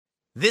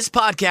This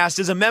podcast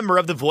is a member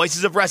of the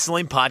Voices of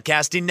Wrestling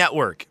Podcasting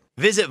Network.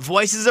 Visit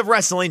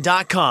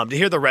voicesofwrestling.com to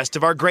hear the rest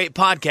of our great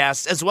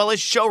podcasts, as well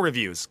as show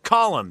reviews,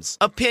 columns,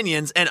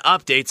 opinions, and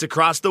updates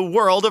across the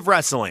world of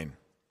wrestling.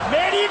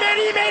 Many,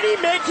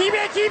 Mickey,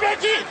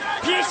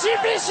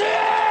 Fishy!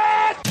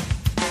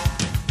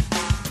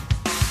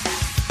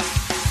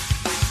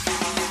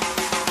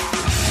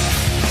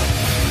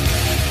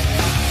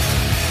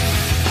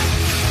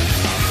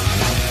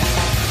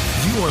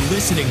 You are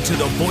listening to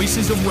the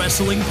Voices of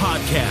Wrestling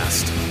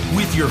podcast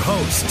with your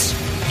hosts,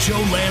 Joe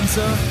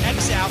Lanza.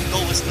 X out and go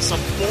listen to some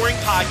boring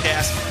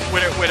podcast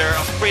where they're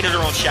afraid of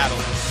their own shadow.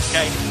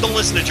 Okay? Don't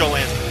listen to Joe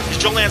Lanza, because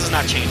Joe Lanza's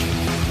not changing.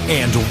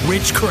 And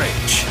Rich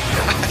Craich.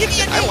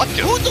 I like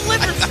him. Who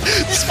delivers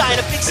this guy in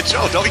a big spot?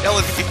 Joe, don't yell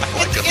at me. I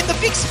like him. In the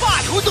big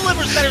spot, who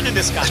delivers better than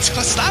this guy?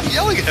 Stop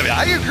yelling at me.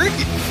 I agree.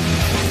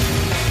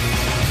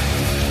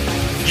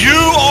 You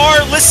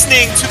are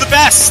listening to the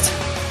best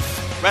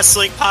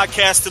wrestling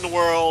podcast in the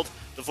world,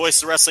 the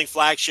Voice of Wrestling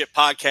flagship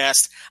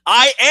podcast.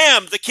 I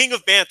am the king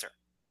of banter,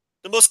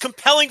 the most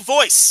compelling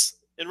voice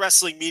in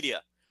wrestling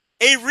media,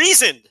 a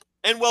reasoned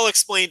and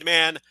well-explained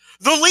man,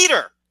 the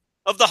leader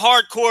of the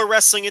hardcore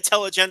wrestling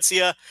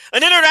intelligentsia,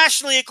 an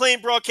internationally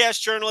acclaimed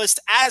broadcast journalist,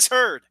 as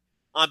heard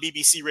on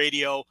BBC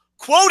Radio,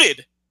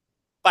 quoted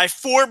by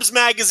Forbes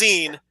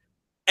magazine,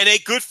 and a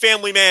good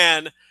family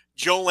man,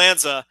 Joe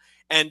Lanza.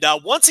 And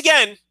once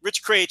again,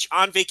 Rich Craich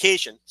on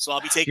vacation. So I'll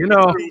be taking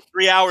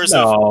three hours.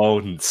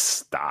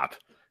 Stop.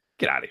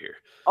 Get out of here.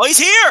 Oh, he's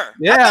here.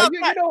 Yeah,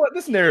 you know what?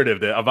 This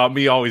narrative about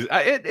me always,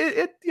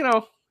 it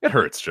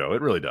hurts, Joe.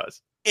 It really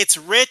does. It's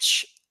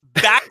Rich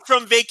back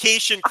from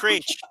vacation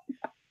Craich.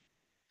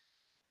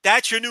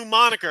 That's your new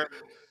moniker.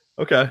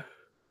 Okay.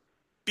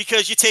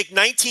 Because you take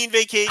 19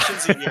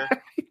 vacations a year.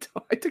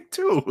 I take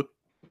 2.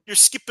 You're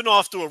skipping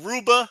off to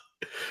Aruba.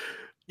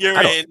 You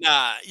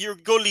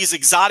go to these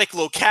exotic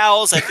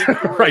locales. I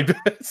think right,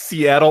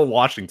 Seattle,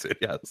 Washington.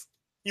 Yes,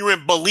 you were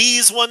in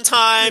Belize one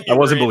time. I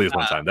was in Belize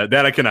one time.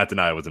 That I cannot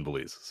deny. I was in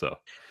Belize. So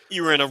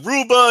you were in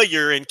Aruba.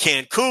 You're in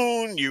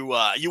Cancun.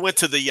 You went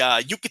to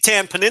the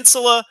Yucatan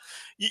Peninsula.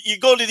 You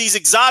go to these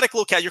exotic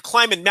locales. You're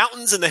climbing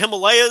mountains in the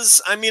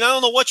Himalayas. I mean, I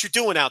don't know what you're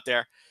doing out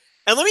there.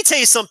 And let me tell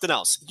you something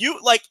else.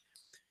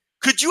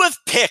 Could you have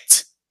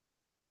picked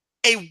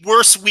a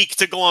worse week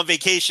to go on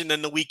vacation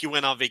than the week you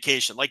went on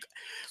vacation? Like,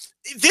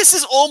 this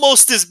is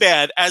almost as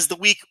bad as the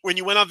week when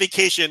you went on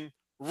vacation,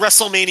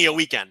 WrestleMania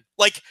weekend.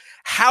 Like,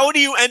 how do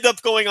you end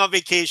up going on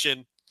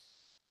vacation?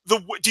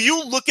 Do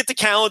you look at the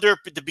calendar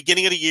at the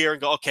beginning of the year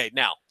and go, okay,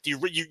 now, do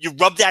you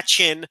rub that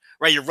chin,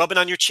 right? You're rubbing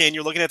on your chin,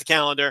 you're looking at the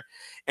calendar,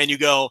 and you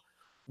go,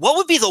 what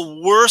would be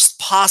the worst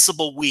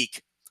possible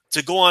week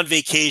to go on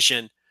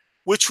vacation,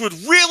 which would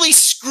really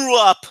screw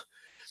up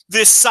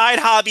this side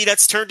hobby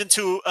that's turned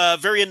into a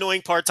very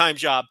annoying part-time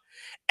job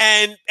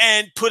and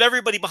put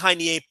everybody behind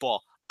the 8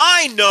 ball?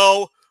 I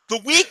know,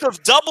 the week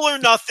of Double or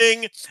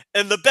Nothing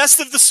and the best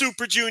of the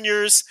Super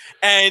Juniors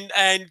and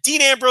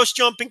Dean Ambrose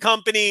jumping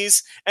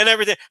companies and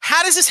everything.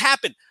 How does this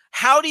happen?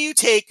 How do you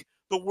take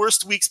the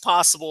worst weeks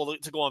possible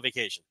to go on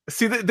vacation?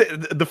 See,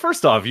 the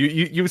first off,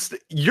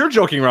 you're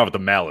joking around with the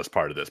malice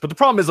part of this, but the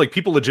problem is, like,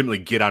 people legitimately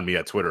get on me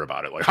at Twitter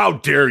about it. Like, how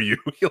dare you?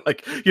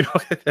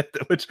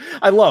 Which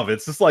I love.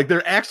 It's just like,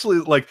 they're actually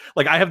like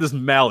I have this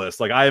malice.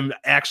 Like, I am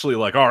actually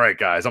like, all right,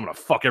 guys, I'm going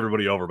to fuck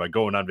everybody over by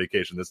going on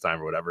vacation this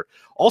time or whatever.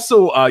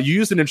 Also, you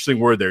used an interesting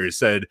word there. You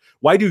said,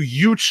 why do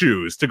you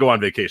choose to go on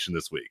vacation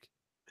this week?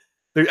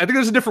 I think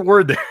there's a different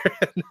word there.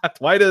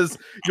 Why does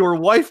your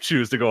wife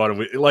choose to go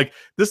on? Like,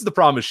 this is the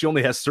problem, is she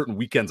only has certain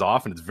weekends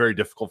off, and it's very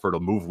difficult for her to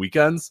move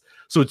weekends.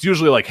 So it's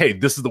usually like, hey,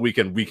 this is the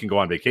weekend we can go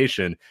on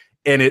vacation.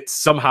 And it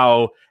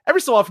somehow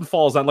every so often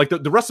falls on, like, the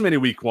WrestleMania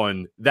week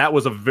one. That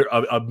was a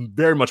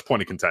very much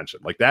point of contention.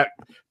 Like, that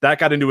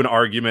got into an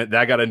argument.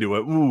 That got into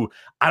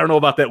I don't know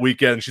about that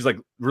weekend. She's like,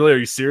 really, are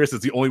you serious?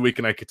 It's the only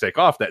weekend I could take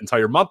off that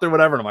entire month or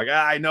whatever. And I'm like,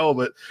 I know,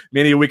 but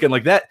Mania weekend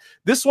like that.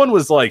 This one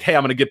was like, hey,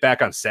 I'm going to get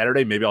back on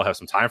Saturday. Maybe I'll have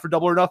some time for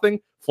Double or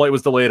Nothing. Flight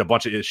was delayed. A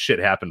bunch of shit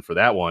happened for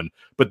that one.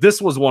 But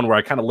this was one where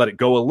I kind of let it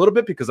go a little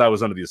bit because I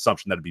was under the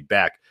assumption that it'd be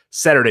back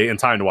Saturday in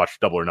time to watch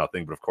Double or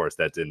Nothing. But of course,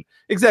 that didn't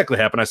exactly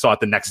happen. I saw it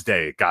the next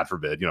day, God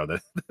forbid,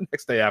 the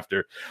next day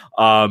after.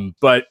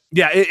 But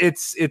yeah,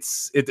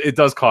 it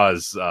does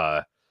cause.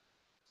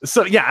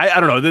 So yeah, I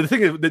don't know. The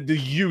thing is, the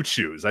you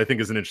choose, I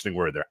think, is an interesting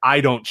word there.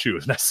 I don't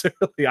choose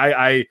necessarily.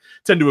 I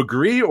tend to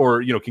agree,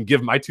 or can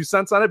give my 2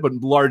 cents on it, but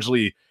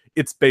largely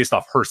it's based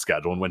off her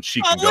schedule and when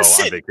she can go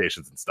on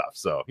vacations and stuff.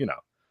 So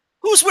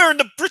who's wearing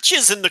the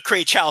britches in the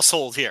Craich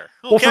household here?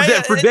 Okay?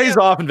 Well, for days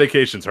off and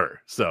vacations, her.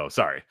 So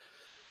sorry.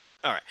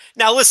 All right.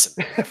 Now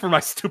listen. For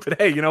my stupid,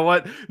 hey, you know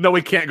what? No,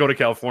 we can't go to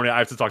California. I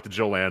have to talk to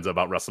Joe Lanza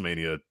about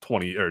WrestleMania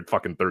 20 or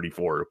fucking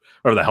 34,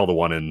 whatever the hell the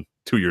one in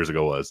 2 years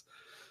ago was.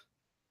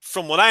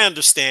 From what I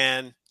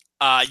understand,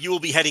 you will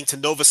be heading to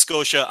Nova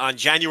Scotia on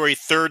January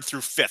 3rd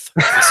through 5th.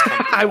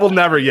 I will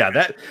never. Yeah,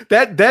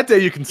 that day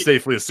you can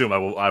safely assume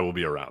I will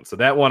be around. So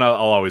that one I'll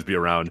always be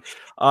around.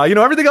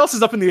 Everything else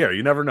is up in the air.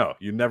 You never know.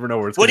 You never know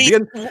where it's going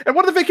to be. And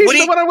one of the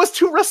vacations I went on was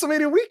to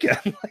WrestleMania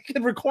weekend. I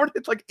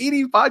recorded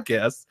 80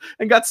 podcasts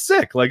and got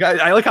sick.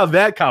 I like how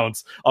that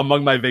counts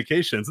among my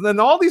vacations. And then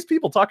all these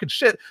people talking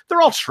shit,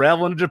 they're all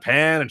traveling to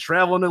Japan and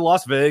traveling to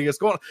Las Vegas.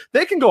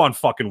 They can go on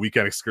fucking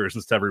weekend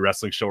excursions to every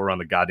wrestling show around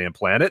the goddamn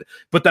planet.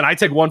 But then I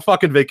take one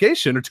fucking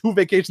vacation or 2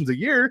 vacations a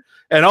year,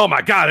 and oh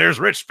my God, there's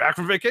Rich back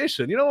from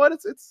vacation. You know what?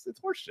 It's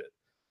horseshit.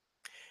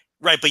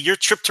 Right, but your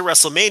trip to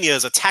WrestleMania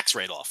is a tax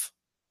write-off.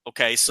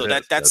 Okay, so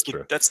that's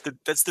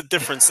the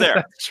difference there.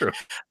 That's true.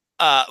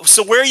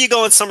 So where are you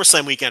going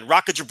SummerSlam weekend?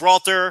 Rock of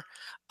Gibraltar,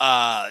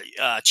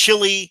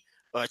 Chile,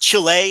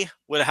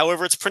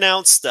 however it's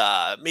pronounced.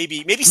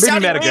 Maybe Saudi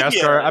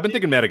Madagascar. Arabia. I've been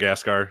thinking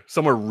Madagascar,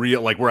 somewhere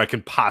real, where I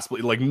can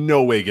possibly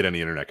no way get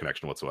any internet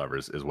connection whatsoever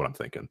is what I'm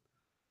thinking.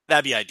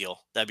 That'd be ideal.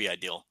 That'd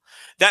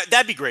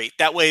be great.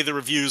 That way the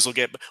reviews will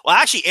get. Well,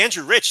 actually,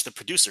 Andrew Rich, the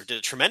producer, did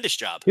a tremendous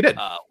job. He did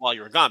while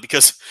you were gone,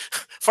 because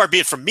far be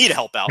it from me to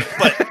help out,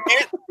 but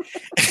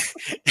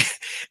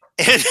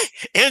and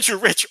Andrew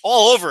Rich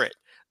all over it.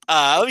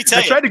 Let me tell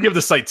you. I tried to give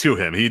the site to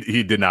him.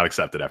 He did not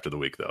accept it after the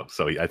week, though.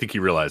 So I think he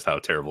realized how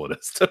terrible it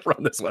is to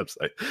run this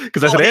website.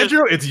 Because I said,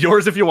 Andrew, it's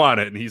yours if you want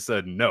it, and he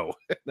said no.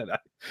 And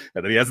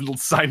then he hasn't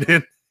signed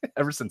in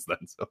ever since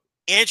then. So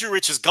Andrew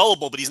Rich is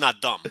gullible, but he's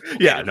not dumb. Okay?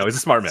 Yeah, no, he's a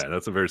smart man.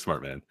 That's a very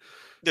smart man.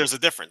 There's a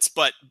difference.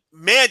 But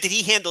man, did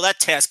he handle that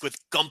task with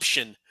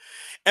gumption.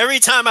 Every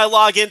time I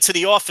log into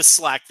the office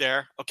Slack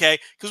there, okay,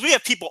 because we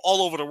have people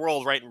all over the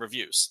world writing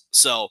reviews.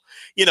 So,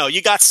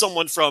 you got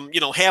someone from,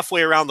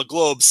 halfway around the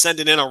globe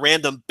sending in a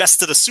random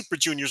Best of the Super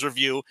Juniors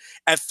review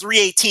at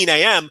 3:18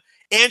 a.m.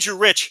 Andrew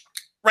Rich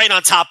right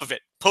on top of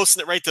it,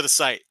 posting it right to the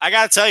site. I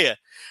got to tell you,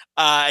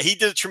 he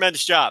did a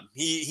tremendous job.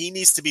 He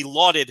needs to be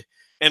lauded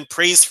and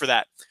praised for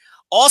that.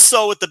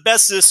 Also, with the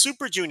Best of the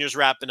Super Juniors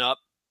wrapping up,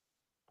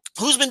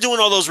 who's been doing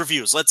all those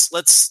reviews?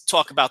 Let's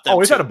talk about them. Oh,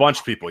 we've had a bunch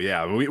of people.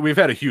 Yeah, we've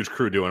had a huge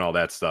crew doing all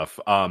that stuff.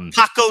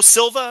 Paco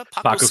Silva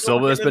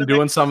has been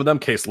doing some of them.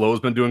 Case Lowe has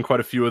been doing quite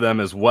a few of them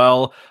as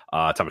well.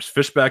 Thomas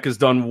Fishbeck has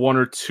done 1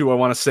 or 2, I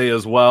want to say,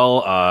 as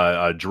well.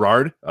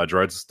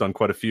 Gerard's done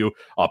quite a few.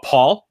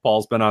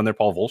 Paul's been on there.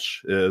 Paul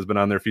Volsch has been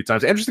on there a few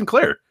times. Andrew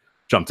Sinclair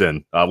jumped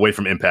in away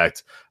from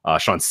Impact.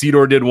 Sean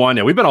Cedar did one.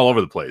 Yeah, we've been all over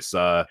the place.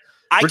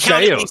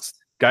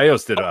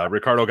 Gallos did.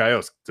 Ricardo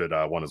Gallos did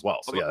one as well.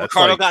 So yeah, that's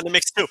Ricardo got in the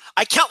mix too.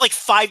 I count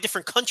 5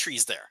 different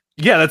countries there.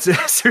 Yeah,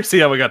 that's seriously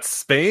how we got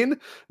Spain,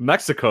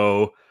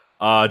 Mexico,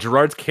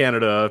 Gerard's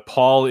Canada,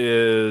 Paul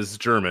is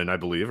German, I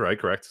believe, right?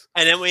 Correct.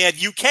 And then we had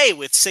UK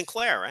with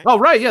Sinclair, right? Oh,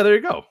 right. Yeah, there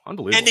you go.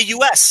 Unbelievable. And the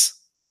US.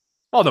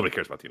 Oh, nobody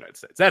cares about the United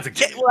States. That's a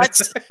game. Well,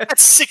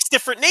 that's 6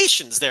 different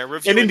nations there.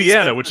 And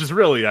Indiana, which is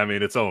really,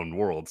 its own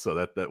world. So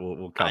that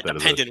we'll count that.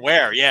 Dependent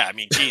where? Yeah,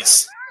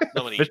 geez.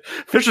 Nobody.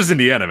 Fisher's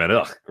Indiana, man.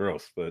 Ugh,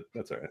 gross, but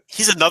that's all right.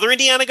 He's another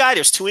Indiana guy.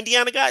 There's 2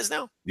 Indiana guys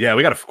now. Yeah,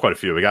 we got quite a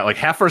few. We got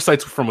half our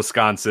sites from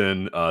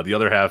Wisconsin, the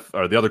other half,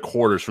 or the other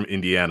quarters from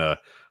Indiana,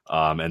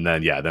 and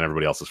then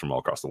everybody else is from all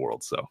across the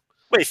world. So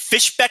wait,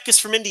 Fishbeck is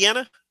from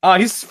Indiana?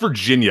 He's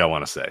Virginia, I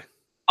want to say.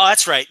 Oh,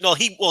 that's right. No,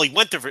 he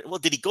went to. Well,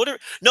 did he go to?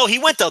 No, he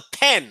went to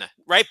Penn,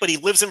 right? But he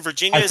lives in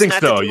Virginia. I think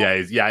so.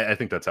 Yeah, I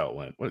think that's how it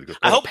went.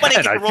 I hope I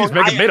didn't get the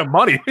wrong. He's made him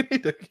money.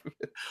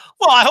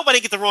 Well, I hope I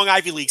didn't get the wrong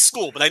Ivy League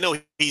school, but I know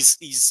he's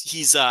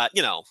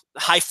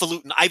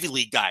highfalutin Ivy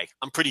League guy.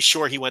 I'm pretty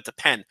sure he went to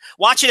Penn.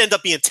 Watch it end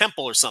up being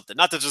Temple or something.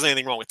 Not that there's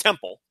anything wrong with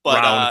Temple, but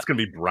Brown. It's gonna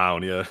be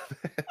Brown. Yeah,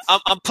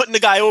 I'm putting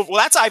the guy over.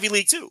 Well, that's Ivy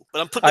League too,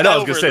 but I'm putting. I know. I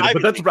was gonna say that,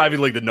 but that's Ivy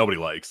League that nobody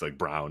likes, like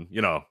Brown.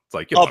 It's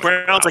like Brown's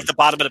Brown. Like the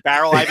bottom of the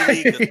barrel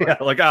Ivy League. Yeah,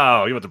 like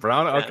you went to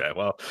Brown. Okay,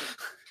 well,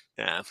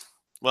 yeah,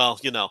 well,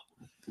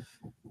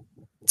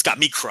 it's got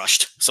me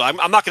crushed. So I'm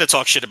not going to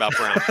talk shit about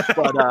Brown,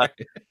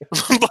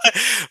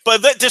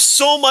 but there's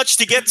so much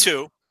to get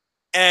to,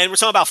 and we're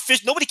talking about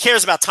fish. Nobody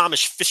cares about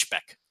Thomas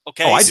Fishbeck.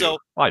 Okay, I do.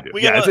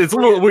 Yeah, it's a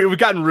little. We've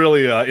gotten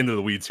really into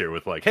the weeds here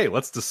with hey,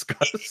 let's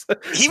discuss.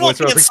 He won't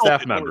be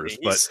staff members,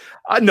 but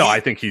no, I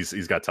think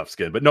he's got tough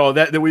skin. But no,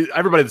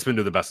 everybody that's been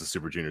doing the Best of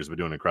Super Juniors has been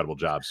doing an incredible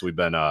job. So we've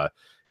been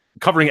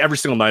covering every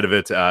single night of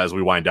it as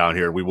we wind down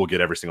here. We will get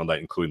every single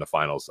night, including the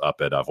finals, up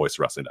at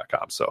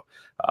voicewrestling.com. So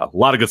a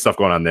lot of good stuff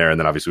going on there. And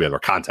then obviously we have our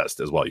contest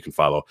as well. You can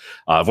follow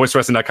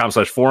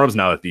voicewrestling.com/forums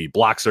now that the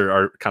blocks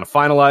are kind of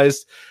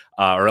finalized.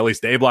 Or at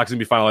least the A block is going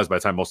to be finalized by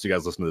the time most of you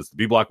guys listen to this. The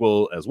B block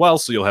will as well.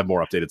 So you'll have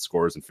more updated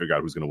scores and figure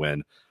out who's going to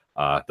win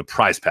the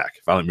prize pack.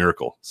 Violent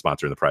Miracle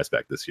sponsoring the prize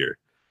pack this year.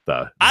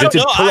 The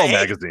Vintage Pearl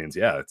magazines.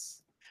 Yeah.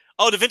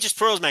 The Vintage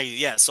Pearls magazine.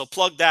 Yeah. So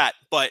plug that.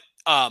 But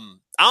I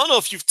don't know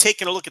if you've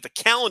taken a look at the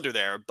calendar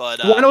there,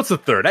 but well, I know it's the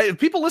 3rd.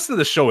 People listen to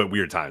the show at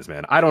weird times,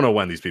 man. I don't know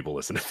when these people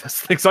listen to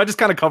this thing. So I just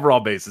kind of cover all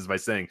bases by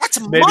saying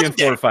maybe Monday. In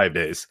 4 or 5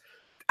 days.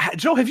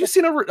 Joe, have you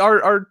seen our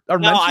No,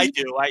 mention? I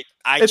do.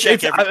 I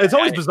check everything. It's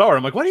always bizarre.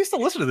 I'm like, why do you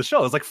still listen to the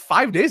show? It's like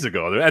 5 days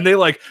ago. And they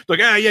like,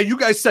 yeah, you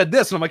guys said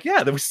this. And I'm like,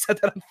 yeah, then we said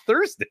that on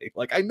Thursday.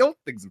 Like, I know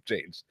things have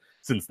changed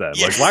since then.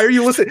 Yeah. Like, why are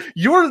you listening?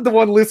 You're the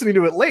one listening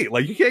to it late.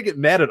 Like, you can't get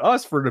mad at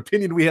us for an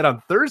opinion we had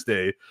on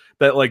Thursday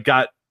that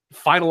got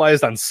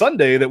finalized on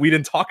Sunday that we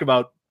didn't talk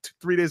about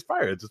 3 days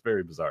prior. It's just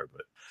very bizarre.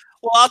 But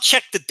Well, I'll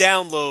check the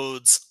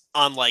downloads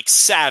on like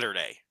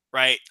Saturday,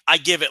 right? I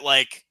give it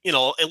like,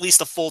 at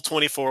least a full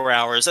 24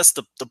 hours. That's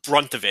the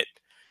brunt of it.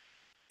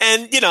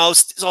 And,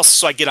 it's also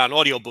so I get on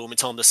Audio Boom and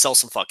tell them to sell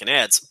some fucking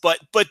ads. But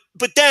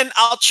then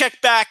I'll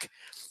check back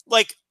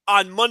like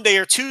on Monday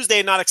or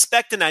Tuesday, not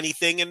expecting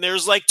anything, and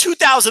there's like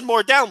 2,000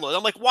 more downloads.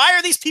 I'm like, why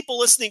are these people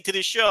listening to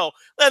this show?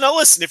 No,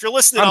 listen, if you're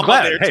listening on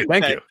Monday or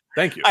Tuesday,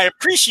 thank you. I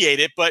appreciate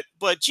it, but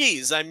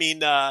geez, I mean,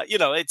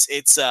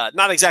 it's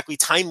not exactly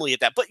timely at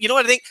that. But you know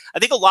what I think? I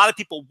think a lot of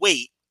people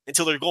wait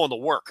until they're going to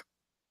work,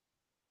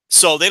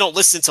 so they don't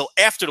listen until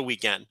after the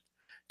weekend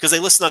because they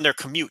listen on their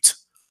commute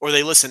or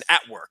they listen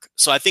at work.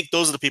 So I think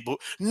those are the people.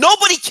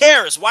 Nobody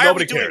cares. Why are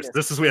we doing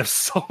this? We have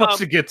so much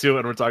to get to,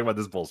 and we're talking about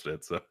this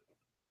bullshit.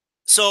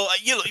 So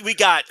we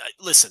got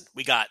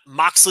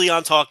Moxley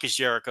on Talk is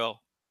Jericho.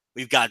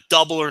 We've got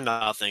Double or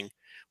Nothing.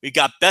 We've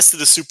got Best of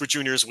the Super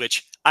Juniors,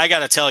 which I got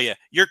to tell you,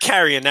 you're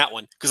carrying that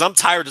one because I'm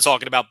tired of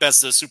talking about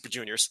Best of the Super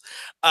Juniors.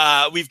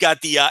 We've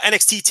got the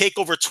NXT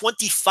TakeOver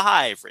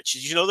 25, Rich.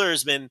 Did you know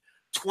there's been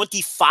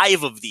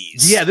 25 of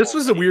these? Yeah, this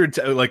was a weird,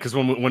 because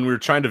when they were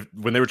trying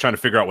to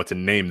figure out what to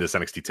name this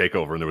NXT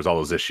TakeOver, and there was all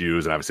those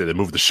issues, and obviously they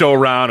moved the show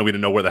around, and we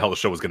didn't know where the hell the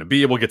show was going to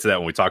be. We'll get to that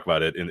when we talk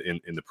about it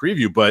in the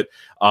preview. But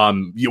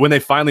when they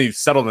finally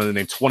settled on the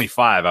name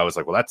 25, I was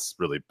like, well, that's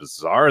really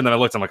bizarre. And then I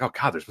looked, I'm like, oh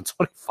god, there's been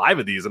 25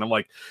 of these, and I'm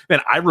like, man,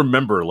 I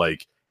remember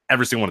like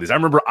every single one of these. I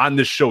remember on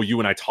this show, you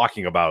and I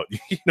talking about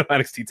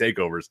NXT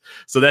takeovers.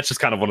 So that's just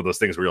kind of one of those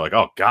things where you're like,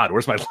 oh god,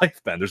 where's my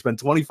life been? There's been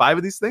 25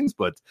 of these things,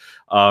 but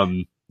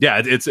yeah,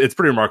 it's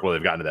pretty remarkable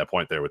they've gotten to that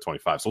point there with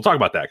 25. So we'll talk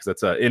about that because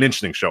that's an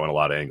interesting show in a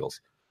lot of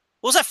angles.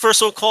 What was that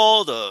first one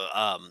called?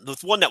 The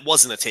one that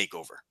wasn't a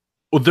takeover.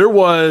 Well, there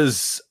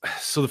was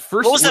the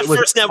first. What was that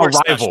first network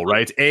Arrival, special?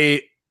 Right?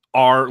 A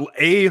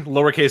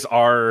lowercase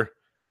r,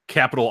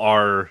 capital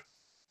R,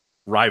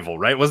 rival.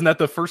 Right? Wasn't that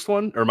the first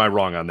one? Or am I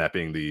wrong on that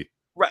being the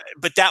right?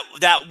 But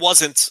that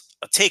wasn't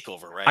a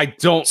takeover, right? I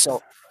don't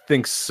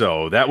think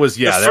so. That was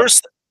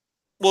first.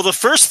 Well, the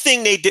first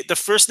thing they did, the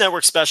first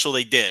network special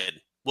they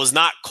did, was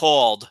not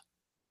called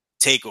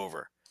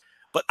Takeover,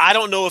 but I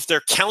don't know if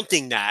they're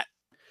counting that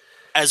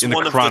as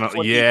one of the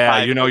 25.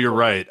 Yeah, you're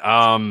right.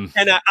 And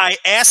I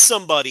asked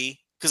somebody,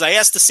 because I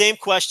asked the same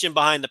question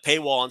behind the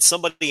paywall, and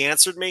somebody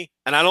answered me,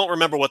 and I don't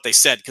remember what they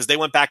said because they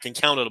went back and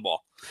counted them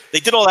all.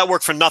 They did all that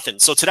work for nothing.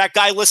 So to that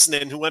guy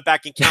listening who went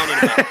back and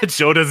counted them all,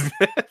 Joe doesn't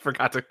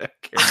forgot to.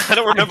 I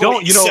don't remember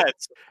what he said.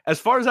 As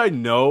far as I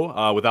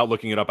know, without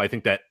looking it up, I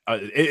think that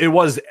it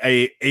was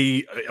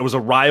it was a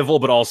rival,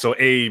 but also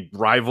a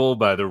rival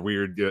by the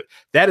weird.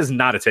 That is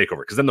not a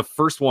takeover because then the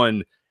first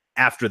one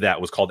after that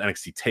was called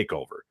NXT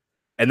Takeover.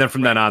 And then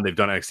from then on, they've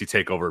done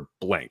NXT TakeOver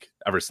blank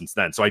ever since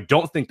then. So I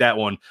don't think that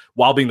one,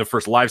 while being the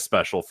first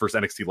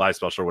NXT live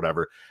special or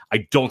whatever,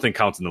 I don't think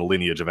counts in the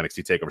lineage of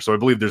NXT TakeOver. So I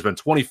believe there's been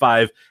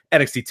 25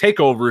 NXT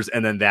TakeOvers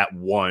and then that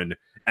one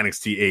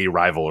NXT A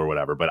rival or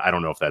whatever. But I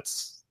don't know if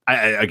that's,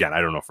 I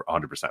don't know for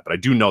 100%. But I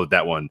do know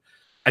that one,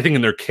 I think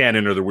in their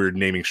canon or the weird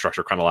naming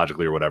structure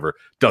chronologically or whatever,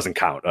 doesn't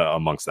count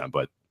amongst them.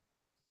 But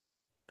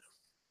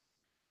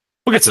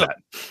we'll get to that.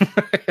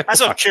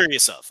 That's what I'm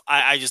curious of.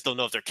 I just don't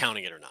know if they're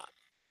counting it or not.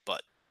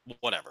 But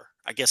whatever.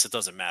 I guess it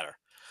doesn't matter.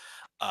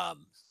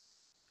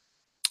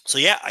 So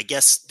yeah, I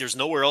guess there's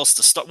nowhere else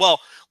to start.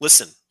 Well,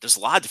 listen, there's a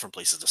lot of different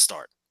places to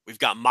start. We've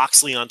got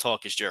Moxley on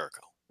Talk is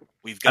Jericho.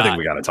 I think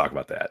we got to talk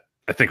about that.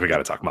 I think we got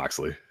to talk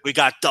Moxley. We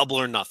got Double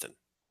or Nothing.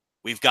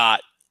 We've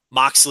got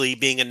Moxley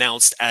being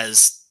announced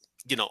as,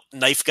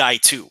 Knife Guy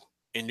 2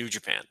 in New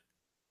Japan.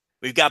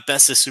 We've got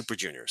Best of Super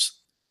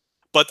Juniors.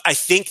 But I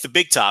think the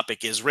big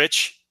topic is,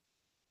 Rich,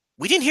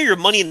 we didn't hear your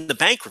Money in the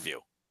Bank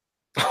review.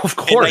 Of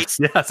course,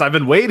 yes. I've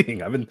been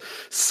waiting. I've been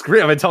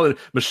screaming. I've been telling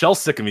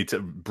Michelle's sick of me to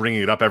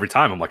bringing it up every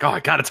time. I'm like,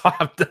 I gotta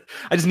talk.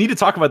 I just need to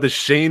talk about this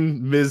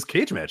Shane Miz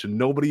cage match, and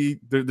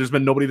there's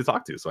been nobody to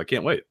talk to, so I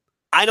can't wait.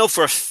 I know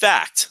for a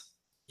fact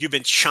you've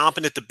been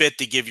chomping at the bit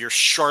to give your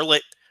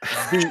Charlotte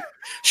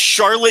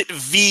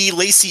v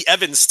Lacey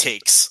Evans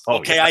takes.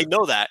 Okay, yeah. I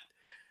know that.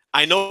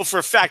 I know for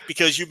a fact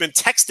because you've been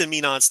texting me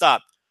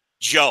nonstop,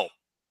 Joe.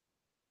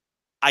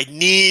 I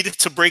need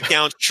to break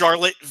down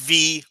Charlotte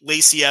v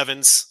Lacey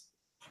Evans.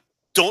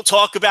 Don't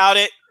talk about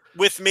it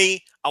with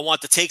me. I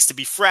want the takes to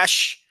be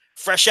fresh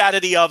out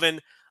of the oven.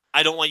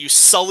 I don't want you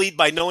sullied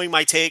by knowing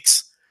my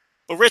takes.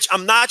 But Rich,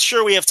 I'm not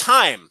sure we have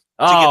time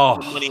to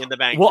get the Money in the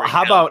Bank. Well,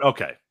 how about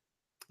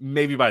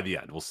maybe by the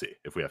end we'll see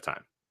if we have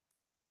time.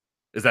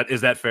 Is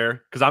that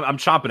fair? Because I'm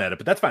chomping at it,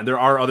 but that's fine. There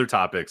are other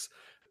topics.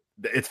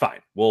 It's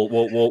fine.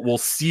 We'll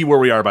see where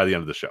we are by the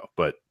end of the show.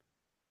 But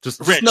just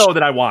know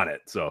that I want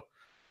it. So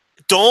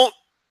don't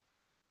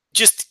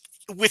just.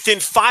 Within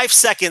 5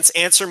 seconds,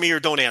 answer me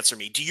or don't answer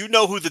me. Do you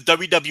know who the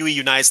WWE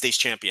United States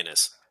Champion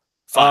is?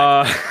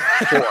 5,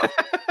 4,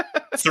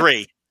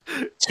 3,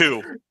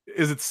 2.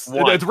 Is it?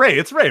 1. It's Ray.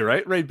 It's Ray,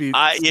 right? Ray beat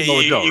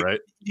Joe, right?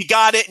 You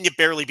got it, and you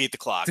barely beat the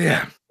clock.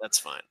 Yeah, that's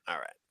fine. All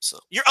right. So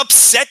you're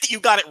upset that you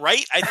got it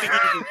right. I think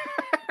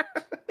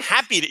you're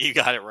happy that you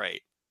got it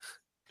right.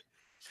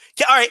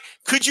 Okay, all right.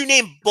 Could you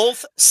name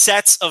both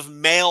sets of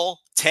male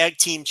tag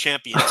team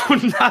champions.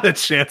 Not a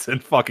chance in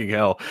fucking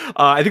hell.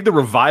 I think the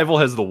Revival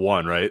has the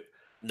one, right?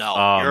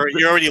 No,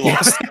 you're already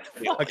lost.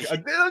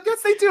 I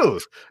guess they do.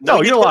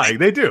 No, you're lying.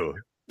 They do.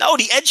 No,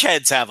 the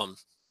Edgeheads have them.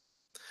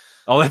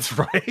 Oh, that's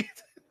right.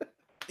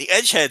 The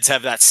Edgeheads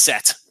have that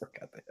set,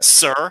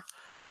 sir.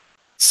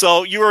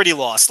 So you already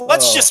lost.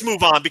 Let's just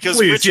move on because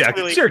please,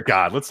 dear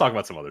God, let's talk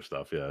about some other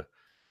stuff. Yeah.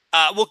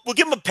 We'll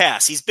give him a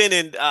pass. He's been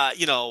in,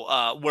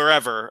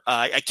 wherever.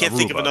 I can't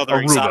think of another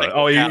Aruba. exotic.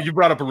 Oh, you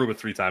brought up Aruba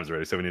 3 times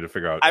already, so we need to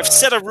figure out. I've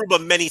said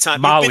Aruba many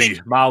times.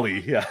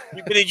 Mali, yeah.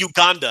 You've been in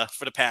Uganda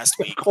for the past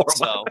week.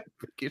 So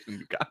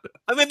Uganda.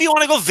 Maybe you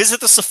want to go visit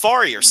the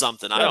safari or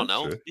something. I don't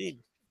know.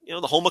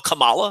 Sure. The home of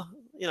Kamala.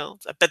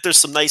 I bet there's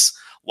some nice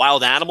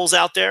wild animals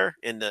out there.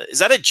 And is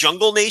that a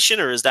jungle nation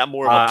or is that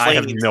more of a plains? I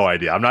have no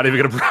idea. I'm not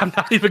even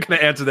gonna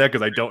answer that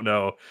because I don't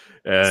know.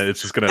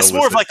 It's just gonna. It's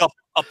more of like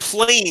a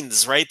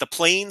plains, right? The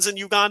plains in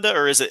Uganda,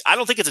 or is it? I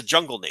don't think it's a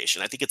jungle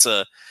nation. I think it's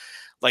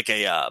like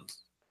the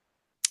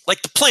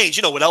plains,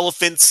 with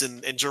elephants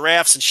and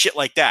giraffes and shit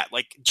like that.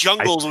 Like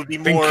jungles would be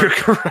more. You're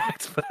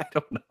correct, but I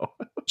don't know.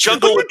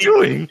 Jungle what are you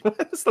doing?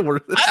 What's the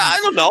word? I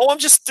don't know. I'm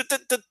just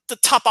the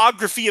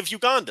topography of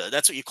Uganda.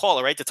 That's what you call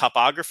it, right? The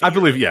topography. I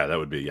believe, yeah, that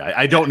would be.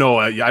 I don't know.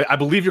 I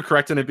believe you're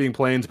correct in it being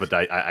plains, but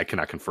I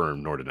cannot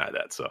confirm nor deny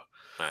that. So,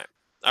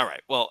 all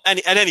right. Well, at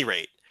any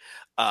rate,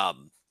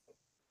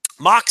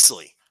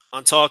 Moxley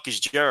on Talk is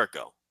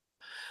Jericho.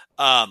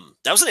 That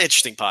was an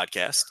interesting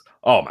podcast.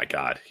 Oh my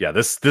God. Yeah.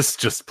 This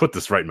just put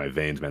this right in my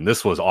veins, man.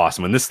 This was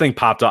awesome. When this thing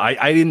popped up,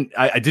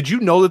 did you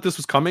know that this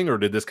was coming or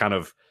did this kind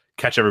of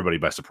catch everybody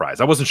by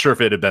surprise? I wasn't sure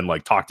if it had been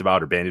like talked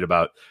about or bandied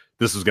about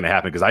this was going to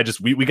happen because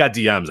we got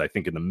DMs, I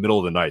think in the middle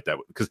of the night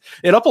because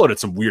it uploaded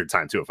some weird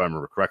time too, if I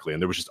remember correctly.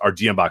 And there was just, our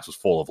DM box was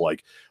full of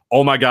like,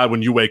 oh my God,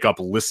 when you wake up,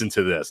 listen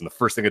to this. And the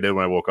first thing I did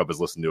when I woke up is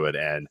listen to it.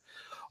 And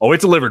oh,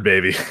 it delivered,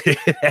 baby.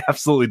 It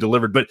absolutely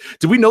delivered. But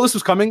did we know this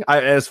was coming?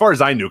 As far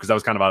as I knew, because I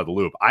was kind of out of the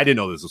loop, I didn't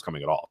know this was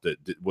coming at all.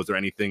 Was there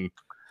anything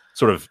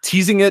sort of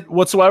teasing it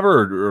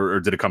whatsoever, or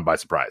did it come by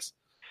surprise?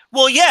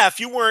 Well, yeah, if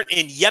you weren't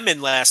in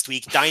Yemen last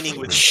week dining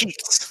with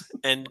sheiks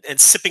and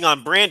sipping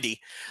on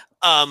brandy,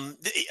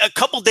 a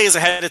couple days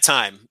ahead of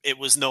time, it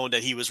was known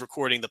that he was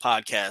recording the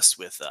podcast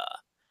with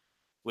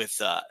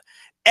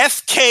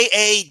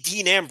FKA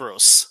Dean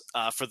Ambrose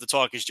for the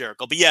Talk is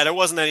Jericho. But yeah, there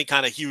wasn't any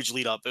kind of huge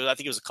lead up. I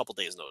think it was a couple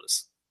days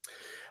notice.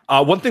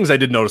 One things I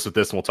did notice with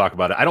this, and we'll talk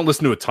about it. I don't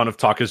listen to a ton of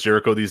Talk is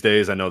Jericho these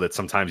days. I know that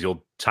sometimes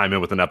you'll chime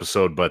in with an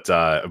episode, but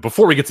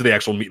before we get to the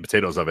actual meat and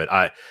potatoes of it,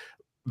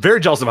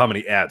 very jealous of how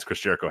many ads Chris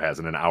Jericho has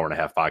in an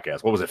hour-and-a-half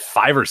podcast. What was it,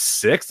 5 or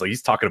 6? Like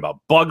he's talking about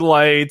bug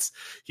lights.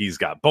 He's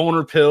got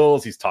boner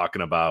pills. He's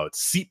talking about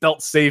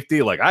seatbelt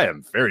safety. Like I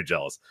am very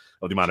jealous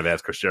of the amount of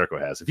ads Chris Jericho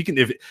has. If we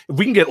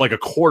can get like a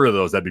quarter of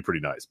those, that'd be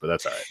pretty nice. But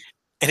that's all right.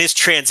 And his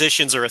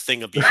transitions are a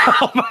thing of beauty.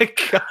 Oh my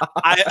God!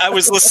 I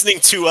was listening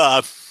to.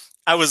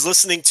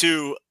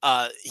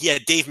 He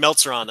had Dave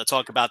Meltzer on to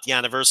talk about the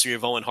anniversary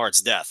of Owen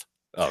Hart's death.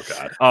 Oh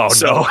God! Oh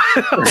no!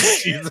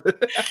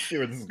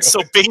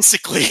 So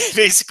basically,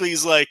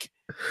 he's like,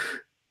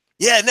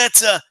 yeah, and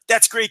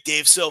that's great,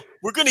 Dave. So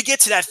we're gonna get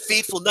to that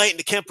fateful night in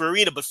the Kemper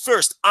Arena, but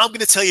first, I'm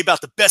gonna tell you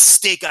about the best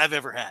steak I've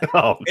ever had,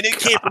 and it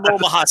came from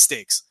Omaha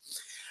Steaks.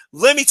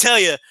 Let me tell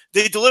you,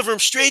 they deliver them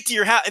straight to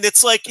your house, and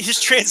it's like his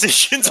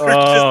transitions are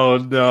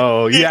just,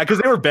 no, yeah, because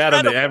they were bad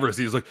on the Ambrose.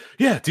 He was like,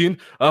 yeah, Dean,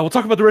 we'll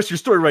talk about the rest of your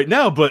story right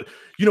now, but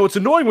it's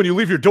annoying when you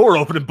leave your door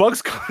open and bugs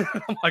come.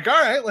 I'm like,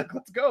 all right, like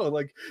let's go.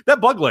 Like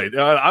that bug light.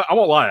 I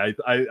won't lie.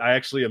 I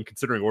actually am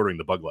considering ordering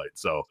the bug light.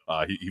 So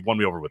he won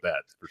me over with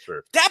that for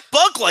sure. That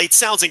bug light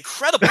sounds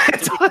incredible.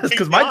 It does,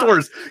 because my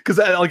doors,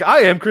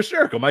 I am Chris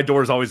Jericho. My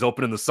door is always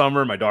open in the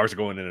summer. My dogs are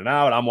going in and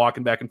out. I'm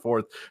walking back and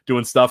forth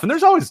doing stuff, and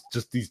there's always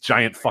just these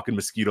giant fucking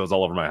mosquitoes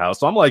all over my house.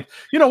 So I'm like,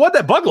 you know what?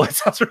 That bug light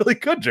sounds really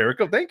good,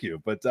 Jericho. Thank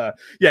you. But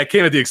yeah, it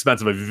came at the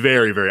expense of a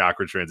very, very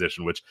awkward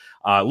transition. Which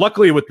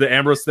luckily with the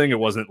Ambrose thing, it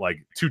wasn't like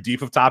too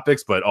deep of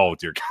topics, but oh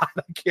dear God,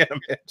 I can't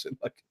imagine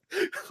like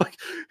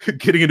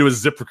getting into a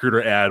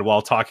ZipRecruiter ad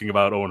while talking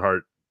about Owen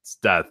Hart's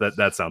death.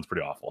 That sounds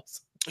pretty awful.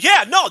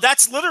 Yeah, no,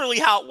 that's literally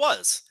how it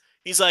was.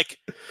 He's like,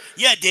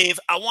 yeah, Dave,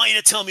 I want you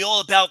to tell me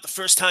all about the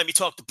first time you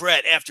talked to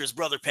Brett after his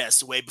brother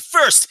passed away. But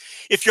first,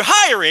 if you're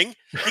hiring,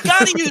 you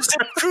got to use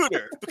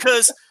ZipRecruiter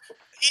because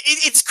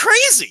it's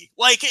crazy.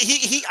 Like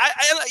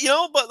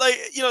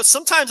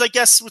sometimes I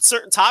guess with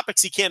certain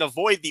topics he can't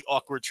avoid the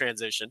awkward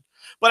transition.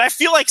 But I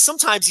feel like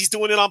sometimes he's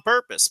doing it on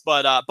purpose.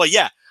 But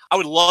yeah, I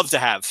would love to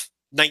have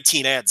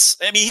 19 ads.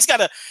 I mean, he's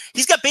got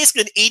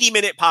basically an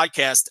 80-minute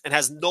podcast and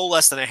has no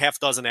less than a half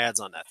dozen ads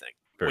on that thing.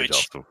 Very which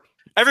helpful.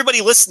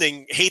 Everybody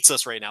listening hates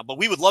us right now, but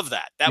we would love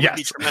that. That would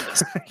be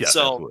tremendous. Yes,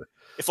 so absolutely.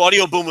 If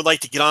Audio Boom would like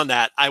to get on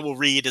that, I will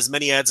read as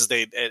many ads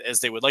as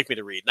they would like me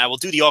to read, and I will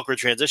do the awkward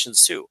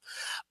transitions too.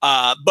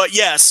 But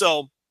yeah,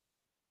 so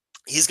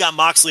he's got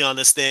Moxley on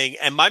this thing,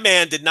 and my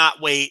man did not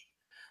wait.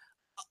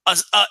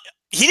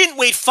 He didn't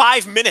wait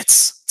 5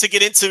 minutes to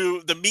get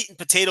into the meat and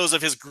potatoes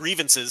of his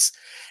grievances.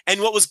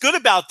 And what was good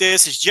about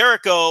this is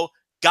Jericho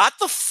got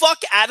the fuck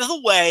out of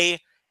the way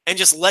and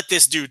just let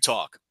this dude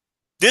talk.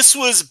 This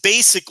was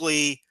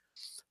basically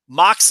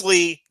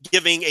Moxley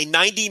giving a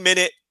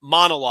 90-minute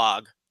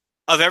monologue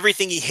of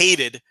everything he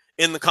hated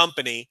in the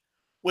company,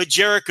 with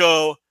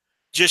Jericho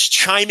just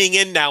chiming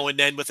in now and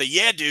then with a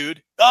 "yeah,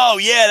 dude," "oh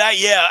yeah,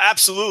 yeah,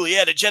 absolutely,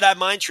 yeah, the Jedi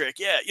mind trick,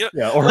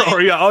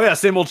 yeah,"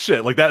 same old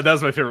shit. Like that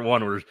was my favorite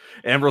one, where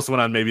Ambrose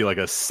went on maybe like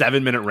a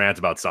 7-minute rant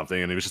about something,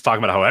 and he was just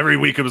talking about how every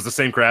week it was the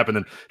same crap, and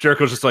then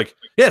Jericho's just like,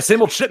 "Yeah,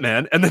 same old shit,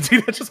 man," and then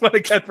Cena just went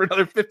again for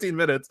another 15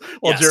 minutes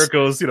while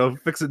Jericho's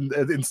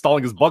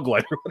installing his bug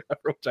light or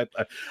whatever, which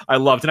I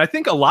loved. And I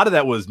think a lot of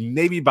that was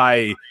maybe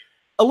by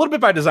a little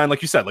bit by design,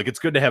 like you said. Like, it's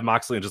good to have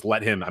Moxley and just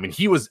let him. I mean,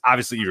 he was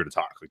obviously eager to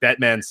talk. Like,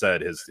 that man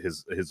said his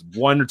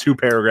 1 or 2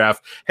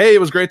 paragraph, "Hey, it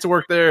was great to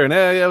work there, and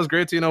hey, yeah, it was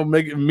great to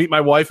meet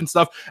my wife and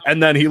stuff."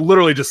 And then he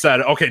literally just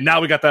said, "Okay,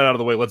 now we got that out of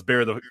the way. Let's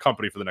bury the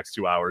company for the next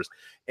 2 hours."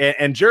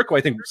 And Jericho,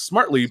 I think,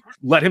 smartly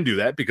let him do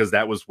that, because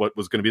that was what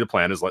was going to be the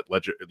plan, is let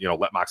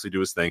Moxley do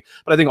his thing.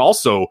 But I think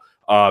also,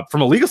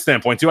 from a legal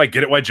standpoint too, I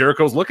get it why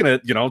Jericho's looking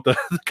at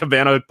the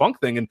Cabana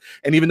Punk thing, and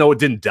even though it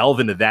didn't delve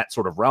into that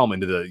sort of realm,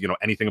 into the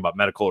anything about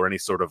medical or any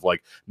sort of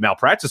like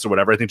malpractice or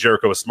whatever, I think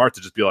Jericho was smart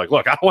to just be like,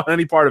 "Look, I don't want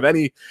any part of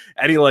any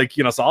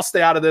so I'll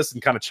stay out of this,"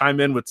 and kind of chime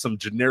in with some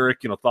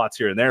generic thoughts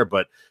here and there,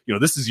 but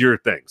this is your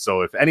thing,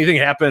 so if anything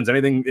happens,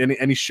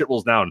 any shit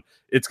rolls down,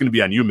 it's going to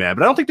be on you, man.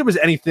 But I don't think there was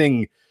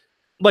anything.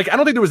 I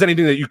don't think there was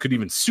anything that you could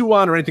even sue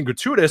on or anything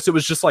gratuitous. It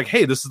was just like,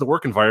 hey, this is the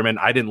work environment.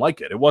 I didn't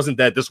like it. It wasn't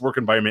that this work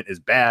environment is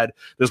bad.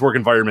 This work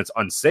environment's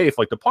unsafe.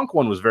 Like, the Punk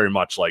one was very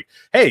much like,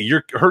 hey,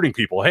 you're hurting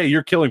people. Hey,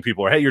 you're killing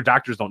people. Or hey, your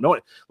doctors don't know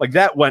it. Like,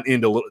 that went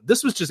into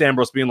this was just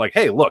Ambrose being like,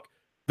 hey, look,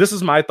 this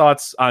is my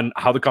thoughts on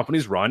how the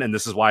company's run, and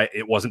this is why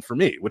it wasn't for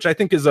me, which I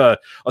think is a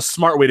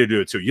smart way to do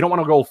it too. You don't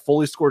want to go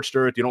fully scorched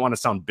earth. You don't want to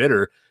sound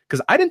bitter,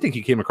 because I didn't think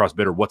he came across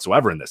bitter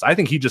whatsoever in this. I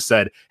think he just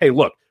said, hey,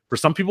 look, for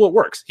some people it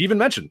works. He even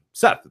mentioned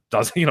Seth.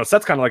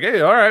 Seth's kind of like,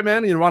 hey, all right,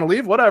 man, you want to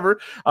leave? Whatever.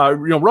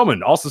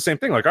 Roman, also the same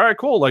thing. Like, all right,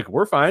 cool. Like,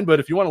 we're fine, but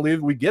if you want to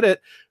leave, we get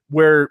it.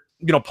 Where,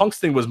 Punk's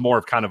thing was more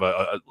of kind of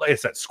a like I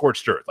said,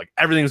 scorched earth. Like,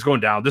 everything's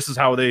going down. This is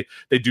how they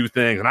do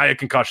things. And I had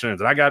concussions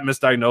and I got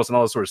misdiagnosed and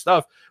all this sort of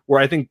stuff. Where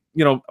I think,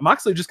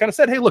 Moxley just kind of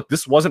said, hey, look,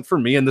 this wasn't for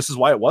me, and this is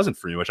why it wasn't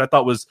for you, which I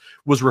thought was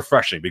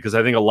refreshing, because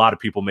I think a lot of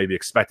people maybe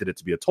expected it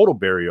to be a total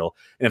burial.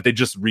 And if they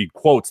just read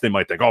quotes, they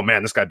might think, oh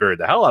man, this guy buried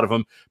the hell out of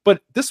him.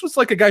 But this was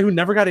like a guy who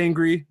never got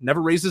angry,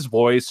 never raised his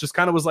voice, just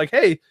kind of was like,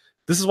 hey,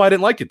 this is why I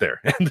didn't like it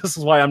there. And this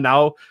is why I'm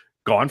now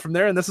gone from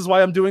there. And this is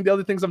why I'm doing the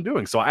other things I'm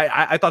doing. So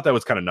I thought that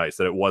was kind of nice,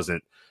 that it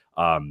wasn't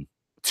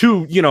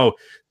too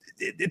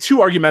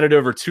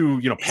argumentative or too,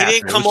 he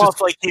didn't come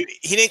off like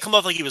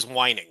he was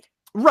whining.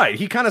 Right.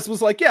 He kind of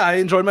was like, yeah, I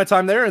enjoyed my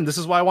time there, and this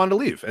is why I wanted to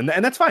leave. And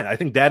that's fine. I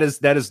think that is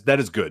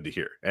good to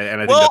hear.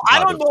 And I think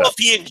I don't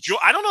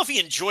know if he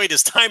enjoyed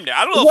his time there.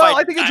 I don't know. Well,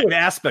 I think he enjoyed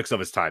aspects of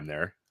his time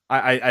there.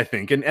 I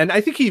think, and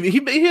I think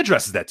he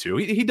addresses that too.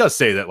 He does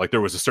say that, like,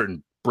 there was a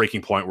certain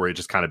breaking point where it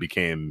just kind of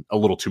became a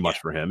little too much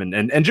for him,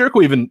 and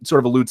Jericho even sort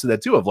of alludes to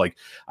that too. Of like,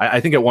 I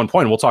think at one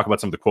point, and we'll talk about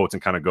some of the quotes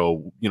and kind of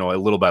go, a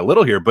little by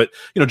little here. But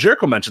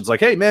Jericho mentions like,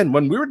 hey man,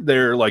 when we were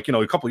there, like,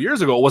 a couple of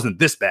years ago, it wasn't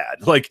this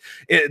bad. Like,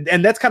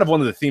 and that's kind of one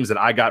of the themes that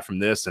I got from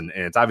this, and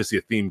it's obviously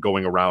a theme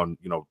going around,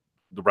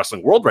 the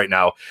wrestling world right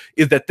now,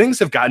 is that things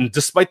have gotten,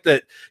 despite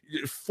that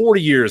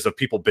 40 years of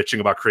people bitching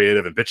about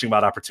creative and bitching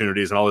about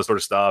opportunities and all this sort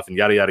of stuff and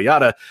yada, yada,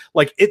 yada,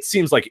 like, it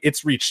seems like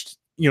it's reached,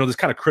 this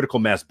kind of critical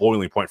mass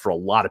boiling point for a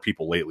lot of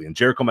people lately. And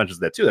Jericho mentions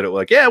that too, that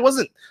it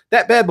wasn't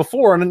that bad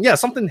before. And then, yeah,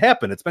 something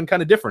happened. It's been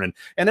kind of different.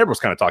 And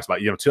everyone's kind of talks about,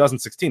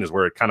 2016 is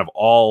where it kind of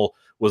all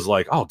was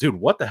like, oh dude,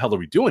 what the hell are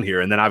we doing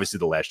here? And then obviously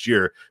the last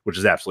year, which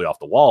is absolutely off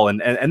the wall.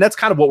 And that's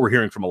kind of what we're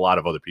hearing from a lot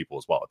of other people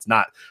as well. It's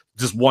not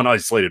just one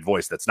isolated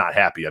voice that's not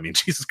happy. I mean,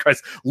 Jesus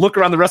Christ, look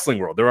around the wrestling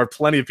world. There are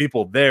plenty of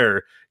people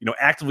there,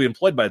 actively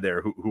employed by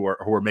there who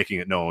are making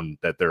it known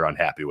that they're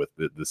unhappy with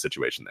the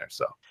situation there.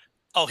 So.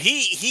 Oh,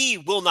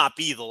 he will not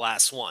be the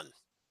last one.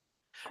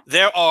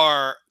 There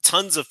are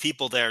tons of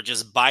people there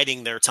just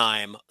biding their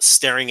time,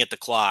 staring at the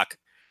clock,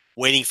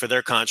 waiting for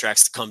their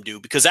contracts to come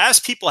due. Because as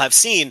people have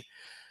seen,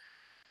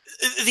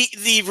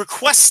 the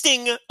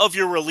requesting of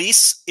your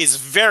release is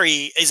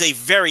a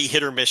very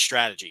hit or miss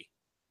strategy.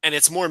 And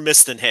it's more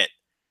miss than hit.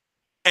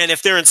 And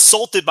if they're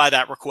insulted by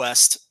that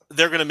request,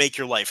 they're going to make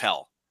your life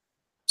hell.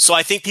 So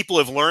I think people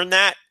have learned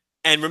that.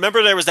 And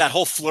remember, there was that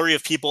whole flurry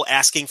of people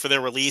asking for their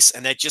release,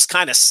 and that just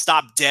kind of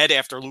stopped dead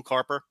after Luke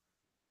Harper.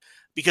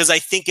 Because I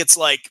think it's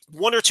like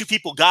 1 or 2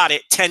 people got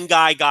it. 10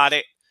 guy got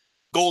it.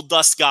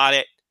 Goldust got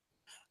it.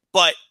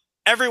 But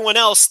everyone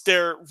else,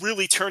 they're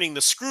really turning the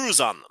screws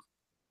on them.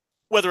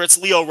 Whether it's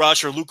Lio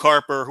Rush or Luke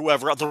Harper or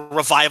whoever, the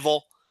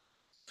Revival.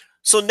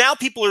 So now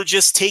people are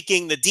just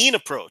taking the Dean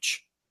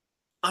approach.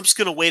 I'm just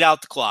going to wait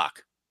out the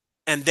clock.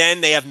 And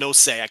then they have no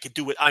say. I could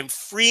do it. I'm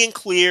free and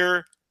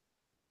clear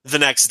the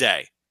next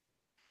day.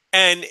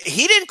 And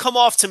he didn't come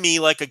off to me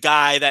like a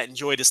guy that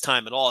enjoyed his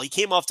time at all. He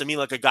came off to me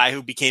like a guy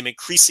who became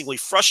increasingly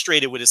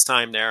frustrated with his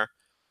time there.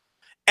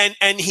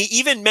 And he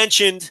even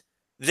mentioned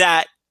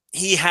that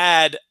he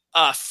had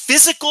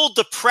physical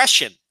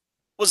depression,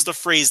 was the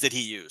phrase that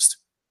he used,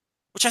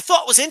 which I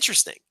thought was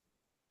interesting.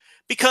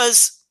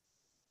 because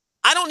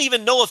I don't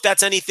even know if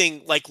that's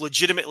anything like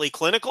legitimately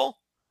clinical,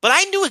 but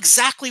I knew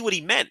exactly what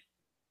he meant.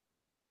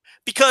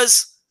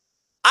 Because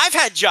I've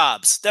had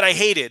jobs that I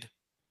hated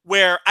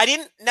where I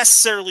didn't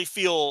necessarily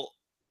feel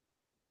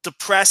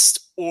depressed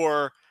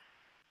or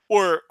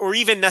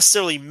even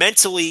necessarily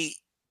mentally,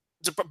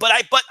 but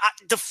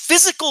the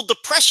physical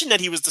depression that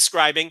he was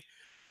describing,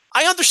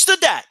 I understood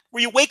that,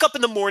 where you wake up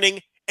in the morning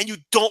and you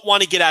don't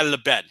want to get out of the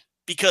bed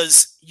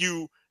because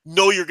you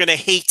know you're going to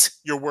hate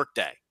your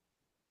workday.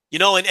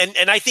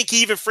 And I think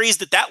he even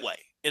phrased it that way.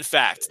 In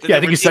fact, yeah, I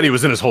think he said he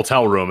was in his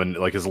hotel room and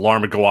like his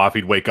alarm would go off.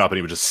 He'd wake up and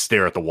he would just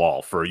stare at the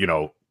wall for,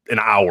 an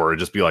hour and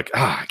just be like,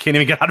 I can't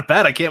even get out of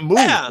bed. I can't move.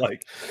 Yeah.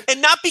 Like,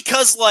 and not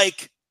because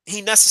like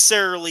he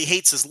necessarily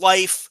hates his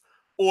life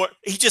or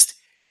he just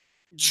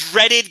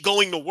dreaded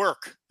going to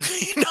work.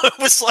 It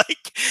was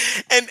like,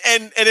 and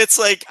it's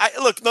like,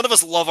 look, none of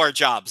us love our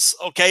jobs.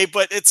 Okay.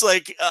 But it's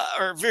like,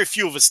 or very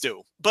few of us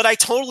do, but I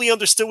totally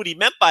understood what he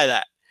meant by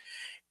that.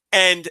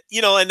 And,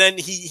 and then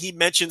he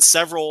mentioned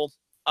several,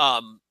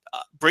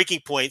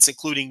 breaking points,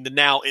 including the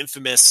now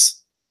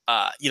infamous,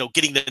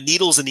 getting the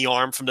needles in the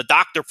arm from the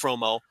doctor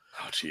promo.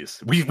 Oh, geez.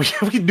 We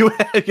knew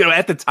it,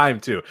 at the time,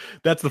 too.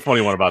 That's the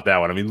funny one about that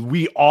one. I mean,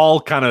 we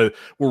all kind of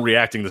were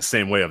reacting the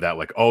same way of that.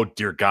 Like, oh,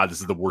 dear God, this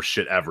is the worst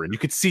shit ever. And you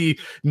could see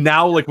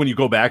now, like, when you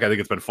go back, I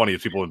think it's been funny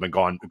as people have been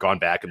gone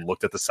back and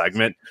looked at the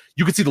segment.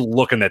 You could see the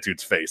look on that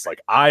dude's face.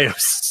 Like, I am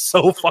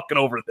so fucking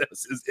over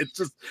this.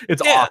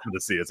 It's awesome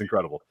to see. It's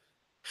incredible.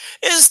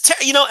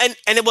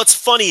 And what's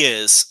funny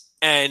is,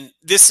 and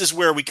this is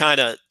where we kind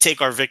of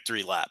take our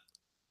victory lap.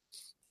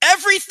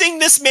 Everything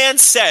this man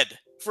said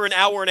for an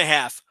hour and a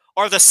half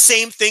are the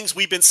same things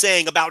we've been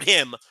saying about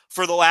him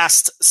for the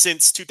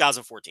since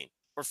 2014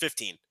 or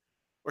 15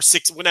 or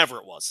 6, whenever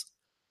it was.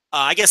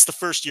 I guess the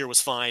first year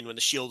was fine when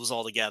the Shield was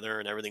all together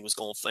and everything was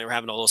going. They were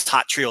having all those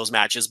hot trios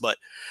matches. But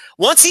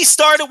once he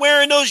started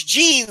wearing those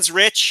jeans,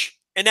 Rich,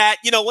 and that,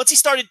 once he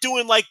started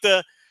doing like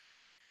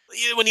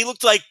when he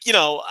looked like,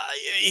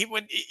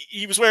 when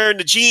he was wearing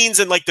the jeans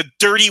and like the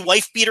dirty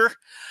wife beater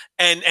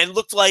and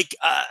looked like,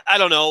 I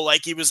don't know,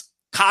 like he was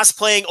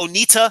cosplaying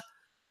Onita.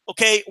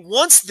 Okay.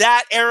 Once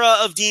that era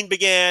of Dean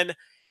began,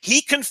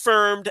 he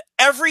confirmed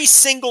every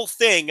single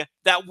thing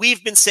that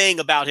we've been saying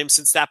about him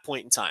since that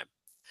point in time,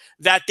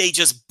 that they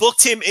just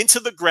booked him into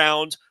the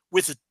ground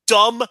with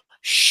dumb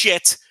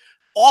shit,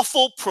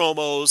 awful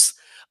promos,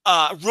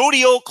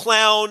 rodeo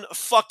clown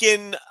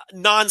fucking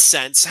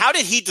nonsense. How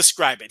did he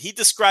describe it? He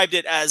described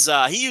it as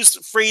he used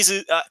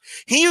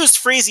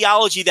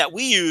phraseology that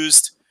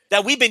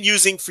we've been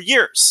using for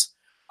years.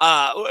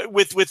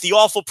 With the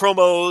awful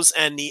promos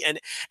and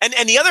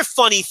the other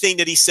funny thing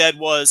that he said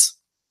was,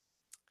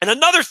 and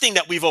another thing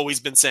that we've always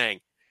been saying,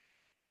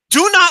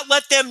 do not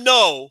let them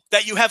know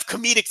that you have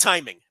comedic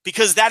timing,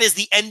 because that is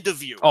the end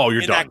of you. Oh,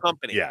 you're in done. That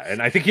company. Yeah, and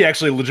I think he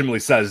actually legitimately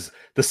says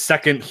the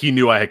second he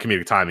knew I had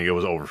comedic timing, it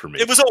was over for me.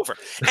 It was over.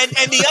 And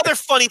the other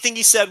funny thing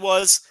he said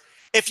was,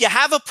 if you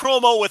have a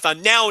promo with a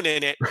noun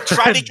in it,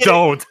 try to get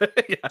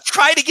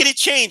try to get it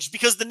changed,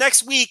 because the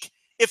next week,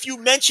 if you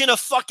mention a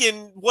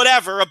fucking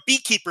whatever, a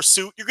beekeeper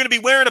suit, you're going to be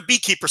wearing a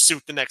beekeeper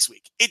suit the next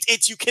week.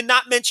 It's you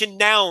cannot mention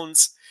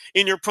nouns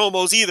in your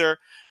promos either,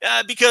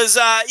 because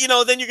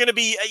then you're going to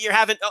be you're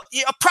having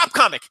a prop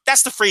comic.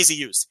 That's the phrase he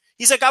used.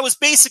 He's like, I was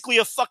basically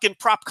a fucking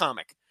prop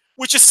comic,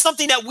 which is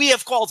something that we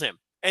have called him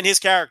and his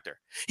character.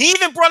 He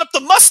even brought up the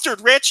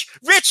mustard, Rich.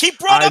 He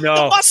brought up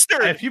the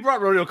mustard. If you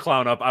brought Rodeo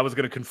Clown up, I was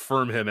going to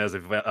confirm him as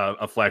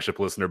a flagship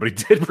listener, but he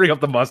did bring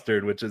up the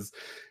mustard, which is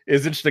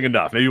interesting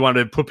enough. Maybe you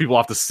wanted to put people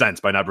off the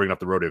scent by not bringing up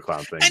the Rodeo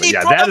Clown thing. And but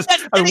yeah, that is.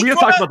 We have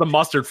talked about the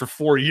mustard for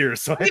 4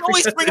 years, so we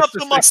always bring up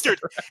the mustard.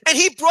 And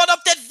he brought up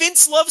that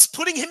Vince loves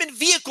putting him in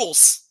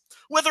vehicles,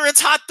 whether it's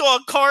hot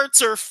dog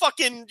carts or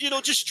fucking,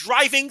 just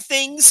driving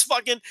things,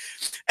 fucking.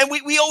 And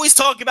we always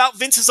talk about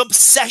Vince's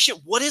obsession.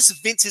 What is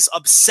Vince's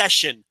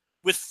obsession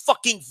with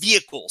fucking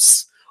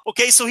vehicles?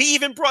 Okay, so he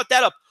even brought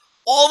that up.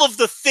 All of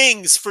the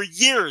things for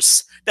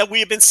years that we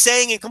have been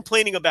saying and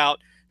complaining about,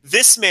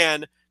 this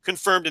man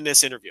confirmed in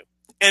this interview.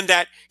 And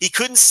that he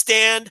couldn't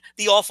stand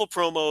the awful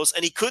promos,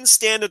 and he couldn't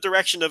stand the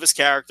direction of his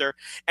character,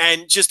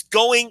 and just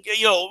going,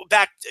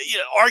 back,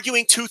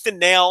 arguing tooth and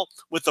nail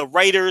with the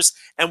writers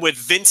and with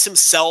Vince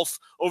himself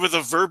over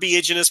the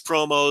verbiage in his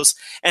promos,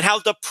 and how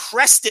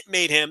depressed it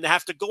made him to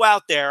have to go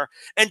out there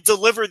and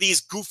deliver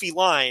these goofy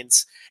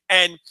lines.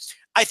 And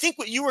I think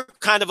what you were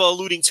kind of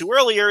alluding to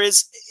earlier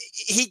is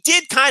he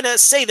did kind of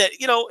say that,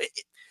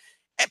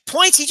 at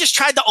points he just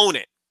tried to own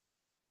it.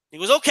 He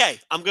was, okay,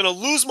 I'm going to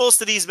lose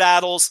most of these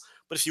battles,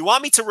 but if you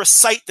want me to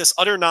recite this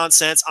utter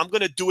nonsense, I'm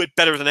going to do it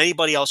better than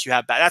anybody else you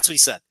have back. That's what he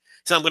said.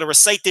 He said, I'm going to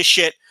recite this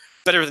shit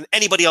better than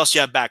anybody else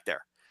you have back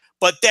there.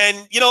 But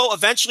then,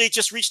 eventually it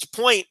just reached a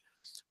point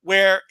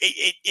where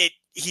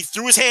he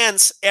threw his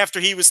hands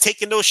after he was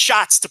taking those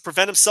shots to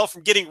prevent himself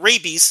from getting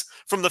rabies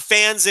from the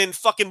fans in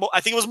fucking,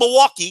 I think it was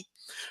Milwaukee.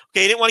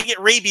 Okay, he didn't want to get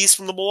rabies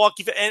from the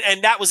Milwaukee,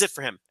 and that was it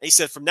for him. He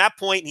said from that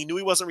point, he knew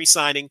he wasn't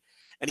re-signing.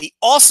 And he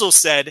also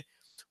said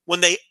when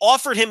they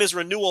offered him his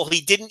renewal,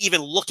 he didn't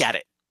even look at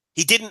it.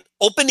 He didn't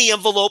open the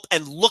envelope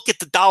and look at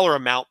the dollar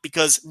amount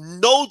because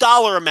no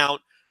dollar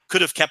amount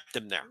could have kept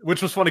him there.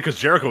 Which was funny because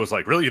Jericho was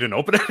like, really, you didn't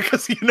open it?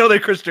 Because they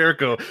Chris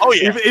Jericho. Oh,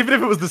 yeah. Even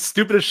if it was the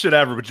stupidest shit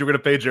ever, but you were going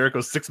to pay Jericho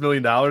 $6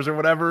 million or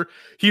whatever,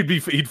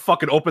 he'd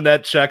fucking open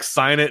that check,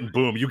 sign it, and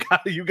boom, you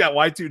got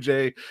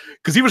Y2J.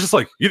 Because he was just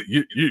like,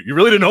 you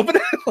really didn't open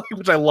it?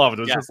 Which I loved.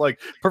 It was just like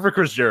perfect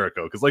Chris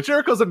Jericho. Because like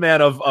Jericho's a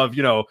man of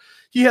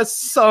he has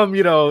some,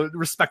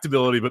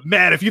 respectability, but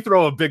man, if you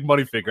throw a big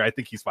money figure, I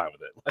think he's fine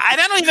with it. Like, I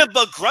don't even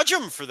begrudge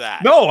him for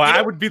that. No,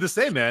 I would be the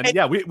same, man.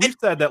 We've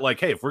said that, like,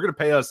 hey, if we're going to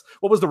pay us,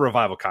 what was the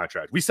Revival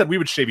contract? We said we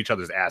would shave each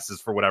other's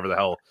asses for whatever the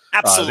hell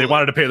they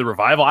wanted to pay the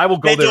Revival. I will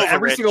go there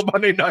every single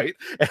Monday night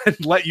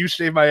and let you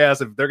shave my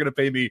ass if they're going to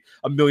pay me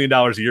 $1 million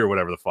a year or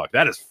whatever the fuck.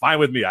 That is fine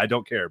with me. I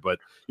don't care. But,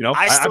 I'm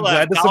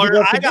glad that some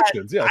people have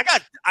convictions. Yeah.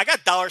 I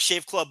got Dollar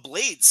Shave Club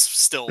blades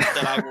still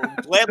that I will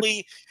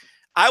gladly...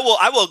 I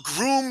will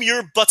groom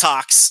your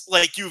buttocks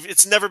like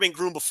it's never been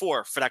groomed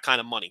before for that kind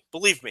of money.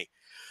 Believe me.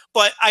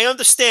 But I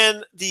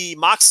understand the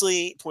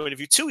Moxley point of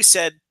view too. He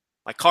said,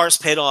 my car is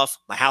paid off.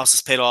 My house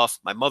is paid off.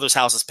 My mother's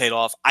house is paid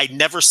off. I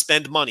never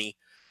spend money.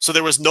 So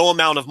there was no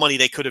amount of money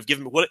they could have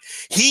given me.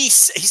 He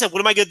said, what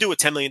am I going to do with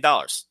 $10 million?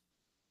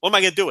 What am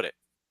I going to do with it?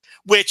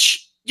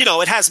 Which,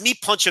 it has me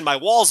punching my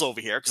walls over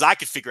here because I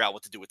could figure out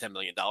what to do with $10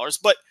 million.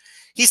 But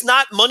he's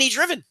not money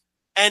driven.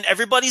 And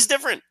everybody's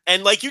different.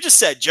 And like you just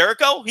said,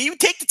 Jericho, he would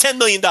take the $10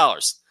 million.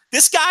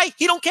 This guy,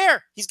 he don't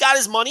care. He's got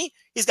his money.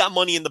 He's got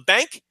money in the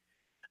bank.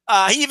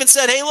 He even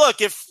said, hey,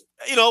 look, if,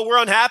 we're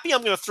unhappy,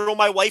 I'm going to throw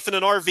my wife in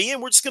an RV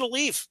and we're just going to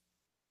leave.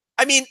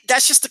 I mean,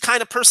 that's just the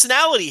kind of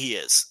personality he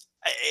is.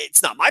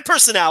 It's not my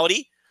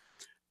personality,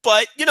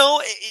 but,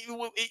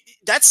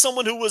 that's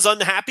someone who was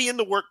unhappy in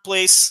the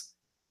workplace.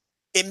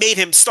 It made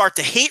him start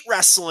to hate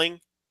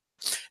wrestling.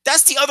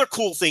 That's the other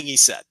cool thing he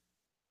said.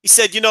 He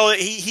said,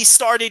 he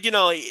started,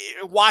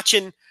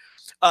 watching,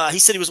 he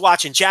said he was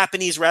watching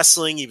Japanese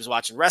wrestling. He was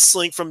watching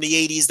wrestling from the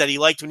 80s that he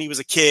liked when he was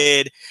a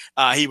kid.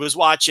 He was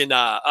watching,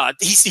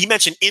 he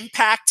mentioned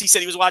Impact. He said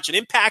he was watching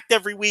Impact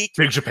every week.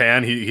 Big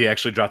Japan. He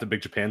actually dropped a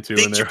Big Japan too.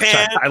 Big in there.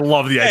 Japan. I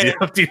love the idea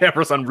of Dean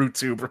Ambrose on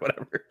RootTube or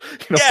whatever.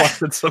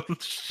 Watching some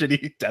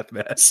shitty death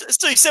match.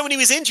 So he said when he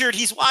was injured,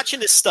 he's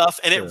watching this stuff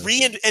and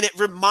it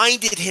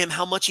reminded him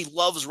how much he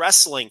loves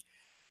wrestling.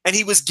 And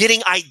he was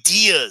getting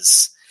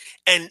ideas.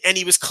 And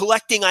he was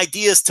collecting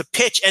ideas to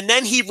pitch. And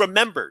then he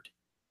remembered,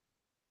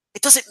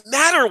 it doesn't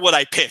matter what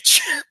I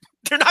pitch.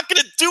 They're not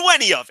going to do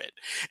any of it.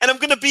 And I'm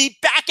going to be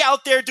back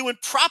out there doing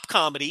prop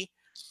comedy.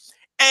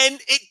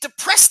 And it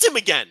depressed him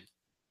again.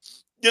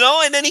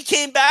 And then he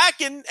came back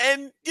and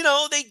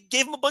they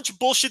gave him a bunch of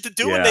bullshit to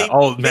do. Yeah.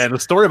 And the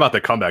story about the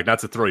comeback, not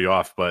to throw you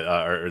off, but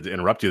or to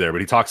interrupt you there,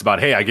 but he talks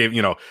about, hey, I gave,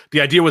 the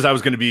idea was I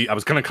was going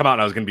to come out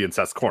and I was going to be in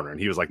Seth's corner. And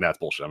he was like, that's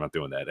bullshit. I'm not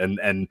doing that.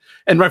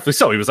 And rightfully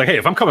so. He was like, hey,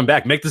 if I'm coming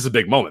back, make this a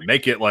big moment.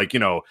 Make it like,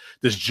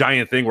 this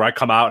giant thing where I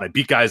come out and I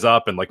beat guys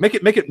up and like make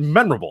it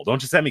memorable. Don't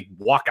just have me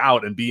walk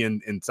out and be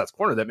in Seth's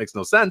corner. That makes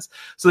no sense.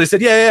 So they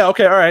said, yeah,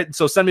 okay, all right.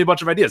 So send me a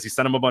bunch of ideas. He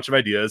sent him a bunch of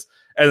ideas.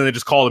 And then they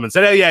just called him and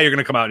said, hey, yeah, you're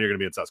going to come out and you're going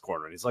to be in Seth's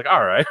corner. And he's like,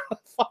 all right,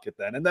 fuck it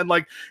then. And then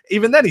like,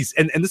 even then he's,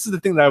 and this is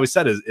the thing that I always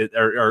said is,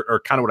 or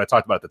kind of what I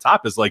talked about at the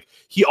top is like,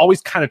 he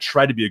always kind of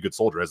tried to be a good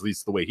soldier, at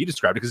least the way he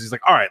described it. Because he's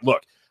like, all right,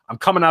 look, I'm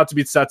coming out to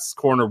beat Seth's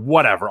corner,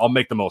 whatever. I'll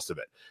make the most of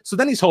it. So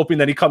then he's hoping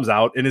that he comes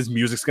out and his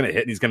music's going to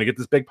hit and he's going to get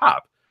this big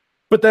pop.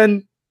 But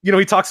then,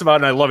 he talks about,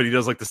 and I love it. He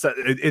does like the set.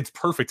 It's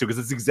perfect too. Because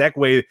it's the exact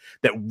way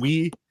that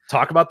we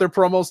talk about their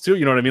promos too.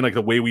 You know what I mean? Like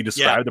the way we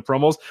describe the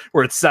promos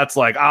where it sets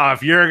like,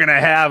 if you're going to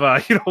have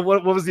a,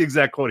 what was the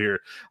exact quote here?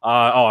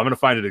 I'm going to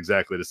find it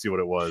exactly to see what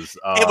it was.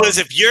 It was,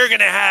 if you're going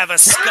to have a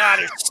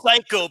Scottish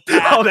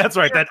psychopath. Oh, that's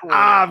right.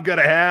 I'm going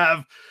to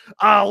have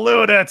a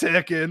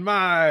lunatic in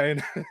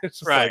mine. It's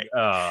just right.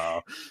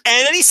 And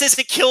then he says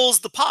it kills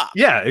the pop.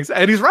 Yeah,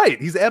 and he's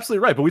right. He's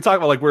absolutely right. But we talk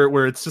about like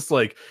where it's just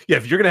like, yeah,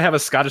 if you're going to have a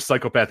Scottish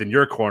psychopath in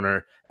your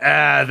corner,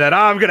 then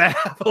I'm going to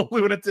have a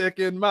lunatic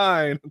in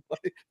mine.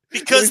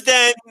 Because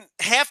then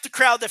half the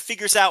crowd that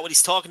figures out what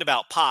he's talking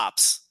about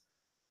pops.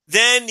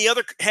 Then the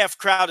other half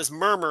crowd is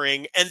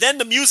murmuring, and then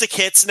the music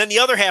hits, and then the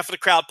other half of the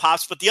crowd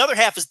pops, but the other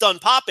half is done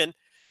popping,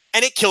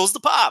 and it kills the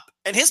pop.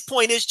 And his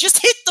point is,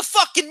 just hit the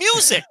fucking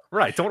music.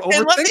 Right, don't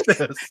overthink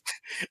this.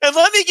 And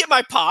let me get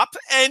my pop,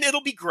 and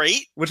it'll be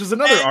great. Which is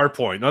another R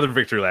point, another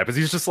victory lap, is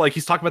he's just like,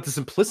 he's talking about the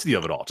simplicity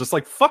of it all. Just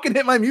like, fucking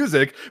hit my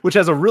music, which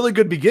has a really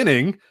good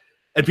beginning,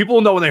 and people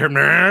will know when they hear,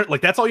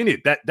 like, that's all you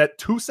need. That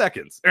 2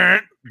 seconds.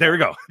 There we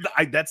go.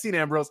 That's Dean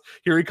Ambrose.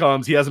 Here he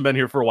comes. He hasn't been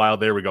here for a while.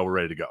 There we go. We're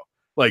ready to go.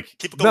 Like,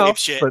 no,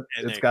 shit, but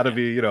it's got to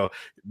be,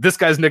 this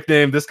guy's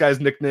nickname,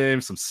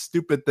 some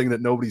stupid thing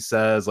that nobody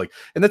says. Like,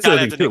 and that's the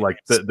other thing too. Like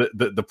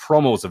the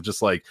promos of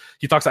just like,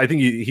 he talks, I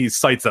think he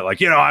cites that,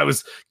 like, I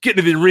was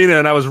getting to the arena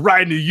and I was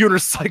riding a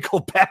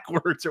unicycle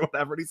backwards or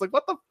whatever. And he's like,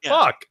 what the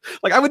fuck?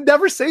 Like, I would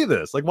never say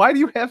this. Like, why do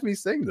you have me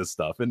saying this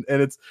stuff? And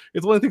it's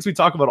one of the things we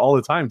talk about all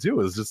the time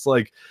too, is just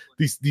like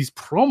these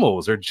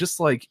promos are just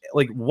like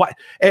what?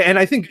 And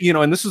I think,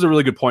 and this is a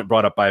really good point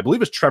brought up by, I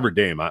believe it's Trevor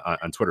Dame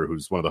on Twitter,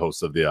 who's one of the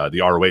hosts of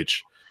the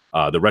ROH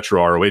the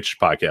Retro ROH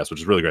podcast,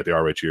 which is really great, the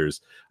ROH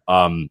years.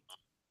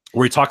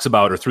 Where he talks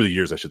about, or through the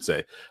years, I should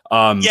say.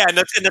 And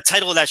the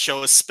title of that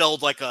show is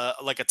spelled like a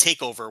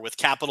takeover with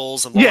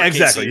capitals and yeah,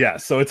 exactly. Yeah.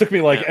 So it took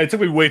me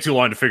way too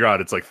long to figure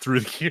out it's like through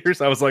the years.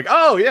 I was like,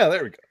 oh yeah,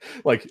 there we go.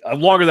 Like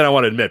longer than I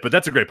want to admit, but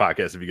that's a great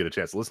podcast if you get a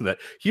chance to listen to that.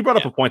 He brought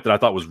up a point that I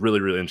thought was really,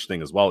 really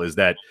interesting as well, is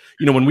that,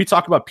 when we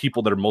talk about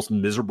people that are most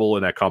miserable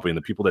in that company and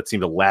the people that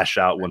seem to lash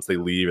out once they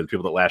leave and the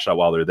people that lash out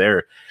while they're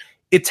there,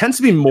 it tends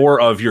to be more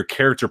of your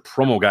character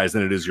promo guys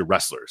than it is your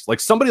wrestlers. Like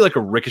somebody like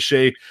a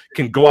Ricochet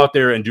can go out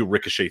there and do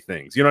Ricochet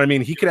things. You know what I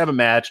mean? He could have a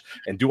match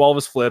and do all of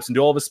his flips and do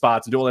all of his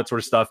spots and do all that sort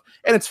of stuff.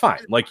 And it's fine.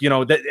 Like,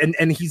 that,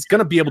 and he's going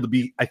to be able to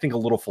be, I think, a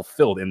little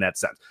fulfilled in that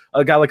sense.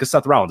 A guy like a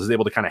Seth Rollins is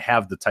able to kind of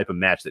have the type of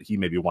match that he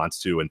maybe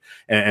wants to,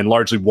 and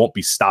largely won't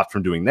be stopped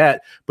from doing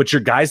that. But your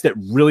guys that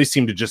really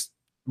seem to just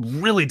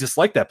really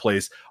dislike that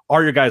place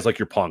are your guys like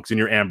your Punks and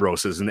your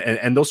Ambroses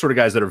and those sort of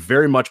guys that are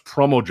very much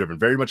promo driven,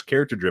 very much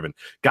character driven,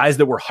 guys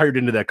that were hired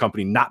into that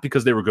company not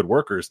because they were good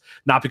workers,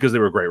 not because they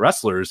were great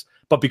wrestlers,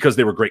 but because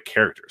they were great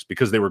characters,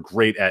 because they were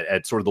great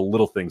at sort of the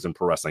little things in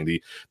pro wrestling,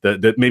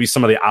 the maybe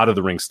some of the out of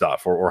the ring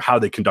stuff or how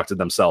they conducted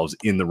themselves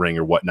in the ring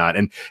or whatnot.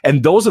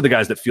 And those are the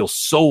guys that feel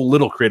so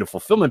little creative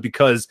fulfillment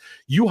because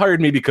you hired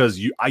me because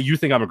you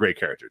think I'm a great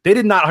character. They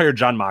did not hire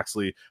Jon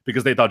Moxley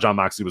because they thought Jon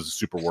Moxley was a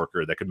super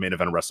worker that could main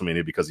event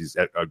WrestleMania because he's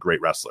a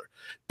great wrestler.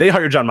 They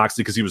hired Jon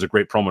Moxley because he was a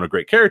great promo and a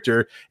great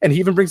character. And he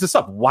even brings this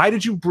up. Why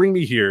did you bring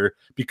me here?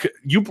 Because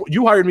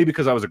you hired me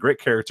because I was a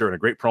great character and a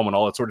great promo and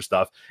all that sort of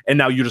stuff. And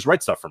now you just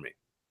write stuff for me.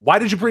 Why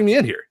did you bring me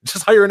in here?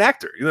 Just hire an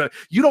actor.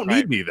 You don't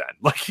need me then.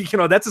 Like,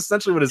 that's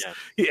essentially what is.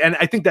 Yeah. And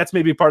I think that's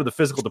maybe part of the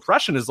physical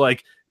depression is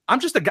like, I'm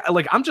just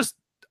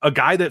a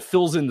guy that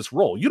fills in this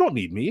role. You don't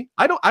need me.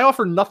 I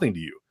offer nothing to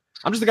you.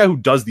 I'm just the guy who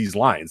does these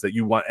lines that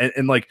you want.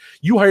 And like,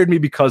 you hired me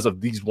because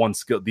of these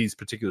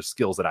particular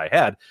skills that I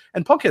had.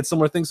 And Punk had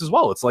similar things as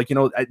well. It's like,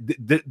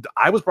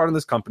 I was brought in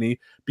this company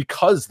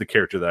because the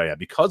character that I had,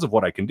 because of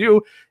what I can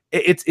do.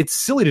 It's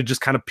silly to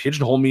just kind of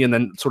pigeonhole me and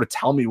then sort of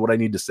tell me what I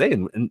need to say.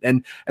 And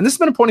this has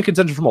been a point of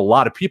contention from a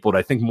lot of people. But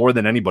I think more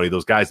than anybody,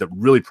 those guys that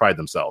really pride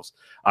themselves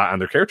on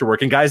their character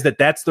work and guys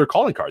that's their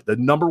calling card. The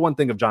number one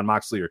thing of Jon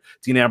Moxley or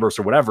Dean Ambrose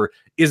or whatever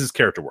is his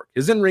character work.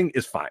 His in-ring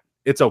is fine.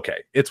 It's okay.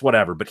 It's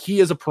whatever. But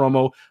he is a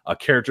promo, a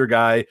character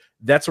guy,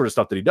 that sort of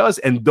stuff that he does.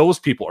 And those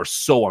people are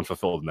so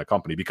unfulfilled in that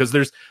company because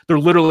they're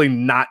literally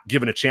not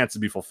given a chance to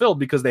be fulfilled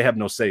because they have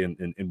no say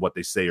in what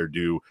they say or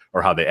do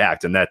or how they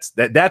act. And that's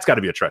got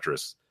to be a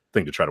treacherous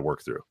thing to try to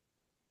work through.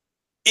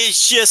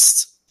 It's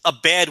just a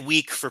bad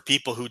week for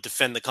people who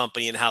defend the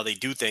company and how they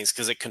do things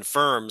because it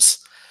confirms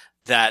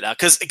that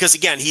because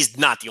again, he's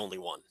not the only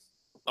one.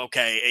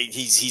 Okay,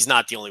 he's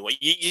not the only one.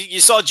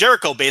 You saw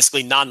Jericho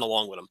basically nodding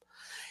along with him.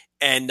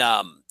 And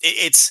no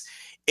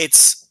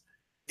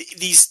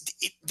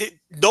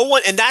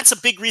one, and that's a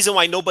big reason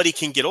why nobody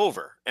can get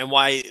over and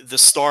why the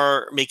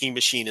star making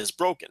machine is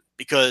broken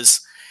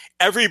because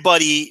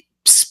everybody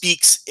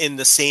speaks in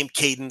the same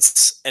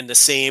cadence and the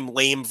same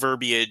lame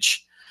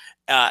verbiage,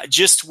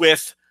 just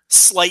with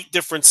slight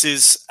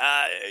differences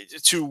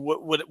to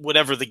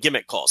whatever the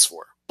gimmick calls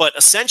for. But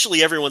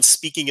essentially everyone's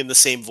speaking in the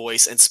same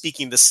voice and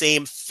speaking the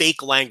same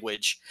fake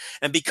language.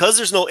 And because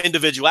there's no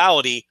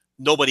individuality,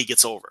 nobody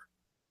gets over.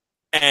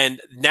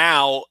 And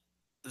now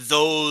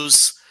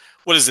those,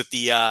 what is it?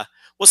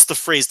 What's the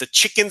phrase? The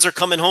chickens are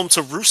coming home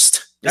to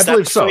roost. I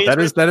believe so.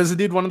 That is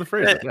indeed one of the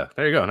phrases. Yeah,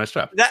 there you go. Nice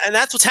job. And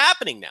that's what's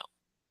happening now.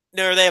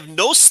 They have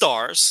no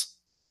stars.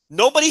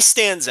 Nobody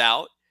stands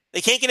out. They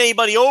can't get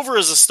anybody over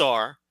as a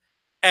star.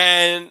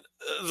 And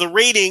the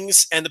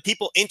ratings and the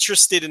people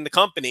interested in the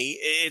company,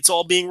 it's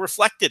all being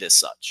reflected as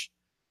such.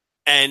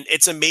 And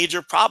it's a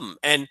major problem.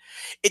 And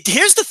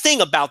here's the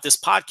thing about this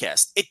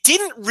podcast. It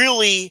didn't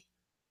really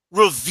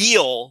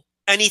reveal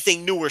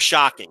anything new or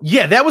shocking.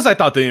 Yeah, that was, I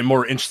thought, the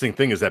more interesting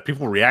thing is that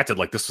people reacted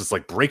like this was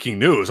like breaking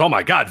news. Oh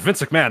my God,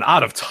 Vince McMahon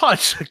out of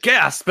touch.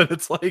 Gasp. And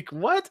it's like,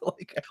 what?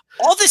 Like,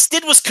 all this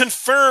did was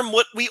confirm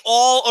what we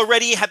all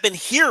already have been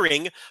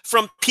hearing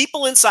from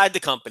people inside the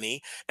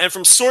company and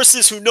from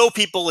sources who know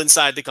people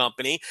inside the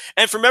company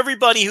and from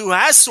everybody who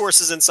has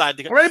sources inside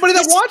the company. Or anybody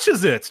that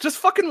watches it. Just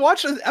fucking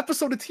watch an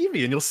episode of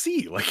TV and you'll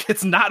see. Like,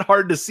 it's not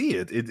hard to see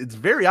it. It's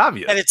very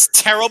obvious. And it's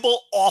terrible,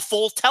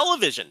 awful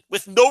television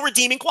with no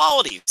redeeming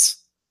qualities.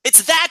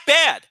 It's that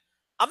bad.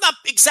 I'm not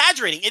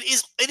exaggerating.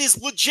 It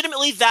is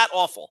legitimately that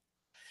awful.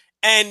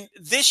 And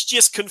this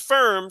just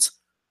confirms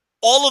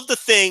all of the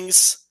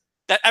things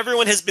that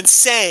everyone has been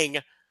saying,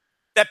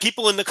 that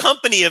people in the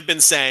company have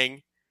been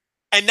saying,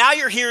 and now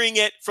you're hearing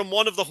it from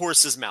one of the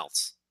horse's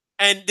mouths.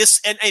 And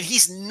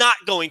he's not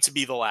going to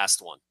be the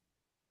last one.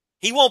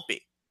 He won't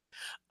be.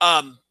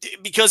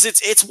 Because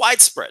it's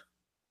widespread.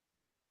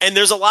 And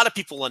there's a lot of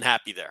people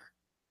unhappy there.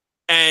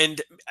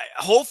 And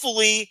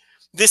hopefully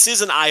this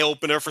is an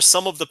eye-opener for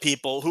some of the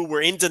people who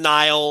were in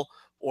denial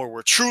or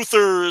were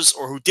truthers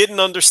or who didn't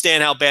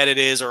understand how bad it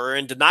is or are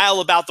in denial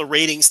about the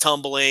ratings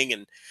tumbling.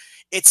 And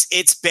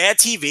it's bad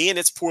TV and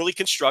it's poorly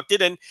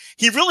constructed. And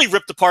he really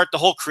ripped apart the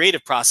whole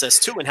creative process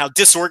too, and how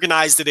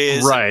disorganized it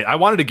is. Right. I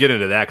wanted to get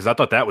into that because I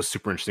thought that was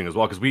super interesting as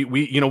well. Because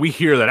we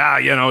hear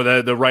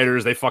that the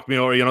writers, they fucked me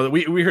over.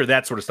 We hear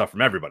that sort of stuff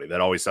from everybody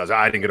that always says,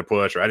 I didn't get a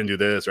push, or I didn't do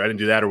this, or I didn't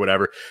do that, or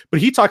whatever. But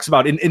he talks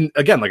about, in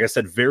again, like I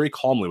said, very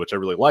calmly, which I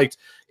really liked,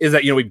 is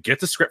that we'd get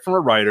the script from a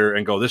writer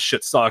and go, this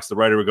shit sucks. The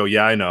writer would go,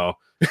 yeah, I know.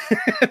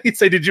 He'd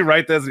say, did you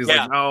write this? And he's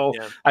like, no,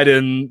 I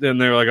didn't. And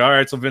they're like, all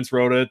right, so Vince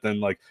wrote it. Then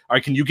like, all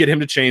right, can you get him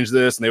to change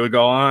this? And they would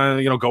go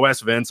on, go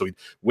ask Vince. So we'd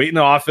wait in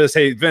the office.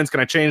 Hey, Vince, can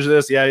I change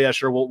this? Yeah,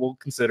 sure. We'll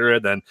consider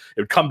it. Then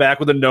it would come back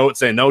with a note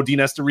saying, no, Dean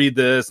has to read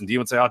this. And Dean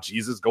would say, oh,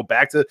 Jesus, go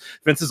back to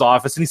Vince's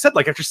office. And he said,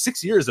 like, after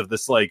 6 years of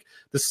this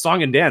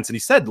song and dance, and he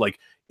said, like,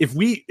 if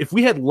we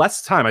had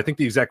less time, I think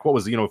the exact quote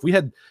was, if we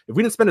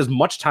didn't spend as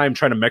much time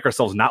trying to make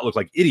ourselves not look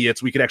like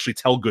idiots, we could actually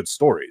tell good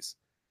stories.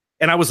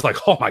 And I was like,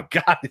 oh my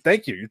God,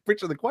 thank you. You're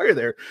preaching to the choir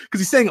there. Because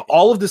he's saying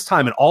all of this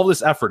time and all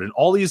this effort and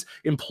all these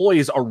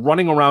employees are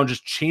running around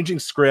just changing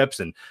scripts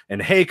and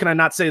hey, can I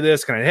not say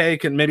this? Can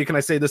I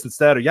say this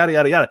instead? Or yada,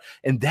 yada, yada.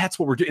 And that's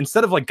what we're doing.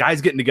 Instead of like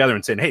guys getting together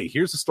and saying, hey,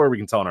 here's the story we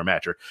can tell in our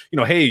match. Or,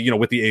 hey,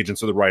 with the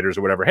agents or the writers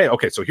or whatever. Hey,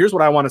 okay, so here's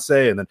what I want to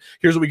say. And then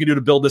here's what we can do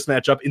to build this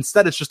match up.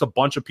 Instead, it's just a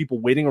bunch of people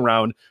waiting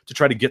around to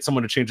try to get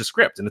someone to change a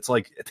script. And it's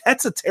like,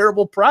 that's a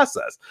terrible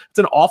process. It's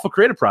an awful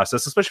creative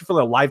process, especially for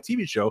the live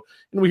TV show.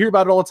 And we hear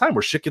about it all the time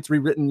where shit gets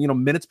rewritten,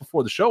 minutes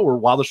before the show or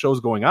while the show is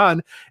going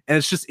on. And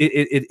it's just,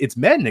 it's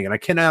maddening. And I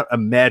cannot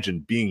imagine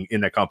being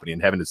in that company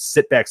and having to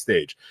sit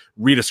backstage,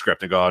 read a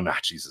script and go, oh,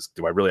 Jesus,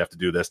 do I really have to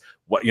do this?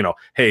 What,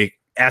 hey,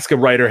 ask a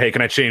writer, hey,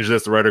 can I change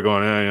this? The writer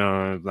going,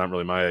 it's not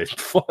really my,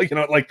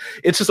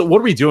 it's just, what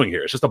are we doing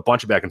here? It's just a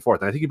bunch of back and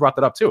forth. And I think he brought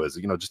that up too, is,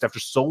 just after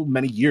so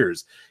many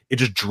years, it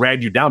just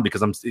dragged you down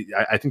because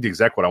I think the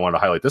exact what I wanted to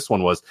highlight this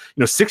one was,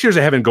 6 years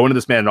of having going to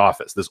this man in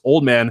office, this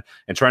old man,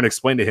 and trying to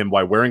explain to him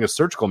why wearing a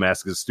surgical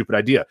mask is a stupid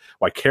idea,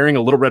 why carrying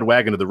a little red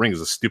wagon to the ring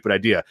is a stupid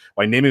idea,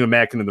 why naming a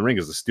mannequin in the ring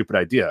is a stupid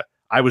idea.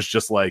 I was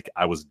just like,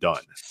 I was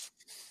done.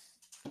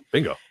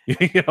 Bingo. You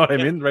know what I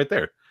mean? Right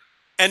there.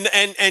 And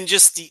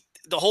just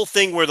the whole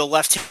thing where the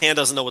left hand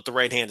doesn't know what the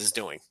right hand is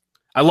doing.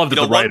 I love that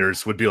the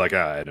writers would be like,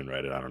 I didn't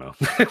write it. I don't know.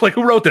 Like,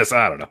 who wrote this?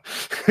 I don't know.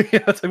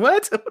 It's like,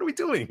 what are we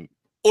doing?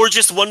 Or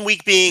just 1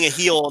 week being a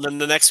heel, and then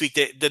the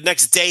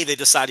next day they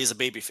decide he's a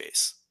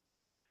babyface.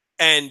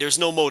 And there's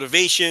no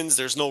motivations.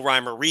 There's no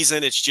rhyme or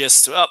reason. It's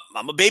just,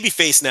 I'm a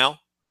babyface now.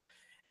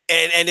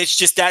 And it's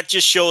just, that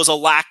just shows a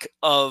lack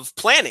of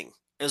planning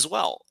as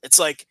well. It's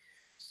like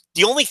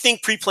the only thing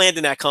pre-planned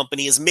in that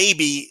company is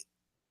maybe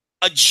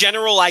a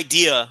general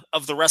idea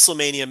of the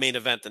WrestleMania main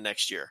event the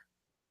next year.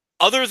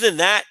 Other than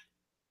that,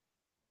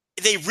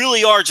 they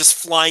really are just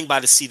flying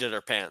by the seat of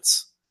their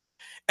pants.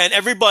 And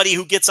everybody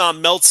who gets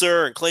on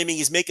Meltzer and claiming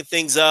he's making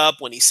things up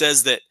when he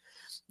says that,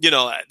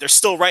 they're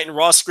still writing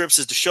raw scripts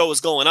as the show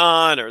is going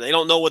on, or they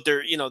don't know what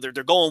they're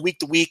going week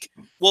to week.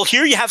 Well,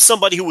 here you have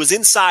somebody who was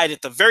inside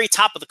at the very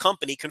top of the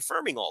company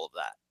confirming all of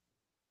that.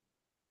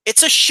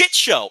 It's a shit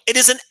show. It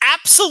is an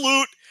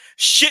absolute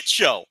shit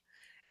show.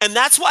 And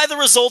that's why the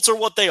results are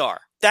what they are.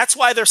 That's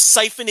why they're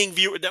siphoning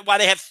viewers.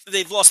 Why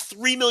they've lost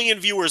 3 million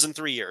viewers in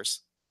 3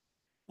 years.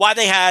 Why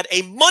they had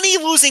a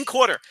money-losing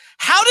quarter.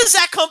 How does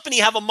that company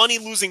have a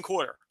money-losing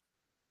quarter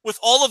with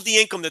all of the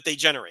income that they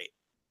generate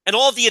and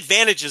all of the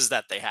advantages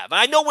that they have? And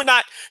I know we're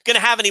not going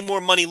to have any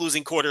more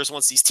money-losing quarters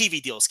once these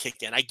TV deals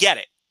kick in. I get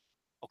it.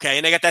 Okay,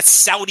 and they got that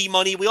Saudi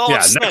money. We all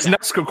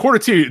next quarter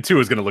two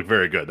is going to look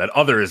very good. That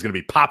other is going to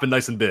be popping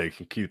nice and big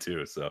in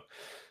Q2. So,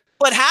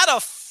 but how the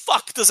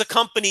fuck does a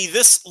company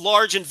this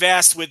large and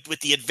vast with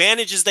the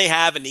advantages they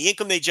have and the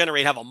income they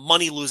generate have a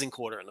money-losing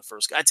quarter in the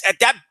first?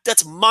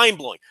 That's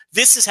mind-blowing.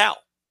 This is how.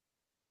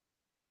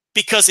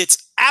 Because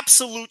it's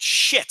absolute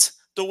shit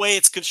the way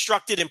it's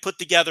constructed and put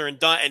together and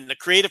done, and the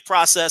creative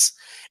process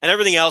and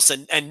everything else,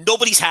 and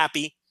nobody's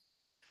happy.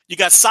 You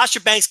got Sasha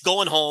Banks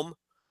going home.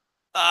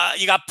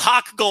 You got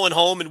Pac going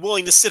home and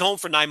willing to sit home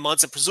for 9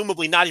 months and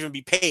presumably not even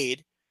be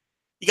paid.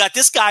 You got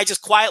this guy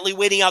just quietly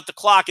waiting out the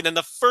clock, and then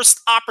the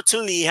first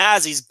opportunity he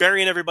has, he's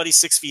burying everybody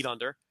 6 feet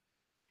under.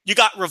 You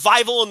got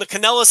Revival and the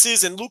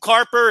Kanellises and Luke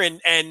Harper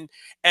and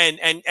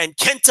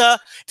Kenta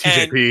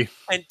TJP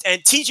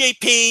and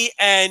TJP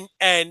and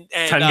 10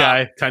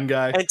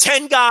 guy and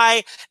 10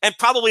 guy and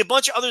probably a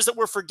bunch of others that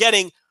we're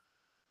forgetting,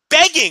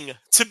 begging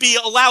to be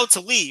allowed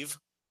to leave,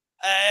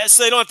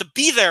 so they don't have to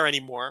be there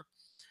anymore.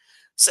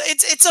 So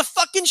it's a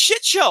fucking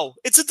shit show.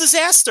 It's a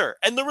disaster,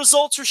 and the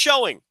results are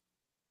showing.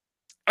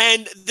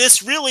 And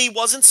this really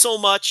wasn't so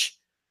much,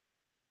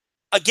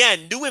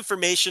 again, new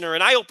information or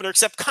an eye-opener,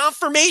 except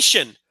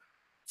confirmation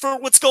for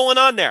what's going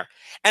on there.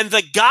 And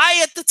the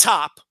guy at the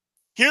top,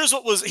 here's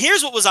what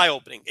was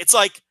eye-opening. It's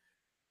like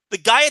the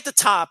guy at the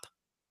top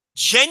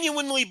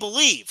genuinely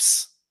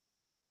believes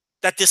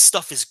that this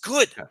stuff is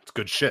good. Yeah, it's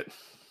good shit.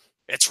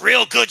 It's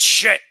real good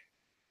shit.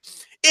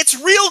 It's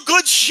real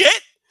good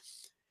shit.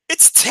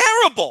 It's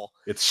terrible.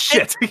 It's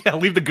shit. Yeah,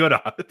 leave the good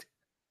out.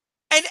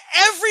 And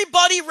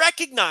everybody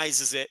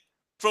recognizes it,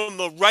 from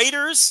the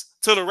writers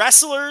to the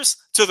wrestlers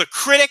to the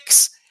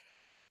critics.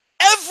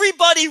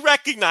 Everybody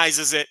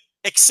recognizes it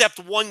except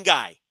one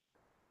guy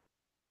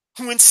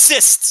who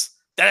insists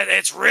that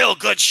it's real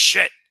good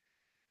shit.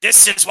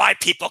 This is why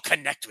people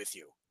connect with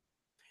you.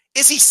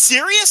 Is he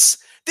serious?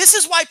 This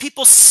is why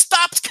people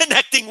stopped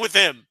connecting with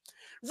him.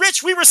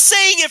 Rich, we were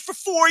saying it for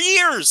 4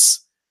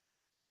 years.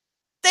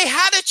 They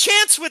had a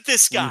chance with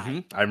this guy.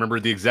 Mm-hmm. I remember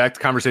the exact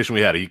conversation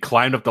we had. He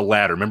climbed up the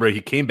ladder. Remember,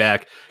 he came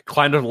back,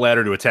 climbed up the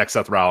ladder to attack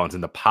Seth Rollins,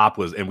 and the pop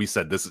was, and we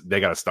said, they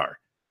got a star.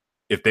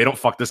 If they don't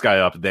fuck this guy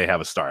up, they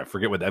have a star. I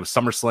forget what that was.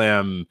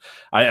 SummerSlam.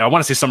 I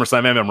want to say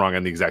SummerSlam. Maybe I'm wrong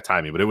on the exact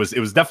timing, but it was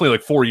definitely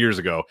like 4 years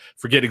ago.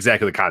 Forget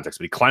exactly the context,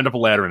 but he climbed up a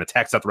ladder and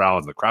attacked Seth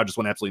Rollins. And the crowd just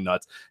went absolutely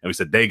nuts. And we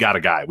said, they got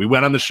a guy. We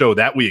went on the show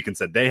that week and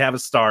said, they have a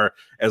star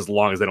as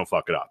long as they don't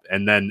fuck it up.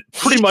 And then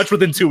pretty much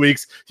within 2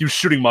 weeks, he was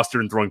shooting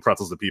mustard and throwing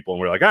pretzels at people.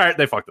 And we're like, all right,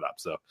 they fucked it up.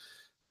 So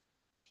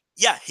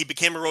yeah, he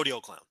became a rodeo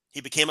clown.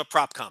 He became a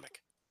prop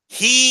comic.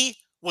 He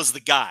was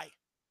the guy,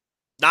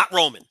 not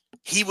Roman.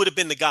 He would have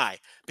been the guy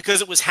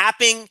because it was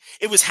happening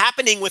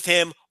with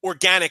him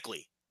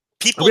organically.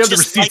 People we have the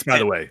just receipts, by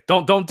the way.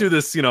 Don't do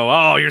this,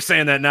 oh, you're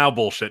saying that now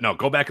bullshit. No,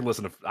 go back and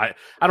listen to I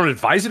don't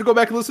advise you to go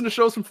back and listen to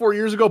shows from 4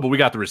 years ago, but we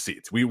got the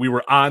receipts. We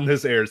were on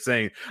this air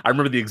saying, I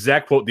remember the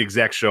exact quote, the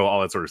exact show, all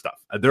that sort of stuff.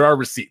 There are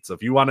receipts. So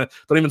if you want to,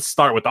 don't even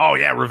start with, oh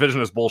yeah,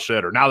 revisionist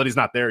bullshit, or now that he's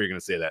not there, you're going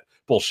to say that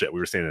bullshit. We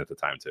were saying it at the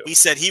time too. He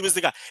said he was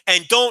the guy.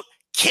 And don't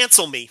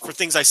cancel me for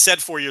things I said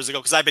 4 years ago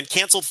because I've been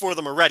canceled for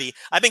them already.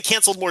 I've been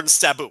canceled more than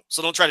Sabu.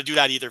 So don't try to do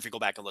that either if you go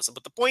back and listen.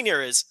 But the point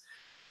here is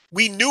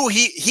we knew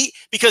he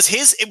because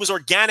it was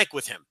organic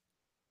with him.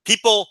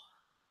 People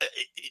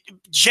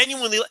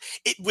genuinely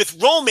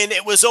with Roman,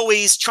 it was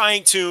always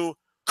trying to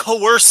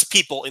coerce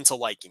people into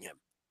liking him.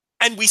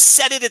 And we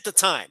said it at the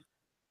time.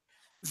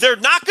 They're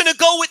not going to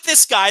go with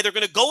this guy. They're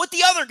going to go with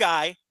the other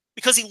guy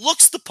because he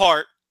looks the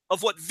part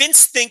of what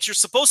Vince thinks you're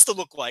supposed to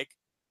look like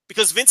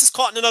because Vince is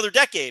caught in another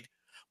decade.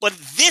 But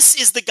this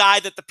is the guy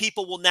that the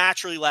people will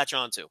naturally latch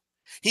onto.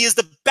 He is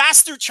the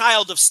bastard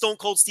child of Stone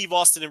Cold Steve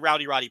Austin and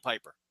Rowdy Roddy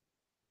Piper.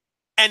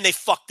 And they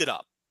fucked it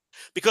up.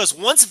 Because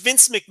once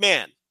Vince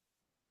McMahon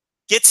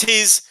gets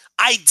his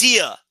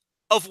idea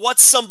of what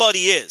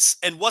somebody is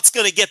and what's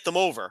going to get them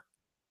over,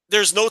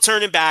 there's no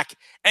turning back.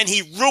 And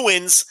he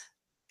ruins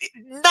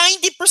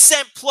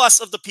 90% plus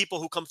of the people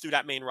who come through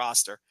that main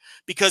roster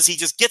because he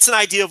just gets an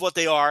idea of what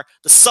they are.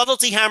 The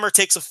subtlety hammer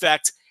takes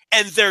effect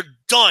and they're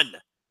done.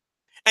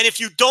 And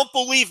if you don't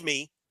believe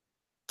me,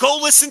 go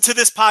listen to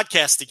this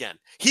podcast again.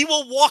 He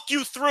will walk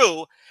you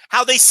through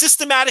how they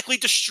systematically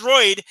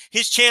destroyed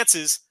his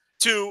chances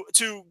to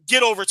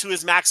get over to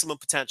his maximum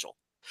potential,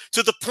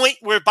 to the point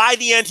where by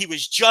the end he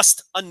was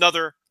just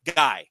another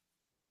guy.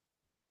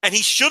 And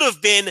he should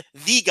have been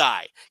the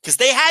guy because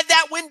they had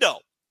that window.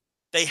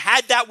 They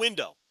had that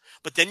window.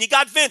 But then you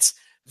got Vince.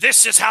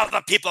 This is how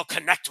the people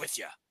connect with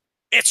you.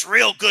 It's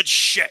real good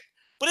shit.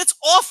 But it's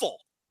awful.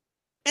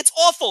 It's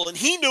awful. And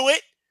he knew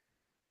it.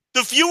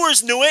 The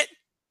viewers knew it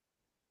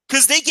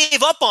because they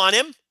gave up on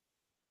him.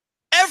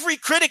 Every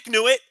critic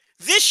knew it.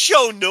 This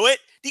show knew it.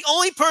 The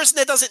only person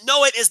that doesn't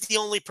know it is the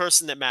only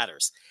person that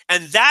matters.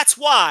 And that's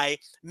why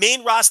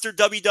main roster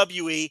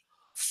WWE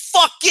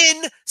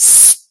fucking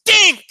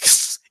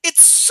stinks.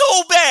 It's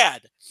so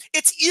bad.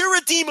 It's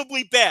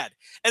irredeemably bad.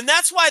 And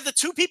that's why the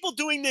two people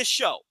doing this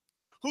show,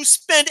 who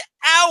spend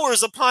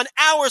hours upon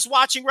hours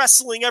watching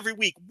wrestling every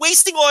week,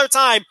 wasting all their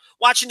time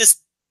watching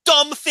this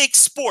dumb fake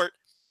sport,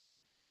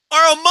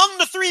 are among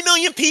the 3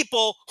 million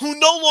people who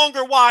no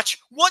longer watch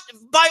what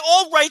by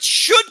all rights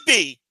should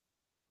be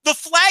the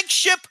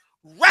flagship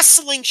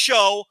wrestling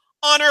show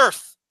on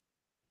earth.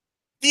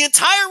 The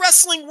entire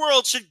wrestling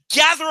world should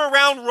gather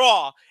around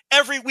Raw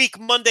every week,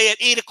 Monday at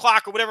 8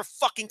 o'clock or whatever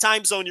fucking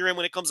time zone you're in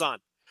when it comes on.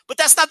 But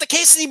that's not the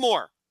case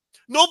anymore.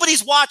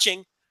 Nobody's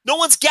watching. No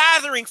one's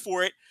gathering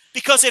for it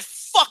because it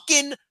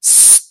fucking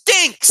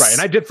stinks. Right,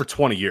 and I did for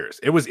 20 years.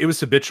 It was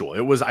habitual.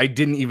 I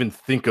didn't even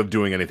think of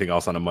doing anything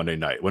else on a Monday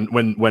night.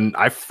 When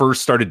I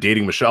first started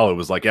dating Michelle, it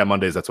was like, yeah,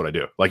 Mondays, that's what I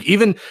do. Like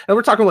even, and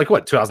we're talking like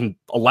what,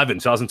 2011,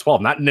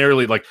 2012, not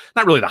really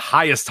the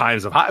highest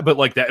times of high, but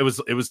like that, it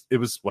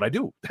was what I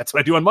do. That's what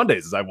I do on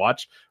Mondays is I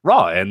watch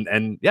Raw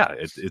and yeah,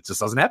 it just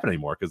doesn't happen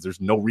anymore because there's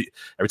no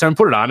every time I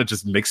put it on, it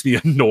just makes me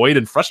annoyed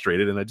and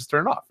frustrated and I just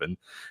turn it off. And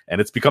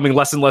it's becoming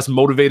less and less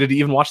motivated to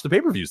even watch the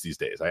pay-per-views these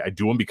days. I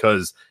do them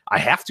because I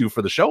have to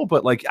for the show,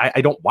 but like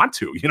I don't want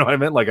to, you know what I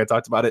mean? Like I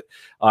talked about it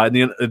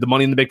in the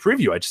Money in the Bank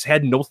preview. I just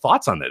had no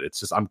thoughts on it. It's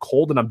just I'm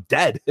cold and I'm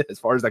dead as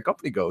far as that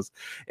company goes,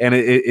 and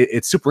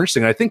it's super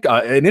interesting. And I think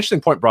an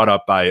interesting point brought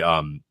up by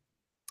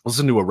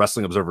listened to a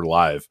Wrestling Observer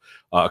Live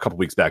a couple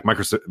weeks back. Mike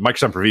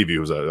Sempervive,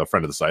 who's a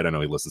friend of the site, I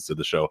know he listens to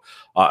the show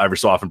every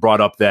so often,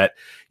 brought up that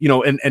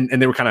and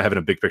they were kind of having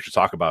a big picture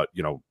talk about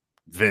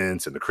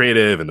Vince and the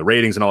creative and the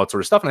ratings and all that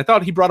sort of stuff. And I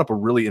thought he brought up a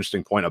really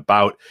interesting point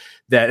about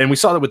that. And we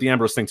saw that with the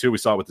Ambrose thing too. We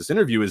saw it with this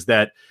interview is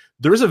that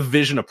there is a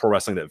vision of pro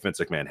wrestling that Vince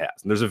McMahon has.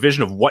 And there's a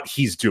vision of what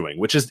he's doing,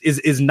 which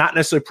is not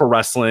necessarily pro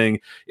wrestling.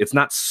 It's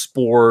not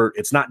sport.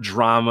 It's not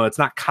drama. It's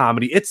not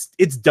comedy. It's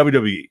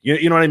WWE.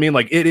 You know what I mean?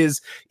 Like it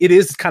is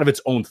kind of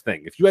its own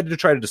thing. If you had to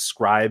try to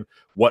describe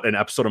what an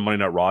episode of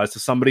Monday Night Raw is to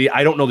somebody,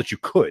 I don't know that you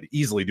could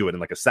easily do it in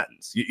like a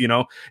sentence. You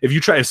know,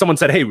 if someone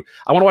said, hey,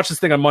 I want to watch this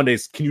thing on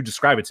Mondays, can you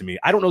describe it to me?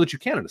 I don't know that you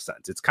can in a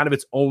sentence. It's kind of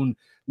its own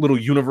little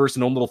universe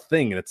and own little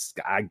thing. And it's,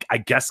 I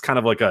guess, kind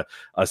of like a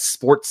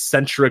sports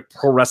centric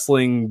pro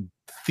wrestling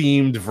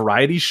themed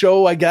variety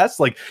show, I guess.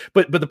 Like,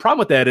 but the problem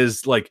with that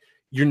is like,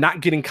 you're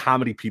not getting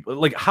comedy people.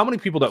 Like, how many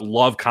people that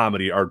love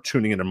comedy are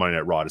tuning into Monday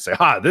Night Raw to say,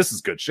 this is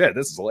good shit.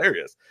 This is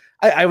hilarious.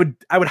 I would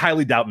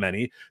highly doubt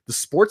many. The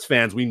sports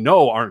fans we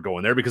know aren't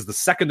going there, because the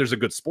second there's a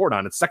good sport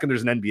on, the second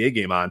there's an NBA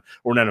game on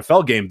or an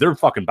NFL game, they're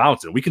fucking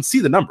bouncing. We can see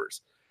the numbers.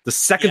 The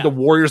second the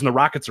Warriors and the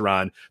Rockets are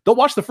on, they'll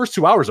watch the first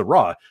 2 hours of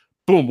Raw.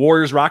 Boom,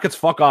 Warriors, Rockets,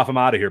 fuck off, I'm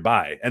out of here,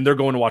 bye. And they're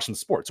going to watch the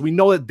sports. We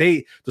know that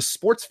the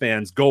sports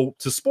fans go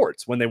to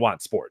sports when they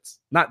want sports,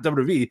 not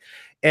WWE.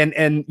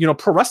 And you know,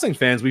 pro wrestling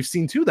fans, we've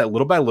seen too that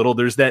little by little,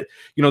 there's that,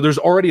 you know, there's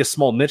already a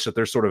small niche that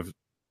they're sort of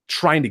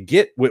trying to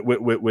get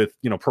with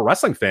you know, pro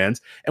wrestling fans.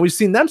 And we've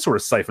seen them sort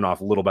of siphon off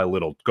little by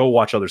little, go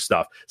watch other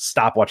stuff,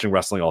 stop watching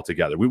wrestling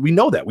altogether. We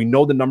know that. We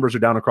know the numbers are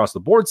down across the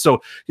board. So,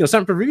 you know,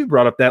 Semper Review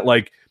brought up that,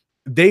 like,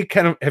 they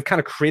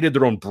have created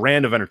their own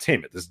brand of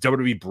entertainment, this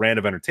WWE brand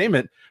of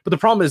entertainment. But the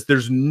problem is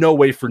there's no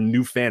way for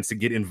new fans to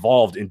get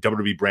involved in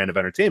WWE brand of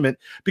entertainment,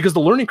 because the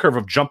learning curve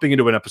of jumping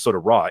into an episode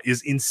of Raw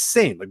is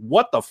insane. Like,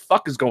 what the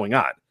fuck is going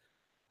on?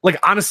 Like,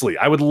 honestly,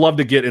 I would love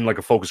to get in like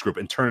a focus group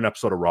and turn an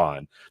episode of Raw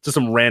on to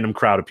some random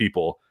crowd of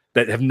people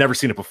that have never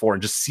seen it before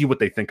and just see what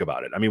they think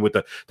about it. I mean, with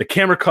the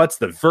camera cuts,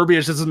 the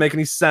verbiage doesn't make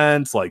any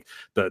sense. Like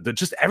the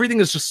just everything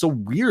is just so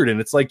weird.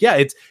 And it's like, yeah,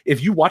 it's,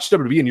 if you watch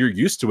WWE and you're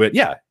used to it,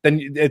 yeah, then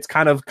it's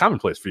kind of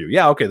commonplace for you.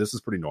 Yeah, okay, this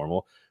is pretty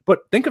normal. But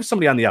think of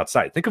somebody on the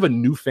outside. Think of a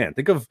new fan.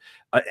 Think of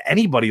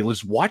anybody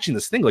who's watching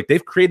this thing. Like,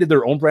 they've created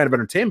their own brand of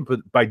entertainment,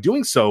 but by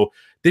doing so,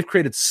 they've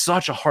created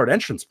such a hard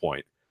entrance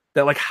point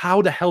that, like,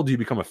 how the hell do you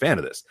become a fan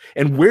of this?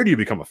 And where do you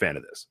become a fan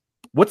of this?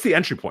 What's the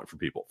entry point for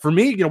people? For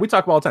me, you know, we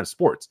talk about all the time,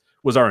 sports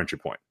was our entry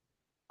point.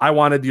 I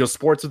wanted, you know,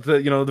 sports with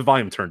the, you know, the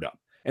volume turned up.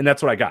 And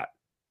that's what I got,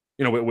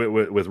 you know,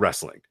 with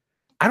wrestling.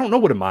 I don't know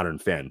what a modern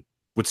fan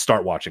would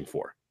start watching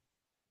for,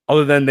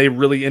 other than they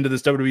really into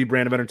this WWE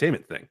brand of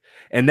entertainment thing.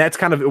 And that's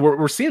kind of,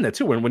 we're seeing that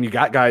too, when you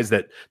got guys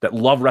that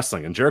love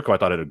wrestling. And Jericho, I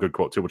thought, had a good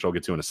quote too, which I'll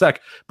get to in a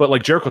sec. But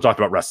like, Jericho talked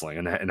about wrestling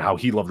and how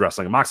he loved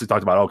wrestling. And Moxley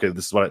talked about, okay,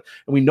 this is what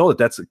and we know that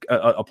that's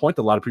a point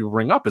that a lot of people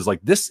bring up, is like,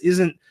 this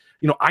isn't,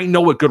 you know, I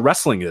know what good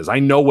wrestling is. I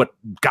know what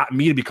got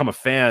me to become a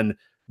fan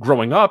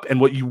growing up. And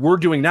what you were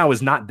doing now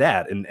is not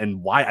that.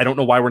 And why, I don't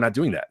know why we're not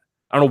doing that.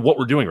 I don't know what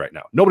we're doing right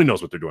now. Nobody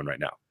knows what they're doing right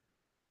now.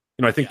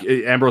 You know, I think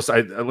Ambrose,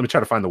 let me try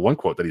to find the one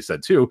quote that he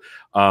said too.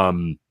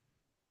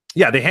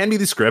 They hand me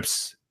these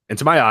scripts, and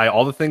to my eye,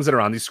 all the things that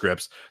are on these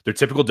scripts, they're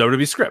typical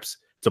WWE scripts.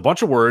 It's a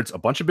bunch of words, a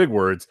bunch of big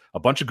words, a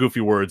bunch of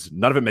goofy words.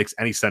 None of it makes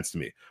any sense to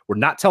me. We're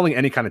not telling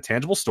any kind of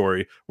tangible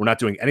story. We're not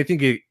doing anything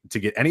to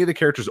get any of the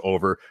characters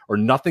over, or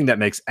nothing that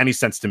makes any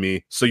sense to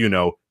me. So, you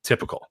know,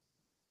 typical.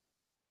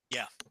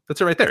 Yeah. That's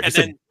it right there. It's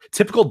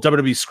typical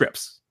WWE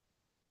scripts.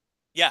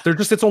 Yeah. They're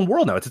just its own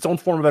world now. It's its own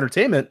form of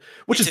entertainment,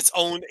 which is its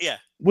own,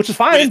 which is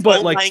fine,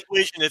 but like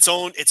language and its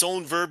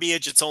own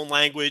verbiage, its own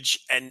language.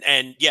 And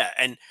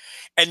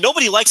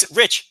nobody likes it.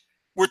 Rich,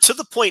 we're to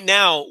the point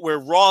now where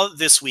Raw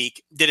this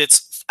week did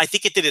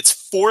its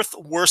fourth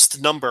worst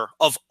number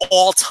of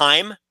all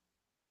time.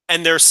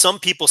 And there are some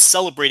people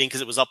celebrating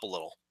because it was up a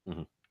little.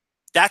 Mm-hmm.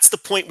 That's the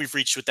point we've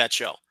reached with that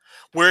show,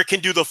 where it can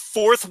do the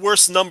fourth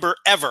worst number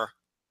ever.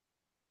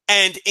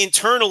 And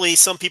internally,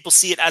 some people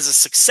see it as a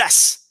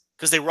success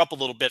because they were up a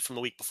little bit from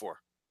the week before.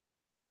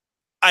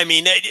 I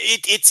mean,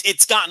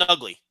 it's gotten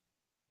ugly.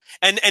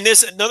 And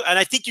there's another, and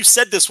I think you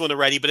said this one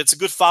already, but it's a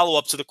good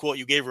follow-up to the quote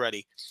you gave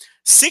already.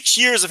 6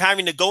 years of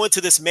having to go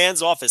into this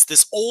man's office,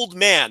 this old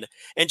man,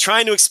 and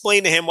trying to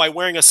explain to him why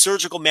wearing a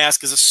surgical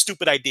mask is a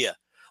stupid idea,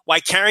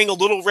 why carrying a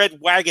little red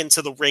wagon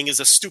to the ring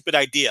is a stupid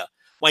idea,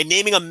 why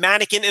naming a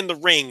mannequin in the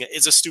ring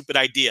is a stupid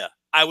idea.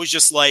 I was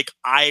just like,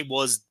 I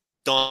was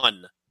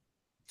done.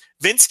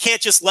 Vince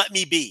can't just let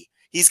me be.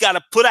 He's got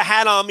to put a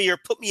hat on me or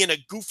put me in a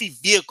goofy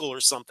vehicle or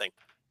something.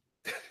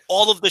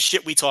 All of the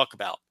shit we talk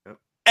about. Yep.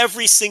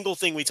 Every single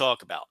thing we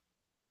talk about.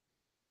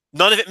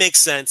 None of it makes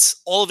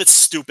sense. All of it's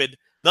stupid.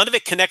 None of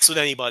it connects with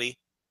anybody.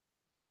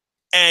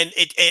 And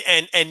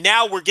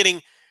now we're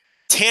getting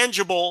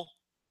tangible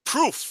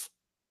proof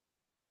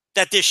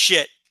that this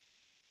shit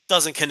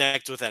doesn't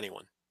connect with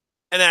anyone.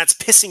 And that's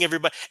pissing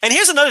everybody. And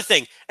here's another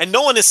thing, and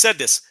no one has said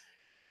this.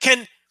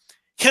 Can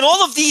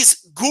all of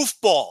these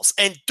goofballs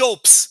and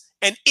dopes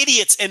and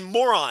idiots and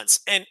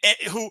morons and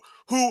who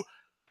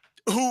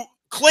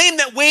claim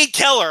that Wade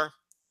Keller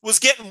was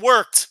getting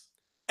worked,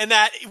 and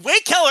that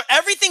Wade Keller,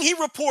 everything he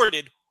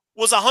reported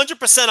was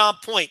 100% on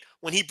point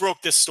when he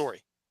broke this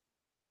story.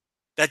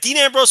 That Dean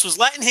Ambrose was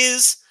letting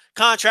his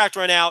contract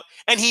run out,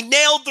 and he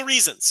nailed the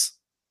reasons.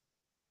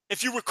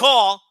 If you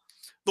recall,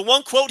 the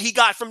one quote he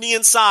got from the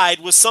inside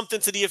was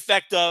something to the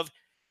effect of,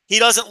 he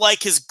doesn't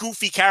like his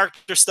goofy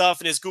character stuff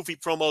and his goofy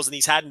promos, and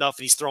he's had enough,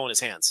 and he's throwing his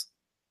hands.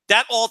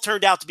 That all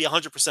turned out to be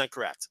 100%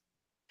 correct.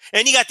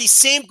 And you got these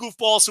same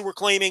goofballs who were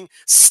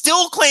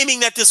still claiming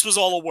that this was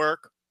all a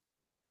work.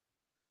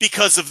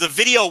 because of the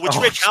video. Which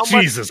Oh, Rich, how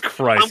Jesus much?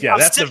 Christ! Yeah,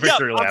 that's the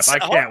victory lap. I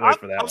can't wait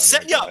for that. I'm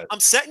setting you up.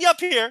 I'm setting you up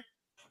here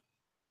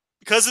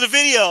because of the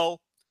video,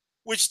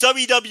 which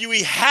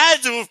WWE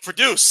had to have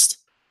produced.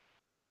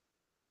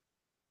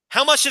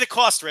 How much did it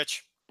cost,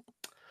 Rich?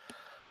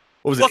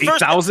 What was it?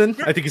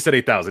 8,000? I think you said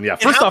 8,000. Yeah.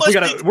 First off,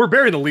 we're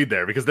burying the lead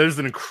there because there's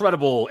an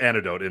incredible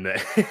antidote in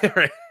there.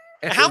 Right?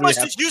 How much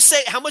did you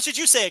say? How much did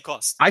you say it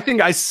cost? I think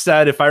I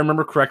said, if I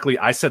remember correctly,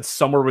 I said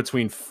somewhere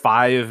between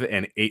 5,000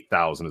 and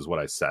 8,000 is what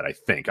I said. I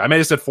think I may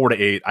have said 4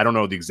 to 8. I don't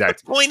know the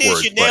exact. The point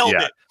is, you nailed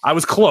it. I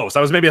was close.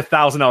 I was maybe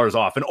 $1,000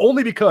 off, and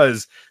only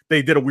because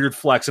they did a weird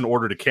flex and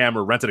ordered a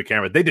camera, rented a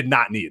camera. They did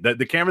not need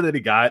the camera that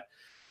he got.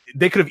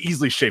 They could have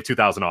easily shaved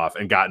 2,000 off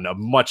and gotten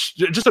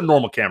just a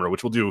normal camera,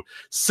 which will do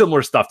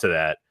similar stuff to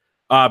that.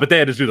 But they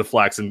had to do the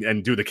flex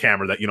and do the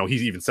camera that,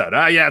 he's even said,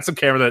 yeah, it's some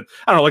camera that,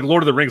 I don't know, like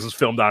Lord of the Rings was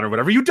filmed on or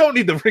whatever. You don't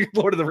need the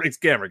Lord of the Rings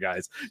camera,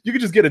 guys. You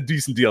can just get a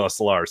decent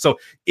DSLR. So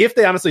if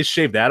they honestly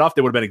shaved that off,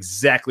 they would have been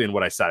exactly in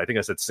what I said. I think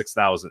I said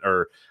 6,000,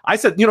 or I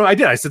said, I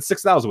did. I said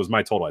 6,000 was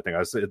my total. I think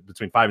I said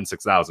between 5,000 and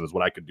 6,000 is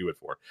what I could do it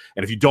for.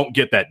 And if you don't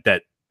get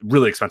that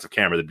really expensive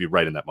camera, that'd be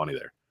right in that money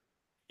there.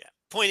 Yeah.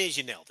 Point is,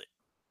 you nailed it.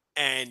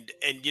 And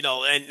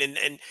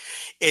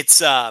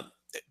it's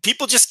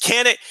people just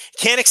can't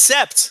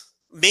accept.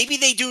 Maybe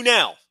they do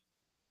now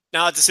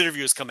that this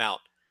interview has come out,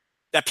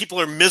 that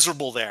people are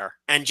miserable there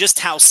and just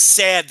how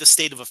sad the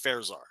state of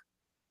affairs are.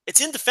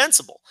 It's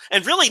indefensible.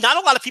 And really, not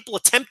a lot of people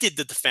attempted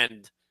to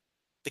defend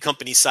the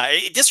company's side.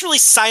 This really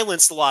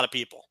silenced a lot of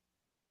people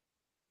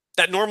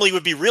that normally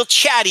would be real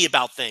chatty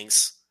about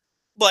things.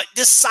 But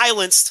this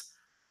silenced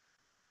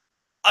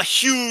a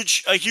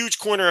huge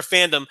corner of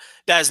fandom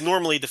that is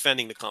normally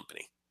defending the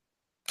company.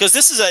 Because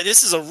this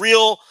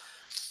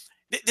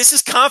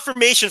is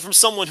confirmation from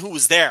someone who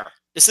was there.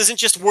 This isn't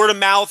just word of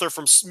mouth or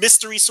from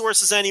mystery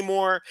sources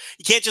anymore.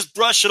 You can't just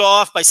brush it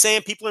off by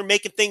saying people are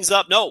making things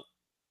up. No.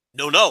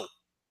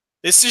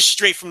 This is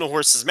straight from the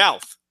horse's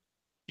mouth.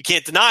 You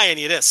can't deny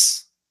any of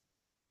this.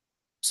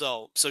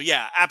 So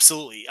yeah,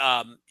 absolutely.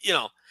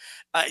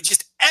 It's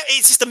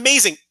just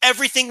amazing.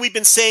 Everything we've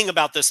been saying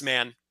about this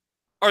man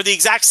are the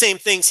exact same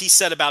things he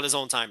said about his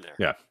own time there.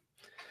 Yeah.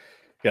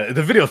 Yeah,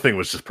 the video thing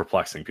was just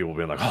perplexing. People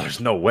being like, "Oh,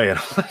 there's no way!" And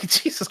I'm like,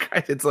 "Jesus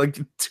Christ!" It's like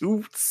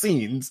 2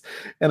 scenes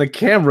and a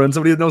camera and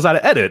somebody that knows how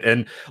to edit.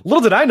 And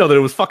little did I know that it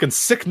was fucking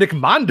Sick Nick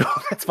Mondo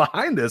that's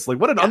behind this. Like,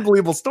 what an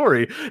unbelievable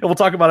story! And we'll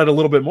talk about it a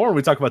little bit more when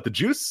we talk about the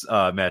Juice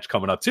match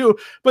coming up too.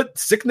 But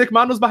Sick Nick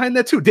Mondo's behind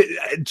that too.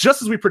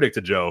 Just as we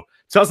predicted, Joe,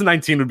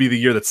 2019 would be the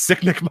year that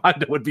Sick Nick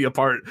Mondo would be a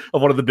part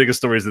of one of the biggest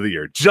stories of the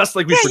year, just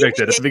like we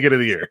predicted at the beginning of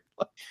the year.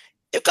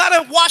 You've got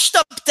a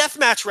washed-up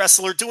deathmatch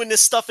wrestler doing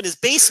this stuff in his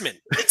basement.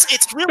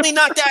 It's really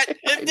not that.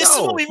 This is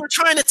what we were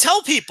trying to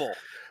tell people.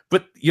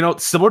 But,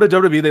 similar to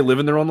WWE, they live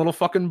in their own little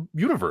fucking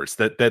universe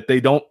that they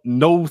don't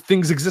know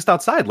things exist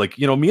outside. Like,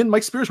 me and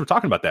Mike Spears were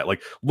talking about that.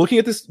 Like, looking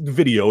at this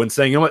video and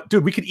saying, you know what,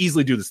 dude, we could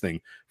easily do this thing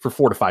for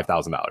 $4,000 to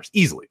 $5,000.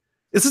 Easily.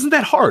 This isn't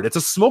that hard. It's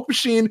a smoke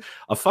machine,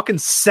 a fucking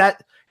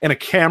set, and a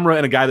camera,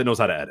 and a guy that knows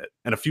how to edit,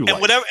 and a few lights.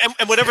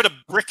 Whatever the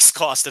bricks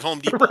cost at Home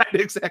Depot. Right,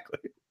 exactly.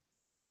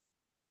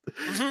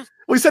 Mm-hmm.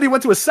 Well, he said he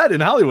went to a set in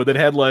Hollywood that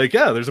had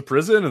there's a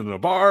prison and a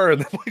bar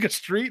and a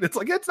street. It's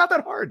it's not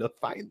that hard to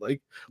find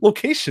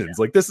locations.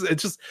 Yeah.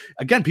 It's just,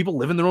 again, people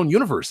live in their own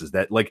universes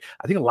that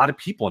I think a lot of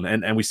people,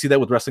 and we see that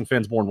with wrestling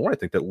fans more and more, I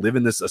think, that live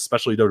in this,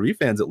 especially WWE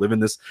fans that live in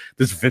this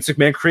Vince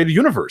McMahon created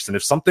universe. And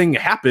if something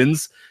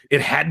happens,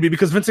 it had to be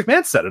because Vince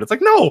McMahon said it. It's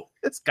like, no,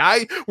 this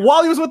guy,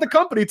 while he was with the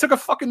company, took a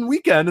fucking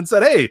weekend and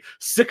said, hey,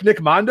 Sick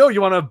Nick Mondo,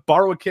 you want to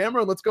borrow a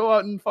camera and let's go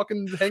out and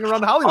fucking hang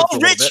around Hollywood for a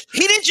little bit.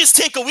 He didn't just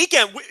take a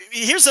weekend.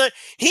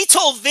 He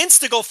told Vince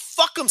to go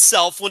fuck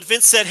himself when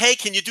Vince said, hey,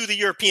 can you do the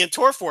European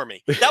tour for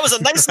me? That was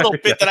a nice little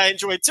bit that I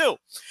enjoyed too.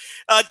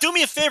 Do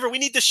me a favor. We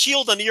need the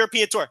Shield on the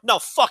European tour. No,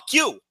 fuck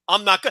you.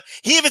 I'm not good.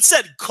 He even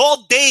said,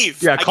 call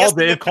Dave. Yeah, call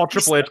Dave, call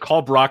Triple H,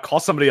 call Brock, call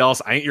somebody else.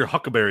 I ain't your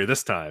Huckleberry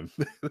this time.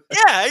 Yeah,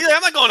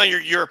 I'm not going on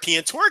your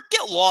European tour.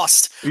 Get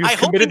lost. He was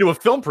committed to a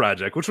film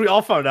project, which we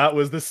all found out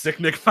was the Sick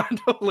Nick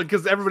Mondo,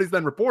 because everybody's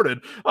then reported,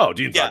 oh,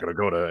 Dean's not going to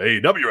go to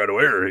AEW right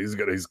away.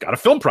 He's got a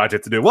film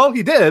project to do. Well,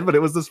 he did, but it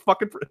was this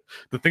fucking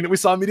the thing that we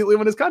saw immediately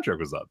when his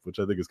contract was up, which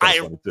I think is kind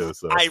of funny too.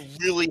 So I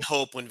really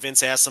hope when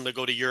Vince asked him to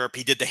go to Europe,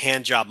 he did the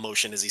hand job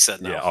motion as he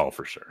said no. Yeah, oh,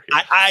 for sure.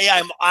 Yeah.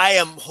 I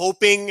am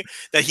hoping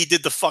that he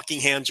did the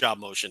fucking hand job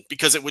motion,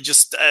 because it would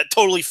just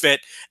totally fit,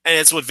 and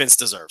it's what Vince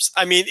deserves.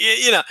 I mean,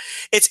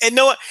 it's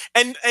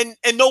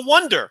no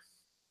wonder.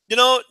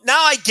 Now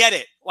I get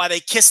it why they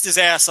kissed his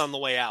ass on the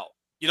way out.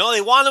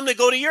 They want him to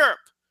go to Europe.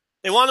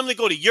 They want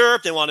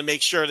to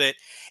make sure that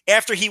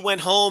after he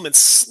went home and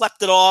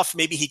slept it off,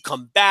 maybe he'd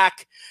come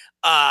back.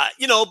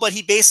 But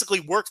he basically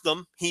worked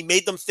them. He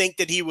made them think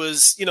that he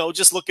was,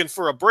 just looking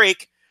for a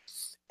break.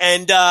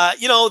 And,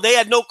 they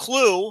had no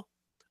clue,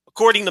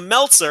 according to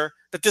Meltzer,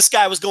 that this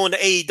guy was going to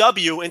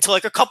AEW until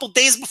a couple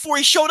days before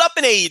he showed up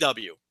in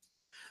AEW.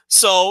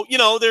 So,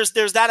 there's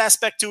that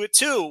aspect to it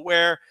too,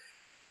 where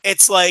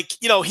it's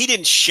he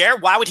didn't share.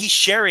 Why would he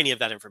share any of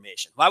that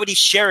information? Why would he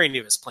share any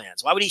of his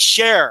plans? Why would he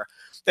share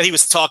that he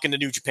was talking to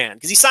New Japan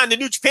because he signed the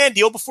New Japan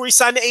deal before he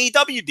signed the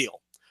AEW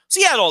deal. So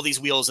he had all these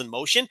wheels in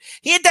motion.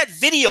 He had that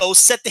video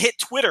set to hit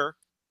Twitter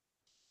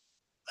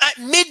at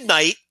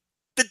midnight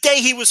the day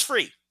he was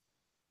free.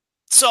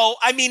 So,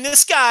 I mean,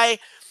 this guy,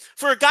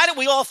 for a guy that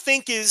we all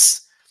think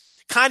is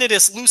kind of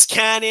this loose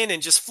cannon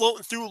and just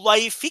floating through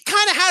life, he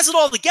kind of has it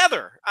all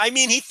together. I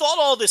mean, he thought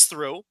all this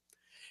through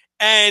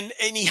and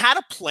he had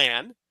a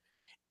plan.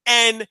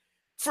 And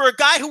for a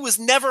guy who was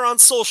never on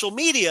social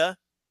media,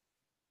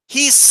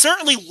 he's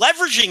certainly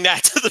leveraging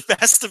that to the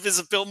best of his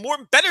ability,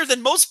 better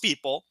than most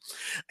people,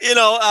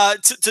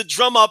 to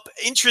drum up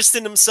interest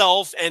in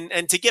himself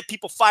and to get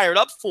people fired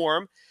up for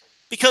him.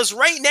 Because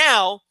right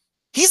now,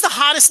 he's the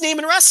hottest name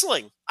in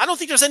wrestling. I don't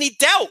think there's any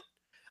doubt.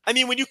 I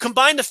mean, when you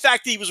combine the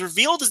fact that he was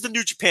revealed as the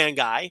New Japan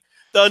guy,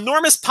 the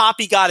enormous pop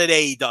he got at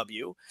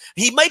AEW,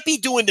 he might be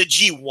doing the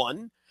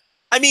G1.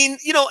 I mean,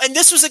 and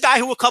this was a guy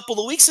who a couple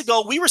of weeks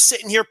ago, we were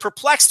sitting here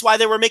perplexed why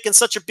they were making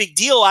such a big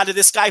deal out of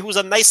this guy who was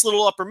a nice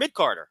little upper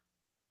mid-carder.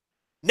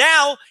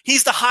 Now,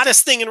 he's the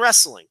hottest thing in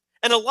wrestling.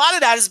 And a lot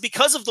of that is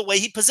because of the way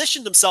he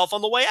positioned himself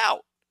on the way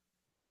out.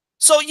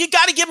 So you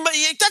got to give him,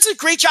 that's a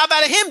great job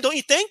out of him, don't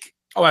you think?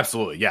 Oh,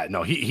 absolutely. Yeah,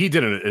 no, he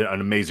did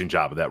an amazing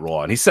job of that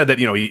role. And he said that,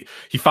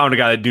 he found a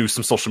guy to do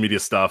some social media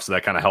stuff. So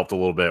that kind of helped a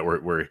little bit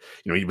where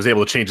he was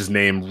able to change his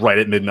name right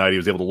at midnight. He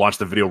was able to launch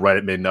the video right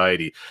at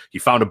midnight. He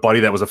found a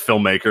buddy that was a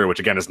filmmaker, which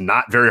again is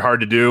not very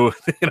hard to do.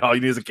 All you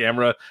need is a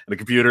camera and a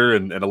computer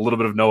and a little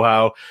bit of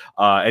know-how.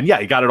 And yeah,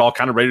 he got it all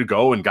kind of ready to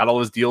go and got all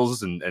his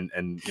deals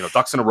and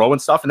ducks in a row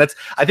and stuff. And that's,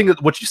 I think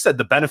that what you said,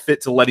 the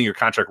benefit to letting your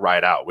contract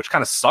ride out, which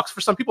kind of sucks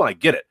for some people. And I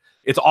get it.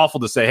 It's awful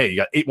to say, hey, you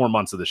got 8 more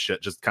months of this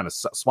shit, just kind of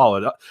swallow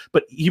it up.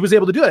 But he was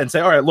able to do that and say,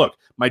 all right, look,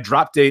 my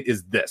drop date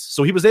is this.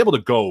 So he was able to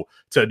go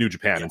to New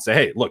Japan and say,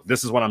 hey, look,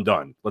 this is when I'm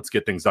done. Let's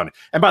get things done.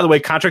 And by the way,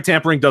 contract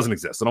tampering doesn't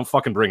exist. So don't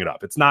fucking bring it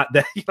up. It's not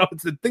that,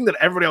 it's the thing that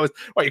everybody always,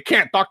 well, you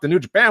can't talk to New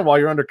Japan while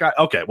you're under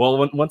okay,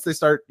 well, once they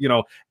start,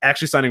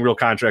 actually signing real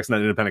contracts and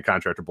that independent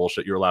contractor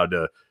bullshit, you're allowed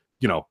to,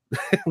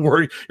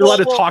 worry. You're allowed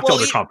to talk to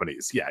other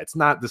companies. Yeah, it's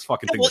not this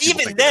fucking thing. Well,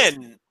 even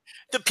then,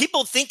 the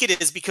people think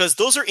it is because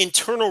those are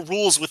internal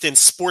rules within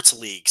sports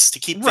leagues to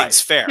keep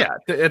things fair. Yeah,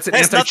 it's an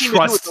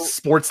antitrust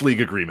sports league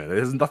agreement. It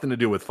has nothing to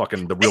do with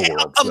fucking the real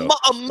world.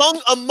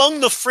 Among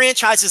the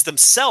franchises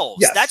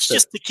themselves, yes, that's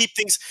just to keep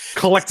things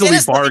collectively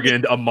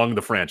bargained among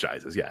the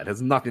franchises. Yeah, it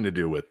has nothing to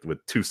do with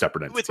two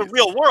separate entities. With the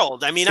real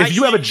world. I mean, if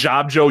you have a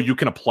job, Joe, you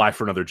can apply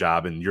for another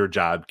job, and your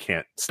job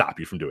can't stop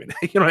you from doing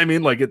it. You know what I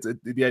mean? Like it's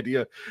the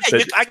idea.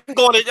 Yeah, I can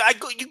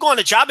go on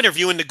a job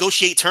interview and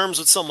negotiate terms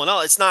with someone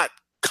else. It's not.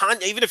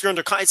 Even if you're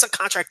under it's a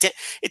contract,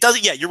 it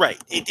doesn't. Yeah, you're right.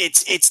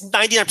 It's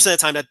 99% of the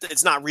time that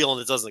it's not real and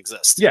it doesn't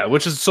exist. Yeah,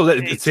 which is so that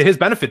it's to his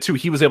benefit too.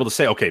 He was able to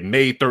say, okay,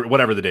 May 3rd,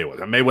 whatever the day was,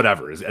 May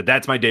whatever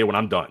that's my day when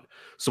I'm done.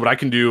 So what I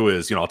can do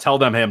is, I'll tell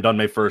them, hey, I'm done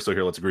May 1st. So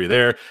here, let's agree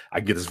there. I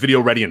can get this video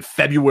ready in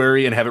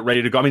February and have it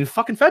ready to go. I mean,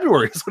 fucking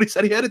February is what he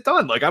said he had it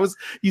done. Like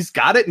he's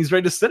got it and he's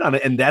ready to sit on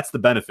it. And that's the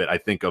benefit, I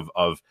think, of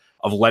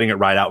letting it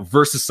ride out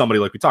versus somebody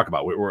like we talk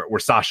about where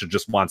Sasha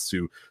just wants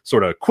to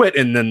sort of quit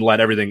and then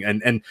let everything.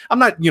 And I'm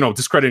not,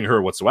 discrediting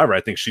her whatsoever.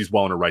 I think she's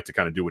well in her right to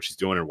kind of do what she's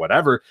doing or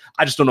whatever.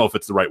 I just don't know if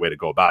it's the right way to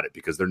go about it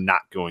because they're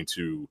not going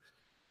to.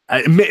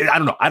 I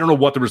don't know. I don't know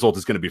what the result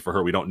is going to be for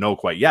her. We don't know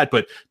quite yet,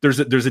 but there's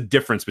a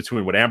difference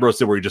between what Ambrose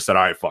did, where he just said,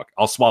 all right, fuck,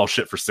 I'll swallow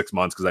shit for 6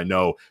 months because I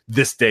know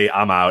this day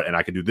I'm out and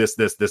I can do this,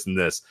 and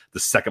this the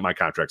second my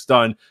contract's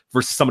done,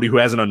 versus somebody who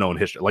has an unknown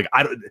history. Like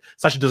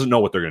Sasha doesn't know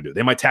what they're going to do.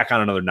 They might tack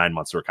on another 9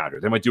 months to her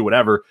contract. They might do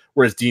whatever.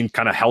 Whereas Dean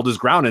kind of held his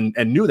ground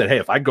and knew that, hey,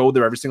 if I go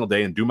there every single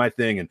day and do my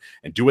thing and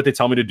do what they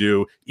tell me to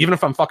do, even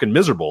if I'm fucking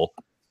miserable,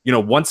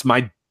 once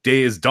my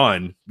day is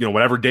done,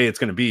 whatever day it's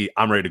going to be,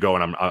 I'm ready to go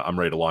and I'm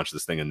ready to launch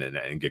this thing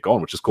and get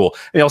going, which is cool.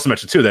 And he also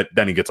mentioned too that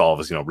then he gets all of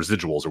his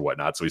residuals or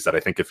whatnot. So he said, I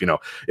think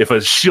if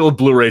a Shield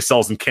Blu-ray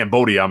sells in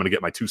Cambodia, I'm going to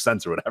get my 2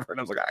 cents or whatever. And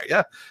I was like, all right,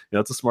 yeah,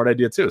 it's a smart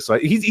idea too. So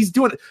he's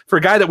doing it for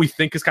a guy that we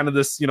think is kind of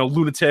this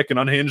lunatic and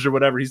unhinged or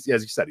whatever. He's,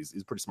 as you said, he's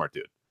a pretty smart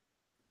dude.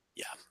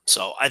 Yeah.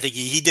 So I think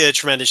he did a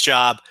tremendous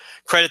job.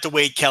 Credit to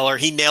Wade Keller.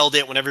 He nailed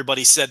it when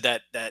everybody said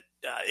that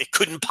it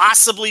couldn't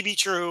possibly be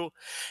true.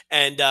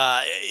 And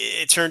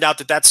it turned out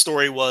that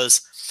story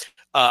was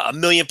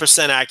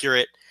 1,000,000%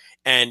 accurate.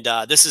 And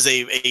this is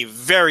a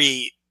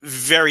very,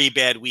 very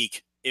bad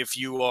week if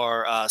you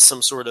are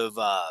some sort of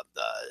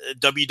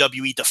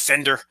WWE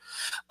defender,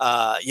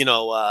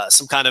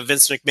 some kind of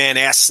Vince McMahon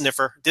ass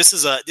sniffer. This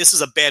is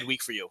a bad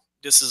week for you.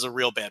 This is a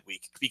real bad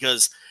week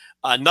because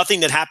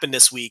nothing that happened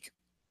this week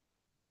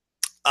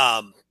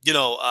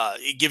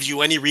it gives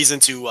you any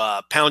reason to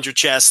pound your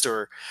chest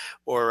or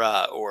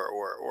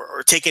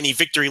take any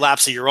victory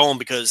laps of your own,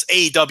 because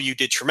AEW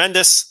did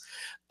tremendous.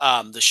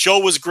 The show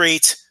was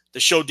great. The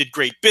show did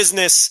great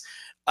business.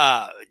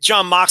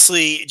 Jon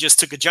Moxley just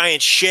took a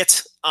giant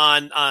shit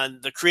on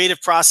the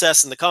creative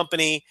process in the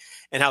company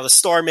and how the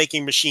star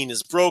making machine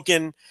is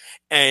broken.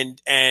 And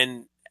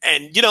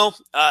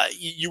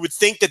you would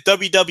think that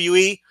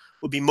WWE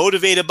would be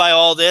motivated by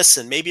all this,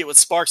 and maybe it would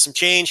spark some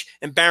change.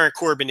 And Baron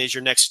Corbin is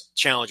your next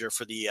challenger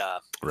for the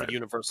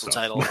Universal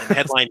title and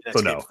headline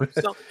next no.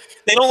 So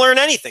they don't learn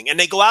anything, and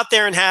they go out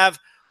there and have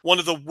one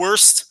of the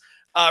worst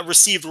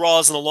received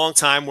Raws in a long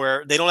time,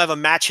 where they don't have a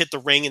match hit the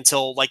ring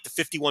until like the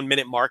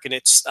 51-minute mark, and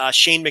it's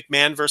Shane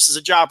McMahon versus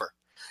a jobber.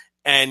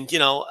 And,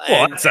 well,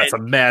 that's a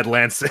mad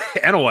Lance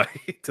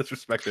Anoa'i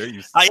disrespect there.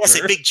 I guess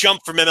a big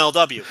jump from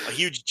MLW, a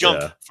huge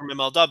jump from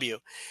MLW.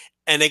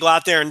 And they go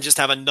out there and just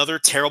have another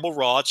terrible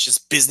Raw. It's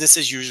just business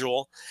as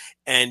usual.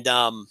 And,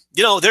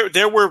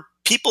 there were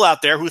people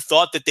out there who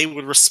thought that they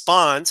would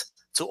respond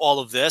to all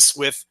of this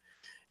with,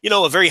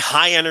 a very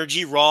high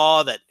energy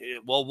Raw that,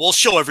 we'll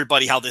show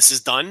everybody how this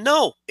is done.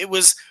 No, it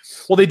was.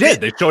 Well, they did.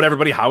 They showed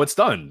everybody how it's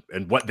done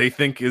and what they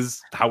think is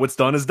how it's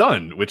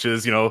done, which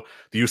is, the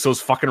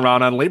Usos fucking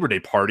around on Labor Day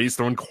parties,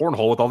 throwing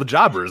cornhole with all the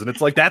jobbers. And it's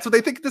like, that's what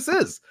they think this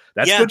is.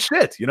 That's good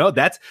shit.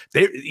 That's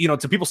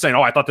to people saying,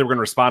 oh, I thought they were going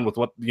to respond with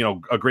what,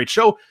 a great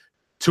show.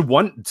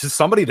 To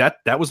somebody that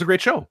was a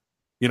great show.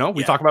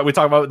 We talk about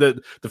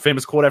the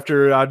famous quote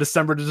after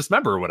December to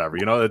Dismember or whatever.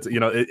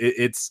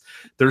 It's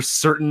there's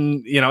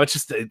certain it's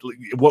just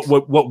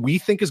what we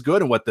think is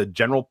good and what the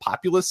general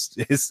populace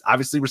is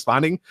obviously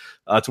responding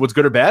to what's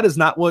good or bad is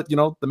not what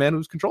the man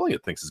who's controlling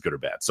it thinks is good or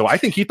bad. So I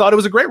think he thought it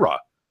was a great Raw.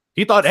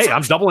 He thought, hey,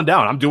 I'm doubling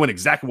down. I'm doing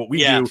exactly what we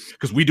do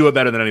because we do it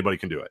better than anybody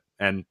can do it,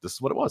 and this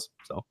is what it was.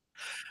 So,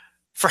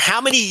 for how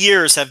many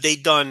years have they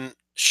done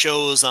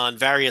shows on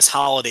various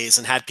holidays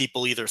and had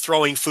people either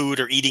throwing food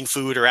or eating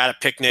food or at a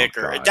picnic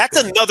that's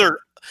another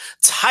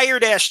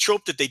tired ass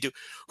trope that they do.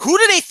 Who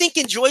do they think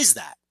enjoys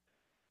that?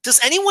 Does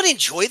anyone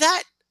enjoy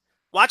that?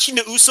 Watching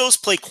the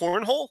Usos play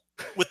cornhole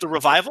with the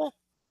Revival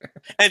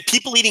and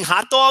people eating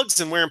hot dogs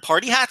and wearing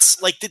party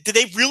hats? Like, do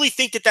they really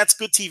think that that's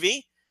good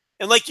TV?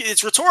 And like,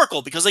 it's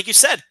rhetorical because like you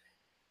said,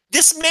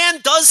 this man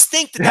does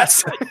think that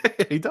that's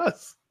good. He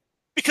does.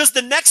 Because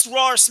the next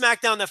Raw or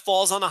SmackDown that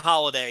falls on a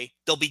holiday,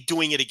 they'll be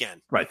doing it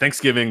again. Right.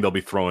 Thanksgiving, they'll be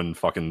throwing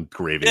fucking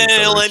gravy. And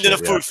it'll end in a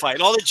food fight.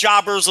 All the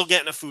jobbers will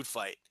get in a food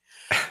fight.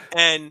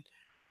 And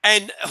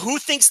who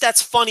thinks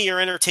that's funny or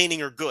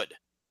entertaining or good?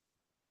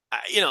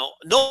 No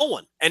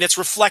one. And it's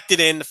reflected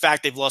in the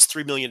fact they've lost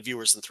 3 million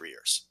viewers in 3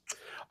 years.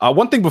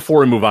 One thing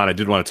before we move on, I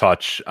did want to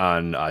touch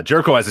on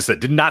Jericho. As I said,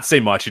 did not say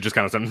much. He just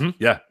kind of said,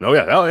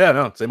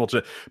 same old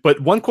shit.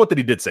 But one quote that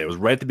he did say was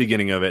right at the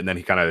beginning of it, and then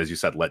he kind of, as you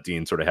said, let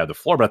Dean sort of have the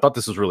floor. But I thought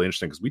this was really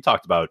interesting because we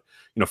talked about,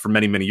 for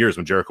many, many years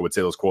when Jericho would say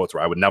those quotes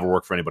where I would never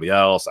work for anybody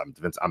else.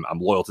 I'm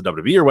loyal to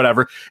WWE or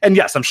whatever. And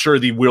yes, I'm sure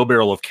the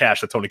wheelbarrow of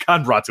cash that Tony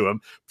Khan brought to him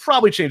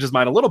probably changed his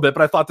mind a little bit.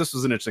 But I thought this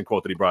was an interesting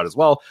quote that he brought as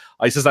well.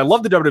 He says, I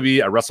love the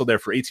WWE. I wrestled there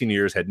for 18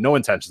 years, had no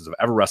intentions of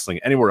ever wrestling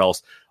anywhere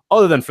else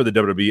other than for the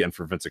WWE and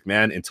for Vince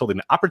McMahon until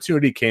the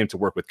opportunity came to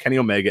work with Kenny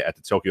Omega at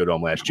the Tokyo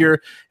Dome last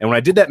year. And when I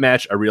did that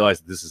match, I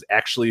realized that this is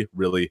actually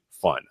really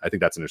fun. I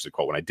think that's an interesting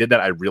quote. When I did that,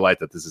 I realized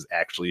that this is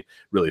actually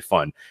really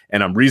fun.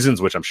 And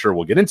reasons, which I'm sure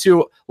we'll get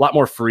into, a lot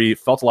more free,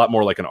 felt a lot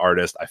more like an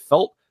artist. I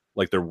felt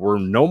like there were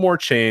no more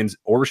chains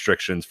or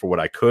restrictions for what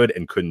I could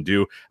and couldn't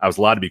do. I was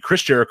allowed to be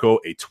Chris Jericho,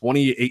 a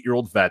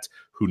 28-year-old vet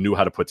who knew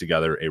how to put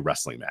together a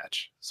wrestling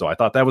match. So I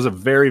thought that was a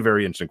very,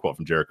 very interesting quote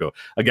from Jericho.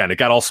 Again, it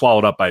got all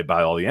swallowed up by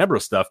all the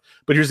Ambrose stuff.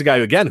 But here's a guy,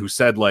 again, who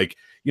said, like,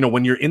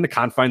 when you're in the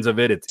confines of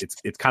it,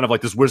 it's kind of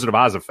like this Wizard of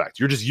Oz effect.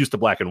 You're just used to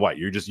black and white.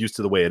 You're just used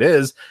to the way it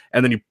is.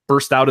 And then you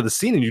burst out of the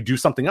scene and you do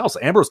something else.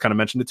 Ambrose kind of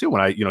mentioned it too.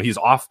 When he's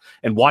off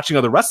and watching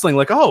other wrestling,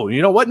 like, oh,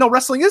 you know what? No,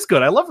 wrestling is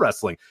good. I love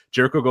wrestling.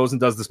 Jericho goes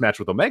and does this match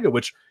with Omega,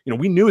 which,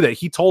 we knew that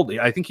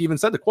I think he even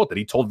said the quote that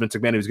he told Vince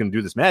McMahon he was going to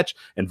do this match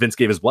and Vince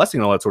gave his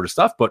blessing and all that sort of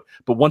stuff. But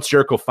once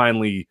Jericho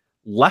finally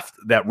left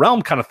that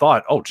realm, kind of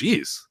thought, oh,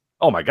 geez,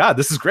 oh my God,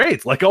 this is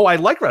great. Like, oh, I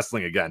like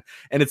wrestling again.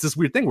 And it's this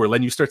weird thing where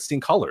then you start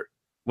seeing color.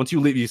 Once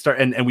you leave, you start,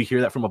 and we hear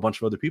that from a bunch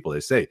of other people.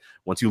 They say,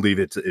 once you leave,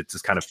 it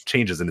just kind of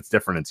changes and it's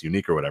different, it's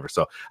unique or whatever.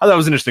 So I thought it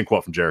was an interesting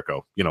quote from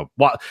Jericho.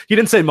 He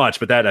didn't say much,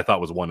 but that I thought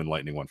was one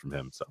enlightening one from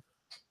him. So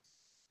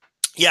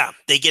yeah,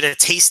 they get a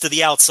taste of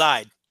the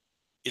outside,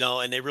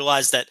 and they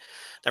realize that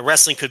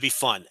wrestling could be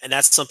fun. And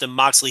that's something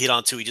Moxley hit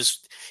on too.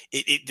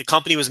 The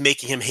company was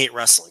making him hate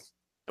wrestling.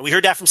 And we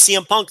heard that from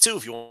CM Punk too,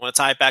 if you want to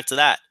tie it back to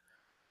that.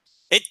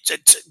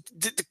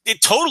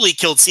 It totally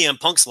killed CM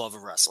Punk's love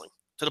of wrestling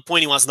to the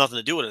point he wants nothing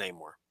to do with it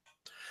anymore.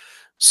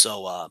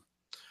 So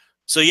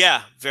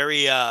yeah,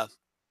 very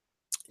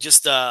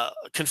just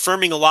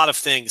confirming a lot of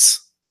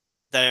things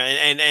that,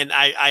 and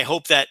I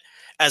hope that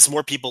as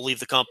more people leave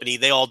the company,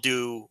 they all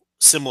do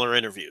similar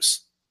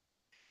interviews,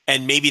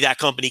 and maybe that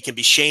company can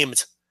be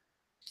shamed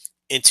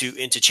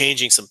into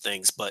changing some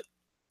things. But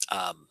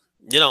I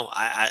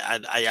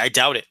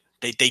doubt it.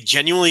 They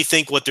genuinely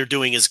think what they're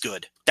doing is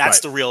good. That's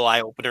right. The real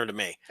eye opener to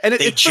me. And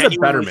they it's genuinely for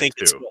the betterment think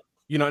too.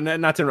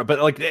 Not to, but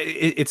like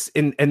it's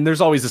in, and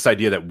there's always this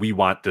idea that we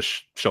want the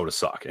show to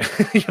suck.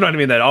 You know what I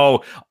mean?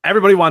 That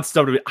everybody wants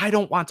WWE. I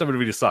don't want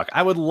WWE to suck.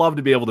 I would love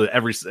to be able to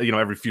every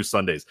few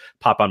Sundays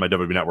pop on my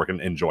WWE network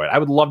and enjoy it. I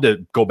would love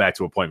to go back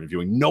to appointment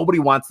viewing. Nobody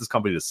wants this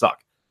company to suck.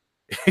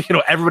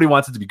 everybody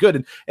wants it to be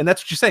good. And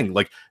that's what you're saying.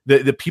 Like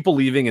the people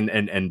leaving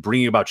and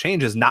bringing about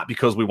change is not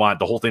because we want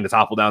the whole thing to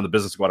topple down, the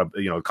business to go out of,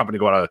 the company to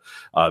go out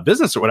of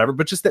business or whatever,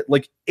 but just that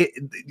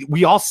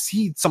we all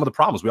see some of the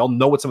problems. We all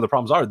know what some of the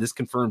problems are. This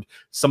confirmed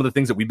some of the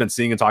things that we've been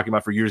seeing and talking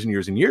about for years and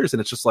years and years.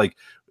 And it's just like,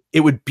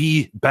 it would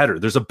be better.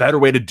 There's a better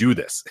way to do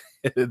this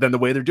than the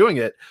way they're doing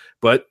it,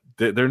 but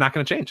they're not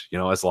going to change.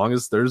 As long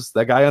as there's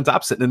that guy on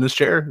top sitting in this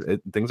chair,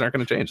 things aren't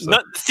going to change. So.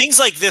 Things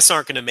like this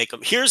aren't going to make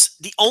them. Here's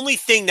the only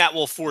thing that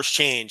will force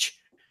change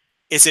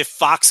is if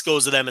Fox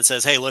goes to them and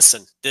says, hey,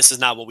 listen, this is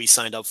not what we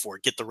signed up for.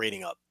 Get the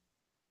rating up.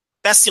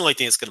 That's the only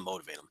thing that's going to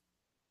motivate them,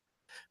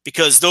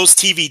 because those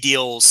TV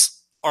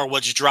deals are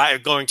what's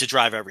going to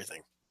drive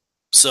everything.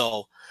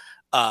 So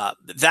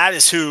that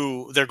is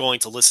who they're going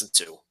to listen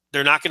to.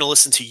 They're not going to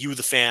listen to you,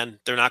 the fan.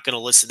 They're not going to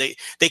listen.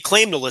 They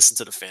claim to listen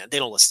to the fan. They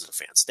don't listen to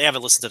the fans. They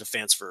haven't listened to the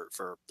fans for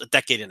a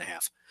decade and a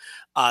half.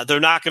 They're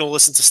not going to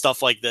listen to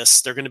stuff like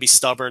this. They're going to be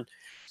stubborn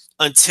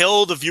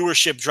until the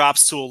viewership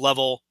drops to a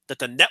level that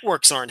the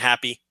networks aren't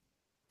happy.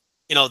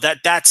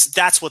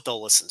 That's what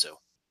they'll listen to.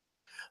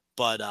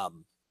 But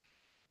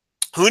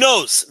who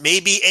knows?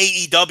 Maybe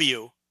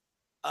AEW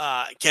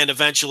can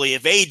eventually,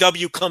 if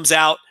AEW comes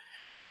out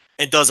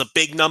and does a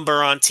big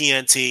number on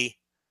TNT,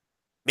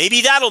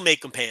 maybe that'll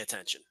make them pay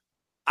attention.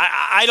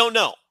 I don't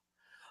know.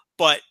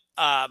 But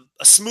a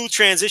smooth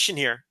transition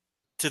here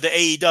to the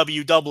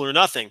AEW Double or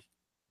Nothing.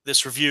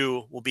 This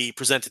review will be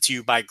presented to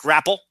you by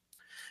Grapple.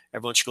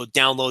 Everyone should go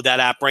download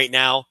that app right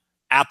now.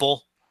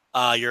 Apple,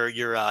 your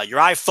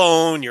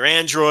iPhone, your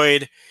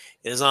Android.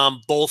 It is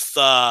on both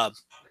what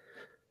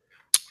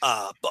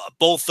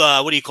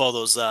do you call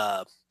those?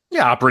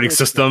 Operating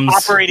systems.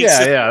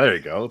 Yeah, there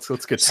you go.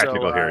 Let's get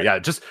technical here. Yeah,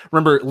 just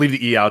remember, leave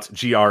the E out.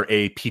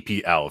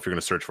 GRAPPL if you're going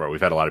to search for it.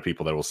 We've had a lot of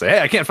people that will say, hey,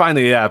 I can't find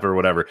the app or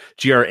whatever.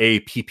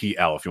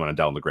 GRAPPL if you want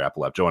to download the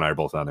Grapple app. Joe and I are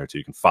both on there too.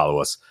 You can follow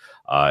us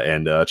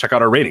and check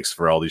out our ratings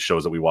for all these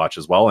shows that we watch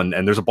as well.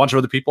 And there's a bunch of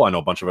other people. I know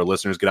a bunch of our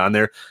listeners get on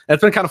there. And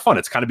it's been kind of fun.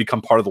 It's kind of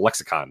become part of the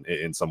lexicon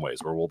in some ways,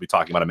 where we'll be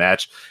talking about a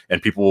match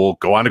and people will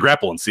go on to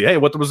Grapple and see, hey,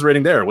 what was the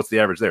rating there? What's the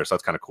average there? So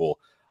that's kind of cool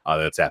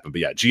that's happened.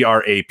 But yeah,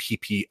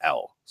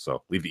 GRAPPL.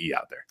 So leave the E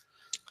out there.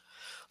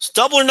 So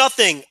Double or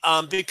Nothing,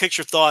 big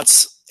picture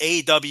thoughts.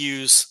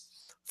 AEW's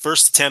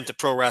first attempt at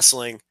pro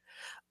wrestling.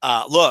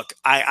 Look,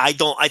 I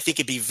think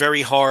it'd be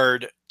very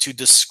hard to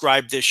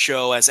describe this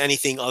show as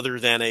anything other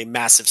than a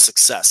massive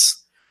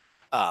success,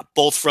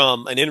 both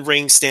from an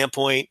in-ring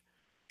standpoint,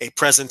 a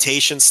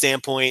presentation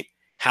standpoint,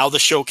 how the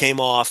show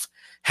came off,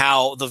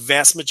 how the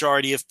vast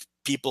majority of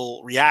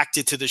people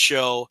reacted to the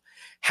show,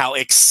 how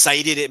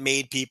excited it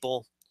made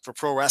people for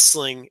pro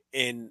wrestling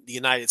in the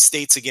United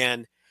States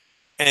again.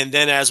 And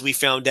then, as we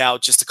found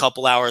out just a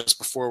couple hours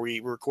before we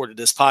recorded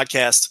this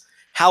podcast,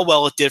 how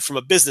well it did from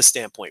a business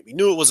standpoint. We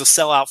knew it was a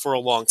sellout for a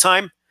long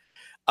time,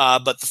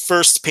 but the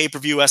first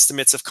pay-per-view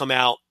estimates have come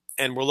out,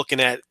 and we're looking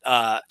at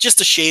just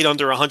a shade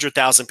under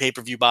 100,000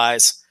 pay-per-view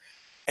buys.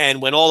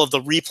 And when all of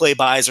the replay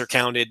buys are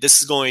counted,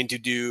 this is going to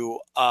do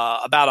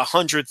about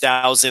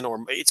 100,000,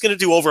 or it's going to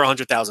do over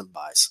 100,000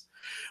 buys,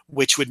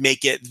 which would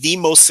make it the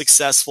most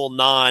successful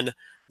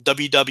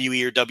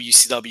non-WWE or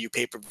WCW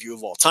pay-per-view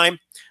of all time.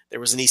 There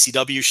was an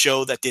ECW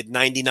show that did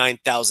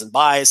 99,000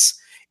 buys.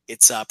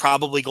 It's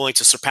probably going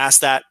to surpass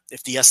that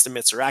if the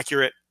estimates are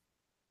accurate.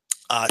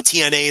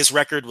 TNA's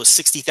record was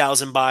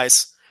 60,000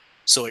 buys,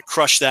 so it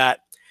crushed that.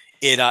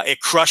 It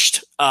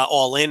crushed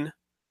All In,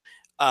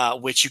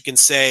 which you can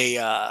say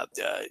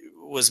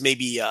was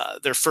maybe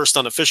their first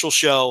unofficial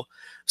show.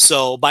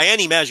 So by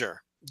any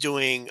measure,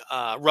 doing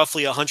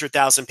roughly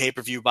 100,000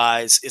 pay-per-view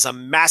buys is a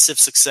massive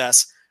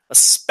success,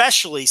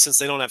 especially since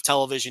they don't have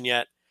television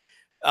yet.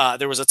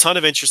 There was a ton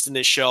of interest in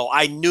this show.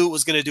 I knew it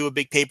was going to do a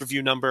big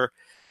pay-per-view number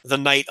the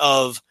night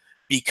of,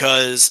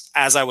 because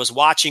as I was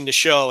watching the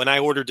show, and I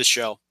ordered the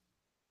show,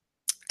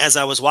 as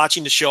I was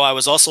watching the show, I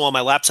was also on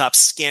my laptop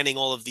scanning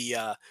all of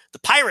the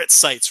pirate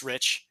sites,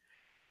 Rich.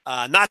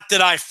 Not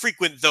that I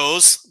frequent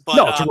those, but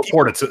no, to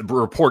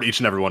report each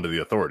and every one to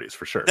the authorities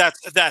for sure. That's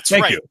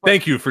Thank right. you.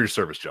 Thank you for your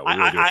service, Joe. We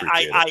really do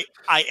appreciate it.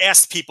 I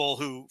asked people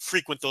who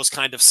frequent those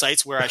kind of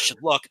sites where I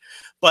should look,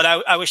 but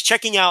I was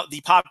checking out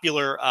the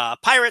popular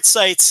pirate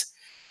sites,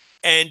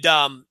 and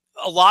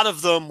a lot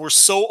of them were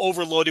so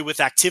overloaded with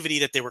activity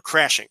that they were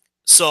crashing.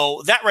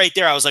 So that right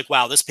there, I was like,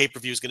 wow, this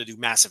pay-per-view is going to do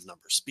massive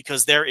numbers,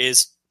 because there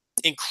is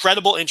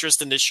incredible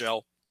interest in this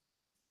show,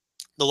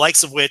 the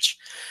likes of which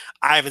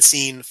I haven't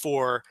seen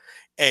for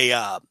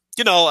a,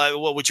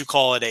 what would you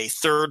call it? A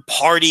third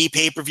party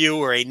pay-per-view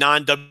or a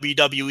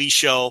non-WWE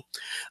show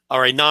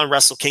or a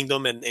non-Wrestle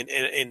Kingdom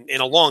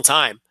in a long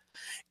time.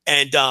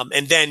 And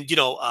then,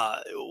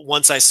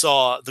 once I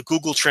saw the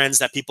Google trends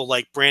that people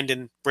like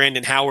Brandon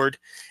Howard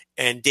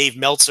and Dave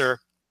Meltzer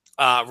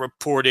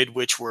reported,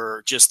 which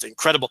were just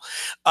incredible.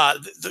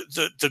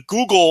 The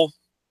Google,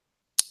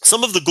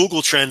 some of the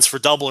Google trends for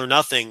Double or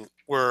Nothing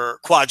were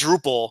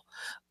quadruple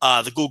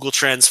the Google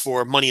trends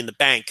for Money in the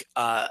Bank.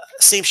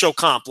 Same show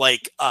comp,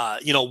 like,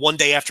 one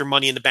day after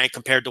Money in the Bank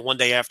compared to one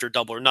day after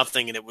Double or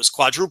Nothing, and it was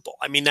quadruple.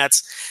 I mean,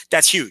 that's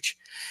huge.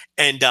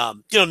 And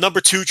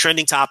number 2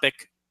 trending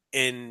topic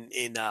in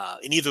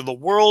either the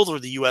world or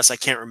the US, I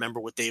can't remember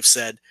what they've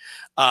said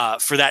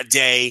for that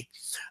day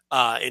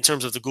in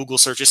terms of the Google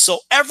searches. So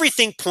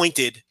everything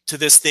pointed to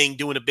this thing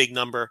doing a big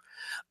number.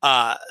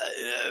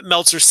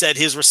 Meltzer said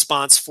his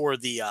response for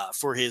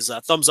his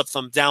thumbs up,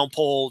 thumb down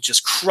poll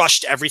just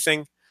crushed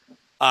everything,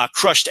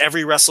 crushed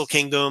every Wrestle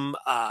Kingdom.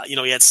 He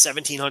had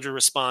 1,700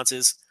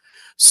 responses.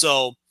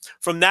 So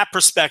from that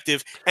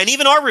perspective, and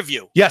even our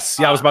review. Yes.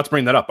 Yeah. I was about to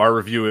bring that up. Our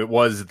review, it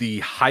was the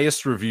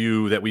highest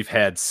review that we've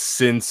had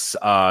since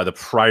the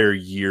prior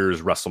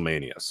year's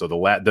WrestleMania. So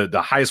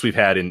the highest we've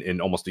had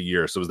in almost a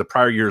year. So it was the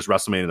prior year's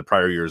WrestleMania and the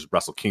prior year's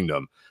Wrestle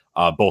Kingdom.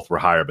 Both were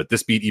higher, but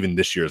this beat even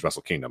this year's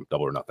Wrestle Kingdom,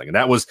 Double or Nothing. And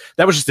that was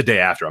just the day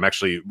after. I'm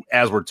actually,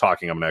 as we're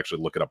talking, I'm going to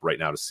actually look it up right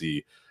now to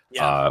see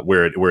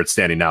where it's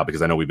standing now,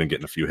 because I know we've been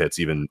getting a few hits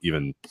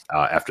even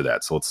after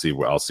that. So let's see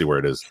I'll see where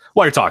it is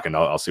while you're talking.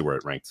 I'll see where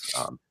it ranked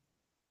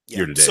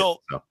year to date.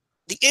 So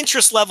the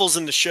interest levels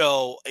in the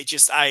show,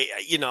 it's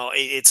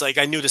like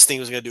I knew this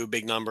thing was going to do a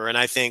big number, and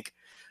I think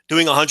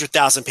doing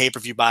 100,000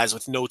 pay-per-view buys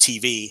with no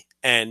TV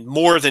and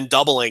more than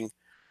doubling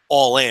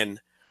all in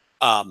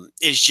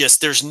is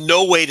just, there's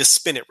no way to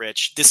spin it,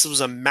 Rich. This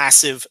was a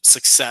massive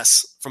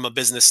success from a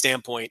business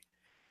standpoint,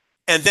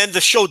 and then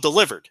the show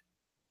delivered.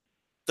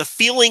 The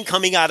feeling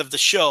coming out of the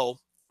show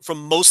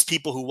from most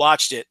people who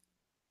watched it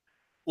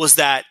was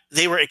that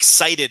they were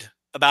excited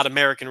about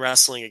American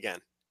wrestling again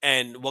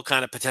and what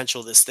kind of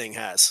potential this thing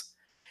has.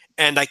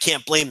 And I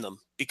can't blame them,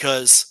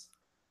 because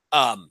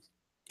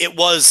it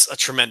was a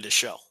tremendous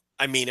show.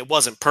 I mean, it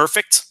wasn't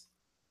perfect.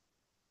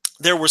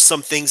 There were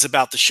some things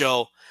about the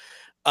show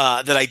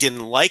that I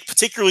didn't like,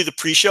 particularly the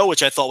pre-show,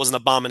 which I thought was an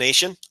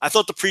abomination. I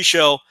thought the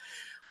pre-show,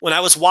 when I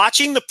was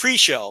watching the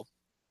pre-show,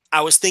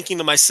 I was thinking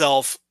to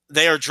myself,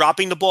 they are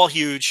dropping the ball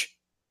huge,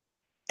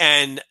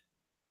 and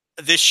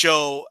this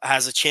show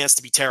has a chance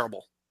to be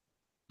terrible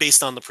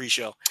based on the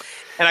pre-show.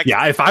 And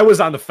if I was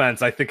on the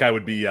fence, I think I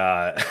would be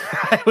I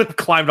would have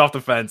climbed off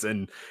the fence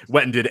and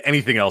went and did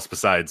anything else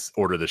besides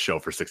order the show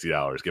for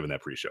 $60 given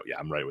that pre-show. Yeah,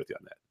 I'm right with you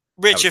on that.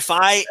 Rich, if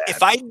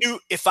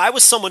I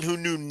was someone who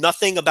knew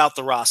nothing about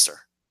the roster,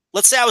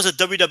 let's say I was a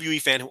WWE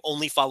fan who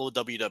only followed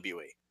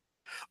WWE,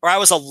 or I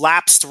was a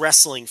lapsed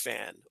wrestling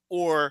fan,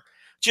 or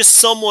just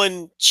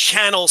someone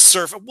channel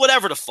surf,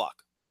 whatever the fuck,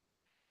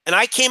 and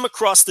I came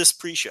across this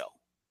pre-show,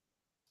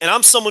 and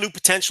I'm someone who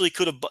potentially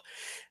could have,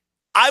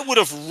 I would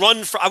have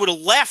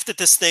laughed at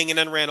this thing and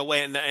then ran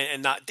away,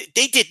 and not.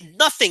 They did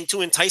nothing to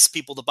entice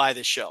people to buy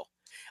this show.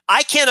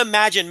 I can't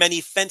imagine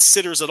many fence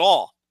sitters at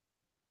all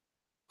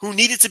who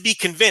needed to be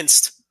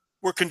convinced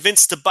were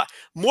convinced to buy.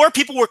 More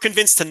people were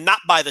convinced to not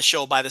buy the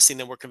show, buy this thing,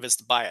 than were convinced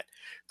to buy it.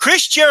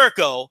 Chris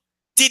Jericho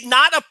did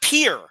not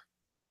appear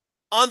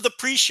on the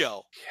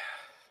pre-show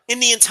in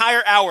the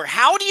entire hour.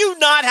 How do you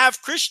not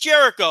have Chris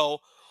Jericho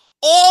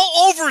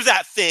all over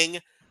that thing,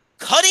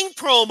 cutting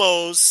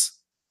promos,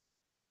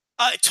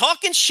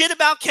 talking shit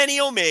about Kenny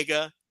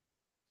Omega?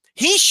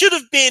 He should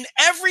have been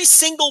every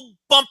single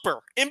bumper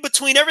in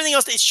between everything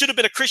else. It should have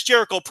been a Chris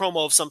Jericho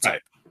promo of some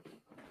type.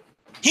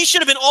 He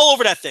should have been all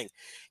over that thing.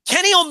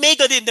 Kenny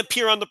Omega didn't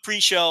appear on the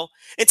pre-show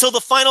until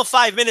the final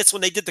 5 minutes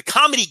when they did the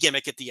comedy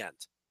gimmick at the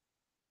end.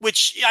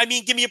 Which, I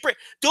mean, give me a break.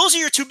 Those are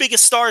your two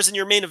biggest stars in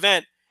your main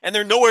event, and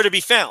they're nowhere to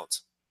be found.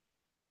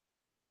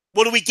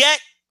 What do we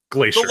get?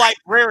 Glacier. The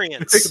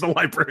Librarians. The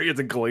Librarians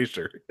and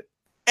Glacier.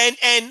 And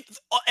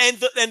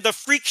the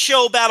Freak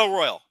Show Battle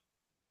Royal.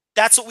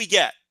 That's what we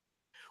get.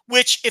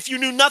 Which, if you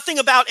knew nothing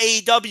about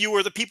AEW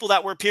or the people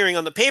that were appearing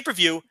on the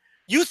pay-per-view,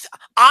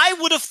 I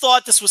would have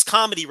thought this was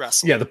comedy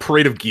wrestling. Yeah, the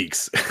Parade of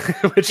Geeks.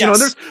 Which,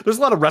 yes. There's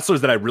a lot of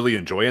wrestlers that I really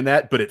enjoy in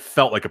that, but it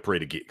felt like a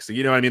Parade of Geeks. So,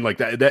 you know what I mean? Like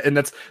that, and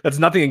that's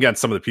nothing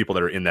against some of the people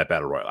that are in that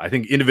battle royal. I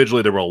think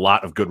individually there were a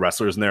lot of good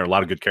wrestlers in there, a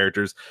lot of good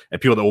characters,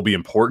 and people that will be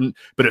important,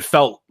 but it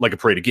felt like a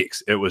Parade of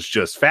Geeks. It was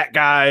just fat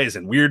guys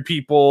and weird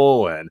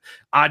people and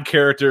odd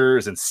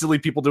characters and silly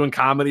people doing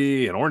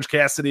comedy and Orange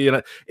Cassidy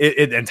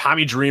and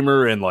Tommy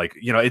Dreamer, and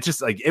it's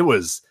just like, it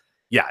was.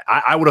 Yeah,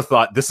 I would have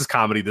thought, this is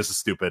comedy, this is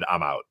stupid,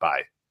 I'm out,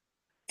 bye.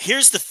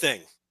 Here's the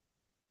thing.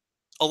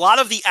 A lot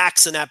of the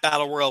acts in that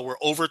battle royal were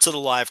over to the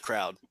live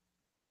crowd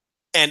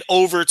and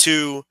over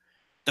to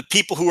the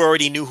people who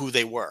already knew who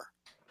they were.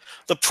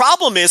 The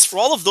problem is, for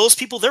all of those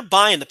people, they're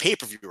buying the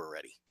pay-per-view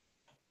already.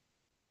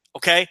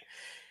 Okay?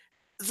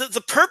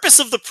 The purpose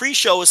of the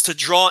pre-show is to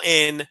draw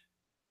in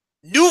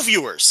new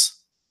viewers,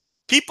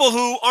 people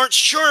who aren't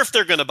sure if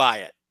they're going to buy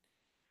it.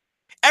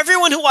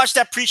 Everyone who watched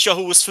that pre-show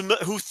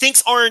who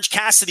thinks Orange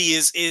Cassidy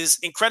is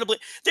incredibly,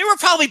 they were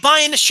probably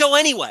buying the show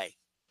anyway.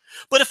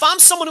 But if I'm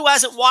someone who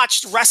hasn't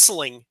watched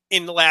wrestling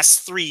in the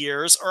last 3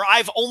 years, or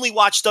I've only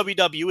watched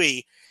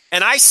WWE,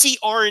 and I see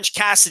Orange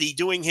Cassidy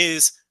doing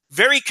his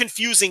very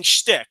confusing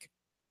shtick,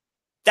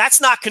 that's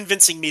not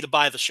convincing me to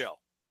buy the show.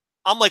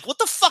 I'm like, what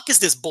the fuck is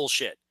this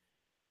bullshit?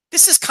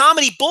 This is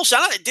comedy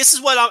bullshit. This is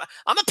what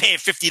I'm not paying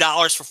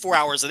 $50 for 4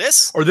 hours of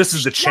this. Or this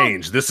is the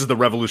change. This is the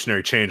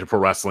revolutionary change of pro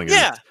wrestling.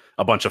 Yeah.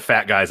 a bunch of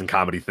fat guys and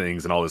comedy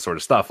things and all this sort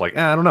of stuff. Like,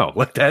 I don't know.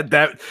 Like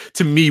that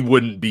to me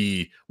wouldn't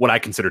be what I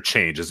consider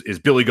change. Is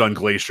Billy Gunn,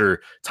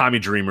 Glacier, Tommy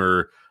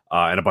Dreamer,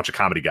 and a bunch of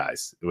comedy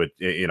guys. It would,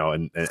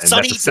 and that's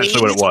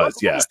essentially what it was.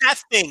 What was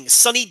that thing?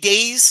 Sunny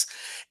Days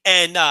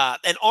and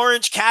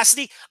Orange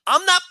Cassidy.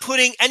 I'm not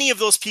putting any of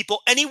those people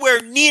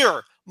anywhere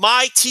near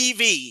my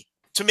TV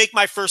to make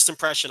my first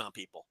impression on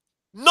people.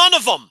 None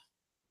of them.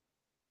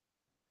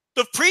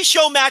 The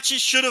pre-show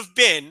matches should have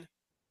been,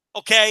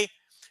 okay,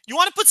 you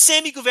want to put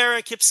Sammy Guevara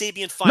and Kip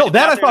Sabian fight. No,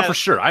 that I thought for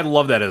sure. I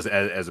love that as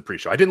a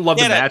pre-show. I didn't love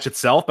the match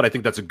itself, but I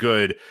think that's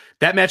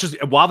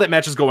while that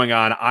match is going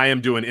on, I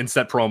am doing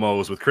inset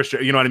promos with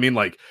Christian. You know what I mean?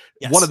 Like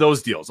one of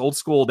those deals, old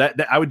school. That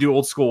I would do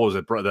old school. Was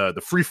it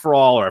the free for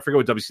all, or I forget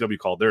what WCW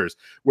called theirs,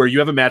 where you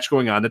have a match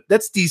going on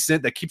that's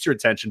decent, that keeps your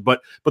attention,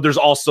 but there's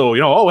also,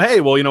 oh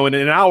hey, well, in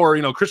an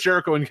hour, Chris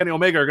Jericho and Kenny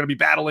Omega are going to be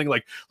battling,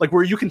 like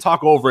where you can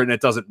talk over it and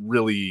it doesn't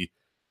really.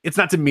 It's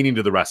not demeaning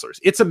to the wrestlers.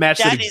 It's a match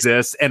that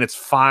exists, and it's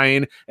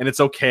fine, and it's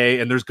okay,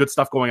 and there's good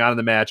stuff going on in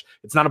the match.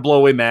 It's not a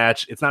blowaway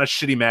match. It's not a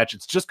shitty match.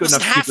 It's just good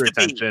enough to keep your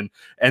attention,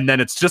 and then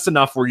it's just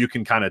enough where you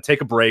can kind of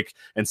take a break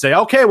and say,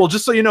 okay, well,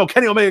 just so you know,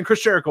 Kenny Omega and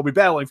Chris Jericho will be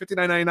battling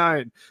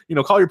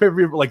 $59.99. Call your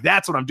pay-per-view. Like,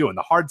 that's what I'm doing.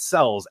 The hard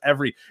sells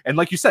and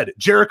like you said,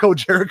 Jericho.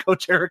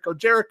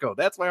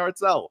 That's my hard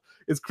sell.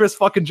 It's Chris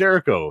fucking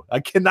Jericho. I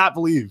cannot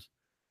believe.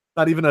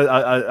 Not even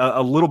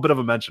a little bit of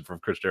a mention from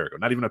Chris Jericho.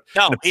 Not even an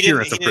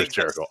appearance of Chris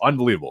Jericho.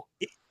 Unbelievable.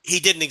 He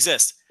didn't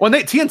exist. Well,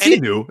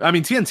 TNT knew. I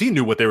mean, TNT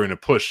knew what they were going to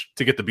push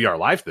to get the BR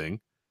Live thing.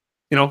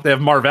 They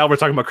have Marv Albert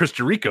talking about Chris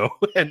Jericho,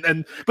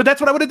 but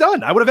that's what I would have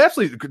done. I would have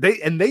absolutely.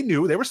 They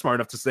knew. They were smart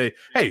enough to say,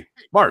 "Hey,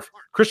 Marv,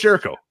 Chris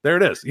Jericho, there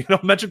it is."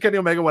 Mention Kenny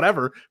Omega,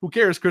 whatever. Who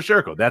cares? Chris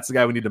Jericho. That's the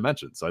guy we need to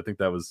mention. So I think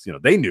that was,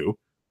 they knew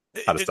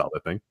how to sell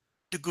that thing.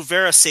 The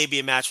Guevara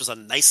Sabian match was a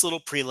nice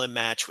little prelim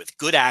match with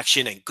good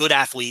action and good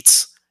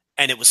athletes.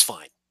 And it was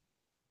fine.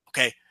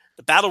 Okay.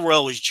 The Battle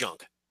Royal was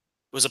junk. It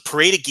was a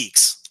parade of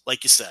geeks,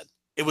 like you said.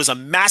 It was a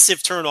massive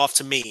turnoff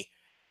to me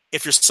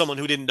if you're someone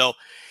who didn't know.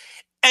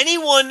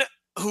 Anyone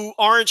who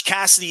Orange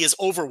Cassidy is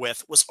over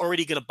with was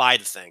already going to buy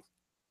the thing.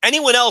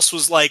 Anyone else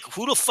was like,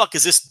 who the fuck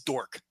is this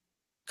dork?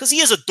 Because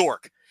he is a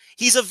dork.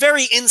 He's a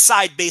very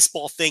inside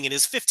baseball thing, and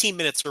his 15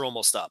 minutes are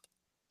almost up.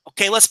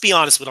 Okay, let's be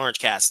honest with Orange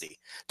Cassidy.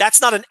 That's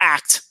not an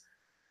act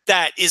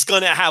that is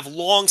going to have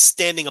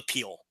long-standing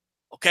appeal.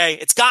 Okay,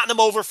 it's gotten him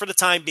over for the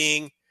time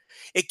being.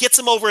 It gets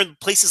him over in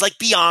places like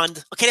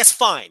Beyond. Okay, that's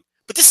fine.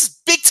 But this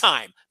is big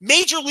time.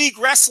 Major League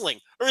Wrestling,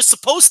 or is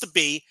supposed to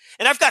be.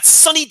 And I've got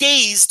Sunny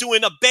Days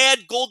doing a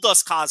bad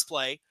Goldust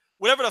cosplay,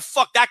 whatever the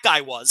fuck that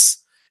guy was,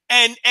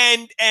 and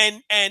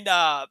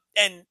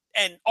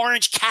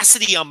Orange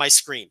Cassidy on my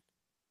screen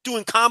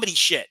doing comedy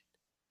shit.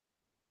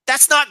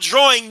 That's not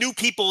drawing new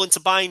people into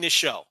buying this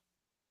show.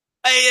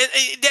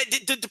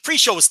 The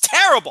pre-show was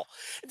terrible.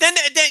 Then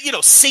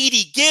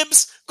Sadie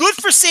Gibbs. Good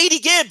for Sadie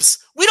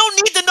Gibbs. We don't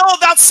need to know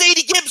about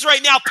Sadie Gibbs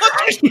right now. Put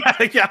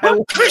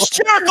Chris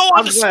Jericho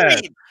on the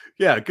screen.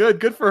 Yeah,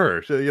 good for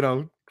her. So, we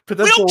don't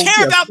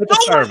care about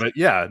no one.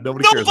 Yeah,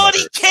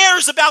 nobody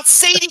cares about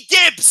Sadie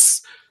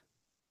Gibbs.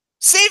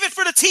 Save it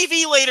for the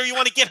TV later. You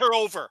want to get her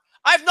over.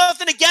 I have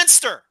nothing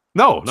against her.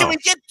 No. Can we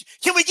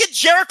get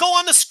Jericho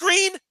on the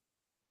screen?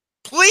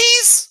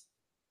 Please?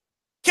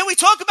 Can we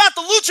talk about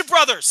the Lucha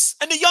Brothers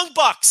and the Young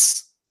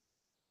Bucks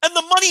and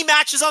the money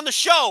matches on the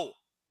show?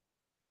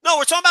 No,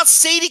 we're talking about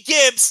Sadie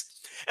Gibbs,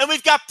 and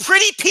we've got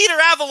pretty Peter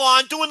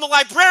Avalon doing the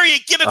librarian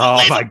giving the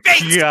labor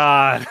bait. Oh, my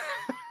God.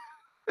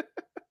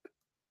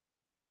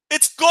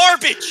 It's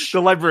garbage.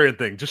 The librarian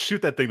thing. Just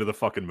shoot that thing to the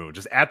fucking moon.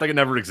 Just act like it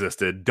never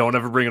existed. Don't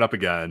ever bring it up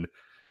again.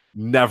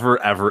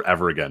 Never, ever,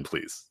 ever again,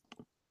 please.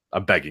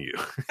 I'm begging you.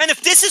 And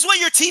if this is what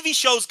your TV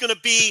show is going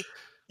to be,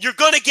 you're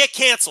going to get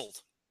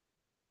canceled.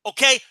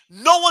 Okay?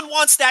 No one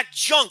wants that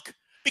junk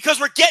because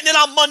we're getting it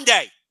on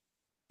Monday.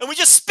 And we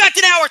just spent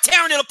an hour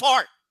tearing it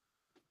apart.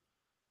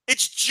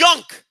 It's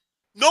junk.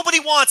 Nobody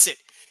wants it.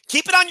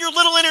 Keep it on your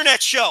little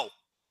internet show.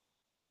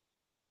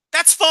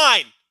 That's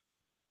fine.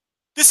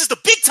 This is the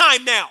big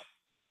time now.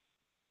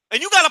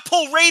 And you got to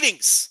pull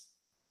ratings.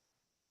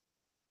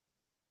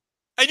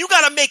 And you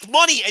got to make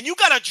money. And you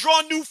got to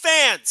draw new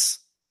fans.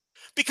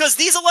 Because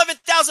these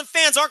 11,000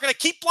 fans aren't going to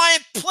keep buying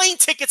plane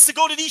tickets to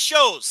go to these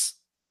shows.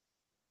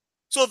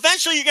 So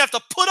eventually you're going to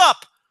have to put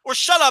up or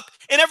shut up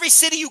in every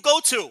city you go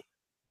to.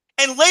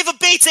 And Leva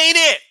Bates ain't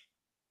it.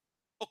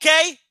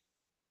 Okay?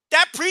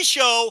 That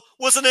pre-show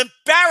was an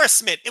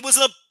embarrassment. It was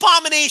an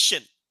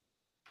abomination.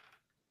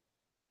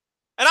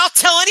 And I'll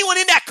tell anyone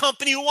in that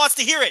company who wants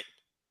to hear it.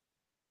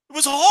 It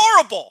was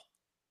horrible.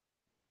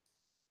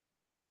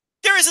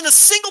 There isn't a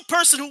single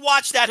person who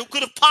watched that who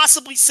could have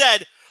possibly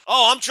said,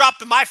 "Oh, I'm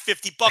dropping my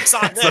 $50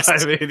 on this."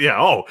 I mean,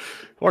 yeah. Oh,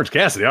 Orange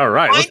Cassidy. All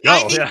right, let's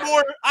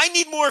go. I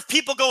need more of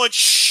people going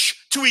shh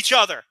to each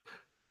other.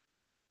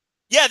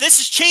 Yeah, this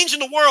is changing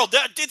the world.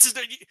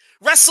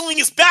 Wrestling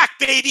is back,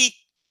 baby.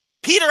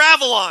 Peter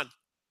Avalon.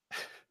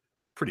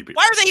 Pretty big.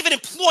 Why are they even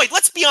employed?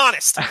 Let's be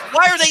honest.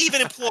 Why are they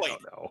even employed? I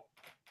don't know.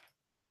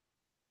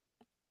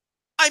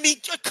 I mean,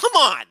 come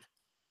on.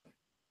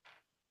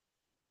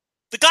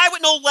 The guy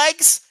with no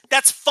legs,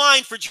 that's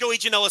fine for Joey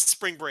Janela's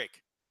spring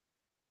break.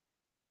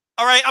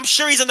 All right, I'm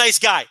sure he's a nice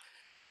guy.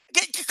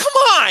 Come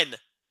on.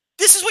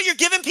 This is what you're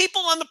giving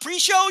people on the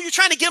pre-show? You're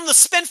trying to get them to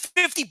spend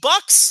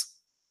 $50?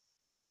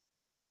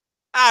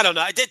 I don't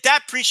know.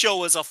 That pre-show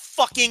was a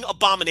fucking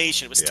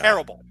abomination. It was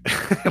terrible.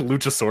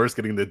 Luchasaurus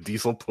getting the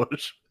diesel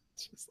push.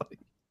 It's just like...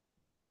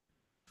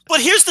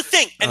 But here's the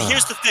thing, God.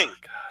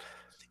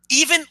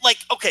 Even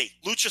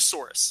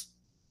Luchasaurus,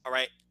 all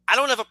right? I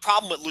don't have a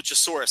problem with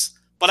Luchasaurus,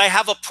 but I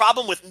have a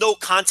problem with no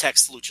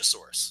context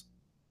Luchasaurus.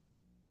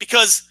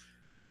 Because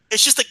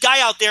it's just a guy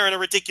out there in a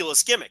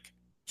ridiculous gimmick.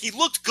 He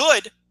looked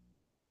good,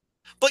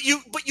 but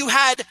you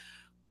had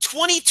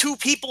 22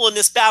 people in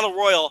this battle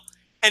royal,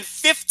 and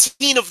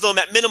 15 of them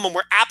at minimum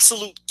were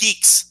absolute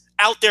geeks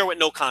out there with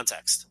no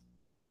context.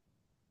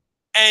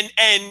 And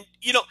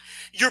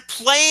you're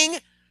playing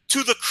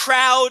to the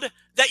crowd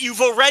that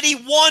you've already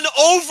won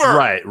over.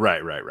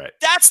 Right.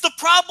 That's the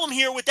problem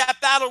here with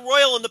that battle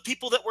royal and the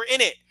people that were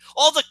in it.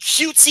 All the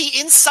cutesy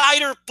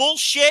insider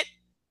bullshit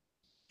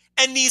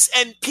and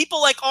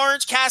people like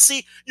Orange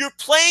Cassidy, you're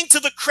playing to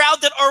the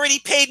crowd that already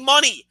paid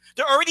money.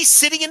 They're already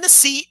sitting in the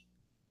seat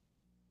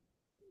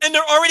and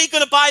they're already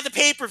going to buy the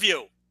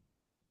pay-per-view.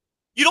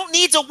 You don't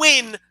need to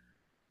win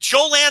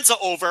Joe Lanza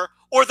over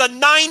or the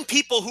 9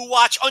 people who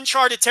watch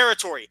Uncharted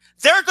Territory.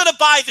 They're going to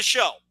buy the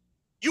show.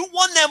 You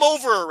won them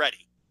over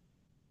already.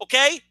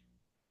 Okay?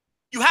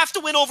 You have to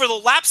win over the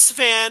lapsed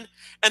fan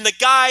and the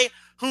guy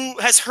who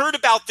has heard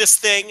about this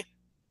thing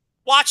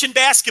watching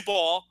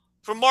basketball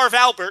from Marv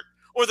Albert,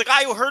 or the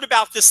guy who heard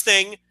about this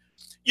thing,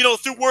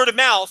 through word of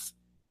mouth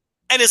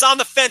and is on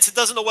the fence and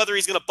doesn't know whether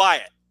he's going to buy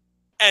it.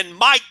 And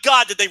my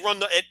God, did they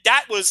run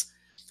that was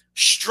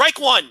strike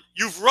one.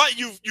 You've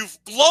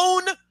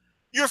blown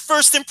your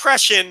first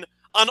impression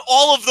on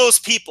all of those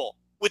people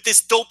with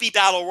this dopey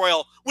battle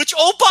royal, which,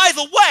 oh, by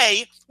the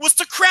way, was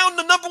to crown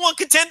the number 1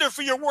 contender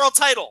for your world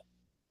title.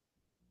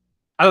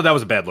 I thought that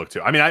was a bad look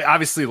too. I mean, I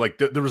obviously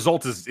the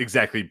result is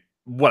exactly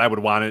what I would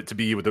want it to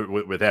be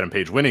with Adam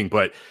Page winning.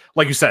 But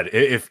like you said,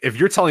 if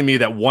you're telling me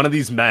that one of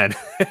these men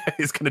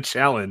is going to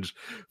challenge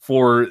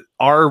for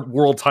our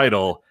world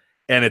title,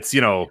 and it's,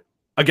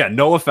 again,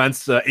 no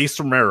offense to Ace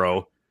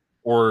Romero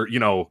or,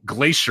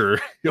 Glacier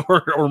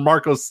or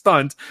Marco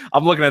Stunt,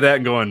 I'm looking at that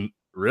and going,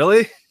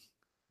 really?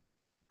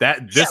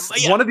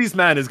 One of these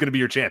men is going to be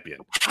your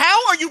champion.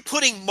 How are you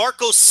putting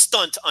Marco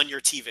Stunt on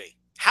your TV?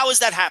 How is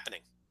that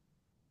happening?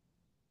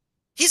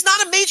 He's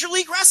not a major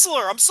league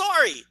wrestler. I'm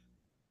sorry.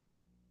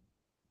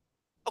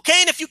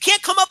 Okay, and if you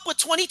can't come up with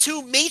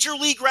 22 major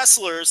league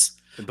wrestlers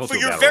for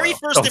your very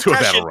first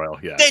impression,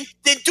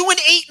 then do an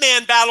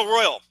 8-man battle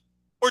royal,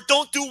 or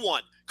don't do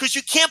one, because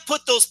you can't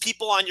put those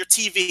people on your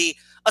TV,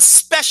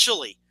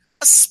 especially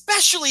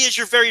as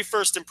your very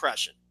first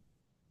impression.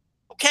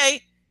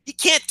 Okay, you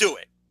can't do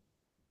it.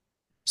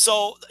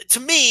 So to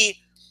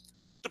me,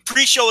 the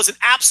pre-show is an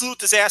absolute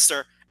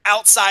disaster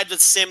outside the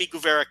Sammy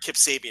Guevara-Kip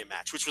Sabian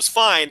match, which was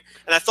fine.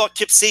 And I thought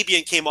Kip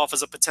Sabian came off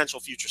as a potential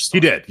future star. He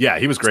did. Yeah,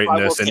 he was great in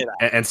this.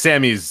 And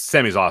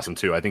Sammy's awesome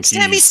too. I think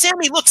Sammy's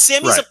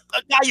right.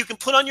 a guy you can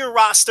put on your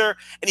roster,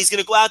 and he's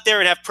going to go out there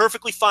and have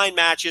perfectly fine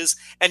matches.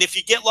 And if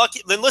you get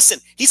lucky, then listen,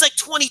 he's like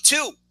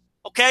 22.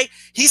 Okay.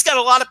 He's got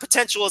a lot of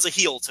potential as a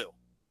heel too,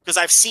 because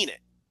I've seen it.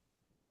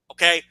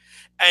 Okay.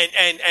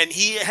 And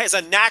he has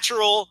a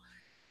natural,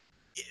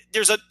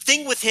 there's a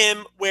thing with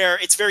him where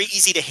it's very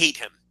easy to hate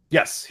him.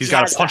 Yes, he's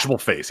got a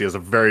punchable face. He has a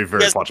very,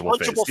 very punchable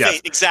face.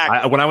 Yes,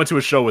 exactly. When I went to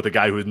a show with a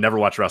guy who had never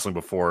watched wrestling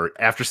before,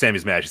 after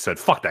Sammy's match, he said,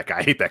 "Fuck that guy,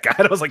 I hate that guy."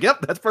 And I was like,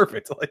 "Yep, that's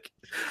perfect."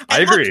 I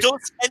agree.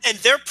 And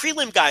they're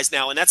prelim guys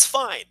now, and that's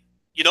fine.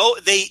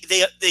 They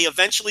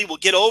eventually will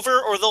get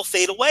over, or they'll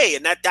fade away,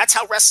 and that's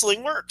how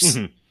wrestling works.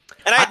 Mm-hmm.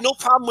 And I had no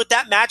problem with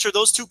that match or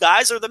those two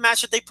guys or the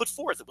match that they put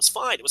forth. It was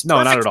fine. It was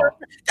perfect. No, not at all.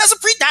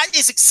 That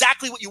is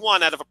exactly what you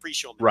want out of a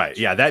pre-show match. Right.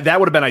 Yeah, that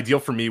would have been ideal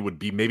for me. Would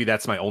be maybe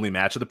that's my only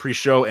match of the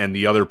pre-show, and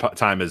the other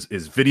time is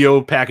video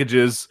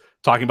packages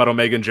talking about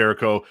Omega and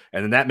Jericho,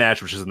 and then that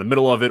match, which is in the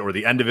middle of it or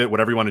the end of it,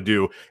 whatever you want to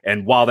do.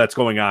 And while that's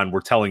going on,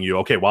 we're telling you,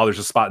 okay, while there's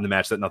a spot in the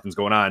match that nothing's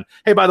going on,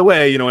 hey, by the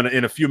way,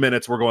 in a few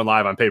minutes, we're going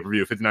live on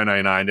pay-per-view,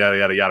 $59.99, yada,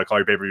 yada, yada, call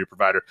your pay-per-view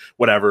provider,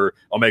 whatever,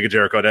 Omega,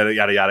 Jericho, yada,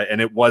 yada, yada.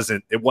 And it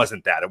wasn't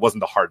that. It wasn't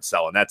the hard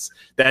sell. And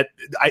that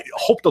I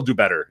hope they'll do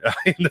better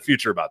in the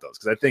future about those.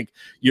 Because I think,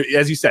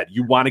 as you said,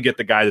 you want to get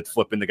the guy that's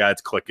flipping, the guy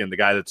that's clicking, the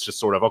guy that's just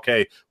sort of,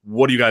 okay,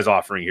 what are you guys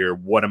offering here?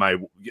 What am I,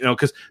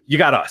 because you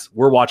got us.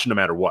 We're watching no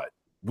matter what.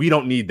 We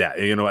don't need that.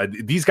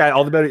 These guys,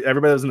 everybody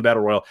that's in the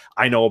battle royal,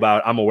 I know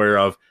about, I'm aware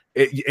of.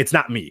 It's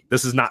not me.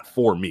 This is not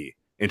for me.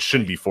 It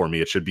shouldn't be for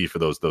me. It should be for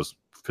those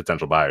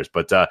potential buyers.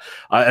 But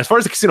as far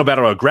as the casino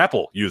battle royal,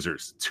 Grapple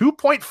users,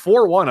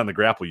 2.41 on the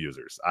Grapple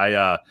users.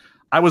 I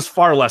was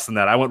far less than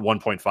that. I went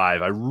 1.5.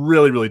 I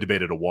really, really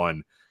debated a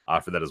 1.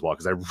 for that as well,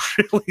 because I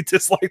really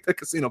dislike the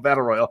casino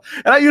battle royal,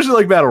 and I usually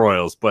like battle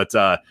royals, but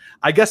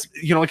I guess,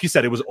 like you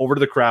said, it was over to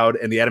the crowd,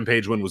 and the Adam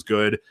Page win was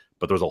good,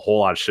 but there was a whole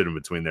lot of shit in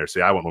between there. So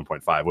yeah, I went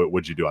 1.5. What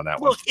would you do on that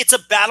one? Look, it's a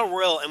battle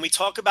royal, and we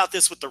talk about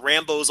this with the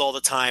Rambos all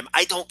the time.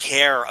 I don't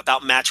care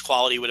about match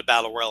quality with a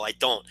battle royal. I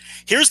don't.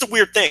 Here's the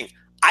weird thing.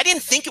 I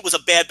didn't think it was a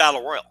bad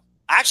battle royal.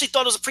 I actually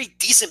thought it was a pretty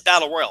decent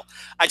battle royal.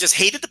 I just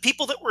hated the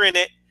people that were in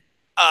it,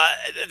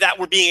 that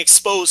were being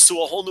exposed to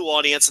a whole new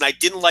audience, and I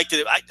didn't like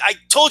it. I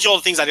told you all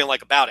the things I didn't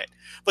like about it.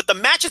 But the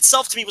match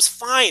itself to me was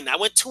fine. I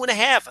went 2.5.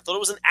 I thought it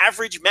was an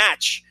average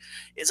match.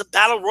 It's a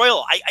battle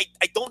royal.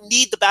 I don't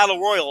need the battle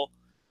royal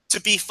to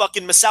be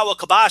fucking Misawa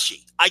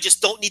Kobashi. I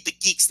just don't need the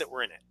geeks that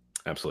were in it.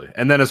 Absolutely.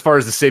 And then as far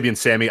as the Sabian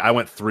Sammy, I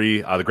went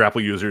 3. The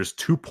Grapple users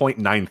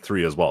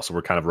 2.93 as well. So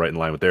we're kind of right in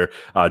line with there.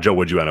 Joe,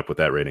 what'd you end up with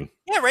that rating?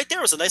 Yeah, right there.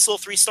 It was a nice little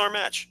 3-star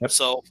match. Yep.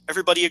 So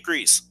everybody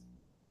agrees.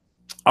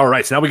 All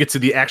right, so now we get to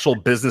the actual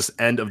business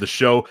end of the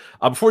show.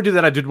 Before we do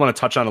that, I did want to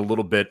touch on a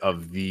little bit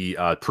of the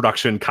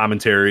production,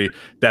 commentary,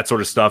 that sort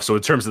of stuff. So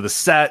in terms of the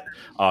set,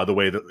 the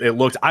way that it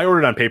looked, I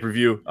ordered on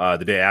pay-per-view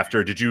the day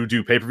after. Did you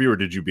do pay-per-view or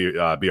did you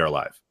BR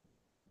Live?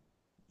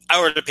 I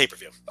ordered a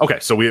pay-per-view. Okay,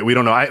 so we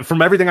don't know.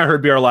 From everything I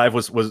heard, BR Live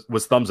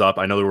was thumbs up.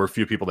 I know there were a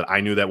few people that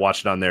I knew that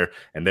watched it on there,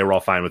 and they were all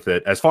fine with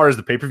it. As far as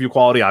the pay-per-view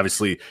quality,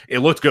 obviously, it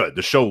looked good.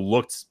 The show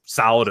looked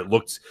solid. It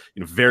looked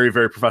very,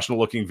 very professional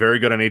looking, very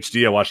good on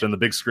HD. I watched it on the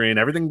big screen.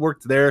 Everything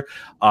worked there.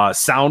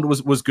 Sound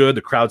was good.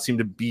 The crowd seemed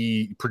to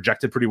be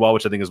projected pretty well,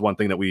 which I think is one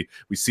thing that we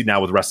see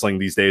now with wrestling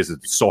these days.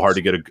 It's so hard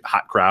to get a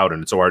hot crowd,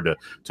 and it's so hard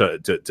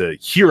to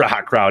hear a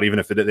hot crowd, even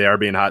if they are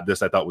being hot.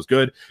 This I thought was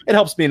good. It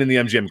helps being in the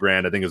MGM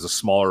Grand. I think it was a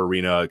smaller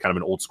arena, kind of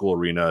an old school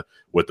arena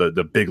with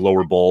the big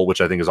lower bowl,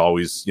 which I think is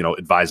always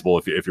advisable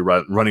if you're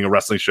running a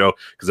wrestling show,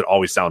 because it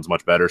always sounds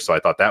much better. So I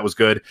thought that was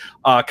good.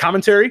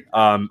 Commentary,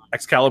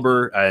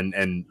 Excalibur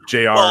and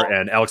JR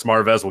and Alex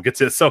Marvez. We'll get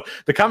to it. So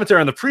the commentary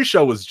on the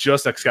pre-show was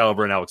just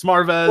Excalibur and Alex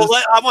Marvez. Well,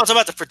 I want to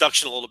talk about the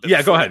production a little bit.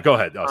 Yeah, go ahead.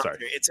 Oh, sorry.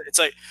 It's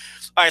like,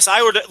 all right. So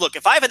I would look,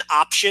 if I have an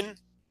option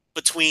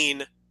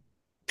between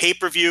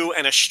pay-per-view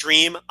and a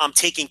stream, I'm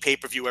taking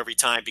pay-per-view every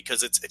time,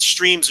 because it's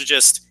streams are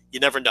just, you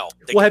never know.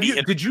 Well,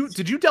 did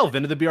you delve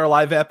into the BR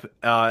Live app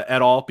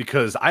at all?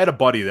 Because I had a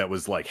buddy that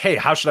was like, "Hey,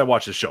 how should I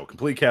watch this show?"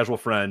 Complete casual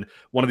friend,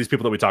 one of these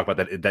people that we talk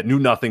about that knew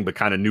nothing but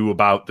kind of knew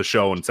about the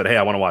show and said, "Hey,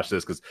 I want to watch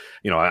this because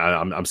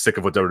I'm sick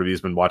of what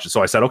WWE's been watching."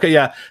 So I said, "Okay,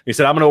 yeah." And he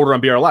said, "I'm going to order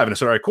on BR Live," and I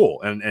said, "All right, cool."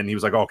 And he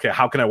was like, "Okay,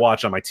 how can I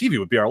watch on my TV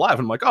with BR Live?"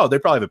 And I'm like, "Oh, they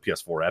probably have a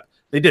PS4 app."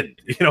 They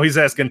didn't. He's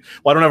asking,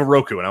 "Well, I don't have a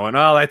Roku," and I went,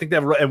 "Oh, I think they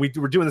have." And we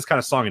were doing this kind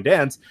of song and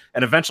dance,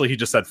 and eventually he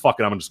just said, "Fuck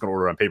it, I'm just going to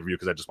order on pay-per-view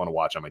because I just want to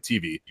watch on my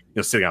TV,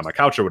 sitting on my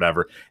couch or whatever."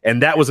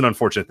 And that was an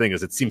unfortunate thing,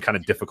 is it seemed kind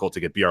of difficult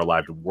to get BR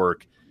Live to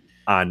work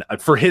on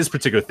for his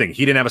particular thing.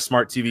 He didn't have a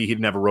smart TV, he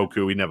didn't have a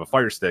Roku, he didn't have a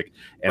Fire Stick,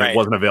 and It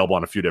wasn't available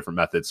on a few different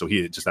methods, so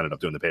he just ended up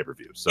doing the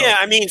pay-per-view. So yeah,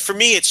 I mean, for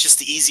me, it's just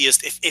the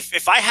easiest.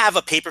 If I have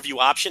a pay-per-view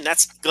option,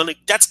 that's gonna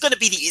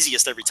be the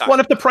easiest every time. Well,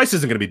 if the price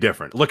isn't going to be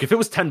different, look, if it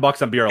was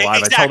 $10 on BR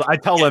Live, exactly. I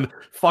tell them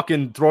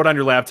fucking throw it on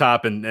your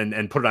laptop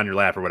and put it on your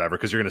lap or whatever,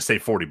 because you're going to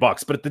save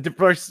 $40. But the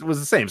price was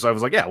the same, so I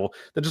was like, yeah, well,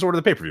 then just order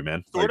the pay-per-view,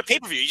 man. Order the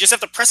pay-per-view. You just have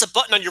to press a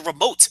button on your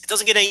remote. It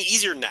doesn't get any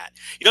easier than that.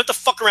 You don't have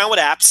to fuck around with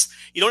apps.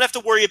 You don't have to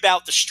worry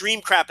about the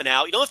stream crapping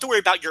out. You don't have to worry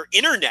about your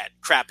internet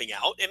crapping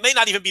out. It may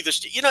not even be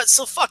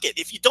so fuck it.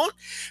 If you don't,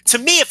 to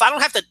me, if I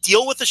don't have to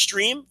deal with the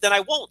stream, then I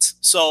won't.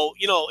 So,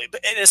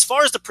 and as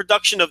far as the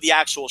production of the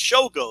actual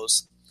show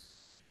goes,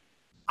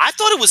 I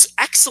thought it was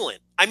excellent.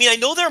 I mean, I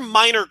know there are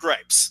minor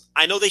gripes.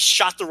 I know they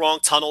shot the wrong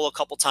tunnel a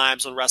couple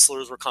times when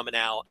wrestlers were coming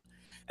out,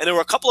 and there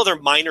were a couple other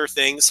minor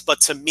things,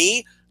 but to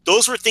me,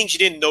 those were things you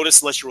didn't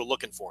notice unless you were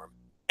looking for them.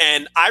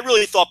 And I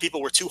really thought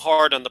people were too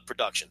hard on the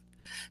production.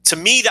 To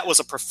me, that was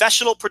a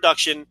professional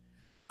production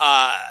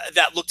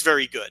that looked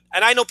very good.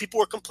 And I know people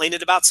were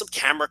complaining about some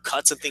camera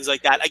cuts and things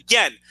like that.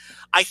 Again,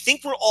 I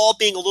think we're all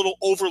being a little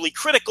overly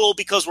critical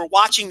because we're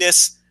watching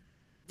this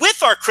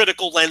with our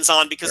critical lens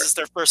on because it's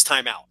their first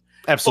time out.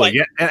 Absolutely.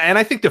 Yeah. And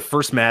I think the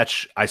first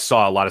match, I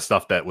saw a lot of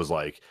stuff that was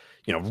like,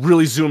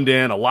 really zoomed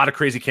in, a lot of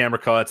crazy camera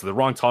cuts, the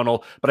wrong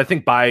tunnel. But I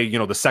think by,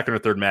 the second or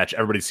third match,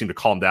 everybody seemed to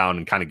calm down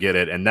and kind of get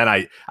it. And then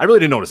I really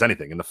didn't notice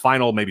anything. In the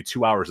final maybe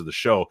 2 hours of the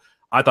show,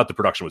 I thought the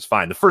production was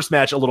fine. The first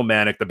match, a little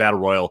manic. The Battle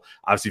Royal,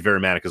 obviously very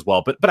manic as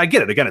well. But I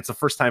get it. Again, it's the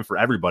first time for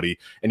everybody.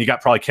 And you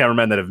got probably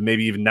cameramen that have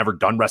maybe even never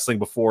done wrestling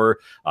before,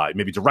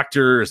 maybe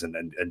directors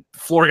and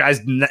floor guys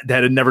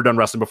that had never done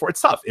wrestling before. It's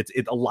tough.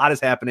 A lot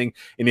is happening,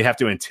 and you have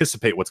to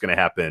anticipate what's going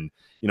to happen,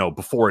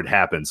 before it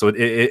happens. So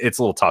it's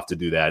a little tough to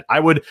do that. I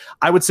would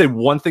say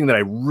one thing that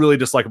I really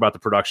dislike about the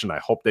production, I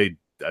hope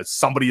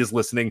somebody is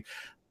listening,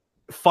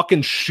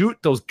 fucking shoot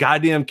those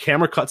goddamn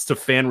camera cuts to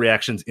fan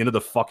reactions into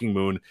the fucking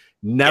moon.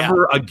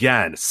 Never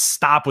again.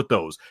 Stop with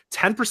those.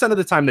 10% of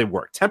the time they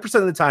work. 10%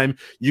 of the time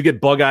you get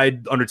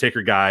bug-eyed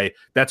Undertaker guy.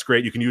 That's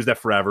great. You can use that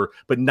forever.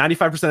 But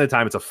 95% of the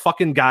time it's a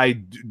fucking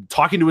guy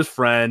talking to his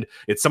friend.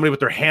 It's somebody with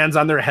their hands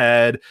on their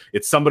head.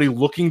 It's somebody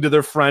looking to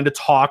their friend to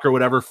talk or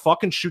whatever.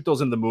 Fucking shoot those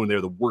in the moon.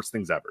 They're the worst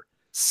things ever.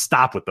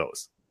 Stop with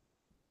those.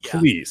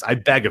 Please. I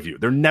beg of you.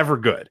 They're never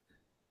good.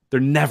 They're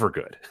never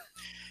good.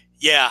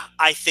 Yeah,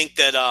 I think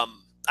that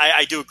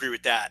I do agree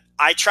with that.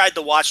 I tried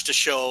to watch the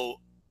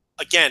show,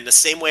 again, the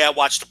same way I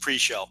watched the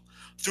pre-show,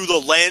 through the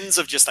lens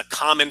of just a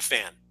common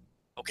fan,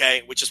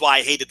 okay, which is why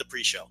I hated the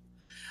pre-show.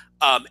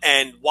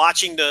 And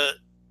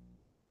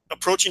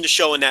approaching the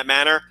show in that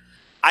manner,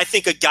 I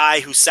think a guy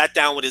who sat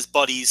down with his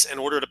buddies and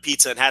ordered a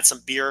pizza and had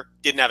some beer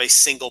didn't have a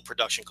single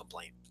production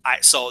complaint.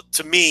 So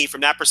to me,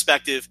 from that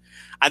perspective,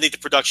 I think the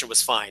production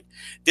was fine.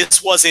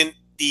 This wasn't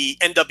the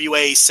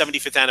NWA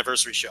 75th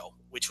anniversary show,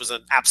 which was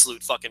an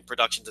absolute fucking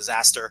production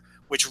disaster,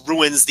 which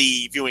ruins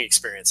the viewing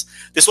experience.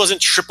 This wasn't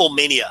Triple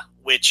Mania,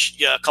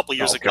 which a couple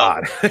years ago.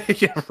 God.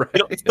 Yeah,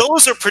 right.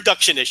 Those are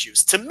production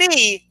issues. To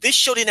me, this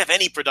show didn't have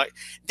any production.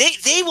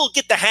 They will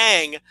get the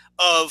hang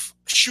of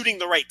shooting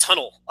the right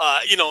tunnel.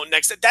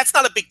 Next. That's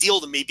not a big deal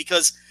to me,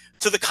 because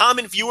to the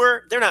common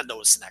viewer, they're not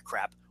noticing that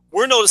crap.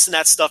 We're noticing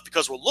that stuff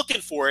because we're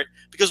looking for it,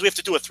 because we have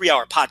to do a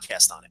 3-hour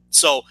podcast on it.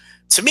 So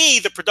to me,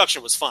 the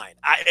production was fine.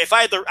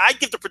 I'd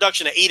give the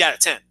production an 8 out of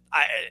 10.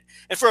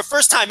 And for a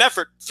first-time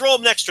effort, throw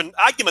them an extra.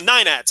 I'd give them a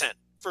 9 out of 10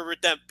 for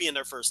them being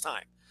their first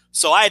time.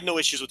 So I had no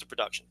issues with the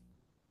production.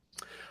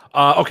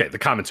 Okay, the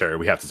commentary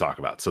we have to talk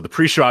about. So the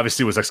pre-show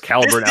obviously was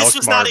Excalibur and Alex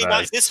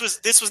Marvez.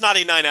 This was not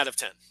a 9 out of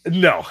 10.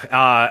 No,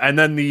 and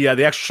then the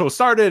actual show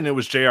started, and it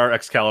was JR,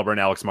 Excalibur, and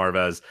Alex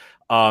Marvez.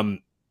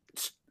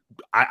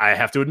 I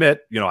have to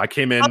admit, I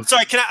came in. I'm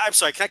sorry. Can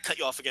I cut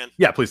you off again?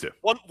 Yeah, please do.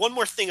 One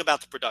more thing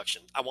about the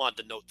production. I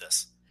wanted to note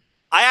this.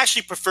 I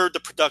actually preferred the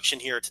production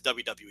here to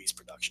WWE's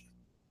production,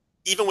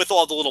 even with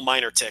all the little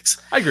minor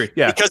ticks. I agree.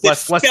 Yeah, because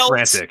less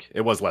frantic.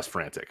 It was less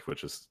frantic,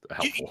 which is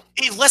helpful.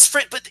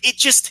 But it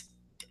just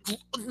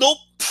no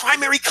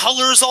primary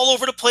colors all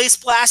over the place,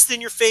 blasted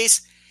in your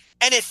face,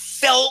 and it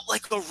felt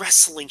like a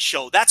wrestling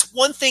show. That's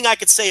one thing I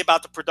could say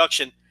about the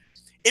production.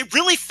 It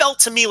really felt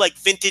to me like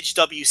vintage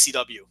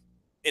WCW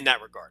in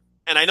that regard.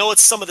 And I know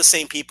it's some of the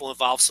same people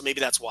involved, so maybe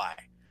that's why.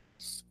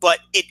 But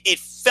it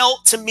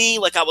felt to me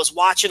like I was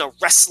watching a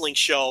wrestling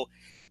show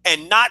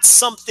and not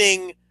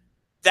something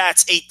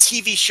that's a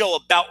TV show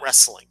about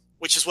wrestling,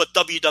 which is what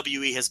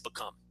WWE has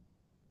become.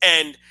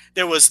 And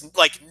there was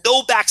like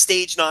no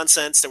backstage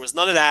nonsense. There was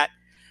none of that.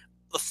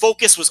 The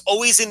focus was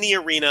always in the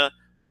arena.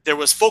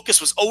 Focus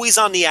was always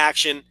on the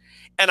action.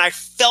 And I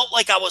felt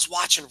like I was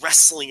watching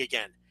wrestling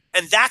again.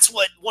 And that's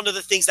one of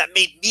the things that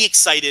made me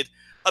excited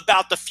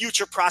about the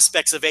future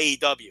prospects of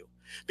AEW.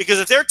 Because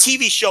if their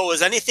TV show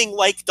is anything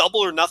like Double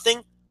or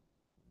Nothing,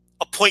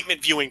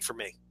 appointment viewing for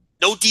me.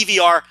 No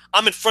DVR.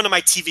 I'm in front of my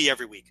TV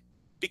every week.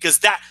 Because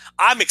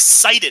I'm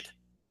excited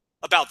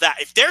about that.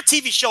 If their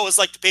TV show is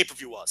like the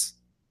pay-per-view was,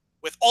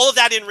 with all of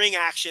that in-ring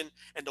action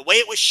and the way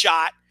it was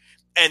shot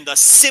and the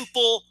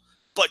simple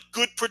but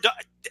good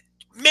production,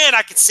 man,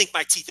 I could sink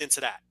my teeth into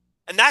that.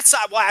 And that's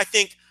why I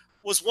think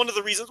was one of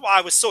the reasons why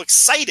I was so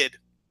excited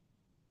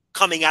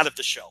coming out of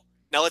the show.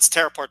 Now let's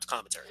tear apart the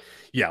commentary.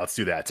 Yeah, let's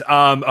do that.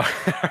 All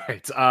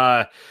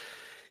right.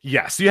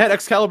 Yeah, so you had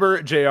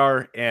Excalibur,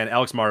 JR, and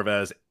Alex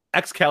Marvez.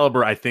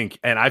 Excalibur, I think,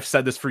 and I've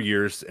said this for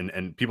years,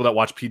 and people that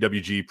watch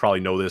PWG probably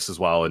know this as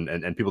well, and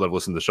people that have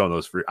listened to the show know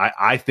this.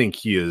 I think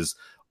he is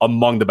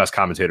among the best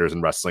commentators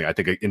in wrestling. I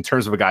think in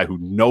terms of a guy who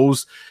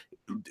knows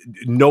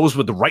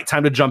what the right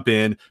time to jump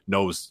in,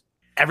 knows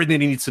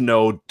everything he needs to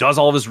know, does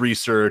all of his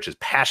research, is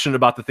passionate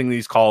about the thing that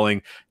he's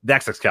calling.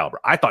 That's Excalibur.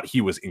 I thought he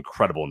was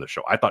incredible in the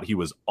show. I thought he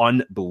was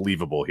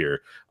unbelievable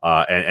here.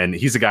 And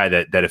he's a guy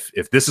that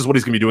if this is what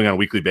he's going to be doing on a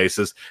weekly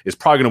basis, is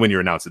probably going to win your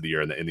Announce of the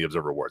Year in the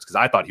Observer Awards, because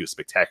I thought he was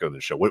spectacular in the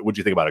show. What do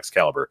you think about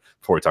Excalibur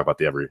before we talk about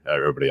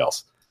everybody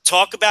else?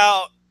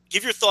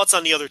 Give your thoughts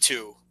on the other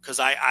two, because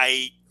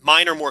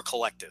mine are more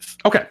collective.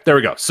 Okay, there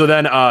we go. So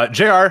then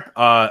JR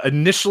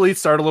initially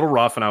started a little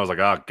rough, and I was like,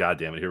 oh, God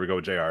damn it, here we go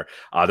with JR.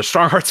 The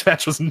Strong Hearts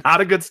match was not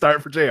a good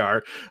start for JR,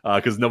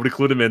 because nobody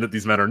clued him in that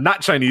these men are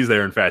not Chinese.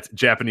 They're, in fact,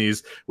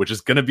 Japanese, which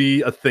is going to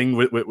be a thing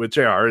with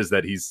JR, is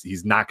that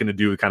he's not going to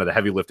do kind of the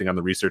heavy lifting on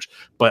the research.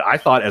 But I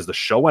thought as the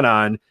show went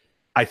on,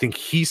 I think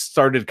he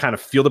started to kind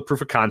of feel the proof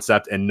of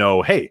concept and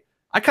know, hey,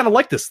 I kind of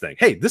like this thing.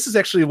 Hey, this is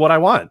actually what I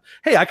want.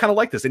 Hey, I kind of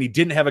like this. And he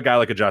didn't have a guy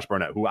like a Josh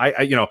Barnett, who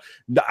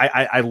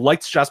I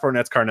liked Josh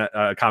Barnett's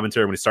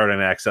commentary when he started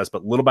on Access,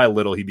 but little by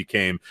little he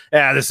became,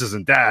 this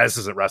isn't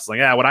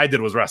wrestling. What I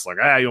did was wrestling.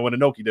 What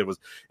Inoki did was,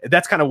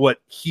 that's kind of what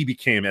he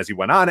became as he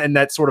went on. And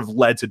that sort of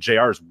led to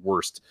JR's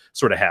worst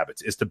sort of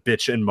habits, is to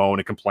bitch and moan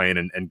and complain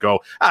and go,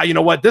 you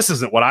know what? This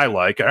isn't what I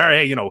like. All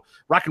right,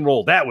 Rock and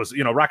Roll, that was,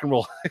 Rock and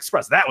Roll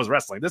Express, that was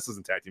wrestling. This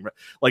isn't tag team.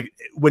 Like,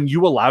 when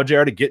you allow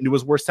JR to get into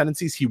his worst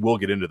tendencies, he will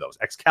get into those.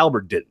 Excalibur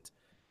didn't.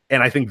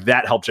 And I think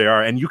that helped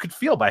JR. And you could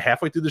feel by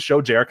halfway through the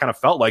show, JR kind of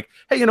felt like,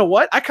 hey, you know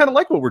what? I kind of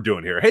like what we're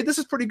doing here. Hey, this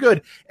is pretty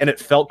good. And it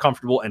felt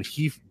comfortable, and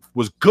he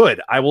was good.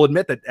 I will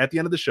admit that at the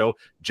end of the show,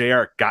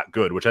 JR got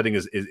good, which I think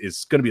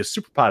is going to be a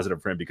super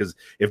positive for him, because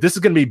if this is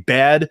going to be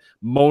bad,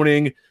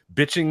 moaning,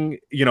 bitching,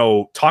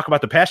 talk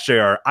about the past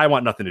JR, I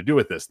want nothing to do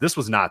with this. This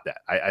was not that.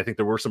 I think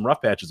there were some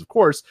rough patches, of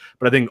course,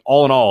 but I think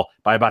all in all,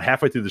 by about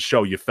halfway through the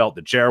show, you felt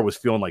that JR was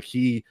feeling like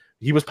he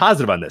he was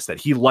positive on this, that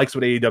he likes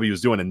what AEW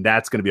is doing, and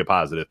that's going to be a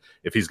positive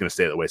if he's going to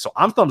stay that way. So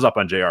I'm thumbs up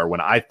on JR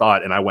when I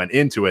thought, and I went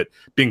into it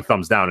being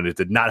thumbs down, and it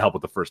did not help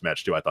with the first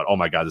match too. I thought, oh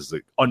my God, this is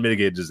an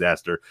unmitigated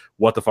disaster.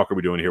 What the fuck are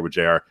we doing here with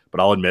JR? But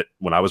I'll admit,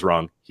 when I was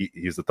wrong,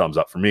 he's the thumbs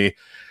up for me.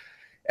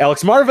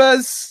 Alex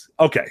Marvez,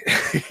 okay.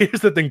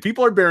 Here's the thing.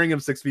 People are burying him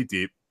 6 feet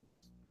deep.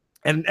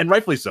 And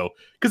rightfully so,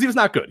 because he was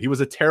not good. He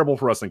was a terrible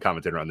pro wrestling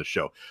commentator on this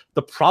show.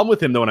 The problem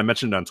with him, though, and I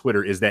mentioned it on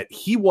Twitter, is that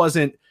he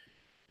wasn't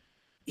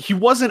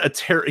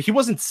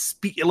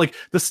speaking, like,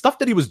 the stuff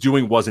that he was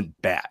doing wasn't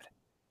bad,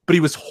 but he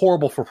was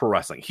horrible for pro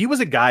wrestling. He was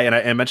a guy, and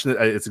I mentioned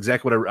it, it's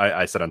exactly what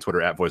I said on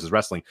Twitter at Voices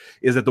Wrestling,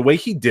 is that the way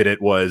he did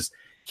it was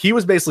he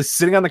was basically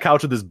sitting on the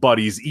couch with his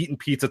buddies, eating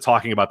pizza,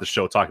 talking about the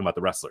show, talking about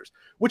the wrestlers,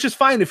 which is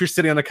fine if you're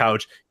sitting on the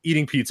couch,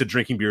 eating pizza,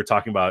 drinking beer,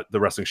 talking about the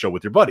wrestling show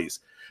with your buddies,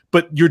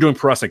 but you're doing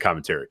pro wrestling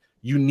commentary.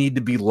 You need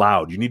to be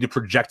loud. You need to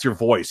project your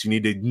voice. You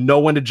need to know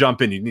when to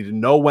jump in. You need to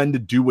know when to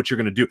do what you're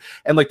going to do.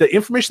 And like the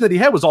information that he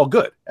had was all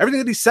good. Everything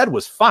that he said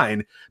was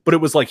fine, but it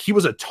was like he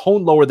was a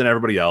tone lower than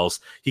everybody else.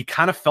 He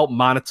kind of felt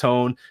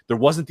monotone. There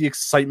wasn't the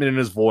excitement in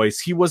his voice.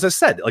 He was, as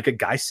I said, like a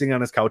guy sitting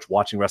on his couch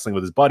watching wrestling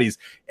with his buddies.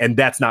 And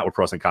that's not what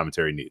pro wrestling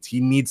commentary needs.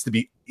 He needs to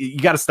be, you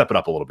got to step it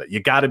up a little bit.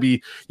 You got to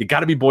be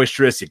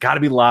boisterous. You got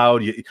to be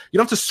loud. You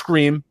don't have to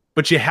scream,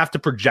 but you have to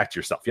project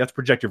yourself. You have to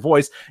project your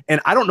voice. And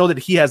I don't know that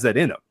he has that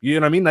in him. You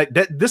know what I mean? Like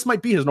this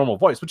might be his normal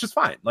voice, which is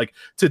fine. Like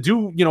to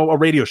do, a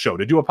radio show,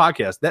 to do a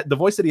podcast, that the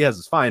voice that he has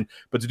is fine.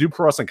 But to do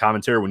pro wrestling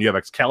commentary when you have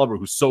Excalibur,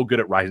 who's so good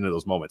at rising to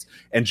those moments,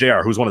 and JR,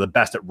 who's one of the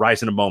best at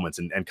rising to moments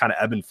and kind of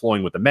ebb and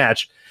flowing with the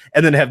match,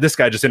 and then have this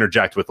guy just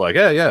interject with like,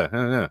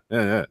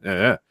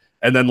 yeah.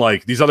 And then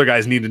like these other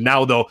guys need to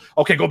now though,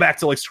 okay, go back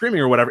to like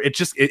screaming or whatever. It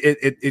just,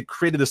 it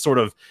created this sort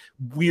of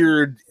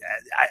weird,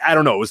 I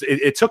don't know.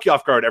 It took you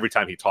off guard every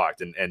time he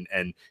talked.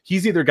 And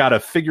he's either got to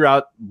figure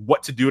out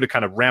what to do to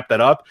kind of ramp that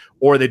up,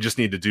 or they just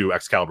need to do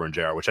Excalibur and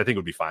JR, which I think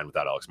would be fine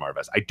without Alex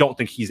Marvez. I don't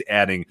think he's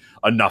adding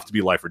enough to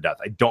be life or death.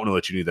 I don't know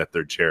that you need that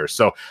third chair.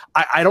 So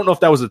I don't know if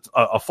that was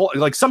a full,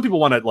 like some people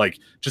want to like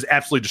just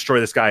absolutely destroy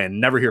this guy and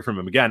never hear from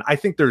him again. I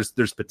think there's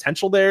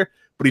potential there,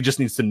 but he just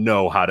needs to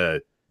know how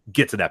to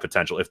get to that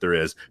potential if there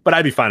is. But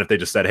I'd be fine if they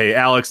just said, hey,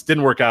 Alex,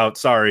 didn't work out,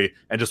 sorry,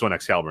 and just went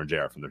Excalibur and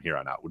JR from here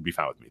on out. Would be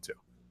fine with me too.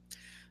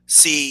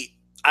 See,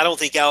 I don't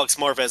think Alex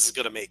Marvez is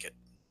going to make it.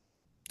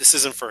 This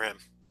isn't for him.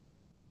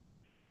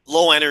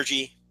 Low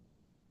energy,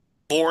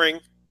 boring,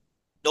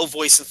 no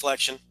voice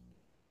inflection.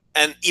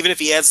 And even if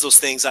he adds those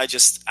things, I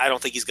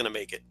don't think he's going to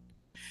make it.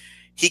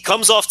 He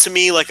comes off to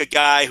me like a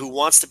guy who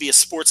wants to be a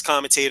sports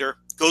commentator,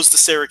 goes to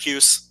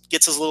Syracuse,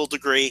 gets his little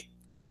degree,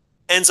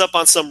 ends up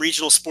on some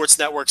regional sports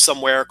network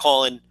somewhere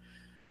calling,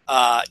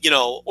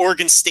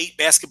 Oregon State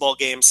basketball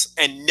games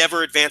and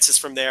never advances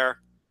from there.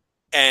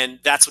 And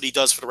that's what he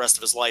does for the rest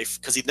of his life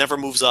because he never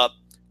moves up.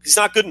 He's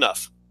not good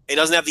enough. He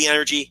doesn't have the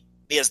energy.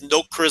 He has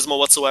no charisma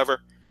whatsoever.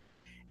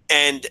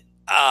 And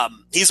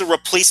he's a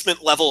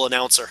replacement level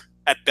announcer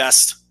at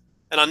best.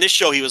 And on this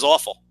show, he was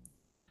awful.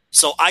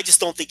 So I just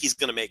don't think he's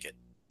going to make it.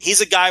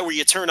 He's a guy where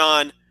you turn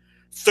on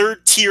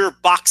third tier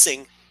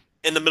boxing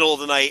in the middle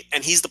of the night,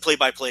 and he's the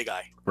play-by-play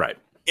guy. Right.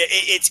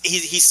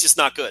 He's just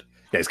not good.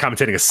 Yeah, he's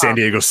commentating a San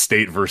Diego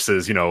State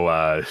versus,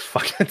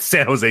 fucking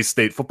San Jose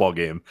State football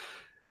game,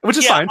 which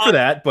is fine for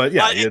that. But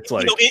yeah, it's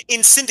like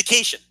in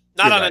syndication,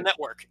 not on a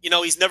network.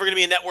 He's never going to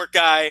be a network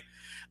guy.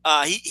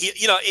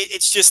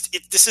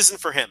 This isn't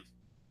for him.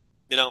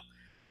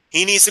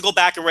 He needs to go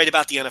back and write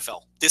about the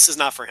NFL. This is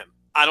not for him.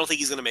 I don't think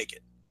he's going to make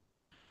it.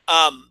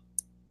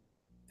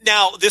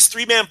 Now, this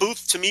 3-man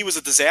booth to me was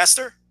a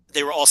disaster.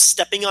 They were all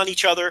stepping on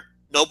each other.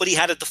 Nobody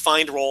had a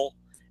defined role.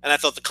 And I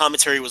thought the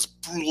commentary was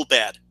brutal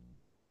bad.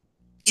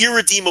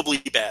 Irredeemably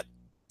bad.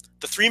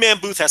 The 3-man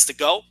booth has to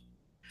go.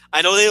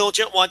 I know they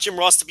don't want Jim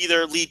Ross to be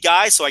their lead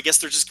guy, so I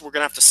guess we're going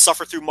to have to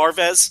suffer through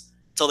Marvez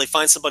until they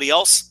find somebody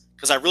else,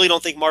 because I really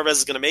don't think Marvez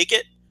is going to make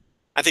it.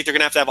 I think they're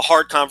going to have a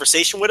hard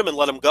conversation with him and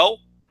let him go.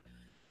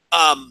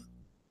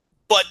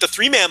 But the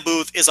 3-man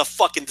booth is a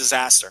fucking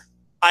disaster.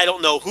 I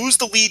don't know who's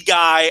the lead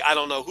guy. I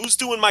don't know who's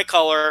doing my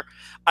color.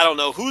 I don't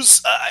know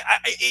who's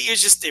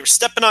they were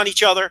stepping on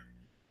each other.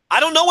 I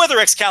don't know whether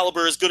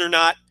Excalibur is good or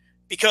not,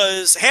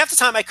 because half the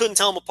time I couldn't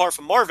tell him apart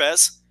from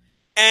Marvez,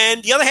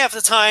 and the other half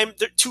of the time,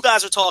 two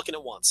guys are talking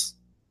at once.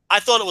 I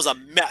thought it was a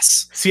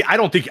mess. See, I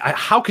don't think.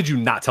 How could you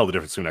not tell the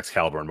difference between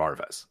Excalibur and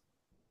Marvez?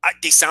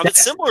 They sounded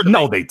similar to me.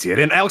 No, they did.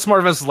 And Alex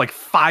Marvez is like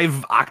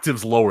 5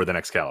 octaves lower than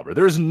Excalibur.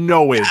 There is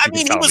no way.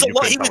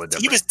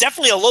 He was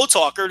definitely a low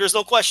talker. There's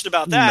no question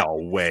about that. No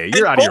way.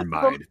 You're out of your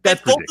mind.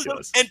 That's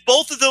ridiculous. And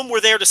both of them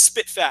were there to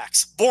spit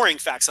facts. Boring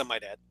facts, I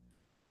might add.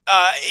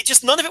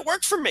 None of it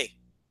worked for me.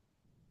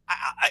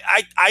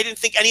 I didn't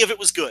think any of it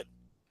was good.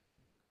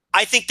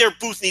 I think their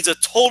booth needs a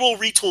total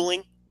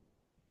retooling.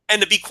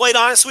 And to be quite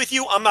honest with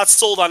you, I'm not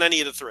sold on any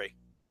of the three.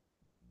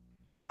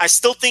 I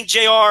still think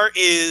JR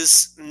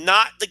is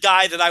not the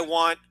guy that I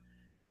want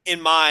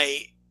in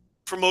my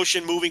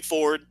promotion moving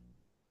forward.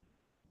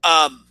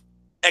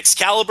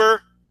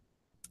 Excalibur,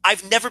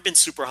 I've never been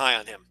super high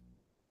on him.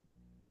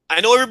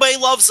 I know everybody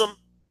loves him.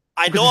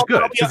 I Because know he's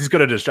good. I'll Because he's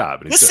good at his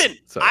job. And he's listen.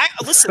 good, so. I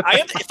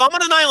am. If I'm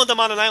on an island, I'm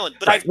on an island.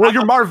 But right. Well,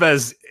 your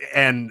Marvez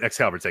and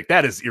Excalibur take,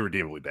 that is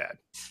irredeemably bad.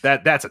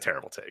 That's a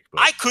terrible take.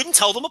 But I couldn't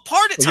tell them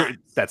apart at times.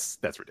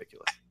 That's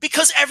ridiculous.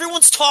 Because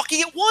everyone's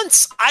talking at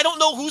once. I don't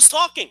know who's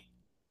talking.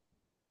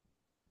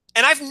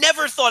 And I've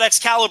never thought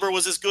Excalibur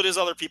was as good as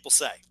other people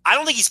say. I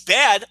don't think he's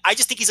bad. I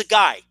just think he's a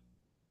guy.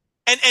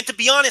 And to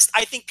be honest,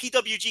 I think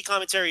PWG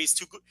commentary is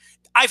too good.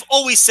 I've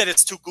always said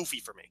it's too goofy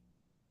for me.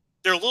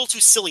 They're a little too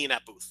silly in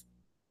that booth.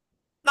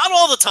 Not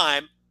all the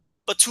time,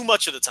 but too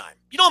much of the time.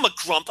 You know I'm a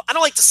grump. I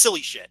don't like the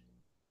silly shit.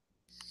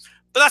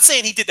 But not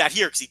saying he did that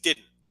here because he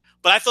didn't.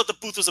 But I thought the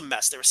booth was a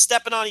mess. They were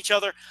stepping on each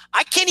other.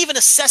 I can't even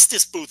assess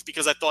this booth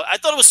because I thought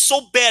it was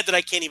so bad that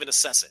I can't even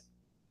assess it.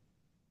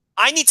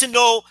 I need to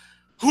know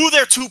who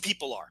their two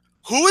people are.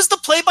 Who is the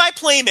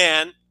play-by-play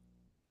man?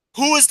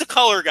 Who is the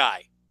color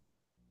guy?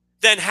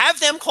 Then have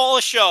them call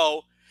a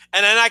show,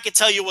 and then I can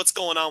tell you what's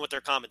going on with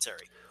their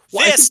commentary.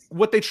 Well, I think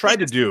what they tried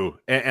to do,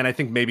 and I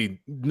think maybe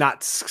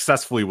not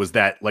successfully, was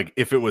that like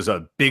if it was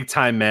a big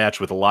time match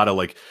with a lot of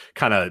like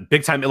kind of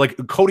big time, like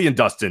Cody and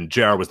Dustin,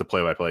 JR was the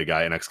play-by-play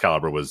guy, and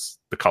Excalibur was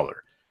the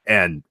color,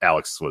 and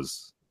Alex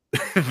was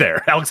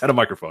there. Alex had a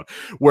microphone.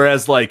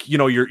 Whereas like, you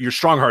know, your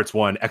Strong Hearts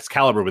one,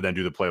 Excalibur would then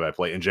do the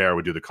play-by-play, and JR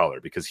would do the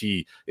color because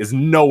he is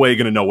no way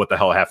going to know what the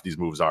hell half of these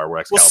moves are. Where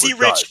Excalibur see,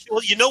 Rich,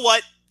 well, you know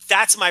what?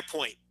 That's my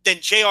point. Then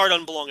JR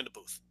doesn't belong in the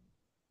booth.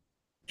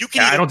 You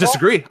can. I don't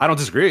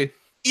disagree.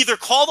 Either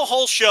call the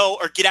whole show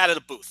or get out of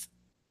the booth.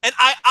 And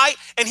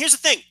and here's the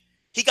thing.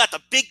 He got the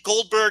big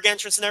Goldberg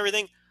entrance and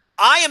everything.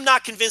 I am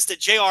not convinced that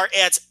JR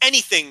adds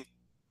anything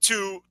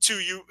to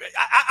you.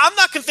 I'm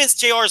not convinced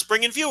JR is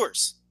bringing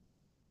viewers.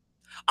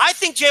 I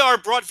think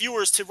JR brought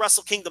viewers to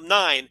Wrestle Kingdom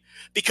 9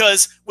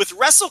 because with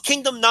Wrestle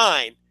Kingdom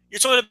 9, you're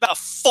talking about a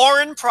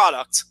foreign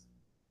product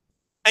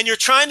and you're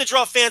trying to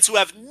draw fans who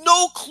have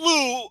no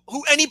clue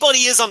who anybody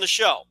is on the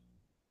show.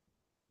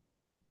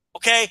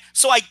 Okay,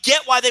 so I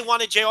get why they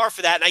wanted JR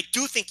for that, and I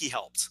do think he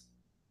helped.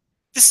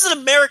 This is an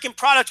American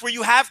product where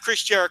you have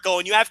Chris Jericho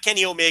and you have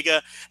Kenny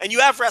Omega and you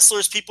have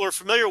wrestlers people are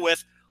familiar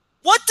with.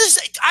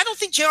 I don't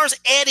think JR is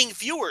adding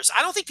viewers.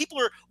 I don't think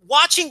people are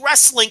watching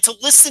wrestling to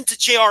listen to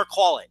JR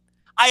call it.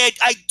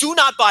 I do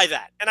not buy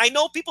that. And I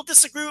know people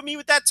disagree with me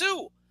with that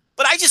too,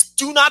 but I just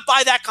do not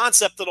buy that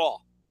concept at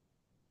all.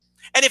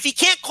 And if he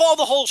can't call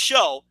the whole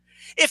show,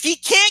 if he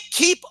can't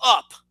keep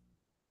up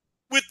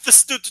with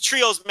the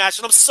trios match,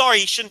 and I'm sorry,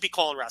 he shouldn't be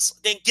calling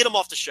wrestling. Then get him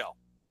off the show.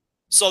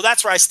 So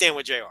that's where I stand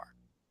with JR.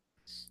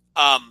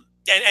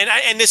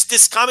 And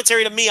this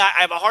commentary to me, I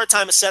have a hard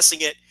time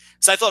assessing it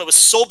because I thought it was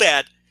so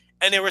bad,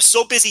 and they were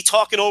so busy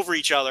talking over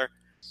each other,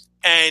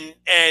 and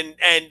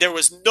there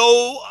was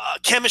no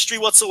chemistry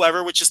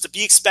whatsoever, which is to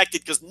be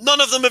expected because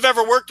none of them have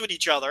ever worked with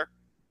each other.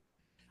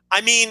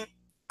 I mean,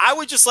 I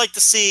would just like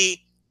to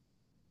see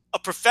a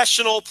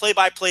professional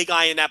play-by-play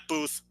guy in that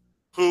booth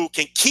who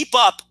can keep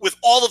up with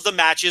all of the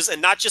matches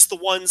and not just the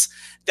ones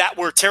that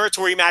were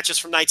territory matches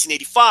from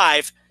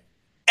 1985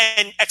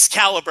 and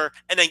Excalibur,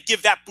 and then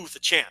give that booth a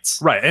chance.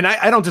 Right, and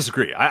I don't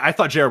disagree. I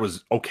thought JR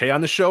was okay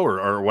on the show,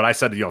 or what I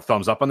said,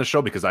 thumbs up on the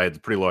show because I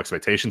had pretty low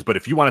expectations. But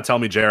if you want to tell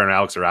me JR and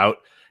Alex are out,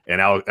 and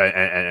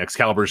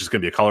Excalibur is just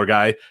going to be a color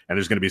guy, and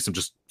there's going to be some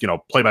just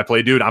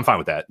play-by-play dude, I'm fine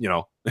with that.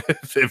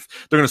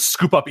 If they're going to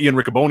scoop up Ian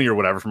Riccoboni or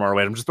whatever from ROH,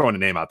 I'm just throwing a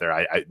name out there.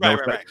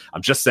 Right.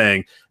 I'm just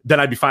saying then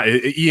I'd be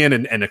fine. Ian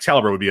and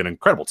Excalibur would be an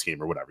incredible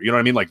team or whatever. You know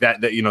what I mean? Like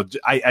that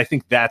I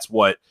think that's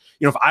what,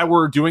 if I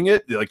were doing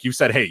it, like you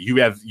said, hey,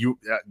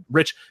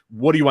 Rich,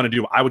 what do you want to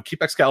do? I would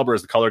keep Excalibur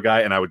as the color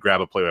guy, and I would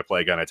grab a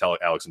play-by-play guy, and I tell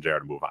Alex and JR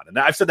to move on. And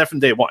I've said that from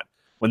day one.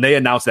 When they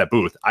announced that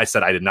booth, I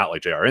said I did not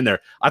like JR in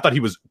there. I thought he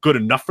was good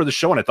enough for the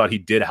show, and I thought he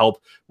did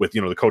help with,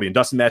 the Cody and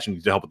Dustin match, and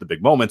he did help with the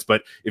big moments.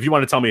 But if you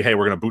want to tell me, hey,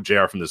 we're going to boot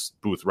JR from this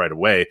booth right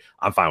away,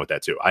 I'm fine with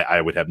that too. I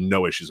would have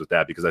no issues with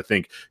that because I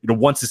think,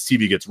 once this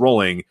TV gets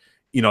rolling,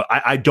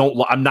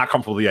 I'm not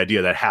comfortable with the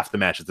idea that half the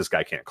matches this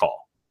guy can't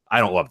call. I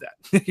don't love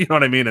that. You know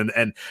what I mean?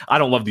 And I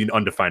don't love the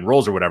undefined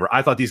roles or whatever.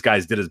 I thought these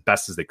guys did as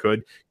best as they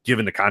could,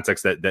 given the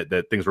context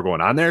that things were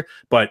going on there.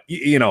 But,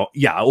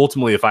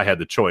 ultimately, if I had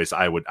the choice,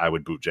 I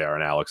would boot JR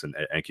and Alex and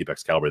keep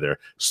Excalibur there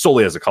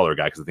solely as a color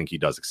guy because I think he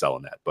does excel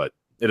in that. But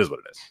it is what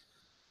it is.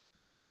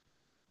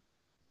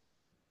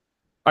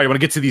 All right, I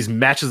want to get to these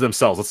matches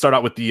themselves. Let's start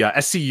out with the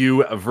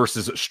SCU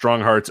versus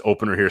Strong Hearts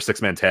opener here,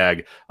 6-man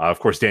tag. Of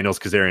course, Daniels,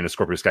 Kazarian, and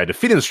Scorpio Sky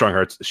defeating the Strong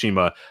Hearts,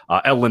 Shima,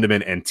 El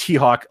Lindemann, and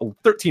T-Hawk.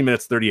 13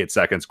 minutes, 38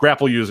 seconds.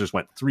 Grapple users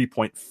went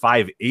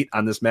 3.58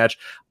 on this match.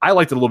 I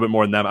liked it a little bit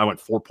more than them. I went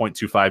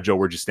 4.25. Joe,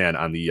 where'd you stand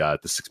on the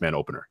 6-man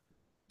opener?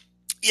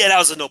 Yeah, that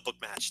was a notebook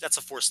match. That's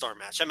a 4-star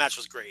match. That match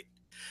was great.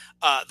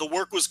 The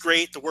work was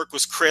great. The work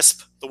was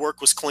crisp. The work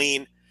was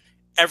clean.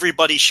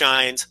 Everybody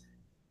shined.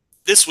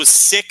 This was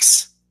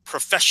 6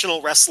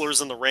 professional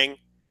wrestlers in the ring,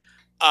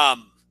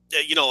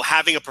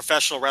 having a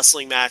professional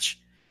wrestling match.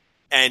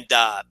 And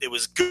it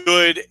was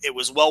good. It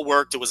was well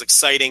worked. It was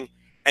exciting.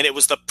 And it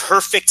was the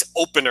perfect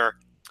opener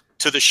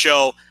to the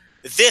show.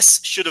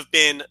 This should have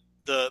been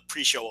the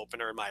pre-show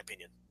opener, in my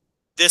opinion.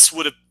 This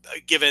would have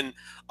given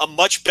a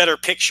much better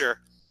picture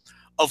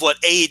of what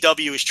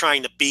AEW is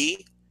trying to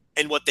be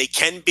and what they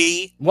can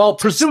be. Well,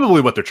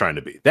 presumably what they're trying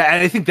to be.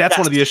 I think that's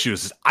one of the Yes.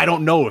 issues. Is I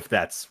don't know if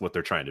that's what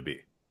they're trying to be.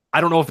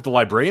 I don't know if the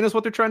librarian is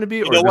what they're trying to be,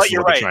 You or know this what? is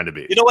You're what they're right. trying to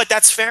be. You know what?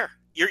 That's fair.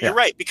 You're Yeah.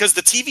 right, because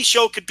the TV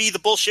show could be the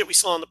bullshit we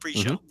saw on the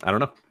pre-show. I don't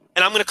know.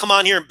 And I'm going to come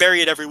on here and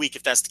bury it every week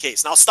if that's the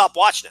case. And I'll stop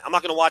watching it. I'm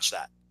not going to watch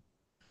that.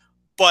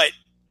 But,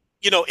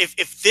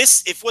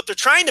 if what they're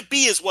trying to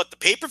be is what the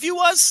pay-per-view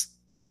was,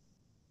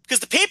 because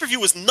the pay-per-view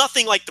was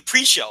nothing like the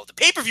pre-show. The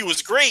pay-per-view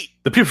was great.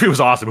 The pay-per-view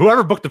was awesome.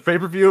 Whoever booked the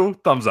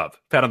pay-per-view, thumbs up.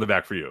 Pat on the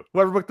back for you.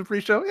 Whoever booked the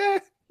pre-show,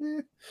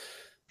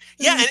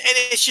 Yeah, and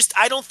it's just,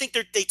 I don't think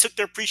they took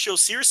their pre-show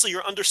seriously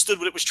or understood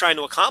what it was trying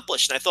to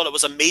accomplish. And I thought it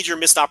was a major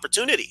missed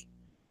opportunity.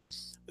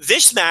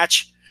 This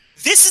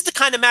is the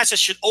kind of match that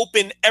should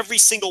open every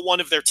single one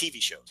of their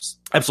TV shows.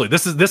 Absolutely.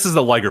 This is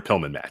the Liger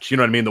Pillman match. You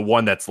know what I mean? The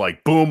one that's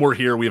like, boom, we're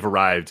here, we've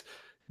arrived.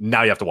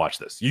 Now you have to watch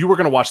this. You were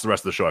going to watch the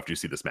rest of the show after you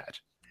see this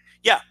match.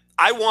 Yeah,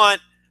 I want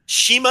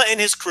Shima and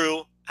his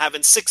crew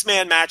having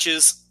 6-man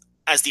matches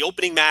as the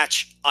opening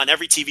match on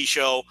every TV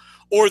show,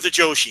 or the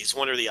Joshis,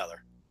 one or the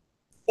other.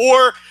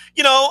 Or,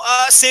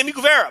 Sammy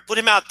Guevara, put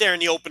him out there in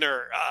the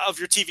opener of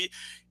your TV.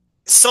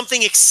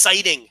 Something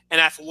exciting and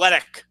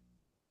athletic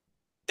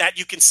that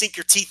you can sink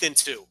your teeth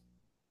into.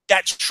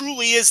 That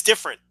truly is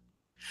different.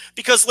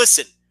 Because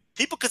listen,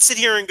 people could sit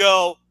here and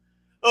go,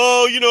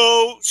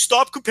 oh,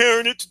 stop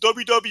comparing it to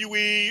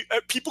WWE.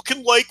 People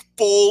can like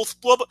both,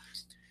 blah, blah.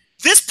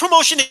 This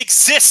promotion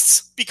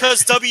exists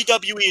because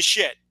WWE is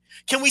shit.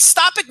 Can we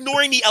stop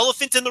ignoring the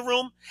elephant in the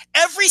room?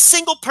 Every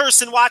single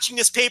person watching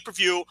this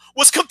pay-per-view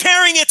was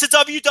comparing it to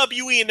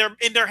WWE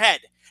in their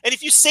head. And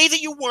if you say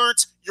that you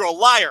weren't, you're a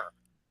liar.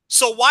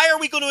 So why are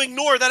we going to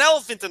ignore that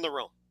elephant in the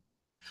room?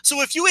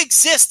 So if you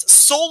exist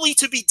solely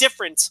to be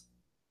different,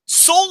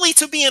 solely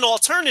to be an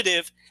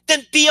alternative,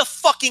 then be a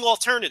fucking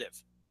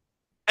alternative.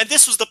 And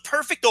this was the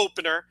perfect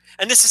opener,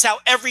 and this is how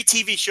every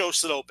TV show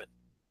should open.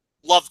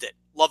 Loved it.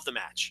 Loved the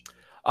match.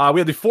 We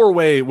had the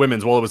 4-way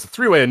women's. Well, it was a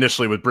 3-way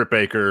initially with Britt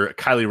Baker,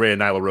 Kylie Rae,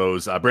 and Nyla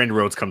Rose. Brandy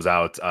Rhodes comes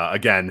out.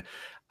 Again,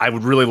 I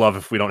would really love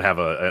if we don't have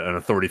an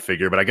authority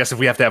figure, but I guess if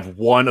we have to have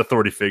one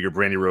authority figure,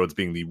 Brandy Rhodes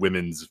being the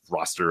women's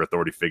roster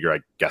authority figure, I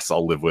guess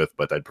I'll live with,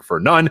 but I'd prefer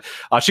none.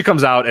 She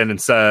comes out and then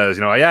says,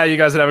 yeah, you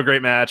guys would have a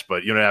great match,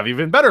 but you'd have an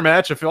even better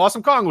match if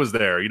Awesome Kong was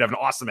there. You'd have an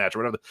awesome match or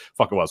whatever the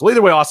fuck it was. Well,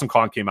 either way, Awesome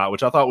Kong came out,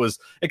 which I thought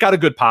it got a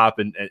good pop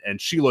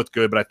and she looked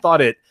good, but I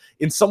thought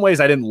in some ways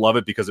I didn't love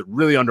it because it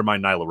really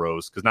undermined Nyla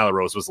Rose, because Nyla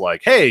Rose was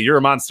like, hey, you're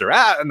a monster.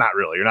 Not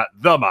really. You're not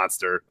the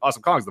monster.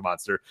 Awesome Kong's the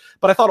monster.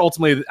 But I thought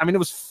ultimately, it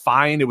was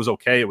fine. It was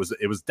okay. It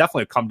was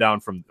definitely a come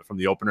down from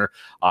the opener.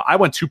 I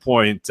went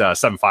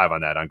 2.75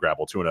 on that on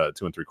Grapple, 2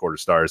 3/4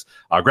 stars.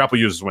 Grapple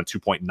users went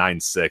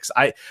 2.96.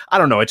 I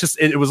don't know. It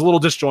was a little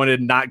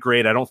disjointed, not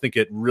great. I don't think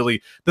it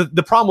really,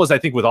 the problem was, I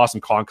think with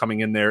Awesome Kong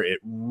coming in there, it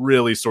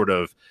really sort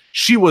of,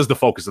 she was the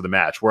focus of the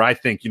match, where I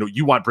think,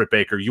 you want Britt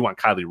Baker, you want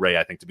Kylie Rae,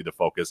 I think, to be the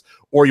focus,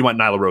 or you want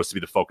Nyla Rose to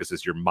be the focus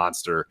as your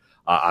monster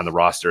on the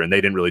roster. And they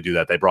didn't really do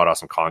that. They brought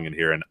Awesome Kong in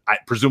here. And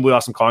presumably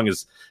Awesome Kong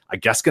is, I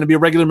guess, going to be a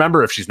regular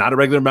member. If she's not a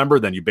regular member,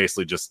 then you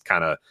basically just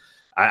kind of,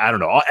 I don't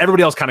know.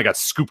 Everybody else kind of got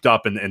scooped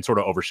up and sort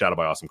of overshadowed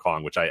by Awesome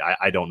Kong, which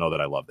I don't know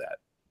that I love that.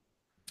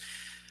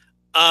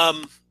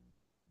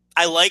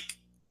 I like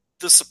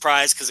the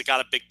surprise because it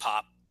got a big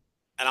pop,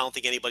 and I don't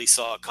think anybody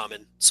saw it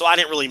coming. So I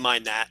didn't really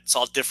mind that.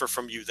 So I'll differ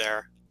from you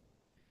there.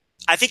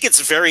 I think it's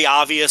very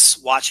obvious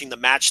watching the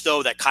match,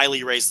 though, that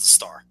Kylie Rae's the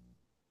star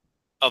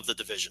of the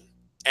division.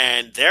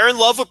 And they're in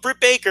love with Britt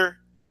Baker.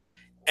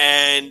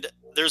 And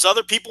there's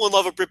other people in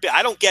love with Britt Baker.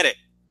 I don't get it.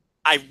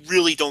 I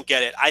really don't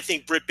get it. I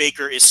think Britt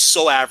Baker is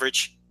so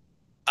average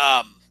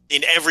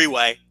in every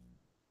way.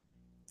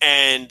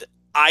 And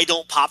I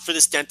don't pop for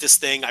this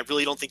dentist thing. I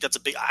really don't think that's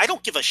I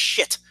don't give a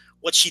shit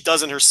what she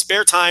does in her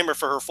spare time or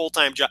for her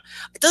full-time job.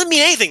 It doesn't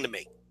mean anything to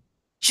me.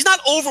 She's not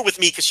over with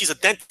me because she's a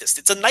dentist.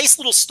 It's a nice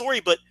little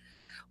story, but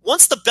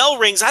once the bell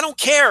rings, I don't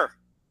care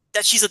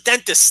that she's a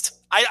dentist.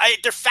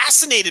 They're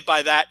fascinated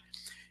by that,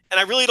 and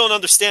I really don't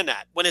understand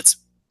that. When it's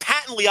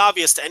patently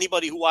obvious to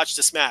anybody who watched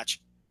this match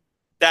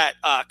that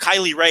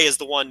Kylie Rae is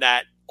the one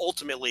that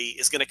ultimately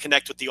is going to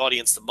connect with the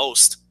audience the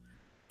most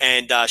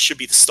and should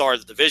be the star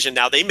of the division.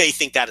 Now, they may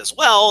think that as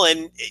well,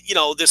 and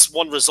this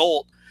one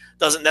result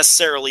doesn't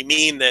necessarily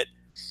mean that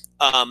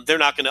they're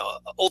not going to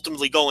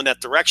ultimately go in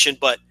that direction,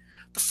 but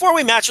the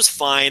 4-way match was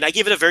fine. I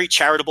give it a very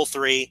charitable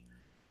 3.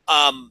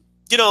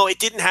 It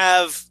didn't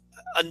have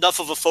enough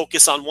of a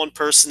focus on one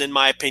person, in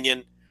my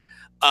opinion.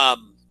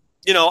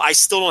 I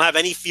still don't have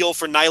any feel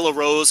for Nyla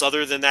Rose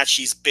other than that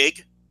she's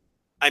big.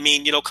 I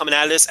mean, coming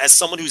out of this, as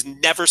someone who's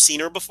never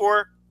seen her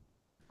before,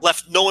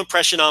 left no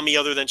impression on me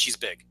other than she's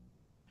big.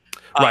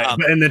 Right,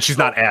 and then she's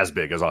not as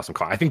big as Awesome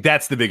Kong. I think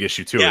that's the big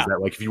issue too. Yeah. Is that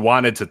if you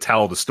wanted to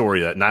tell the story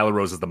that Nyla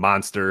Rose is the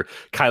monster,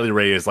 Kylie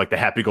Rae is like the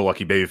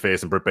happy-go-lucky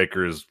babyface, and Britt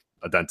Baker is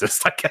a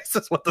dentist, I guess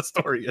that's what the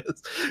story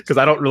is. Because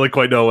I don't really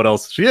quite know what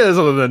else she is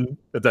other than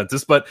a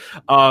dentist. But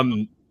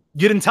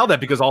you didn't tell that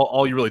because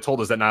all you really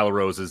told us that Nyla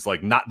Rose is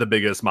like not the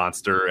biggest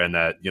monster, and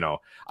that, you know,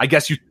 I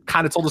guess you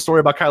kind of told the story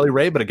about Kylie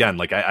Rae, but again,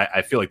 like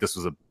I feel like this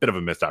was a bit of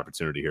a missed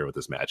opportunity here with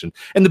this match,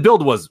 and the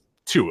build was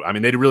too. I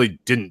mean, they really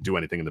didn't do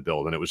anything in the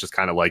build, and it was just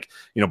kind of like,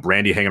 you know,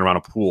 Brandy hanging around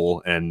a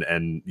pool, and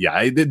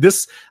yeah,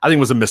 this I think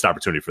was a missed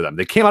opportunity for them.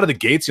 They came out of the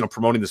gates, you know,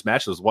 promoting this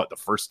match. It was the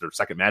first or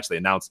second match they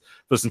announced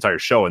for this entire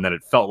show, and then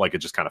it felt like it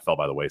just kind of fell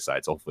by the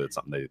wayside. So hopefully it's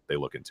something they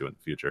look into in the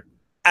future.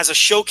 As a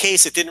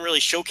showcase, it didn't really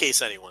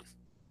showcase anyone.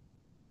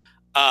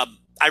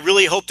 I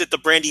really hope that the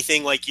Brandy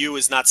thing, like you,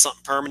 is not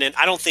something permanent.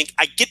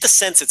 I get the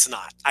sense it's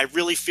not. I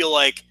really feel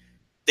like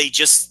they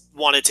just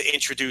wanted to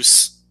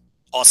introduce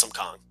Awesome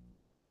Kong.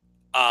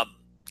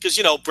 Because,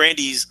 you know,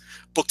 Brandy's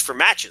booked for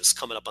matches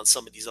coming up on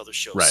some of these other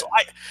shows. Right. So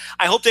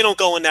I hope they don't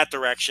go in that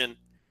direction.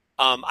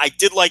 I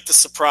did like the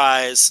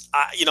surprise.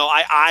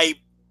 I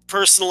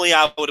personally,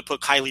 I would have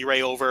put Kylie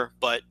Rae over.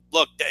 But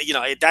look, you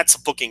know, that's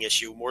a booking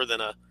issue more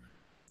than a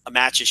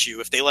match issue.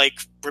 If they like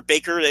Britt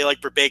Baker, they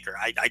like Britt Baker.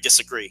 I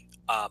disagree.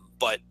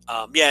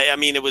 Yeah, I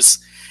mean, it was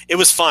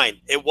fine.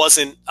 It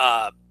wasn't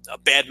a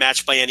bad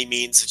match by any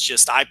means. It's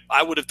just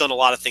I would have done a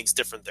lot of things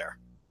different there.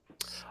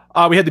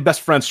 We had the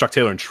best friends, Chuck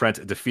Taylor and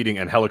Trent, defeating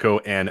Angelico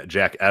and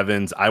Jack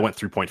Evans. I went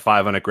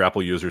 3.5 on it.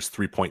 Grapple users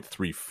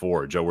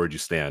 3.34. Joe, where'd you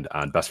stand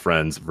on best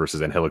friends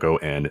versus Angelico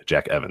and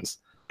Jack Evans?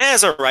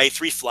 It's all right,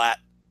 3 flat.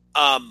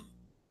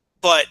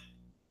 But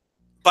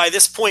by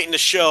this point in the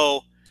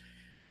show,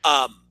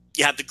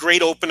 you had the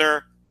great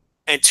opener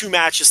and 2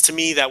 matches to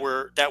me that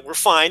were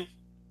fine.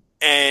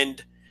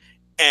 And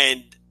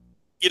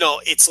you know,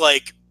 it's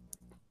like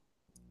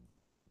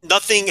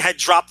nothing had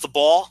dropped the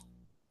ball.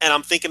 And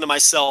I'm thinking to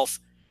myself,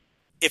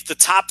 if the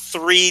top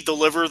 3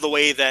 deliver the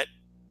way that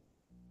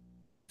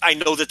I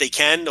know that they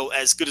can,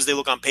 as good as they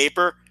look on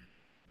paper,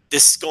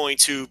 this is going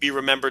to be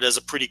remembered as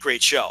a pretty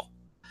great show.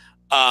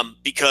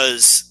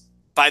 Because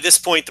by this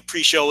point, the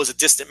pre-show is a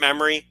distant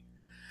memory.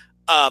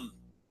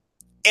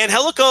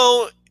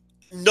 Angelico,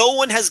 no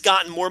one has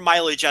gotten more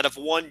mileage out of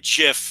one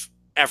GIF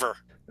ever.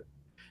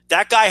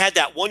 That guy had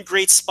that one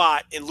great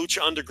spot in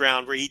Lucha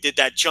Underground where he did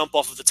that jump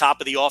off of the top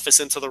of the office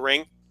into the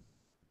ring.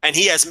 And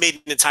he has made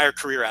an entire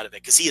career out of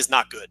it because he is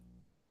not good.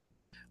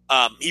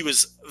 He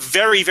was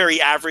very,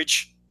 very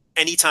average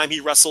anytime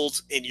he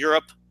wrestled in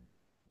Europe,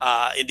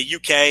 in the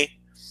UK,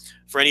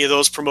 for any of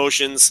those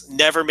promotions.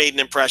 Never made an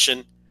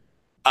impression.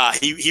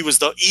 He was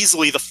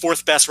easily the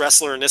 4th best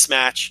wrestler in this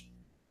match.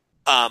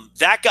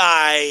 That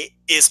guy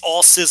is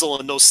all sizzle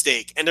and no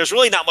steak. And there's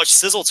really not much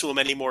sizzle to him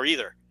anymore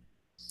either.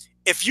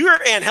 If you're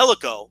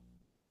Angelico,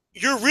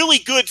 you're really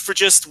good for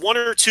just 1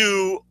 or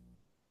 2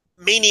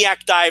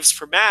 maniac dives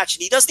per match,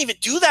 and he doesn't even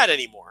do that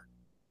anymore.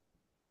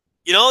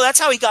 You know, that's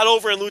how he got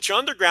over in Lucha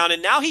Underground,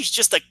 and now he's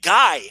just a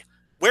guy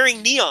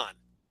wearing neon.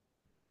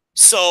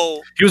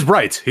 So he was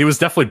bright. He was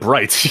definitely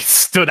bright. He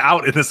stood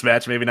out in this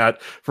match, maybe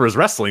not for his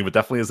wrestling, but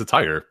definitely as a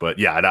tire. But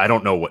yeah, I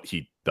don't know what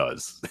he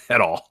does at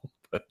all.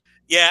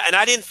 Yeah, and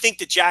I didn't think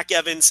that Jack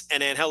Evans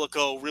and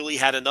Angelico really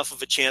had enough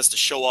of a chance to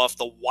show off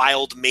the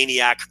wild,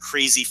 maniac,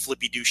 crazy,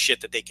 flippy-do shit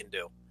that they can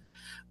do.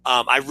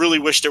 I really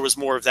wish there was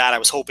more of that. I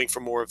was hoping for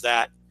more of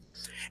that.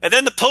 And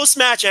then the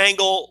post-match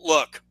angle,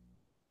 look,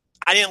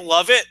 I didn't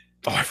love it.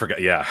 Oh, I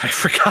forgot. Yeah, I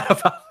forgot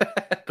about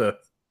that.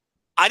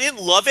 I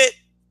didn't love it,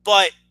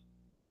 but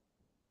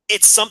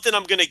it's something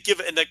I'm going to give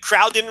it. And the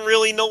crowd didn't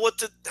really know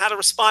how to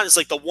respond. It's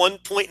like the one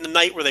point in the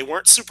night where they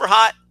weren't super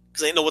hot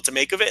because they didn't know what to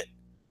make of it.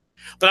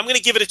 But I'm going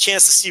to give it a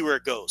chance to see where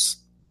it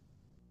goes.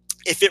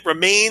 If it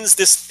remains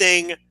this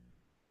thing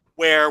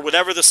where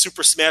whatever the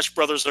Super Smash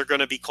Brothers are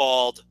going to be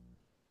called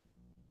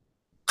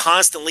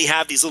constantly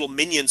have these little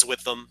minions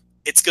with them,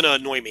 it's going to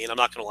annoy me and I'm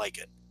not going to like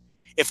it.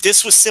 If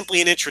this was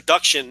simply an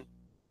introduction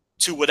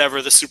to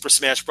whatever the Super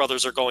Smash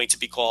Brothers are going to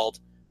be called,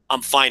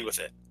 I'm fine with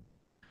it.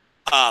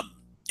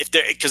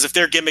 If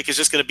their gimmick is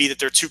just going to be that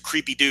they're 2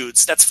 creepy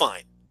dudes, that's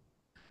fine.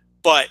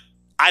 But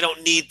I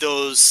don't need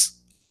those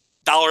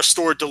dollar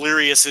store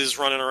deliriouses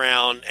running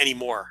around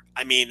anymore.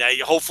 I mean,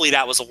 hopefully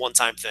that was a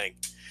one-time thing,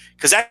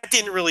 because that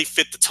didn't really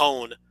fit the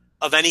tone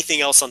of anything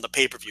else on the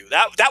pay-per-view.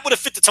 That would have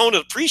fit the tone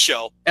of the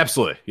pre-show.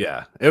 Absolutely,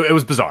 yeah. It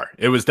was bizarre.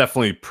 It was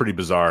definitely pretty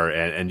bizarre,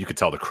 and you could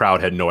tell the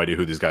crowd had no idea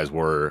who these guys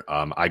were.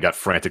 I got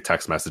frantic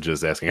text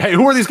messages asking, "Hey,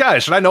 who are these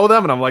guys? Should I know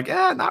them?" And I'm like,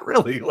 not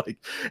really. Like,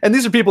 and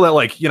these are people that,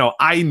 like, you know,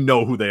 I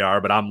know who they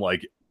are, but I'm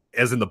like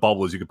as in the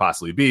bubble as you could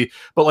possibly be.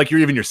 But like,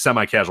 even your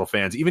semi-casual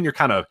fans, even your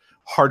kind of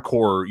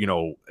hardcore, you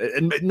know,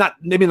 and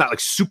maybe not like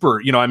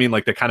super, you know, I mean,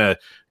 like the kind of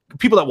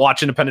people that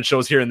watch independent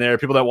shows here and there,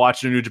 people that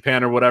watch New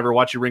Japan or whatever,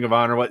 watch your Ring of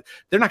Honor,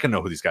 they're not going to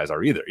know who these guys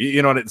are either.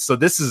 You know, so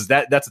that's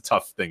a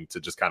tough thing to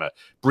just kind of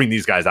bring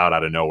these guys out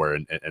of nowhere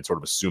and sort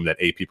of assume that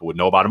people would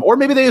know about them, or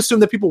maybe they assume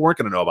that people weren't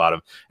going to know about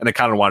them and they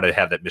kind of wanted to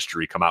have that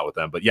mystery come out with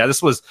them. But yeah,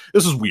 this was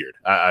weird,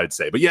 I'd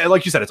say. But yeah,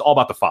 like you said, it's all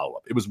about the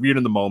follow-up. It was weird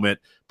in the moment,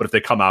 but if they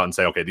come out and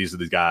say, okay, these are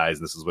these guys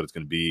and this is what it's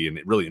going to be, and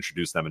really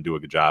introduce them and do a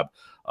good job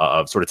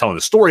of sort of telling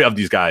the story of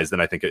these guys, then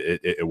I think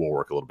it will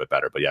work a little bit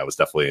better. But yeah, it was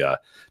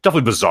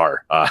definitely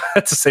bizarre,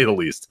 to say the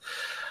least.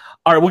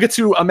 All right, we'll get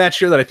to a match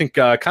here that I think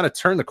kind of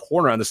turned the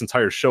corner on this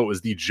entire show. It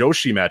was the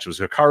Joshi match. It was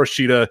Hikaru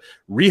Shida,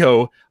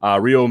 Ryo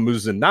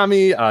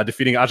Mizunami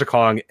defeating Aja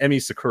Kong, Emi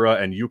Sakura,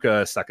 and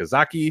Yuka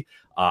Sakazaki.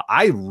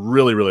 I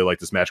really, really like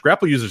this match.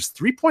 Grapple users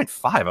 3.5.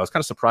 I was kind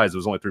of surprised it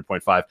was only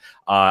 3.5.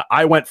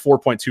 I went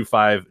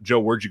 4.25. Joe,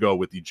 where'd you go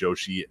with the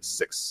Joshi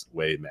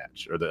 6-way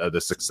match, or the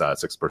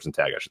six-person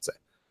tag, I should say?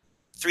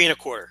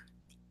 3.25.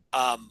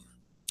 I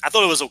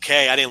thought it was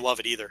okay. I didn't love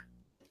it either.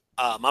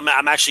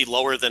 I'm actually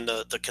lower than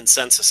the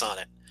consensus on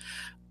it.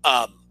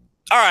 All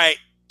right.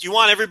 Do you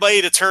want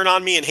everybody to turn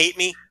on me and hate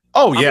me?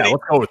 Oh, yeah.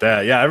 Let's go with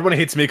that. Yeah, everybody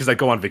hates me because I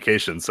go on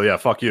vacation. So, yeah,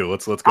 fuck you.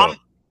 Let's go.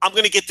 I'm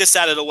going to get this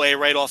out of the way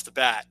right off the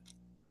bat.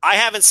 I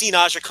haven't seen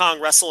Aja Kong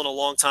wrestle in a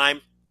long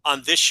time.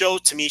 On this show,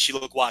 to me, she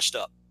looked washed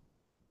up.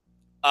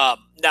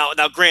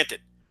 Now, granted,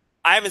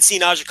 I haven't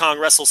seen Aja Kong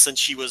wrestle since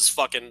she was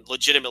fucking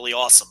legitimately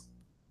awesome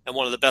and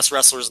one of the best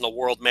wrestlers in the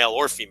world, male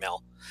or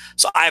female.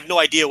 So I have no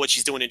idea what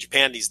she's doing in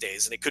Japan these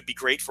days, and it could be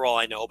great for all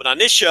I know. But on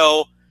this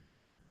show,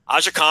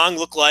 Aja Kong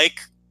looked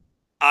like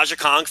Aja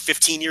Kong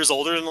 15 years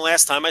older than the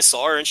last time I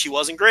saw her, and she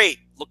wasn't great.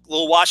 Looked a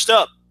little washed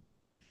up.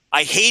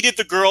 I hated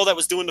the girl that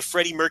was doing the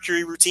Freddie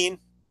Mercury routine.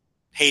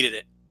 Hated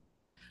it.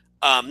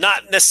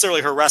 Not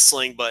necessarily her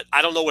wrestling, but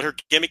I don't know what her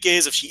gimmick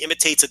is. If she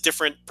imitates a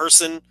different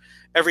person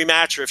every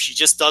match, or if she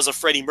just does a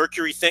Freddie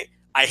Mercury thing,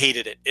 I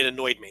hated it. It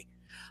annoyed me.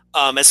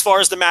 As far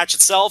as the match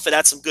itself, it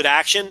had some good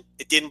action.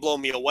 It didn't blow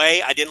me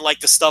away. I didn't like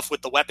the stuff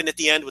with the weapon at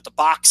the end with the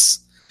box.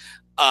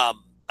 I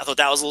thought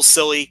that was a little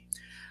silly.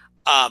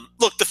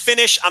 Look, the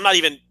finish,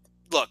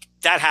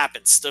 that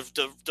happens.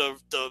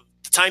 The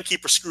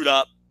timekeeper screwed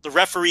up. The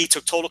referee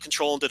took total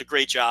control and did a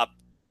great job.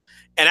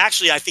 And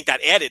actually, I think that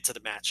added to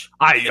the match.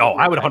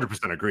 I would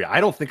 100% agree.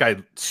 I don't think I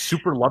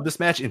super loved this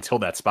match until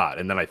that spot.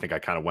 And then I think I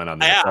kind of went on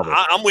that.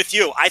 Yeah, I'm with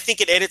you. I think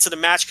it added to the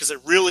match because I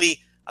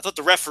thought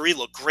the referee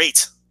looked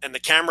great. And the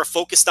camera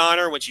focused on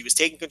her when she was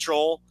taking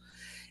control.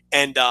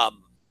 And, but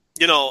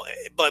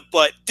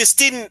this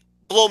didn't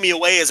blow me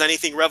away as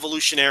anything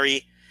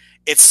revolutionary.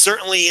 It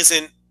certainly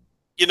isn't,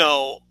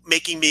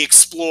 making me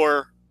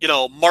explore,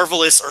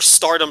 Marvelous or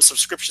Stardom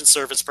subscription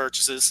service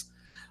purchases.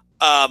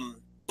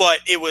 But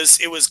it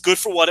was good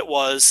for what it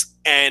was.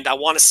 And I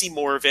want to see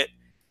more of it.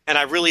 And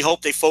I really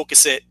hope they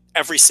focus it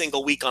every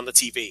single week on the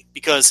TV,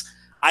 because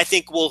I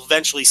think we'll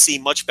eventually see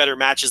much better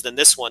matches than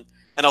this one.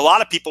 And a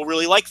lot of people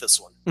really like this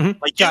one. Mm-hmm.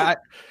 Like you.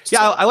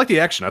 I like the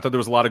action. I thought there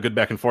was a lot of good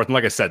back and forth. And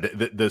like I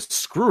said, the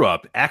screw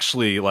up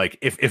actually, like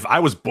if I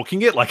was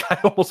booking it, like I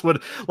almost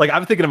would, like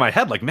I'm thinking in my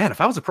head, like, man, if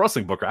I was a pro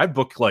wrestling booker, I'd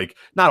book like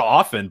not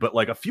often, but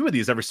like a few of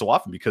these every so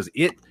often, because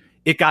it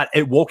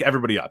woke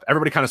everybody up.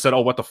 Everybody kind of said,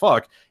 oh, what the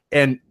fuck?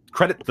 And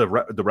credit the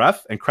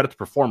ref and credit the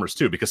performers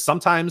too, because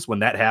sometimes when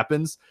that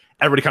happens,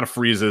 everybody kind of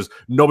freezes.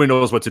 Nobody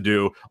knows what to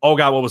do. Oh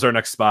God, what was our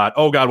next spot?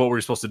 Oh God, what were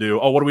we supposed to do?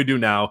 Oh, what do we do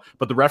now?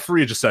 But the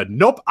referee just said,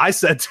 nope, I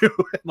said two.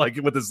 Like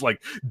with this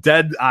like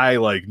dead eye,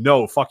 like,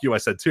 no, fuck you, I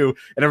said two.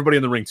 And everybody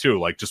in the ring too,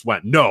 like just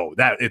went, no,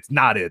 it's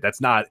not it. That's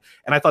not.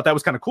 And I thought that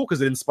was kind of cool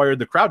because it inspired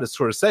the crowd to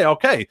sort of say,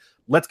 okay,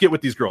 let's get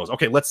with these girls.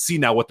 Okay, let's see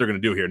now what they're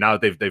going to do here. Now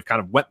that they've kind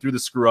of went through the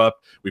screw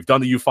up, we've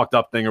done the you fucked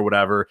up thing or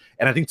whatever.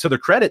 And I think to their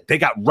credit, they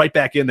got right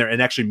back in there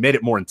and actually made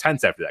it more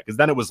intense after that. Because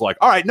then it was like,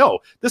 all right, no,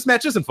 this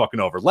match isn't fucking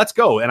over. Let's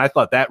go. And I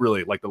thought that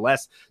really, like the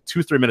last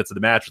 2-3 minutes of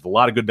the match with a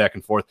lot of good back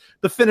and forth.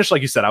 The finish,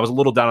 like you said, I was a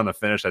little down on the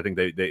finish. I think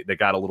they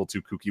got a little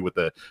too kooky with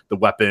the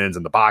weapons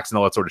and the box and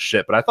all that sort of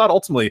shit. But I thought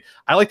ultimately,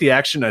 I like the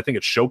action. I think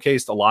it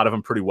showcased a lot of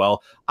them pretty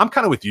well. I'm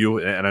kind of with you,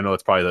 and I know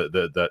that's probably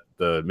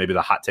the maybe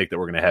the hot take that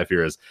we're going to have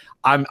here is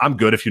I'm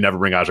good if you never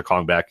bring Aja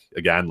Kong back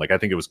again. Like I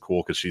think it was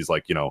cool because she's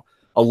like,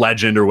 a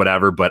legend or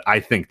whatever, but I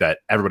think that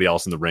everybody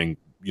else in the ring,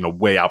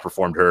 way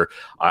outperformed her.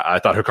 I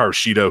thought Hikaru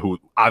Shida, who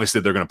obviously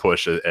they're going to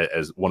push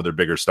as one of their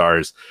bigger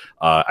stars,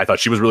 I thought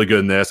she was really good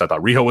in this. I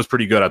thought Riho was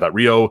pretty good. I thought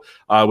Ryo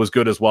was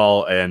good as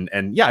well. And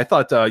yeah, I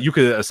thought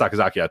Yuka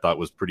Sakazaki I thought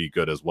was pretty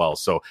good as well.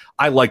 So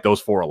I like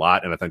those four a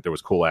lot, and I think there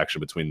was cool action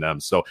between them.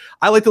 So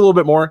I liked it a little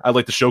bit more. I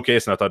liked the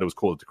showcase, and I thought it was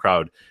cool that the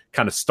crowd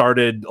kind of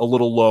started a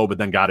little low, but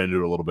then got into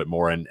it a little bit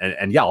more. And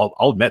yeah,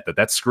 I'll admit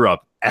that screw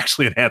up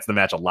actually enhanced the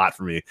match a lot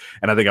for me.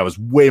 And I think I was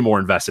way more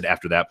invested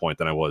after that point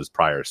than I was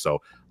prior.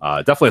 So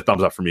definitely a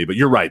thumbs up for me, but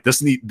you're right.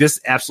 This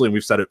absolutely, and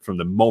we've said it from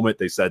the moment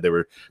they said they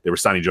were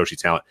signing Joshi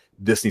talent.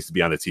 This needs to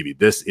be on the TV.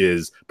 This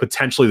is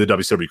potentially the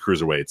WCW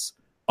cruiserweights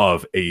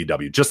of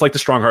AEW, just like the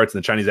Strong Hearts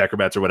and the Chinese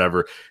Acrobats or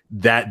whatever.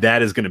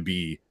 That is going to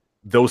be,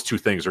 those two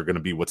things are going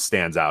to be what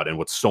stands out and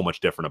what's so much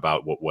different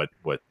about what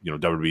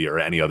WWE or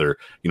any other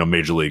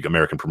major league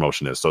American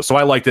promotion is. So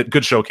I liked it.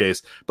 Good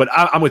showcase, but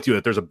I'm with you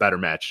that there's a better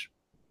match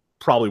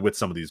probably with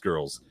some of these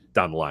girls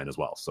down the line as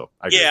well. So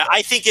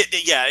I think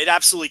it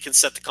absolutely can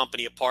set the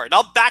company apart. And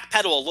I'll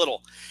backpedal a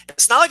little.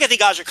 It's not like I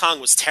think Aja Kong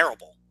was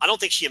terrible. I don't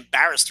think she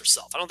embarrassed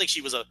herself. I don't think she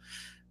was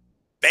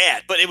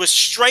bad, but it was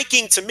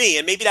striking to me,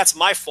 and maybe that's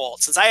my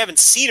fault since I haven't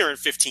seen her in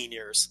 15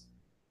 years.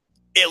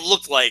 it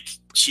looked like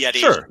she had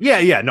Sure.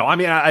 Yeah. No, I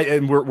mean,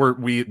 and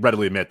we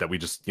readily admit that we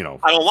just, I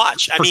don't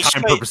watch. For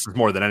time purposes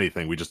more than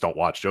anything, we just don't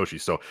watch Joshi.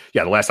 So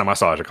yeah, the last time I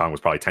saw Aja Kong was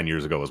probably 10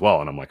 years ago as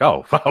well. And I'm like,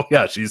 oh, wow,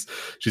 yeah, she's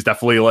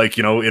definitely like,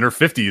 in her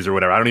 50s or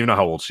whatever. I don't even know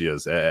how old she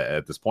is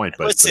at this point.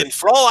 But listen,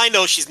 for all I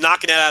know, she's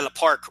knocking it out of the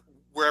park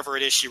wherever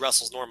it is she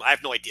wrestles normally. I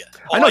have no idea.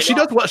 I know she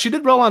does well. She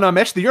did well on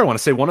Match of the Year. I want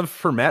to say one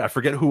of her I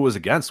forget who it was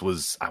against,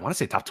 was, I want to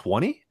say top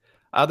 20.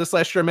 This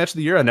last year, Match of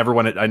the Year, I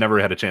never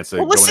had a chance to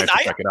go and actually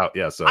check it out.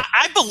 Yeah, so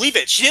I believe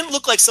it. She didn't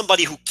look like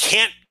somebody who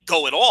can't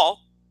go at all.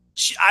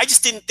 I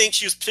just didn't think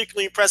she was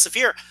particularly impressive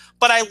here.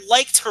 But I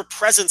liked her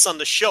presence on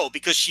the show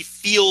because she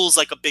feels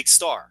like a big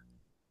star.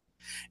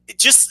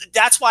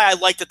 That's why I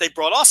liked that they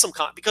brought Awesome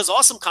Kong, because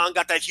Awesome Kong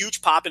got that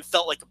huge pop and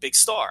felt like a big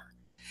star.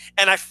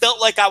 And I felt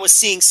like I was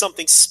seeing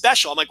something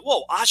special. I'm like,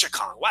 whoa, Aja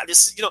Kong. Wow,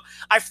 this is,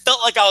 I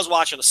felt like I was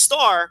watching a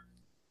star.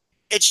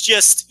 It's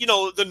just, the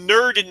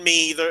nerd in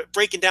me, the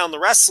breaking down the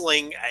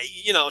wrestling,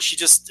 she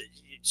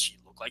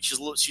looked like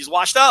she's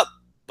washed up.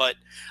 But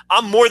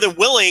I'm more than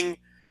willing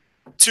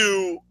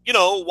to,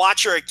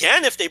 watch her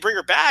again if they bring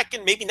her back,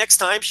 and maybe next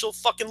time she'll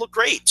fucking look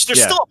great.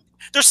 There's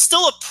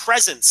still a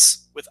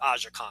presence with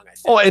Aja Kong, I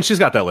think. Oh, and she's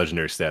got that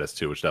legendary status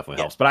too, which definitely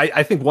helps. But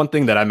I think one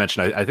thing that I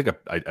mentioned, I think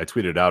I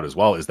tweeted it out as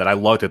well, is that I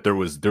loved that there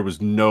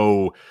was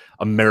no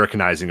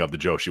Americanizing of the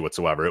Joshi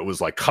whatsoever. It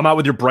was like, come out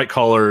with your bright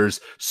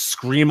colors,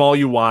 scream all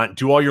you want,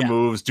 do all your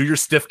moves, do your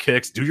stiff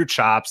kicks, do your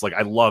chops. Like,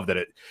 I love that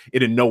it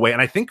in no way.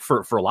 And I think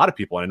for a lot of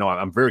people, and I know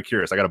I'm very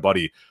curious. I got a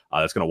buddy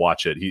that's going to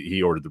watch it.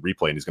 He ordered the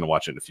replay and he's going to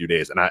watch it in a few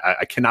days. And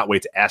I cannot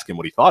wait to ask him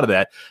what he thought of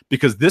that,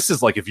 because this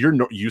is like, if you're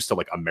used to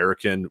like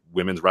American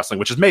women's wrestling,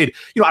 which has made,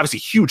 obviously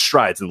huge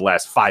strides in the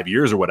last 5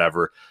 years or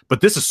whatever,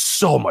 but this is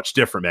so much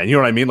different, man. You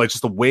know what I mean? Like,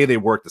 just the way they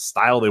work, the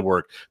style they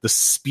work, the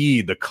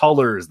speed, the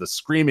colors, the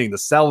screaming, the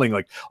selling,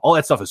 like all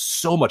that stuff is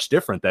so much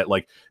different that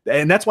like,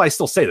 and that's why I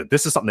still say that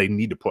this is something they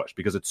need to push,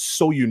 because it's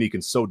so unique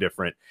and so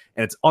different.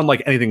 And it's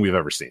unlike anything we've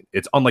ever seen.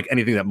 It's unlike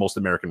anything that most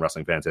American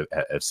wrestling fans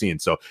have seen.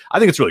 So I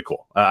think it's really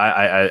cool.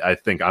 I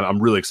think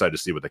I'm really excited to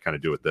see what they kind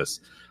of do with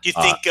this. Do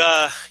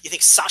you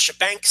think Sasha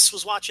Banks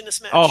was watching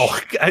this match? Oh,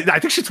 I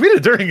think she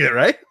tweeted during it,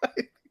 right?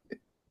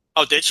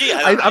 Oh, did she?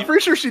 I'm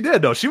pretty sure she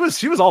did. No, she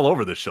was all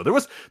over this show. There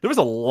was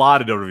a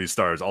lot of WWE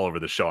stars all over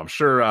the show. I'm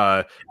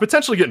sure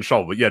potentially get in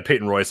trouble, but you had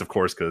Peyton Royce, of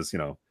course, because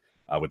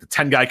with the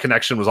 10 guy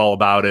connection was all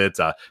about it.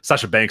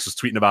 Sasha Banks was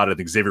tweeting about it. I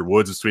think Xavier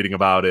Woods was tweeting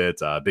about it.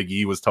 Big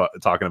E was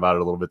talking about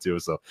it a little bit too.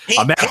 So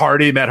Matt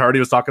Hardy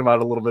was talking about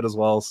it a little bit as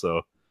well.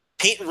 So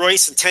Peyton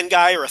Royce and 10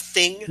 guy are a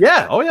thing.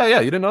 Yeah. Oh yeah.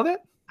 You didn't know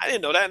that? I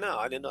didn't know that. No,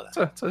 I didn't know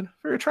that. It's a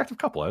very attractive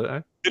couple.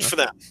 Good for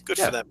them. Good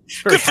for them.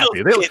 Very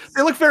happy.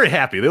 They look very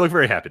happy. They look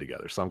very happy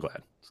together. So I'm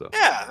glad. So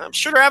yeah, I'm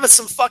sure they're having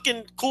some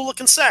fucking cool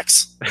looking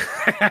sex.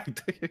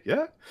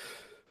 Yeah,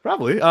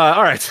 probably.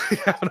 All right,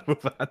 I'm gonna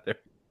move on there.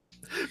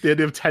 The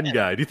idea of 10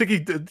 guy. Do you think he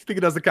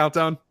does the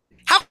countdown?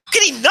 How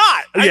could he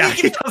not?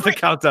 He does the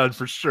countdown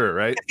for sure,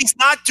 right? If he's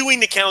not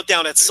doing the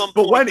countdown at some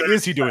point. But when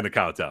is he doing the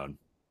countdown?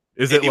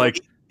 Is it like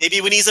maybe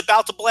when he's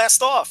about to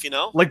blast off?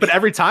 Like, but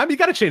every time you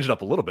got to change it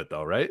up a little bit,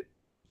 though, right?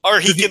 Or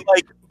he can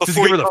like before. Does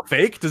he give her the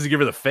fake? Does he give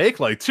her the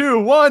fake? Like 2,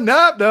 1,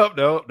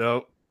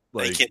 no.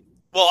 Like,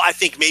 well, I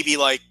think maybe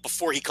like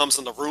before he comes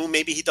in the room,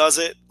 maybe he does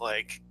it.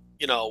 Like,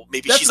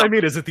 maybe that's what I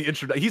mean. Is it the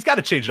intro? He's got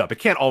to change it up. It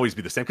can't always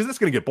be the same, because it's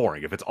going to get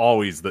boring if it's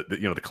always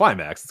the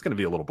climax. It's going to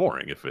be a little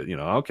boring if it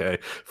okay,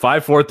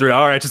 5, 4, 3.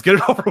 All right, just get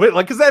it over with.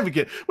 Like,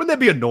 wouldn't that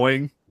be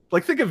annoying?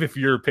 Like, think of if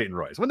you're Peyton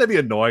Royce. Wouldn't that be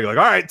annoying? Like,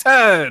 all right,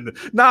 10,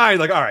 9.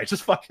 Like, all right,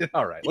 just fucking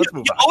all right. Let's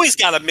move on. You always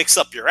got to mix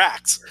up your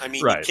acts. I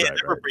mean, you can't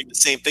ever bring the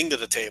same thing to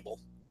the table.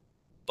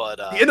 But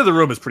the end of the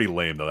room is pretty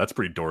lame, though. That's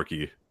pretty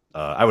dorky.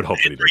 I would hope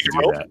that he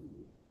doesn't do that.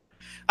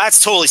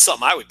 That's totally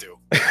something I would do.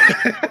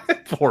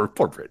 Poor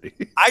Brittany.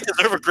 I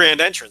deserve a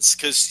grand entrance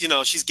because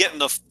she's getting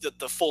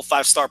the full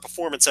 5-star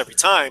performance every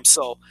time.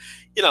 So,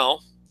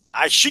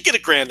 I should get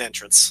a grand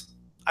entrance.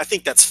 I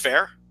think that's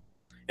fair.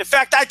 In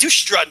fact, I do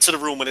strut into the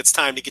room when it's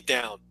time to get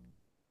down.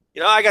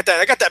 I got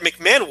that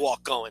McMahon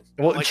walk going.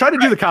 Well, try to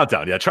do the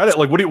countdown. Yeah, try to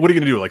like. What are you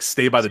gonna do? Like,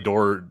 stay by the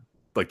door,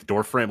 like the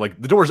door frame,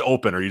 like the door's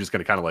open, or are you just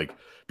gonna kind of like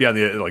be on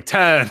the like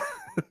 10,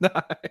 9?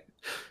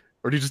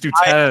 Or do you just do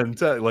 10?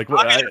 10 like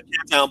what?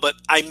 But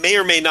I may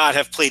or may not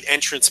have played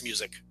entrance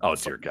music. Oh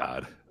dear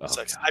God!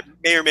 I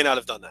may or may not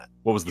have done that.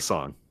 What was the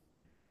song?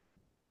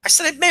 I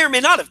said I may or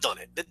may not have done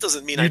it. That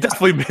doesn't mean that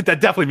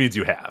definitely means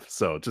you have.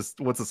 So just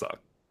what's the song?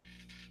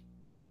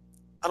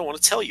 I don't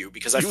want to tell you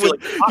because I feel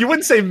like you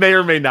wouldn't say may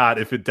or may not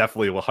if it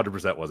definitely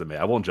 100% wasn't me.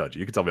 I won't judge you.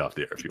 You can tell me off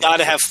the air if you want.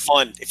 Gotta have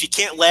fun. If you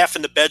can't laugh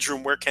in the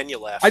bedroom, where can you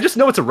laugh? I just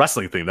know it's a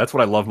wrestling theme. That's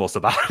what I love most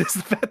about it. Is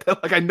the fact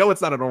that like I know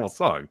it's not a normal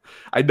song.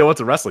 I know it's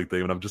a wrestling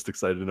theme, and I'm just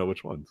excited to know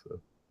which one. So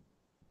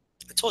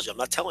I told you, I'm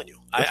not telling you.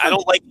 I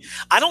don't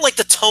like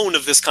the tone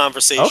of this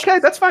conversation. Okay,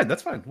 that's fine.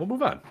 We'll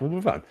move on.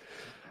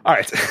 All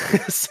right,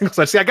 single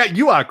match. See, I got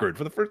you awkward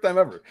for the first time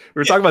ever. We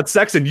were talking about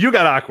sex, and you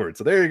got awkward.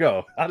 So there you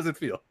go. How does it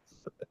feel?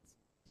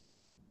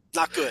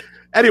 Not good.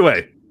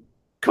 Anyway,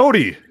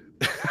 Cody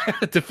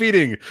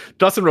defeating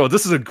Dustin Rhodes.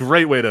 This is a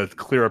great way to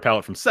clear our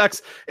palate from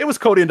sex. It was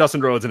Cody and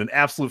Dustin Rhodes in an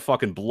absolute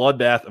fucking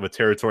bloodbath of a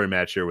territory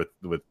match here with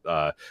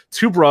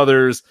two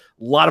brothers.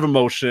 A lot of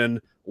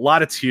emotion, a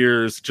lot of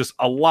tears, just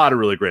a lot of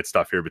really great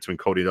stuff here between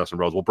Cody and Dustin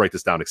Rhodes. We'll break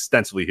this down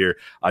extensively here.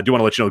 I do want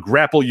to let you know,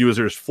 Grapple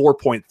users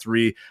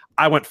 4.3.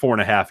 I went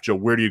 4.5. Joe,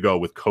 where do you go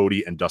with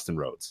Cody and Dustin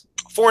Rhodes?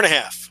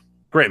 4.5.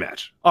 Great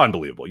match.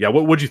 Unbelievable. Yeah,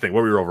 what did you think?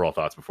 What were your overall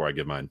thoughts before I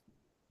give mine?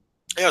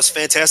 Yeah, it was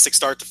fantastic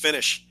start to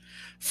finish.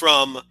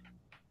 From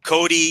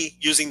Cody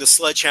using the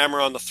sledgehammer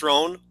on the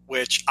throne,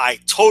 which I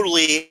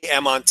totally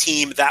am on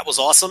team. That was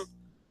awesome.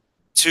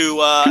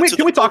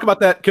 Can we talk about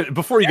that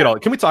before you get all?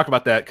 Can we talk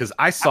about that? Because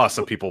I saw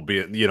some people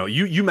being,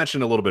 you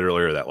mentioned a little bit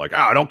earlier that like,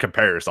 don't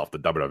compare yourself to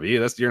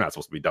WWE. You're not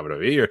supposed to be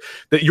WWE, or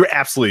that you're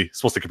absolutely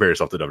supposed to compare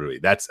yourself to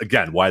WWE. That's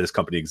again why this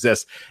company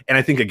exists. And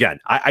I think again,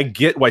 I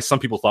get why some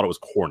people thought it was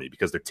corny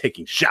because they're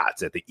taking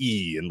shots at the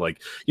E and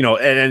like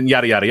and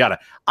yada yada yada.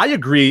 I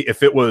agree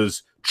if it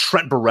was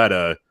Trent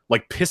Beretta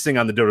like pissing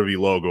on the WWE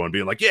logo and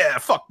being like, yeah,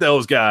 fuck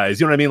those guys.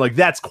 You know what I mean? Like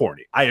that's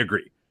corny. I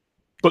agree.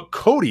 But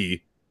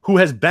Cody, who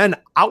has been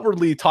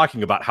outwardly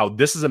talking about how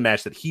this is a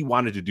match that he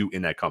wanted to do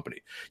in that company.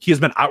 He has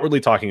been outwardly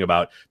talking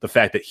about the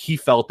fact that he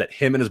felt that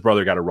him and his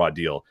brother got a raw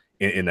deal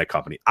in that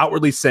company.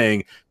 Outwardly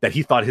saying that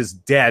he thought his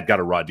dad got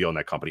a raw deal in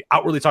that company.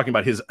 Outwardly talking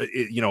about his,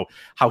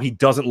 how he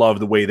doesn't love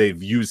the way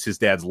they've used his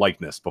dad's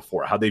likeness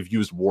before, how they've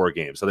used war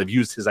games, how they've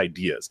used his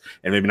ideas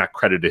and maybe not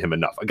credited him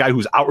enough. A guy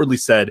who's outwardly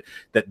said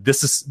that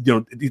this is,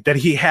 that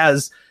he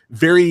has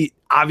very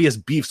obvious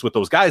beefs with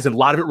those guys. And a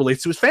lot of it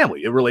relates to his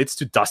family. It relates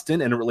to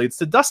Dustin and it relates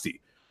to Dusty.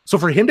 So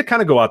for him to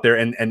kind of go out there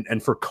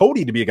and for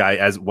Cody to be a guy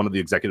as one of the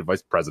executive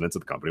vice presidents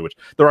of the company, which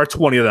there are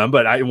 20 of them,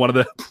 but one of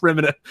the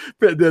preeminent,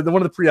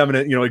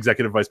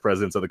 executive vice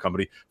presidents of the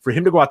company, for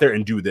him to go out there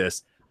and do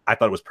this, I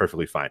thought it was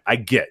perfectly fine. I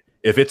get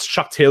if it's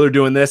Chuck Taylor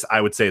doing this,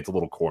 I would say it's a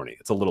little corny.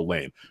 It's a little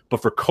lame.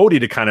 But for Cody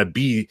to kind of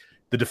be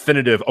the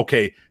definitive,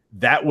 okay,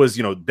 that was,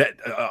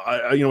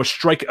 a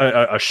strike,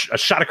 a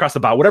shot across the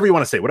bow, whatever you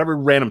want to say, whatever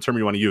random term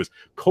you want to use.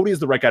 Cody is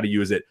the right guy to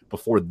use it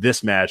before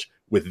this match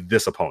with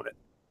this opponent.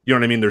 You know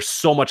what I mean? There's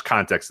so much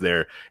context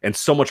there and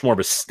so much more of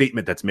a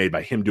statement that's made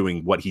by him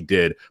doing what he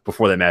did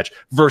before that match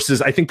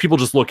versus I think people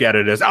just look at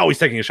it as, he's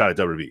taking a shot at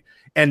WWE.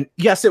 And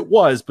yes, it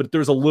was, but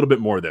there's a little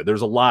bit more there.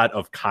 There's a lot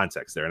of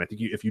context there. And I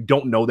think if you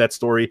don't know that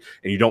story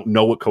and you don't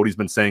know what Cody's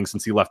been saying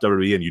since he left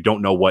WWE and you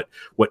don't know what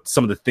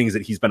some of the things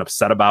that he's been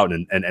upset about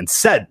and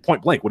said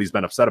point blank what he's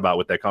been upset about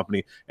with that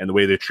company and the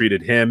way they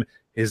treated him,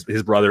 his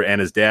brother and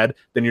his dad,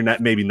 then you're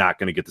not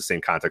going to get the same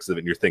context of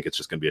it and you think it's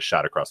just going to be a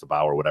shot across the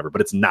bow or whatever,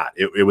 but it's not.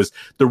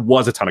 There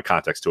was a ton of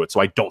context to it,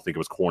 so I don't think it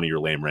was corny or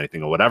lame or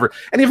anything or whatever.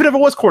 And even if it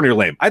was corny or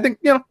lame, I think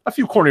a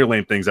few corny or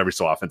lame things every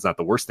so often is not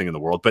the worst thing in the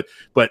world, but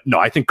no,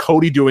 I think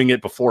Cody doing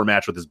it before a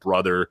match with his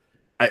brother,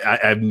 I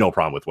have no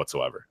problem with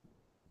whatsoever.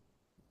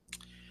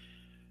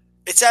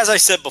 It's as I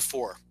said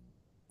before,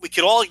 we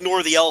could all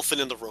ignore the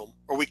elephant in the room,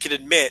 or we could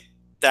admit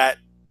that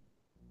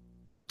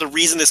the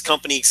reason this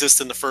company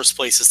exists in the first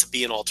place is to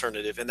be an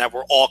alternative and that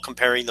we're all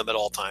comparing them at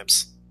all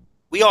times.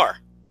 We are.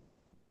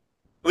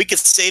 We could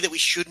say that we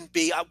shouldn't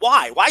be.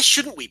 Why? Why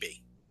shouldn't we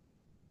be?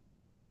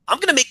 I'm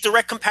going to make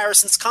direct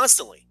comparisons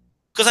constantly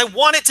because I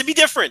want it to be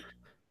different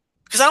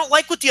because I don't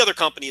like what the other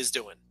company is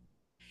doing.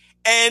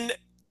 And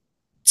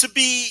to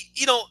be,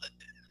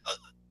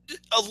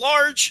 a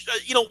large,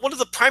 one of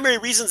the primary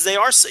reasons they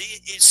are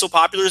so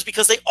popular is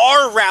because they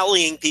are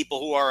rallying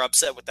people who are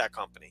upset with that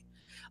company.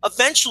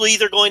 Eventually,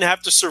 they're going to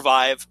have to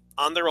survive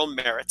on their own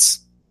merits,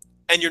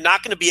 and you're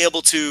not going to be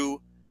able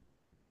to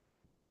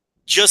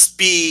just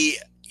be,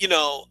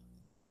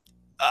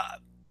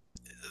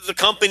 the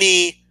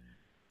company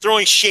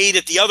throwing shade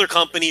at the other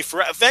company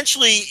for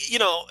eventually,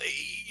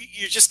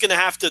 you're just going to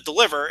have to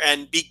deliver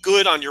and be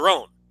good on your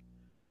own.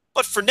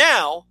 But for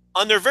now,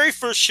 on their very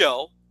first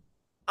show,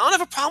 I don't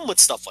have a problem with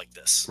stuff like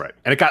this. Right.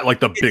 And it got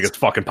like the biggest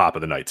fucking pop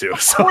of the night too.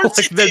 So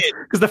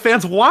because the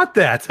fans want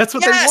that. That's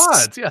what they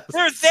want. Yes.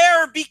 They're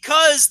there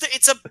because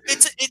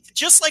it's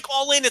just like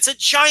All In. It's a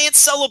giant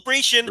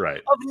celebration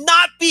of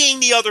not being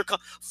the other.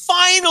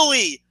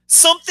 Finally,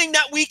 something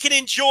that we can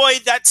enjoy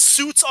that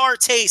suits our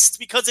taste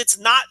because it's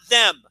not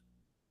them.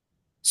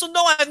 So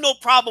no, I have no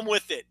problem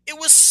with it. It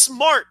was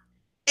smart.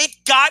 It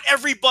got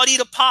everybody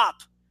to pop.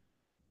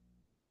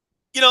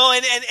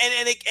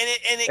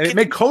 It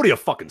made Cody a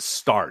fucking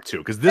star too,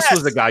 because this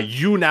was the guy.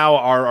 You now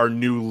are our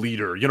new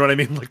leader. You know what I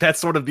mean? Like that's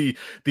sort of the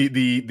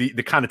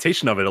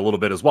connotation of it a little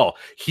bit as well.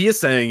 He is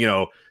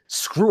saying,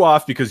 screw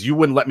off because you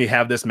wouldn't let me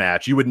have this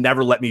match. You would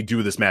never let me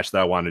do this match that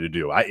I wanted to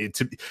do. I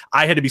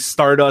had to be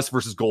Stardust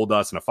versus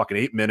Goldust in a fucking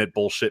 8-minute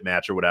bullshit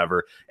match or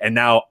whatever. And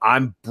now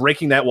I'm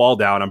breaking that wall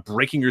down. I'm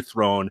breaking your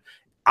throne.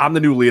 I'm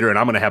the new leader, and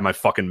I'm going to have my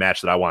fucking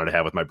match that I wanted to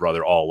have with my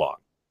brother all along.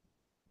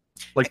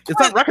 Like, it's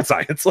not rocket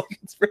science. Like,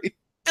 it's pretty.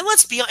 And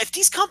let's be honest, if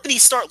these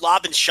companies start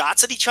lobbing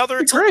shots at each other,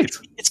 it's great.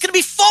 It's going to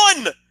be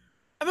fun.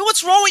 I mean,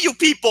 what's wrong with you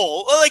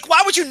people? Like,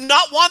 why would you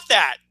not want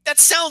that? That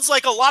sounds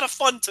like a lot of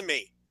fun to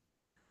me.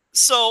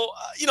 So,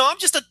 I'm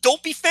just a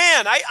dopey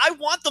fan. I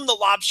want them to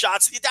lob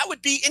shots. That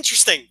would be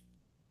interesting.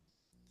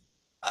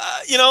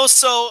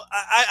 So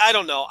I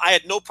don't know. I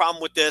had no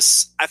problem with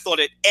this. I thought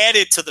it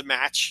added to the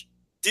match,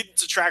 didn't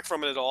detract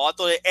from it at all. I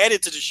thought it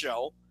added to the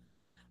show.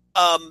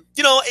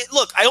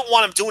 Look, I don't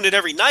want him doing it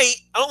every night.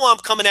 I don't want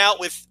him coming out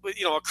with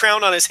a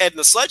crown on his head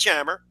and a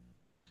sledgehammer.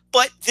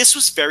 But this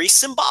was very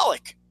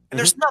symbolic, and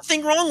there's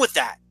nothing wrong with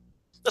that,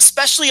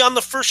 especially on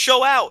the first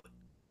show out.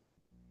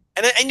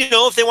 And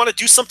if they want to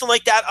do something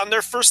like that on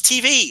their first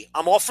TV,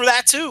 I'm all for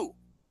that too.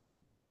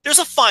 There's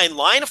a fine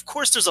line. Of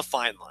course there's a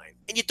fine line.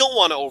 And you don't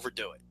want to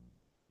overdo it.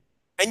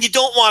 And you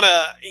don't want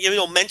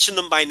to, mention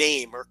them by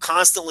name or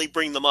constantly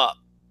bring them up.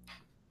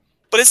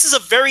 But this is a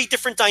very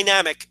different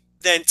dynamic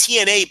than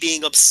TNA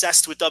being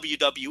obsessed with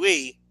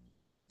WWE.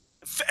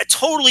 A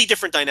totally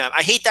different dynamic.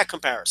 I hate that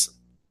comparison.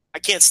 I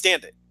can't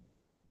stand it.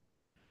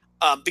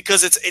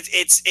 Because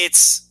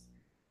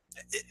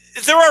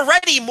they're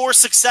already more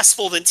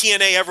successful than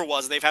TNA ever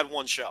was, and they've had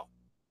one show.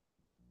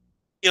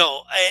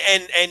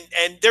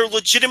 And they're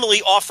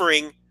legitimately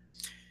offering.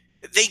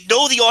 They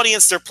know the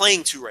audience they're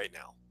playing to right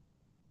now,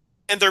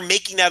 and they're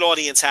making that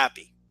audience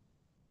happy.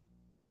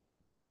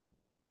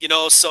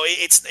 So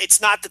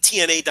it's not the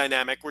TNA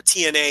dynamic where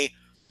TNA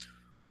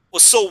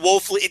was so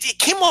woefully. It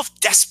came off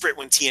desperate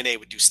when TNA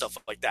would do stuff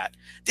like that.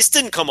 This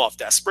didn't come off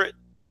desperate.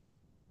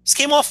 This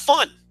came off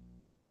fun.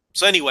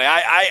 So anyway,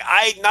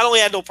 I not only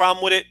had no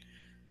problem with it,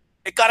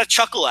 it got a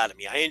chuckle out of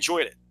me. I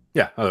enjoyed it.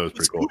 Yeah, that was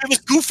pretty cool. It was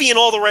goofy in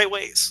all the right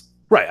ways.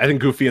 Right. I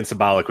think goofy and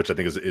symbolic, which I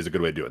think is a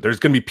good way to do it. There's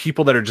going to be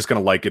people that are just going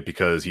to like it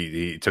because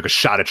he took a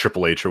shot at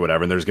Triple H or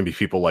whatever. And there's going to be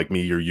people like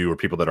me or you or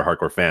people that are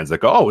hardcore fans that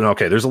go, oh,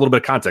 okay, there's a little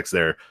bit of context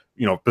there,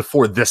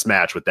 before this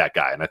match with that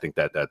guy. And I think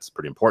that's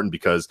pretty important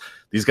because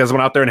these guys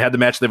went out there and had the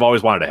match they've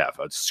always wanted to have.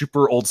 A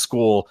super old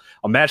school,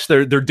 a match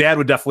their dad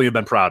would definitely have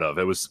been proud of.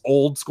 It was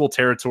old school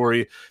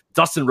territory.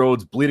 Dustin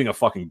Rhodes bleeding a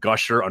fucking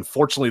gusher.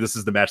 Unfortunately, this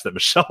is the match that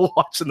Michelle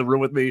watched in the room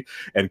with me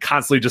and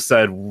constantly just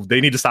said, they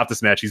need to stop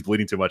this match. He's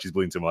bleeding too much. He's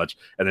bleeding too much.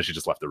 And then she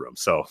just left the room.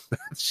 So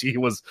she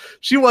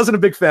wasn't a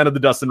big fan of the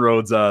Dustin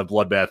Rhodes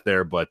bloodbath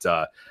there, but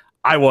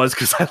I was,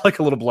 because I like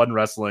a little blood in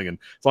wrestling, and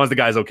as long as the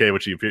guy's okay,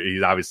 which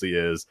he obviously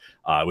is,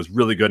 it was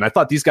really good. And I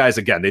thought these guys,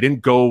 again, they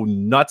didn't go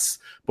nuts,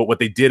 but what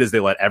they did is they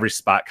let every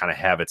spot kind of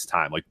have its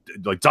time. Like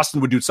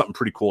Dustin would do something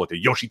pretty cool, like the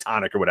Yoshi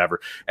Tonic or whatever,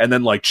 and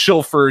then like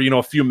chill for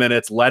a few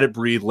minutes, let it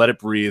breathe,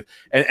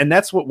 and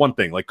that's one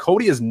thing. Like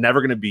Cody is never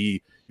going to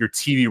be your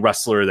TV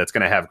wrestler that's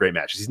going to have great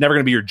matches. He's never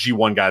going to be your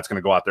G1 guy that's going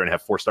to go out there and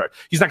have 4-star.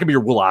 He's not going to be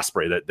your Will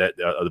Ospreay that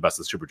the best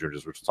of the Super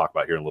Juniors, which we'll talk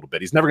about here in a little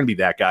bit. He's never going to be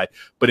that guy.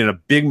 But in a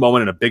big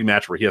moment, in a big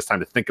match where he has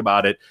time to think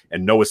about it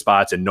and know his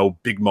spots and know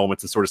big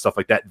moments and sort of stuff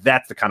like that,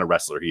 that's the kind of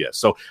wrestler he is.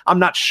 So I'm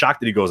not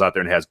shocked that he goes out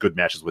there and has good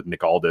matches with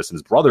Nick Aldis and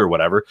his brother or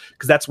whatever,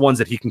 because that's ones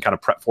that he can kind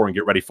of prep for and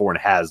get ready for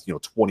and has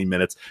 20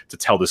 minutes to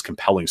tell this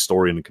compelling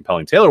story and a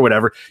compelling tale or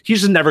whatever. He's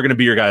just never going to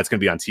be your guy that's going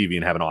to be on TV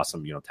and have an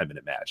awesome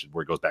 10-minute match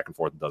where he goes back and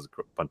forth and does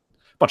a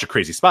bunch of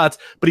crazy spots,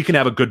 but he can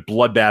have a good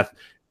bloodbath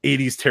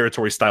 80s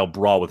territory style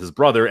brawl with his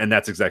brother, and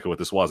that's exactly what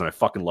this was, and I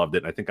fucking loved it.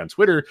 And I think on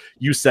Twitter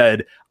you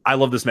said, I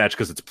love this match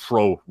because it's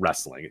pro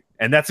wrestling,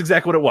 and that's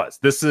exactly what it was.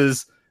 This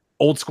is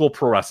old school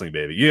pro wrestling,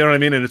 baby. You know what I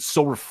mean? And it's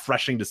so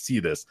refreshing to see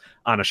this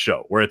on a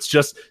show where it's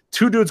just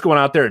two dudes going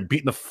out there and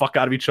beating the fuck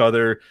out of each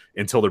other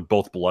until they're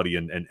both bloody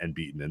and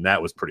beaten, and that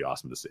was pretty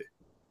awesome to see.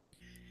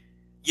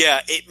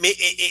 Yeah,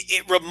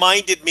 it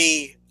reminded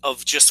me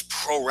of just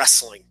pro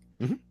wrestling.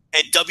 Mm-hmm.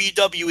 And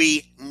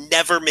WWE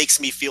never makes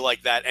me feel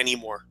like that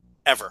anymore,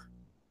 ever.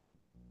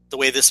 The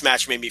way this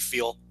match made me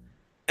feel,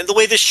 and the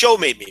way this show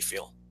made me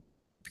feel.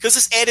 Because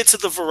this added to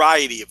the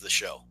variety of the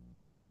show.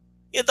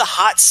 You had the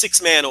hot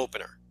 6-man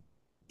opener.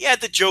 You had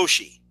the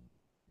Joshi.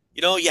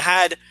 You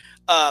had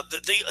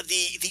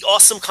the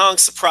Awesome Kong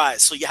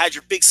surprise. So you had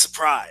your big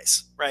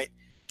surprise, right?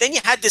 Then you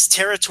had this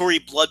territory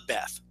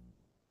bloodbath.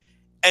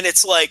 And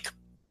it's like,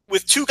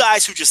 with two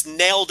guys who just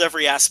nailed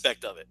every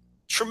aspect of it.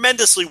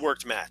 Tremendously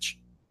worked match.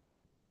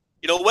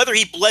 Whether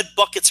he bled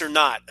buckets or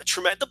not,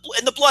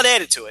 and the blood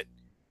added to it,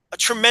 a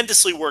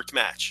tremendously worked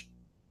match.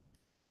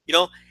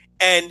 And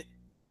I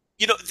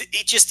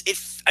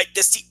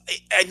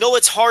know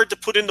it's hard to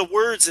put into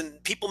words,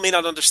 and people may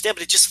not understand,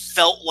 but it just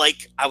felt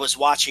like I was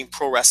watching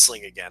pro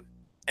wrestling again.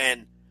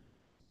 And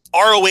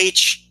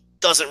ROH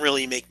doesn't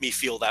really make me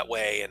feel that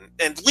way,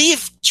 and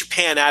leave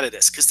Japan out of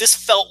this, because this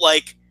felt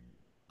like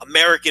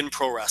American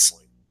pro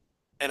wrestling,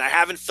 and I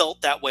haven't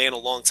felt that way in a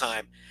long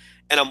time.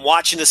 And I'm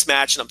watching this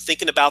match, and I'm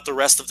thinking about the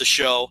rest of the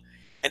show,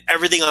 and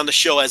everything on the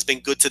show has been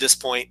good to this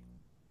point,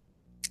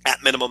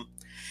 at minimum.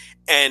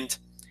 And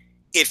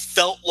it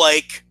felt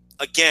like,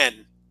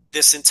 again,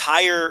 this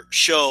entire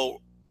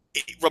show,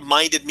 it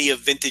reminded me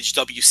of vintage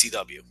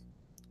WCW,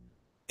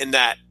 in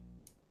that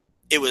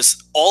it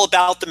was all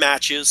about the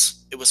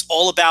matches. It was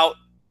all about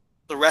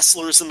the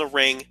wrestlers in the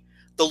ring,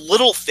 the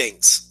little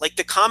things, like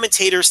the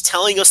commentators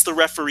telling us the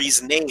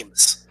referees'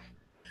 names,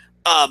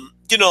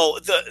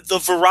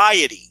 the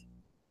variety.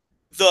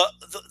 The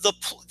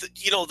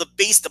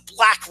base, the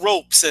black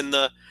ropes, and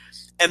the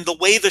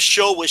way the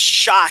show was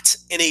shot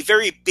in a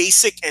very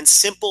basic and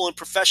simple and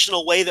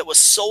professional way that was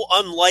so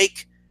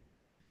unlike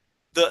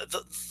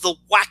the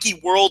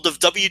wacky world of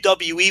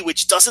WWE,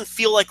 which doesn't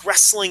feel like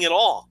wrestling at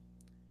all.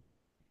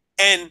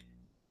 And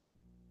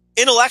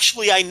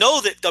intellectually, I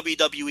know that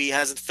WWE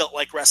hasn't felt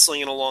like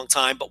wrestling in a long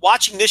time, but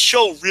watching this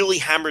show really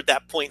hammered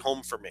that point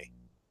home for me.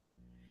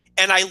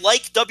 And I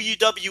like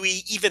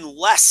WWE even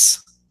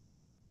less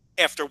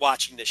after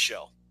watching this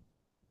show.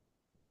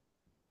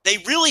 They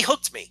really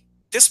hooked me.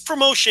 This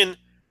promotion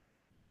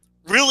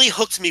really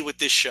hooked me with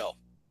this show.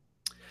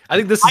 I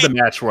think this is the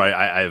match where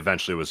I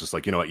eventually was just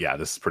like, you know what? Yeah,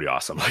 this is pretty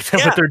awesome. Like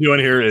what they're doing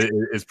here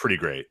is pretty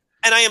great.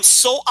 And I am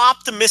so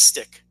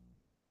optimistic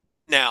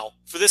now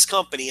for this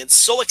company and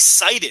so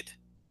excited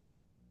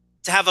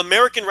to have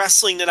American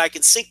wrestling that I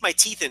can sink my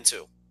teeth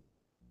into.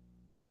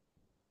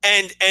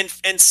 And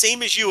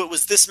same as you, it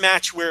was this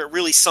match where it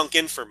really sunk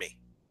in for me.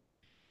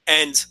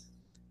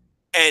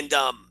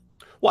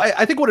 Well,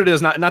 I think what it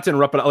is, not to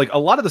interrupt, but like a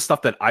lot of the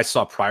stuff that I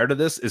saw prior to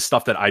this is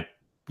stuff that I,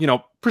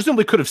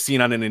 presumably could have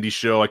seen on an indie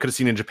show. I could have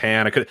seen in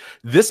Japan.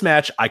 This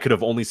match I could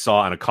have only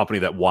saw on a company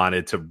that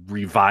wanted to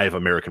revive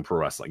American pro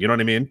wrestling. You know what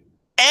I mean?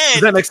 And,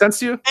 does that make sense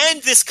to you?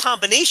 And this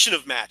combination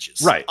of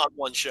matches right on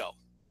one show,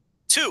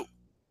 too.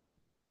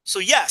 So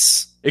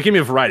yes, it gave me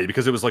a variety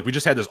because it was like we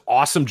just had this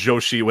awesome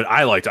Joshi. What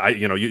I liked,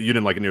 you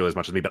didn't like it nearly as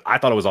much as me, but I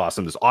thought it was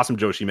awesome. This awesome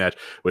Joshi match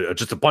with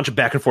just a bunch of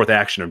back and forth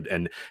action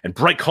and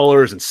bright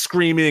colors and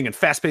screaming and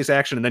fast paced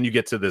action, and then you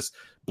get to this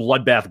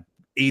bloodbath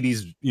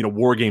 80s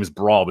war games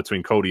brawl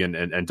between Cody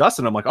and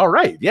Dustin. I'm like, all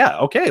right, yeah,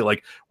 okay,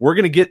 like we're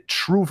gonna get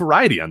true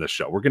variety on this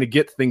show. We're gonna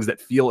get things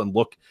that feel and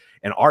look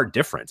and are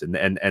different,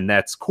 and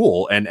that's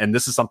cool. And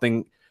this is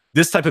something.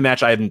 This type of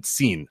match I haven't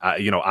seen,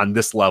 on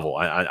this level,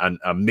 on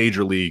a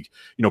major league,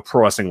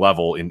 pro wrestling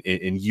level in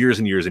years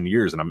and years and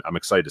years, and I'm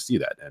excited to see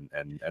that,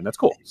 and that's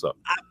cool. So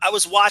I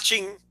was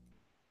watching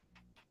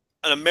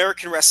an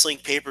American wrestling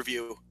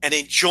pay-per-view and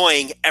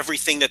enjoying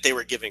everything that they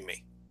were giving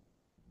me,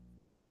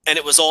 and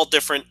it was all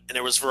different, and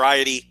there was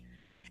variety,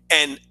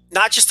 and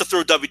not just to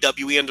throw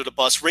WWE under the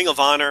bus. Ring of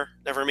Honor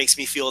never makes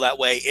me feel that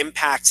way.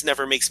 Impact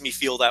never makes me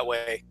feel that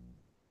way.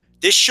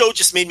 This show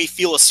just made me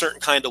feel a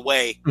certain kind of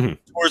way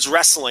towards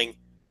wrestling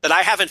that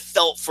I haven't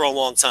felt for a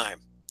long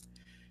time.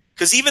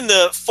 Because even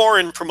the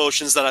foreign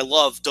promotions that I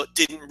love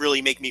didn't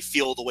really make me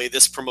feel the way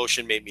this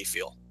promotion made me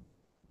feel.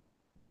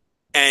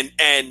 And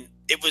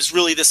it was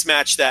really this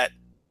match that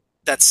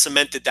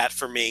cemented that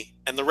for me.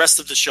 And the rest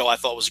of the show I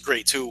thought was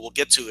great too. We'll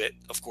get to it,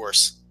 of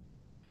course.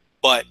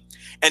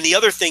 And the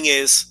other thing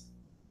is,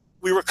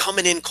 we were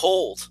coming in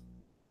cold.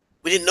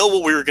 We didn't know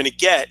what we were going to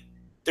get.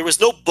 There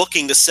was no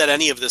booking to set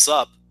any of this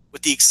up,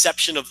 with the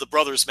exception of the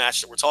brothers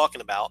match that we're talking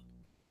about.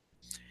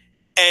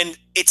 And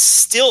it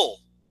still,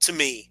 to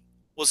me,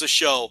 was a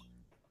show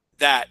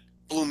that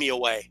blew me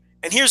away.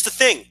 And here's the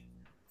thing.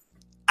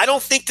 I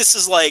don't think this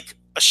is like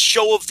a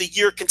show of the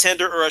year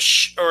contender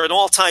or an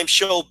all-time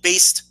show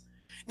based.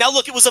 Now,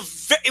 look, it was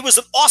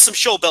an awesome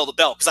show bell to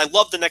bell because I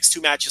love the next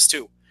two matches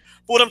too.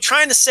 But what I'm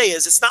trying to say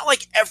is it's not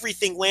like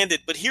everything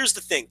landed. But here's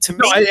the thing. To me,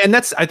 I think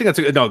that's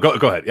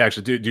go ahead. Yeah,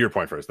 actually, do your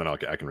point first, then I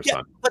can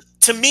respond. Yeah, but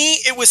to me,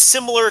 it was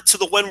similar to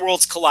the When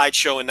Worlds Collide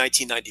show in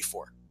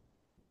 1994.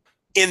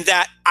 In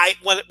that,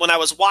 when I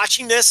was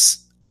watching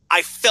this,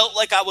 I felt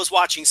like I was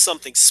watching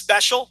something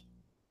special,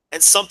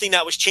 and something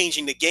that was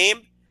changing the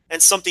game,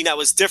 and something that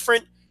was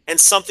different, and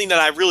something that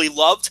I really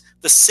loved.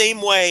 The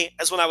same way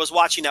as when I was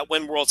watching that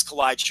When Worlds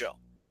Collide show,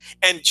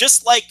 and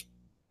just like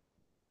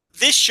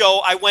this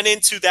show, I went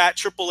into that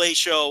AAA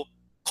show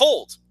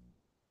cold.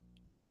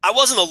 I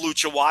wasn't a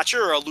Lucha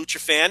watcher or a Lucha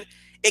fan.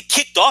 It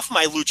kicked off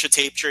my Lucha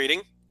tape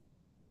trading.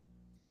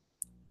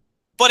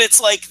 But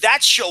it's like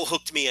that show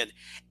hooked me in.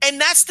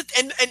 And that's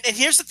and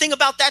here's the thing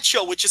about that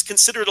show, which is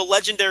considered a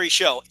legendary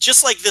show,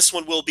 just like this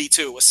one will be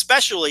too,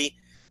 especially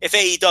if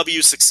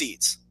AEW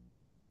succeeds.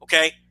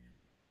 Okay?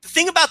 The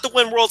thing about the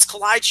When Worlds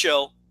Collide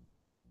show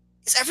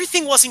is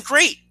everything wasn't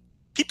great.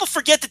 People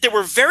forget that there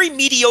were very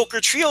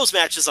mediocre trios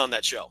matches on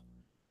that show.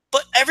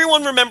 But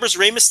everyone remembers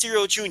Rey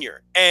Mysterio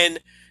Jr.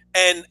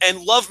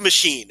 and Love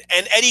Machine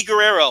and Eddie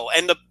Guerrero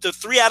and the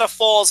 3 out of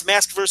Falls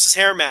mask versus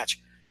hair match.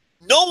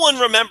 No one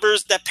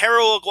remembers that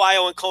Perro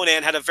Aguayo and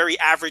Conan had a very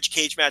average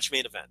cage match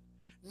main event.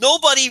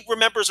 Nobody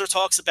remembers or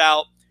talks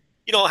about,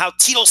 how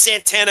Tito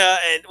Santana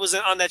was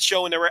on that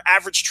show and there were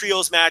average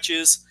trios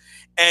matches.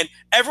 And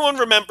everyone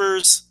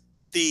remembers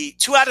the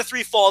 2 out of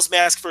 3 Falls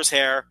mask versus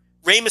hair,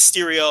 Rey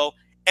Mysterio,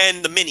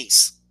 and the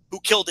Minis, who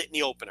killed it in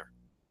the opener.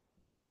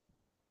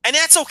 And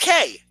that's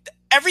okay.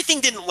 Everything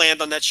didn't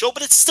land on that show,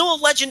 but it's still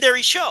a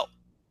legendary show.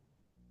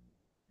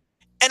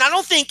 And I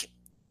don't think,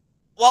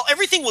 while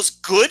everything was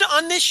good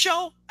on this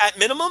show, at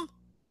minimum,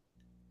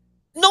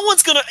 no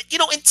one's going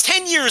to, in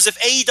 10 years, if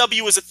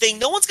AEW is a thing,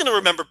 no one's going to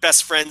remember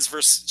Best Friends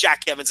versus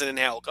Jack Evans and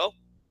Angelico.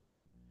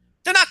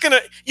 They're not going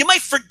to, you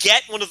might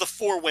forget one of the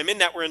 4 women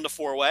that were in the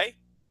 4-way.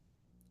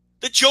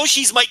 The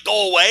Joshis might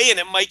go away and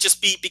it might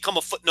just become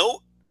a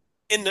footnote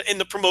in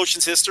the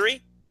promotion's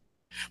history.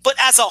 But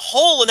as a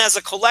whole and as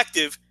a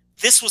collective,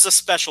 this was a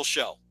special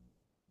show,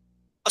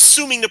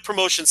 assuming the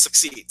promotion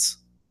succeeds.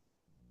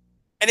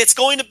 And it's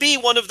going to be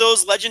one of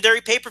those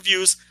legendary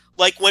pay-per-views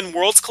like When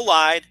Worlds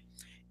Collide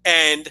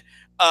and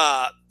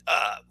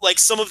like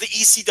some of the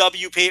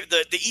ECW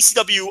the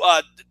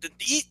ECW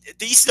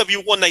the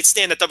ECW One Night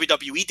Stand that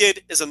WWE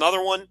did is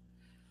another one,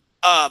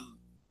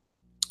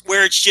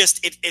 where it's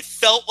just it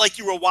felt like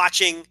you were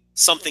watching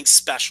something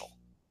special,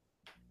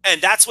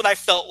 and that's what I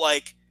felt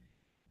like,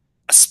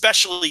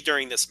 especially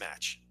during this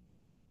match.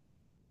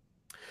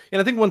 And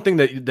I think one thing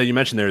that you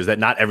mentioned there is that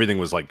not everything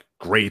was like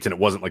great and it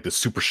wasn't like the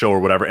super show or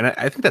whatever. And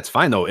I think that's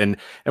fine though. And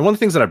one of the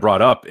things that I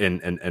brought up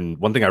and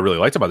one thing I really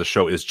liked about the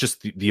show is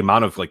just the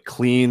amount of like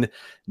clean,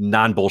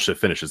 non-bullshit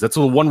finishes. That's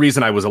the one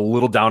reason I was a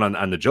little down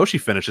on the Joshi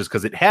finishes,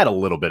 because it had a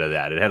little bit of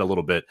that. It had a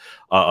little bit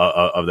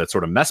of that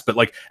sort of mess, but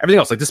like everything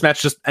else, like this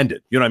match just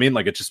ended. You know what I mean?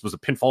 Like it just was a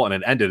pinfall and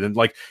it ended. And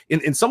like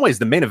in some ways,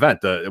 the main event,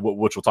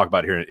 which we'll talk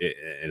about here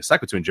in a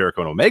second between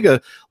Jericho and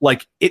Omega,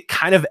 like it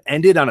kind of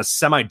ended on a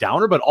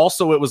semi-downer, but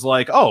also it was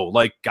like, oh,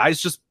 like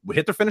guys just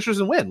hit their finishers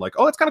and win. Like,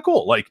 oh, it's kind of cool.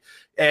 Like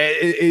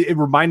it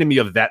reminded me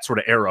of that sort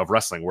of era of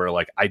wrestling where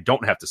like I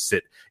don't have to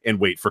sit and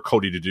wait for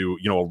Cody to do,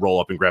 you know, a roll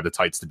up and grab the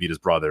tights to beat his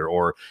brother,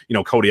 or, you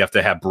know, Cody have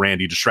to have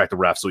Brandy distract the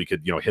ref so he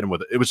could, you know, hit him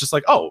with it. It was just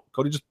like, oh,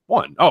 Cody just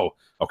won. Oh,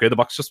 okay, the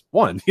Bucks just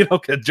won. You know,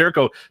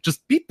 Jericho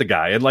just beat the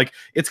guy. And like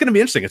it's going to be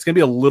interesting. It's going to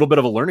be a little bit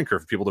of a learning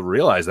curve for people to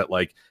realize that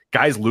like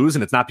guys lose,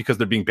 and it's not because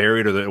they're being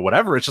buried or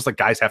whatever. It's just like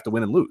guys have to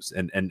win and lose.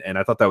 And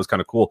I thought that was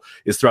kind of cool.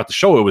 Is throughout the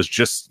show, it was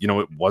just, you know,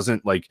 it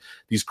wasn't like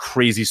these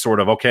crazy sort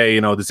of, okay,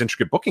 you know, this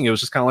intricate booking. It was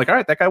just kind of like, all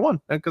right, that guy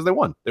won because they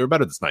won. They were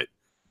better this night,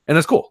 and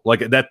that's cool.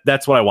 Like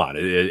that's what I want.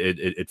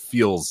 It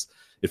feels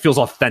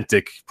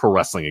authentic pro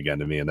wrestling again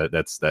to me, and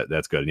that's good.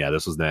 And yeah,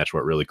 this was the match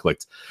where it really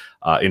clicked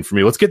in for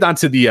me. Let's get down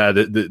to the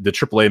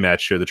AAA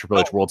match here, the Triple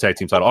H World Tag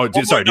Team title.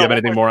 Oh, sorry, do you have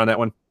anything more on that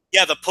one?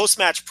 Yeah, the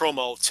post-match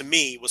promo to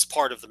me was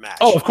part of the match.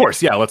 Oh, of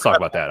course. Yeah, let's talk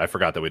about that. I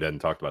forgot that we didn't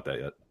talk about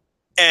that yet.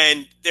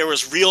 And there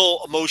was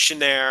real emotion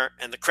there,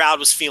 and the crowd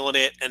was feeling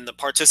it, and the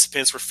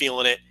participants were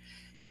feeling it.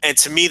 And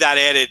to me, that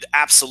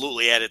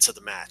absolutely added to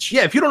the match.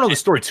 Yeah, if you don't know the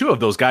story, too,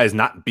 of those guys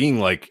not being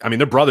like, I mean,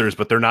 they're brothers,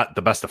 but they're not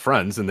the best of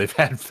friends, and they've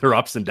had their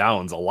ups and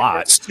downs a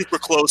lot. Super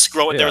close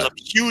growing. Yeah. There was a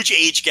huge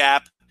age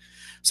gap,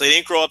 so they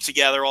didn't grow up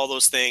together, all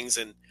those things.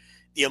 And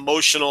the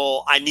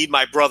emotional, I need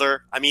my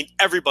brother. I mean,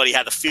 everybody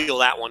had to feel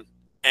that one.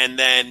 And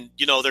then,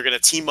 you know, they're going to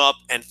team up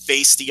and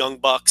face the Young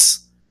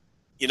Bucks,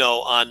 you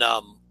know, on,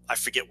 I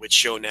forget which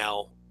show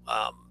now.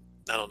 I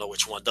don't know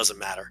which one. Doesn't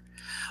matter.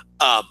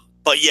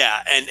 But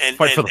yeah, and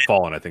Fight for the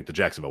Fallen, I think, the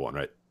Jacksonville one,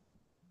 right?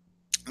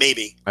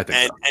 Maybe. I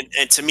think so.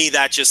 And to me,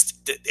 that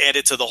just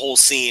added to the whole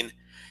scene.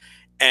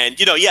 And,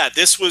 you know, yeah,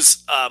 this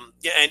was,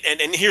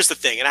 and here's the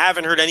thing, and I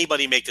haven't heard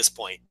anybody make this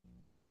point.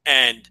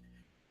 And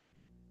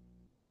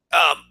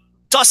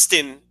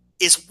Dustin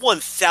is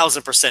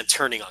 1,000%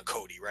 turning on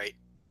Cody, right?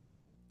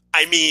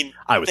 I mean,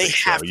 I would think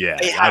so. Yeah,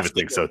 I would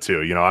think so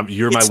too. You know,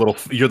 you're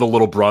the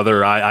little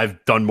brother.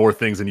 I've done more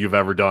things than you've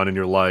ever done in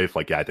your life.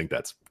 Like, yeah, I think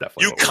that's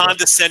definitely you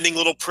condescending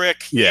little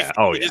prick. Yeah.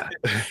 Oh yeah.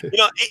 You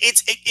know,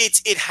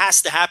 it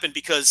has to happen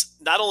because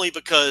not only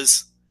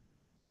because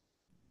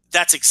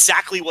that's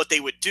exactly what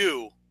they would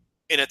do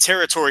in a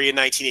territory in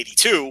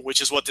 1982, which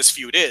is what this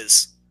feud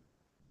is.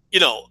 You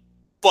know,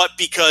 but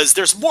because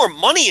there's more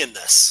money in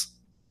this.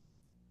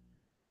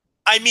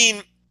 I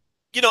mean.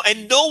 You know,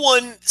 and no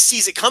one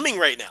sees it coming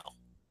right now.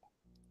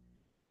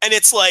 And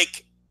it's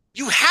like,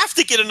 you have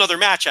to get another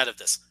match out of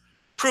this.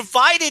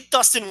 Provided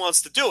Dustin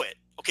wants to do it.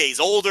 Okay, he's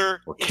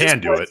older. Or can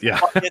do it, yeah.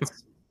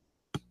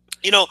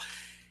 You know,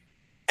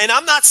 and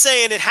I'm not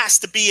saying it has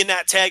to be in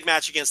that tag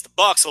match against the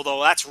Bucks,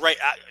 although that's right.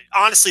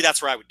 Honestly,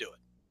 that's where I would do it.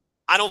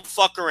 I don't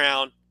fuck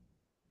around.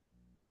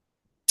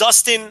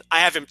 Dustin, I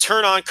have him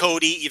turn on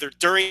Cody either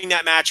during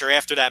that match or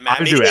after that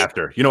match. I would do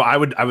after. You know, I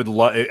would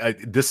love,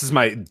 this is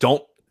my,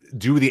 don't,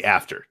 do the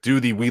after,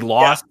 we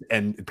lost,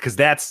 and because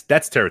that's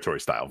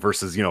territory style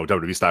versus, you know,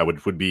 WWE style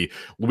would be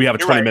we have a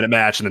 20-minute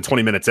match and then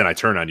 20 minutes in I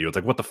turn on you. It's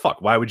like, what the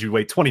fuck? Why would you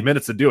wait 20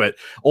 minutes to do it?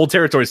 Old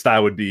territory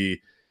style would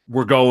be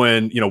we're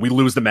going, you know, we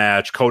lose the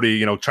match. Cody,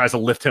 you know, tries to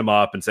lift him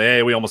up and say,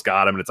 hey, we almost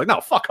got him, and it's like,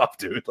 no, fuck up,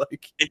 dude.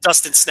 Like, and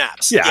Dustin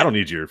snaps. Yeah, I don't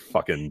need your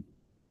fucking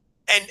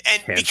and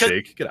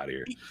handshake. Get out of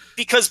here.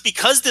 Because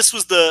this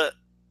was the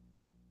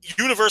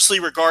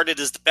universally regarded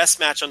as the best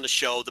match on the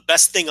show, the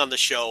best thing on the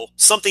show,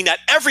 something that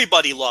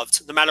everybody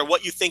loved, no matter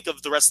what you think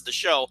of the rest of the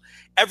show,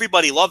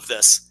 everybody loved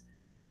this.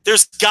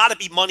 There's got to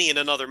be money in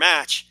another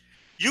match.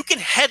 You can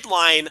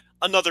headline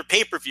another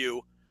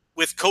pay-per-view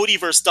with Cody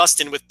versus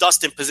Dustin, with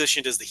Dustin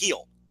positioned as the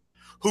heel,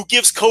 who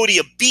gives Cody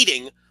a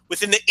beating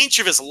within the inch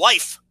of his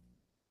life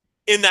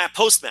in that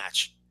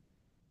post-match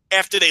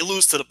after they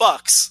lose to the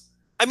Bucks.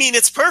 I mean,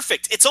 it's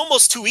perfect. It's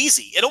almost too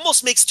easy. It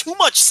almost makes too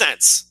much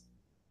sense.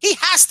 He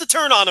has to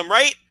turn on him,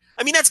 right?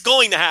 I mean, that's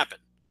going to happen.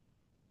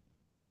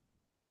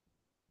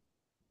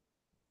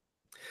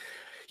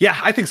 Yeah,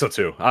 I think so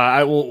too.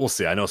 We'll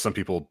see. I know some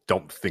people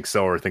don't think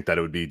so or think that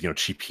it would be, you know,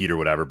 cheap heat or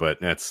whatever, but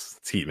it's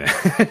heat, man.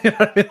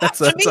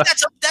 That's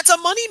a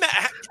money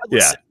match.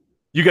 Yeah,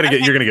 you're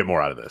gonna get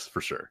more out of this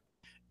for sure.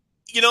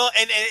 You know,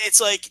 and it's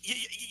like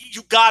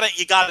you gotta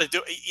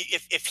do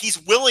it. If he's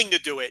willing to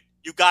do it,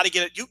 you gotta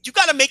get it. You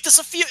gotta make this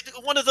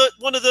one of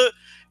the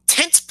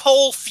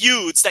tentpole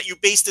feuds that you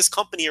base this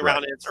company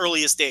around in its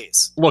earliest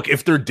days. Look,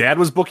 if their dad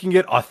was booking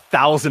it,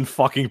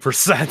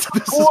 1,000%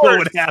 this is what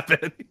would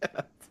happen.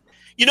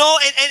 You know,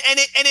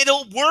 and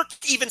it'll work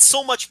even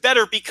so much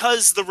better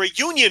because the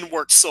reunion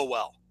works so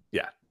well.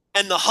 Yeah.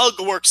 And the hug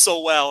works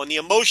so well, and the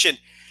emotion,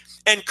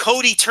 and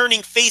Cody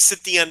turning face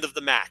at the end of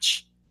the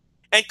match.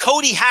 And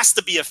Cody has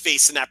to be a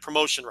face in that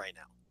promotion right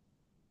now.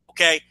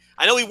 Okay?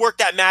 I know he worked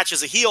that match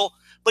as a heel,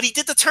 but he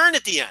did the turn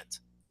at the end.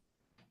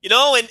 You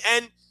know,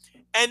 and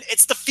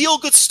it's the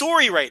feel-good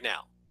story right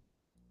now.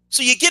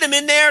 So you get him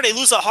in there, they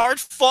lose a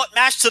hard-fought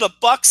match to the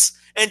Bucks,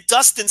 and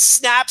Dustin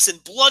snaps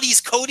and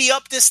bloodies Cody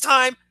up this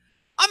time.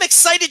 I'm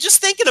excited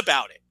just thinking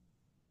about it.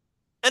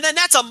 And then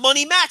that's a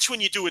money match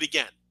when you do it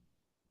again.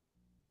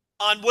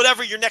 On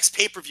whatever your next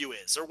pay-per-view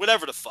is, or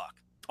whatever the fuck.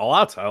 All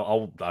out.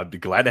 I'll be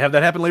glad to have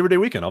that happen Labor Day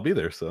weekend. I'll be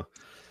there. So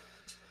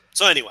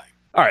anyway.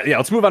 All right, yeah,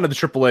 let's move on to the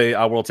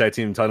AAA World Tag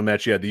Team title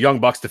match. You had the Young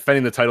Bucks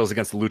defending the titles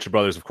against the Lucha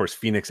Brothers, of course,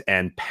 Phoenix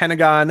and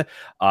Pentagon.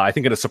 I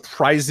think in a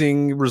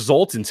surprising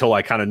result, until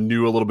I kind of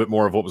knew a little bit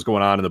more of what was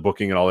going on in the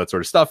booking and all that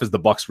sort of stuff, is the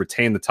Bucks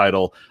retain the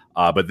title,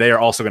 but they are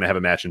also going to have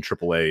a match in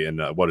AAA in,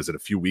 a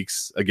few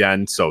weeks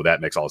again, so that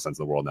makes all the sense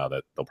in the world now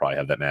that they'll probably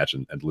have that match,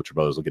 and the Lucha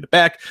Brothers will get it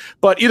back.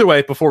 But either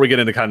way, before we get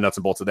into kind of nuts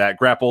and bolts of that,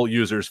 Grapple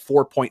users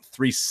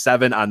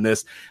 4.37 on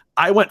this.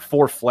 I went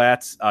 4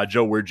 flats.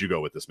 Joe, where'd you go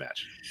with this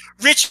match?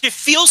 Rich, it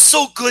feels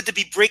so good to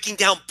be breaking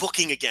down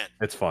booking again.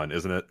 It's fun,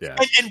 isn't it? Yeah.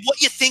 And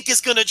what you think is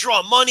going to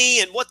draw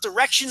money and what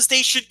directions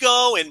they should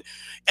go.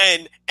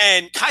 And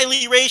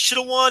Kylie Ray should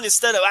have won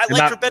instead of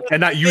her better.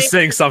 And not you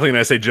saying something and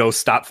I say, Joe,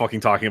 stop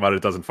fucking talking about it.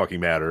 It doesn't fucking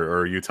matter.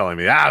 Or you telling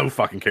me, who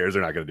fucking cares?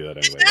 They're not going to do that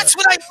anyway. And that's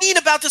what I mean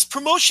about this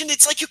promotion.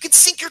 It's like you can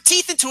sink your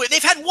teeth into it.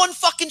 They've had one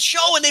fucking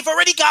show and they've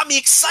already got me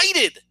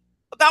excited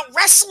about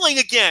wrestling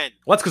again.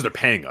 Well, that's because they're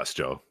paying us,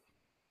 Joe.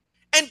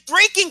 And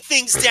breaking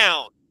things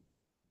down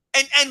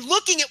and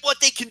looking at what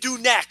they can do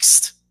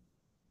next.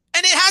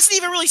 And it hasn't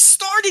even really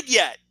started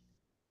yet.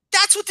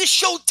 That's what this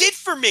show did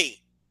for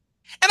me.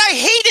 And I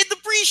hated the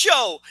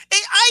pre-show.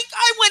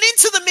 I went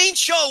into the main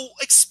show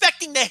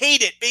expecting to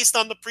hate it based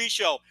on the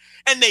pre-show.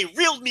 And they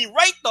reeled me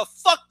right the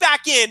fuck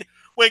back in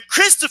when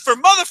Christopher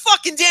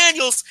motherfucking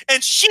Daniels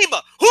and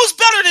Shima, who's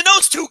better than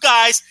those two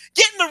guys,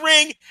 get in the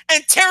ring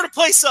and tear the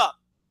place up.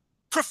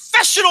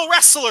 Professional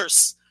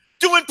wrestlers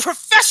doing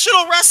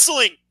professional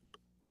wrestling.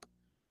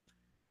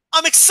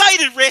 I'm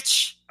excited,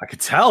 Rich. I could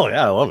tell.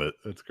 Yeah, I love it.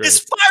 It's great. This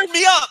fired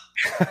me up.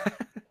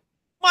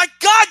 My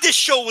God, this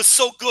show was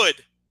so good.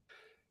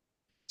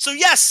 So,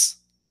 yes,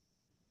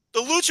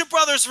 the Lucha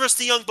Brothers versus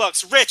the Young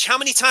Bucks. Rich, how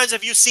many times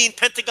have you seen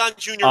Pentagon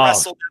Jr.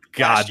 wrestle?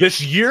 God,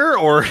 this year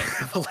or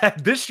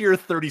this year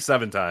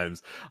 37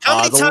 times. How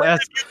many times have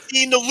you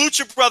seen the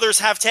Lucha Brothers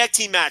have tag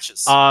team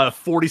matches?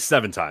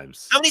 47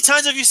 times. How many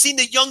times have you seen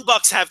the Young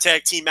Bucks have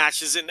tag team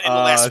matches in the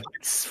last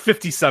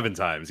 57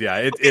 times.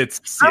 Yeah,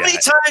 How many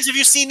times have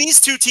you seen these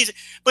two teams?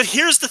 But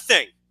here's the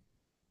thing,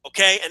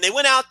 okay? And they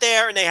went out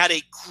there and they had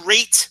a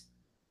great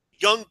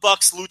Young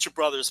Bucks Lucha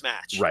Brothers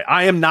match. Right.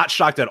 I am not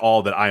shocked at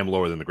all that I am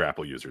lower than the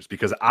Grapple users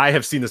because I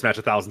have seen this match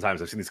 1,000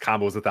 times. I've seen these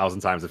combos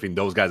 1,000 times. I've seen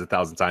those guys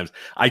 1,000 times.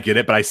 I get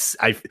it, but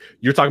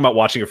you're talking about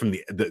watching it from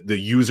the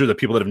user, the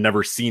people that have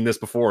never seen this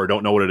before or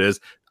don't know what it is.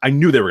 I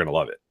knew they were going to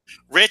love it.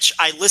 Rich,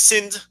 I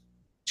listened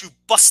to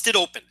Busted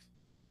Open.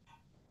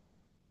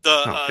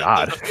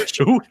 God.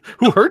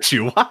 Who hurt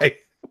you? Why?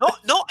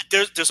 No.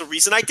 There's a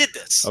reason I did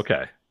this.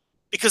 Okay.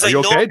 Because Are you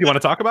okay? Do you want to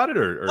talk about it?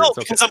 Or no,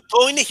 because I'm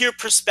going to hear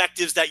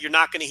perspectives that you're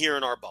not going to hear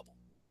in our bubble.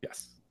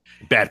 Yes.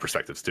 Bad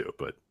perspectives too,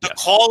 but the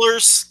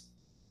callers,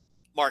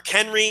 Mark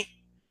Henry.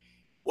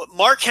 What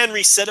Mark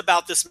Henry said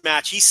about this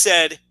match, he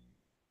said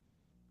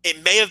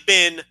it may have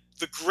been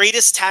the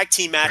greatest tag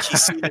team match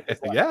he's seen.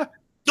 Yeah.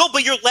 No,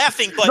 but you're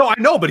laughing. But no, I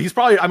know, but he's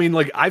probably,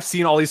 I've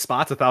seen all these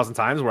spots 1,000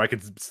 times where I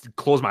could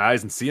close my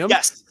eyes and see them.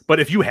 Yes. But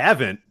if you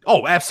haven't,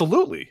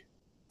 absolutely.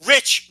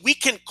 Rich, we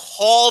can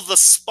call the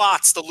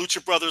spots the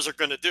Lucha Brothers are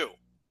going to do.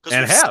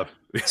 And have.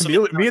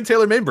 Me and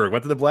Taylor Mainberg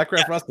went to the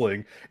Blackcraft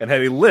Wrestling and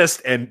had a list,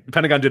 and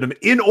Pentagon did them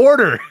in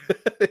order.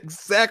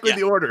 Exactly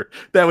the order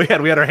that we had.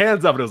 We had our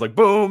hands up, and it was like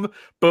boom,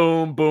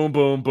 boom, boom,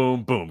 boom,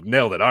 boom, boom.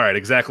 Nailed it. All right,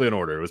 exactly in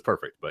order. It was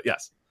perfect, but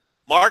yes.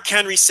 Mark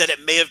Henry said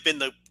it may have been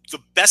the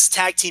best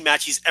tag team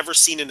match he's ever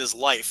seen in his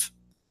life.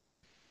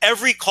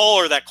 Every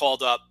caller that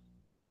called up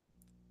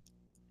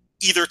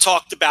either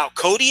talked about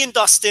Cody and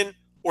Dustin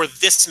or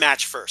this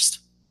match first.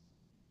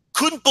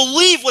 Couldn't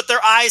believe what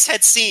their eyes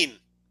had seen.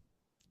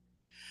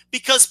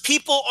 Because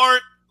people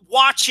aren't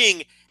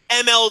watching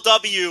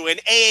MLW and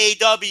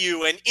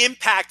AAW and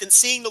Impact and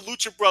seeing the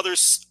Lucha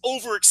Brothers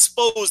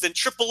overexposed and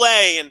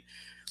AAA and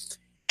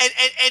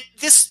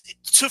this,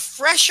 to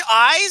fresh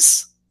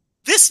eyes,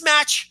 this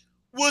match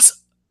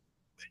was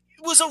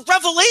a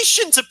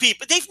revelation to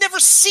people. They've never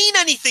seen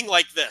anything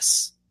like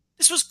this.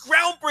 This was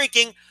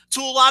groundbreaking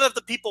to a lot of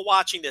the people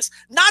watching this.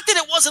 Not that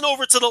it wasn't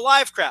over to the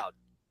live crowd.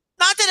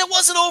 Not that it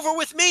wasn't over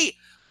with me.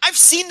 I've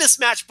seen this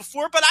match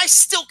before, but I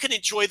still can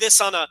enjoy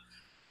this on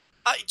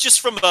just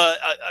from a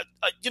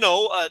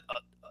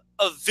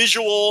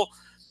visual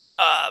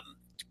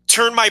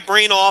turn my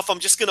brain off. I'm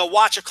just going to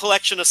watch a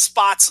collection of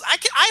spots.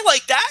 I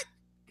like that.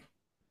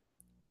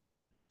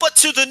 But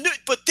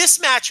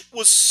this match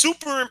was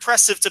super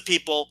impressive to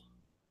people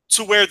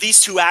to where these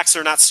two acts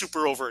are not super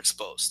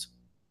overexposed.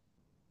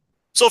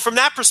 So from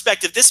that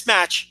perspective, this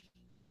match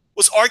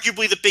was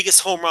arguably the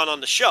biggest home run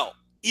on the show.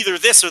 Either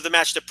this or the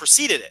match that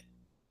preceded it.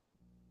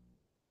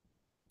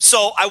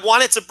 So I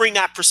wanted to bring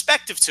that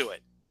perspective to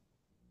it.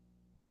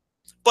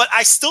 But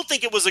I still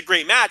think it was a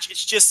great match.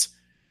 It's just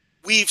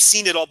we've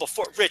seen it all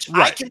before. Rich,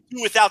 right. I can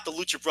do without the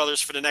Lucha Brothers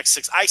for the next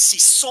 6. I see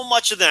so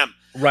much of them.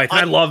 Right, and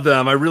I love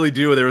them. I really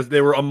do. They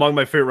were among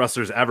my favorite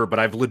wrestlers ever, but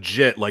I've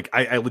legit,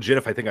 I legit,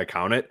 if I think I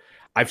count it,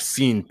 I've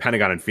seen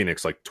Pentagon and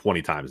Phoenix like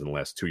 20 times in the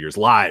last 2 years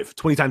live,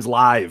 20 times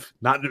live,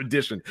 not in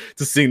addition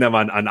to seeing them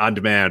on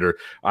demand or,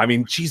 I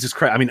mean, Jesus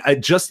Christ. I mean,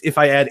 if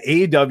I add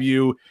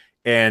AEW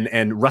and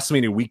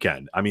WrestleMania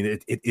weekend, I mean,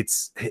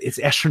 it's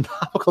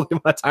astronomical the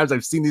amount of times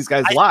I've seen these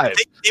guys live.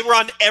 They were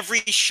on every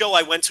show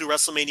I went to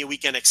WrestleMania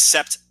weekend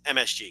except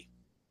MSG.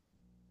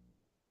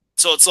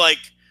 So it's like,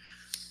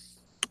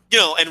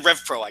 and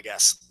Rev Pro, I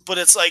guess. But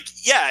it's like,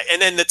 yeah,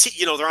 and then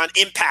they're on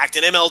Impact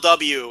and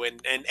MLW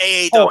and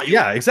AAW. Oh,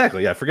 yeah,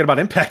 exactly. Yeah, forget about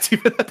Impact,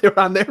 even that they were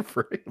on there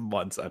for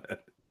months on it.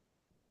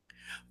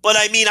 But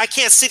I mean, I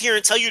can't sit here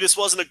and tell you this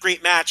wasn't a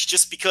great match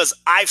just because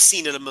I've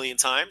seen it a million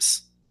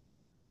times.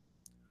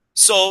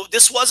 So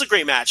this was a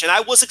great match, and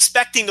I was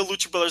expecting the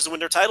Lucha Brothers to win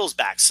their titles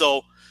back.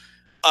 So,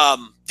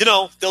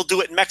 they'll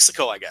do it in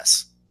Mexico, I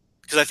guess.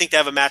 Because I think they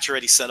have a match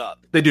already set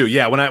up. They do,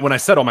 yeah. When I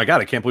said, oh my God,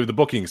 I can't believe the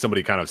booking,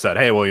 somebody kind of said,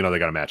 hey, well, they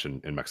got a match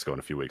in Mexico in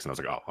a few weeks. And I was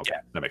like, oh, okay,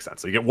 That makes sense.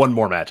 So you get one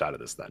more match out of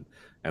this then.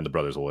 And the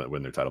brothers will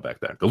win their title back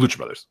there. The Lucha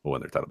Brothers will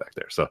win their title back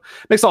there. So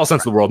makes all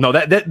sense in the world. No,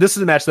 this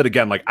is a match that,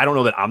 again, like, I don't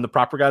know that I'm the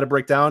proper guy to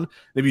break down.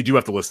 Maybe you do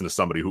have to listen to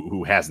somebody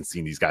who hasn't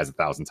seen these guys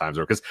 1,000 times.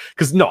 Or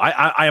because no,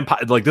 I am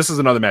like, this is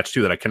another match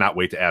too that I cannot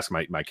wait to ask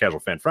my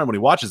casual fan friend when he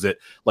watches it,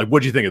 like,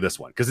 what do you think of this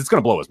one? Because it's going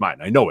to blow his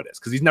mind. I know it is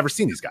because he's never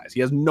seen these guys.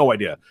 He has no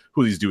idea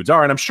who these dudes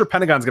are. And I'm sure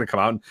Pentagon's going to come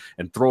out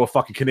and throw a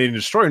fucking Canadian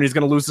Destroyer and he's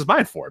going to lose his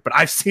mind for it. But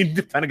I've seen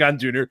Pentagon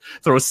Jr.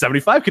 throw a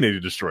 75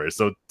 Canadian Destroyer.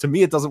 So to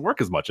me, it doesn't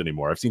work as much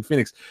anymore. I've seen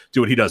Phoenix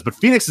do what he does. But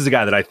Phoenix is a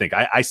guy that I think,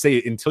 I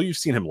say until you've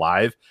seen him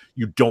live,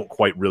 you don't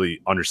quite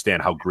really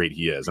understand how great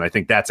he is. And I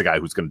think that's a guy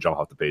who's going to jump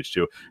off the page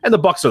too. And the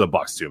Bucks are the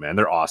Bucks too, man.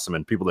 They're awesome.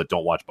 And people that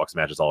don't watch Bucks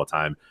matches all the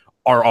time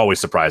are always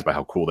surprised by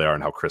how cool they are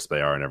and how crisp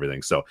they are and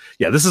everything. So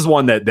yeah, this is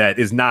one that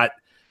is not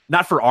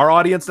for our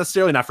audience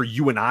necessarily, not for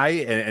you and I,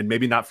 and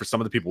maybe not for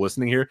some of the people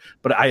listening here,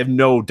 but I have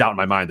no doubt in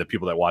my mind that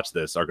people that watch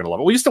this are going to love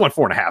it. Well, you still went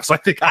 4.5, so I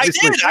think I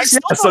did.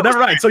 So never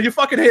mind. So you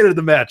fucking hated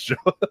the match, Joe.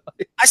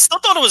 I still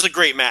thought it was a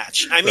great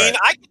match. I mean,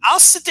 I'll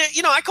sit there.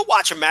 I could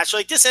watch a match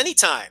like this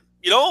anytime.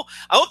 I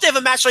hope they have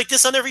a match like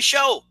this on every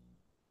show.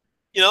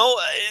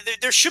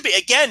 There should be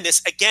again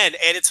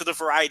added to the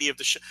variety of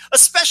the show,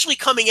 especially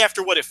coming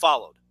after what it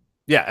followed.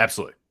 Yeah,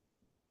 absolutely.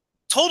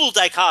 Total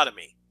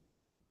dichotomy.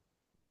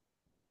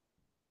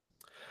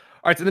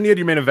 All right, so then you had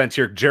your main event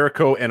here,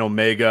 Jericho and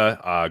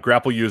Omega,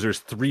 grapple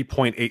users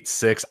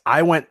 3.86.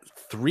 I went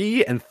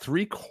 3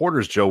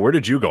 3/4, Joe. Where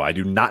did you go? I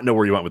do not know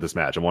where you went with this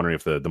match. I'm wondering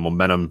if the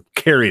momentum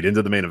carried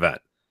into the main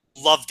event.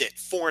 Loved it.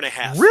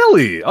 4.5.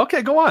 Really?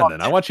 Okay, go on then.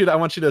 I want you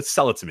to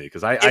sell it to me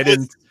because I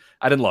didn't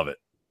love it.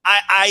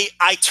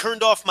 I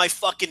turned off my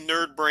fucking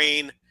nerd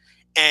brain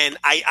and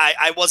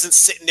I wasn't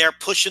sitting there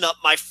pushing up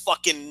my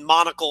fucking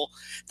monocle.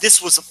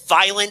 This was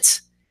violent.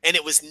 And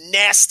it was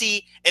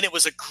nasty, and it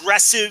was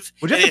aggressive.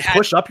 Would you have to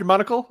push up your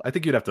monocle? I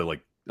think you'd have to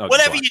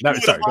whatever you do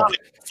with a monocle,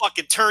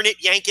 fucking turn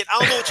it, yank it. I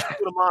don't know what you do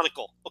with a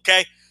monocle,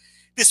 okay?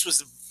 This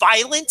was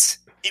violent.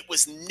 It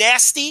was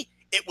nasty.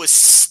 It was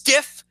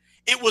stiff.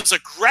 It was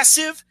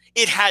aggressive.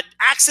 It had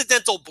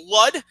accidental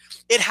blood.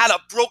 It had a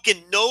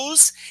broken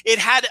nose. It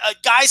had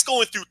guys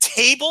going through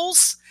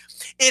tables.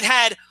 It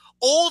had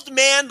old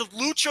man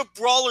lucha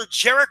brawler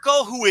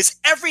Jericho, who is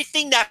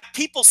everything that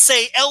people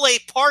say LA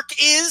Park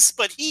is,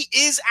 but he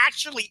is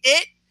actually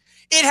it.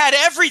 It had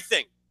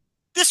everything.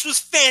 This was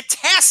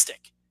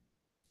fantastic.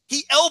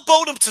 He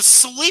elbowed him to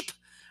sleep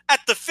at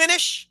the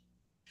finish.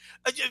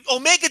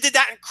 Omega did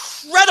that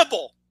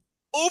incredible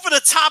over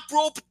the top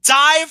rope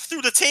dive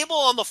through the table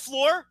on the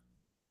floor.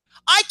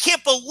 I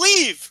can't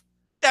believe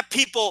that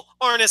people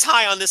aren't as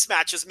high on this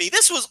match as me.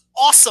 This was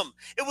awesome.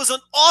 It was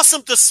an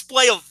awesome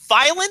display of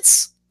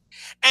violence.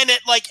 And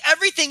it, like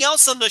everything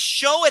else on the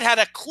show, it had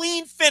a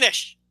clean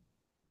finish.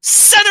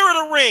 Center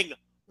of the ring.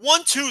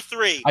 1, 2,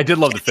 3. I did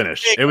love the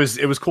finish. It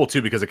was cool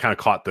too because it kind of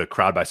caught the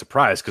crowd by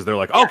surprise because they're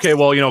like, okay,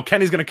 well,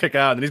 Kenny's gonna kick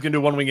out and then he's gonna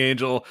do one wing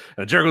angel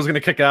and Jericho's gonna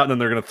kick out and then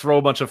they're gonna throw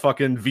a bunch of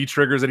fucking V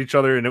triggers at each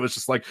other and it was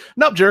just like,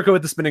 nope, Jericho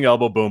hit the spinning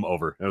elbow, boom,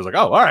 over. And it was like,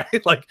 oh, all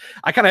right. Like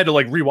I kind of had to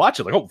like rewatch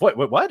it. Like, oh,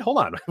 what? Hold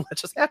on, what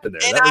just happened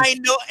there?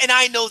 And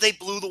I know they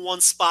blew the one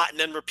spot and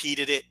then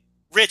repeated it.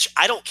 Rich,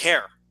 I don't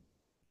care.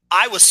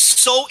 I was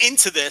so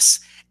into this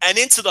and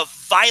into the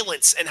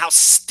violence and how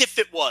stiff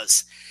it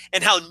was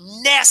and how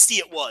nasty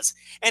it was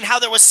and how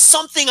there was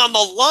something on the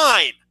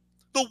line.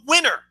 The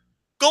winner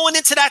going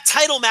into that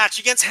title match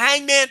against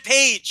Hangman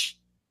Page.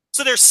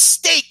 So there's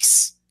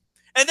stakes.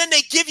 and then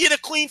they give you the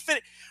clean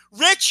finish.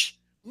 Rich,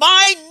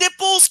 my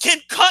nipples can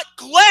cut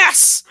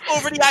glass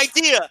over the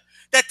idea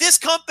that this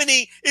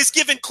company is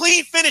giving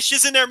clean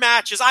finishes in their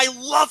matches. I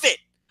love it.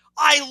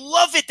 I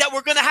love it that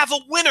we're going to have a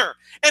winner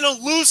and a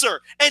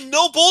loser and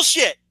no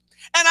bullshit.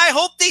 And I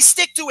hope they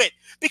stick to it,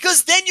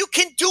 because then you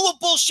can do a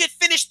bullshit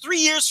finish 3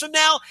 years from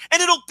now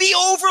and it'll be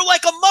over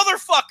like a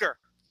motherfucker.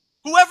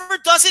 Whoever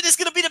does it is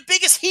going to be the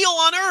biggest heel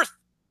on earth.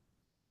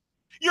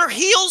 Your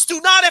heels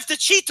do not have to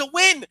cheat to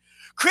win.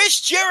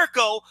 Chris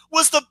Jericho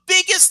was the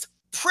biggest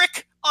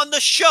prick on the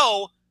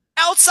show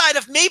outside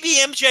of maybe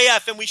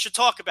MJF, and we should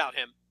talk about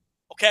him.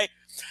 Okay?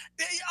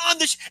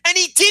 And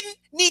he didn't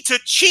need to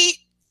cheat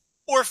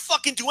or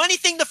fucking do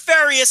anything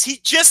nefarious. He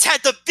just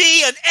had to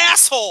be an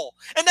asshole.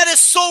 And that is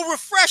so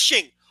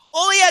refreshing.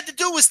 All he had to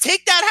do was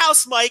take that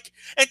house mic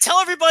and tell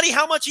everybody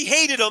how much he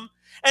hated him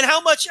and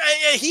how much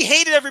he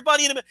hated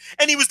everybody in him.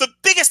 And he was the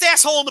biggest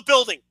asshole in the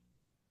building.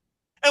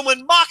 And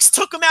when Mox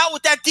took him out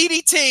with that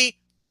DDT,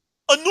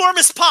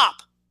 enormous pop.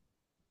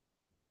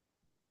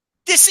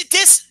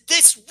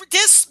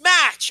 This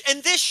match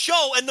and this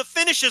show and the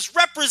finishes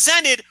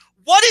represented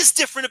what is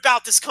different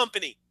about this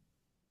company.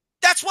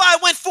 That's why I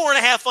went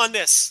 4.5 on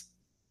this.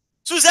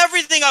 So it's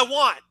everything I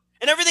want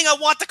and everything I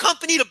want the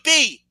company to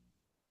be.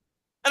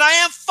 And I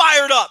am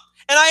fired up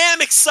and I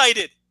am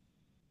excited.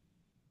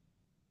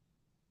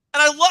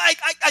 And I like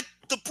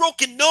the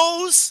broken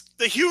nose,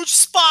 the huge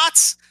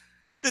spots,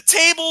 the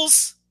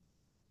tables,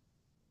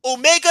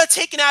 Omega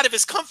taken out of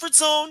his comfort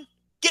zone,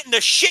 getting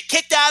the shit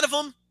kicked out of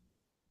him,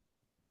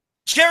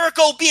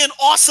 Jericho being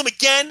awesome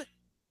again.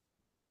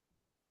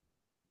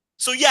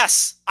 So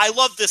yes, I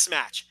love this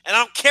match, and I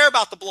don't care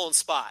about the blown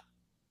spot.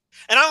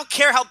 And I don't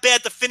care how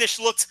bad the finish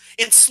looked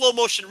in slow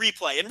motion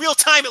replay. In real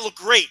time, it looked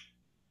great.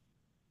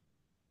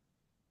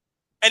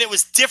 And it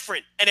was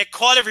different, and it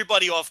caught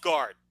everybody off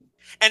guard.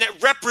 And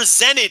it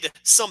represented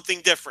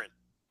something different.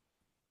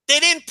 They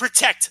didn't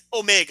protect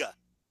Omega,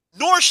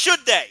 nor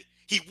should they.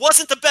 He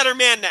wasn't the better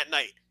man that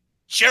night.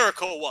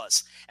 Jericho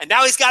was. And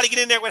now he's got to get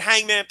in there with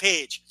Hangman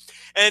Page.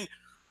 And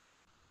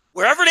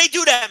wherever they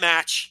do that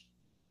match,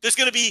 there's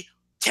going to be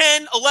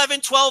 10,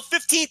 11, 12,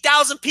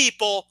 15,000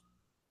 people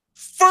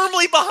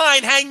firmly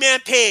behind Hangman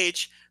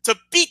Page to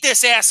beat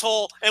this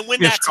asshole and win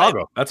that Chicago.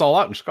 title. That's all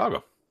out in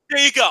Chicago.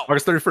 There you go.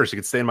 August 31st. You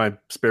can stay in my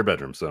spare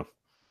bedroom, so.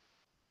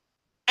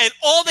 And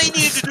all they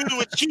needed to do to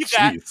achieve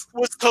that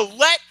was to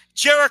let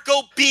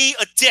Jericho be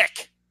a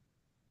dick.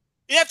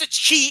 You didn't have to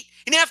cheat.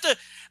 You didn't have to,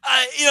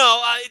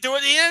 you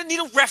didn't need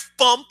a ref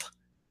bump.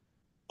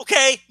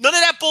 Okay? None of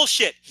that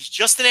bullshit. He's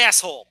just an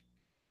asshole.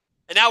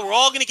 And now we're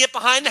all going to get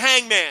behind the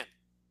Hangman.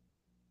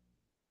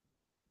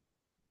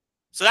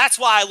 So that's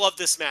why I love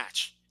this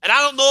match. And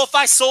I don't know if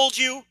I sold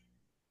you.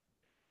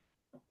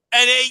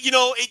 And,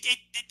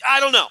 I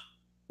don't know.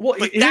 Well,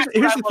 here's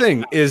the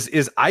thing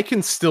is I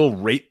can still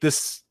rate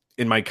this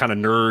in my kind of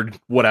nerd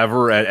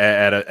whatever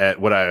at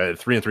what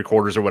 3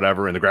 3/4 or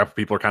whatever, and the graphic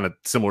people are kind of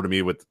similar to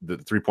me with the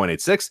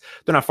 3.86.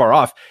 They're not far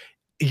off.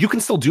 You can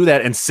still do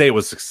that and say it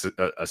was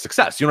a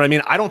success. You know what I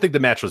mean? I don't think the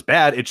match was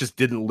bad. It just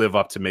didn't live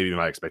up to maybe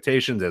my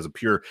expectations. As a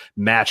pure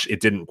match, it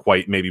didn't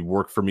quite maybe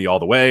work for me all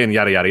the way, and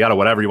yada, yada, yada,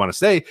 whatever you want to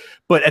say.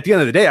 But at the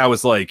end of the day, I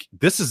was like,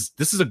 this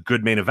is a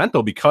good main event,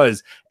 though,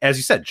 because, as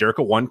you said,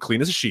 Jericho won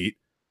clean as a sheet.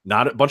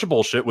 Not a bunch of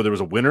bullshit where there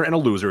was a winner and a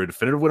loser, a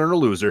definitive winner and a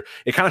loser.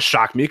 It kind of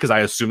shocked me because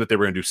I assumed that they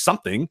were going to do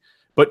something,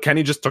 but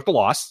Kenny just took the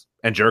loss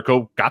and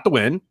Jericho got the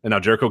win. And now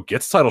Jericho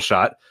gets a title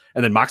shot.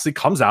 And then Moxley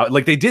comes out.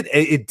 Like it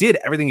did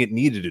everything it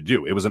needed to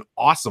do. It was an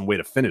awesome way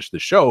to finish the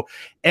show.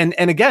 And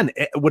again,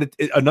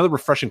 another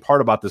refreshing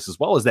part about this as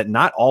well is that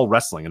not all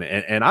wrestling,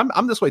 and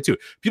I'm this way too.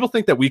 People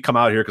think that we come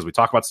out here because we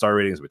talk about star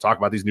ratings, we talk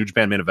about these New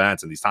Japan main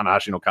events and these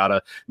Tanahashi and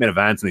Okada main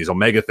events and these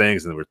Omega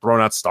things, and we're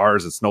throwing out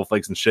stars and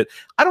snowflakes and shit.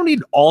 I don't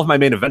need all of my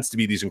main events to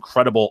be these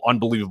incredible,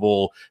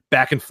 unbelievable,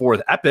 back and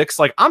forth epics.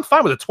 Like, I'm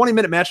fine with a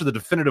 20-minute match with a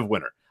definitive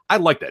winner. I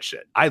like that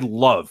shit. I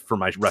love for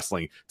my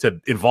wrestling to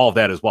involve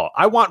that as well.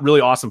 I want really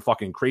awesome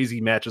fucking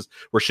crazy matches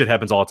where shit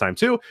happens all the time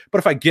too. But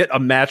if I get a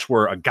match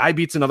where a guy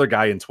beats another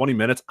guy in 20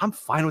 minutes, I'm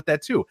fine with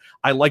that too.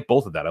 I like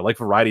both of that. I like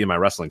variety in my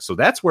wrestling. So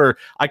that's where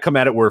I come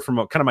at it, where from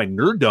kind of my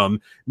nerddom,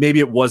 maybe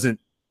it wasn't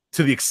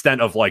to the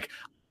extent of like,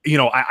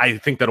 I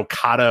think that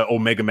Okada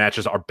Omega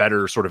matches are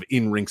better sort of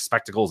in-ring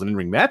spectacles and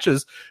in-ring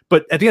matches.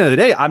 But at the end of the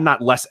day, I'm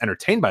not less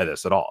entertained by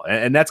this at all.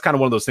 And that's kind of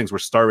one of those things where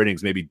star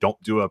ratings maybe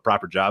don't do a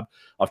proper job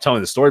of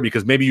telling the story,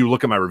 because maybe you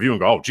look at my review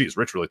and go, oh, geez,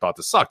 Rich really thought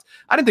this sucked.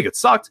 I didn't think it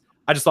sucked.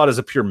 I just thought as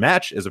a pure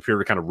match, as a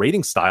pure kind of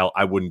rating style,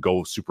 I wouldn't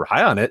go super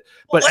high on it.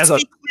 But let's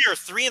be clear,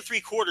 3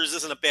 3/4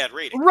 isn't a bad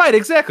rating. Right,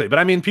 exactly. But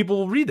I mean, people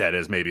will read that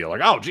as maybe like,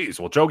 oh, geez,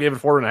 well, Joe gave it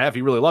 4.5.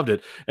 He really loved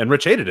it. And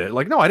Rich hated it.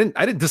 Like, no, I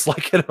didn't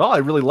dislike it at all. I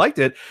really liked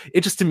it.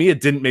 It just, to me,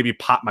 it didn't maybe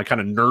pop my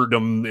kind of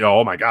nerddom,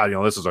 oh my God,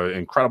 this is an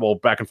incredible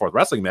back and forth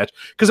wrestling match,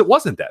 because it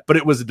wasn't that. But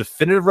it was a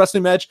definitive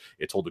wrestling match.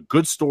 It told a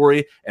good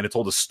story, and it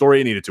told the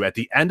story it needed to. At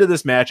the end of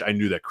this match, I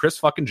knew that Chris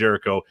fucking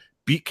Jericho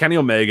beat Kenny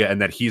Omega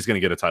and that he's going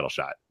to get a title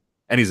shot.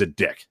 and he's a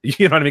dick. You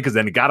know what I mean? Because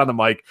then he got on the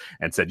mic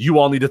and said, "You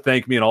all need to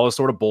thank me," and all this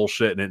sort of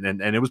bullshit,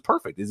 and it was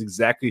perfect. It's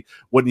exactly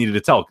what he needed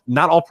to tell.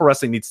 Not all pro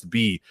wrestling needs to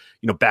be,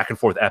 back and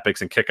forth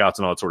epics and kickouts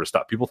and all that sort of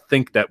stuff. People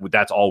think that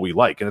that's all we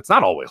like, and it's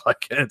not all we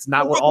like, and it's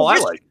not all I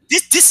like.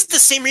 This is the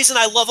same reason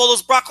I love all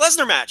those Brock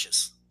Lesnar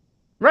matches.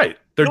 Right.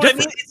 They're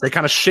different. I mean? They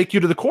kind of shake you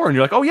to the core, and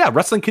you're like, oh yeah,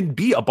 wrestling can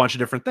be a bunch of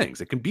different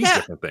things. It can be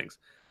different things.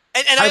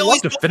 And I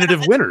love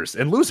definitive winners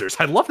and losers.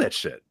 I love that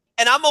shit.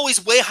 And I'm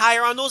always way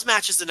higher on those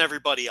matches than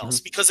everybody else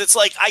because it's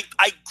like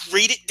I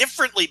grade it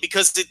differently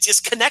because it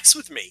just connects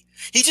with me.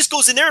 He just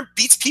goes in there and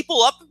beats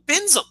people up and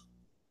bins them.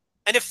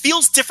 And it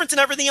feels different than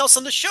everything else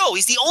on the show.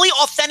 He's the only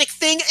authentic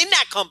thing in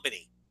that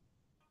company.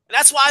 And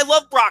that's why I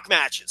love Brock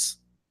matches.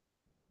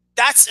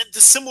 That's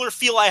the similar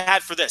feel I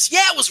had for this.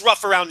 Yeah, it was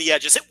rough around the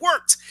edges. It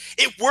worked.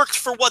 It worked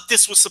for what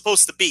this was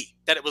supposed to be,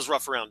 that it was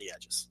rough around the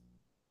edges.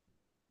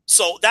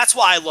 So that's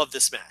why I love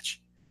this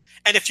match.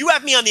 And if you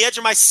have me on the edge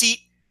of my seat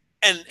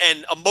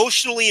and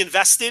emotionally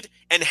invested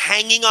and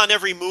hanging on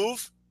every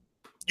move,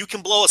 you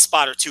can blow a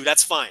spot or two.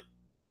 That's fine.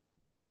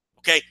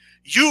 Okay?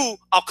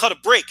 I'll cut a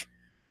break.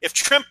 If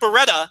Trent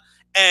Beretta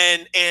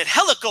and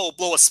Helico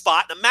blow a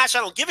spot in a match I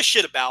don't give a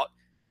shit about,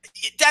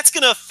 that's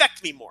going to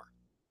affect me more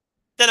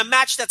than a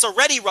match that's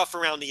already rough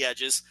around the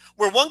edges,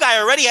 where one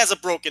guy already has a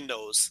broken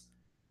nose,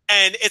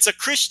 and it's a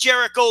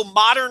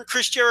modern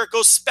Chris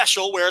Jericho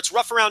special where it's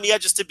rough around the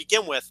edges to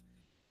begin with.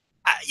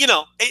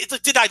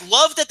 Did I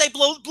love that they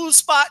blew the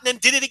spot and then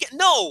did it again?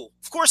 No,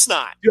 of course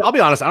not. Dude, I'll be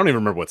honest, I don't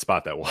even remember what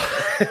spot that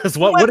was.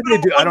 what did they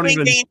do? I don't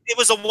even. It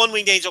was a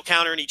one-winged angel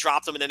counter, and he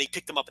dropped them, and then he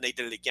picked them up, and they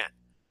did it again.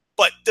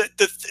 But the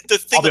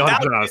thing I'll be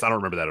about honest, I don't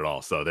remember that at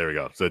all. So there we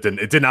go. So it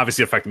didn't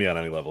obviously affect me on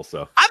any level.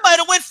 So I might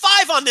have went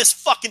 5 on this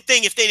fucking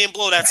thing if they didn't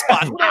blow that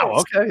spot.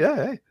 Wow. Okay. Yeah.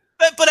 Hey.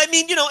 But I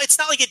mean, it's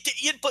not like it.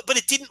 But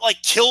it didn't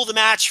like kill the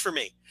match for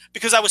me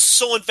because I was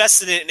so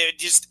invested in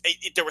it,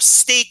 and there were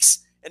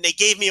stakes, and they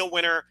gave me a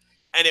winner,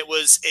 and it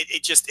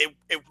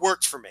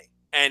worked for me,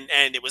 and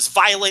it was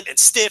violent and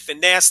stiff and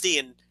nasty,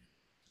 and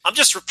I'm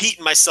just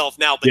repeating myself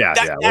now. But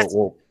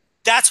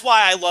that's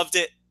why I loved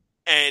it.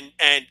 And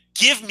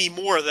give me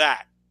more of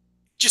that.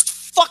 Just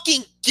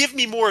fucking give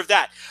me more of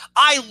that.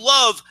 I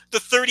love the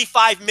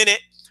 35-minute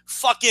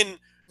fucking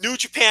New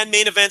Japan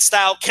main event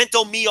style,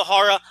 Kento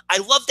Miyahara. I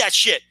love that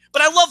shit.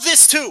 But I love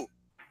this too.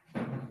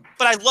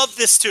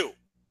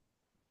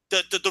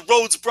 The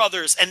Rhodes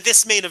Brothers and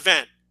this main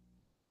event.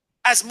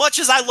 As much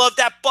as I love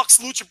that Bucks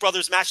Lucha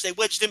Brothers match, they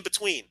wedged in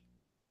between.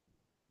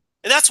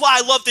 And that's why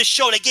I love this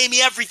show. They gave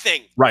me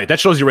everything. Right. That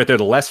shows you right there.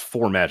 The last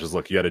 4 matches.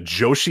 Look, you had a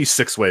Joshi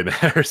 6-way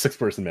match, or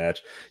 6-person match.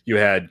 You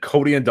had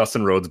Cody and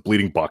Dustin Rhodes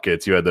bleeding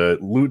buckets. You had the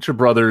Lucha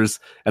Brothers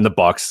and the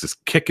Bucks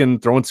just kicking,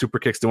 throwing super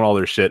kicks, doing all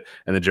their shit.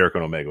 And then Jericho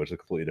and Omega, which is a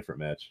completely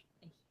different match.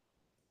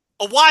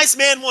 A wise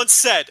man once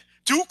said,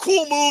 do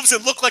cool moves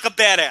and look like a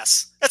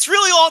badass. That's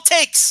really all it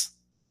takes.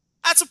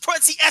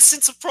 It's the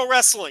essence of pro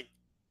wrestling.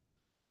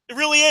 It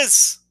really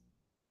is.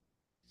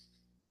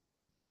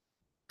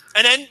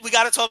 And then we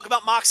got to talk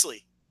about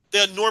Moxley,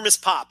 the enormous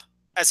pop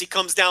as he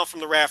comes down from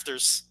the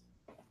rafters,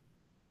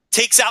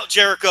 takes out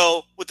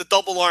Jericho with the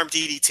double arm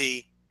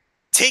DDT,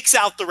 takes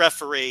out the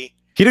referee.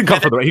 He didn't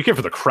come he came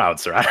for the crowd,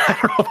 sir. I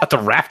don't know about the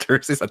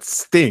rafters. He said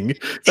Sting.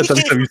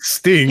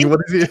 Sting. What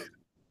is he?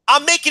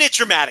 I'm making it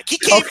dramatic. He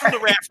came from the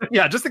rafters.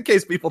 Yeah, just in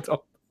case people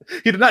don't.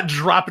 He did not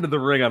drop into the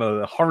ring on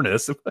a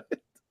harness.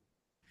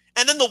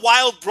 And then the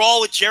wild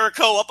brawl with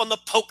Jericho up on the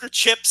poker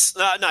chips.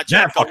 Not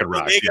Jericho. That fucking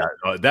rocked.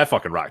 Yeah, that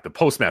fucking rocked. The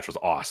post match was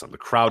awesome. The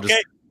crowd just.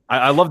 Okay.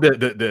 I love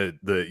the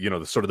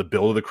the sort of the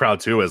build of the crowd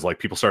too, as like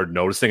people started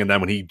noticing, and then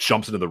when he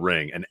jumps into the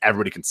ring and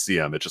everybody can see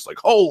him, it's just like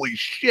holy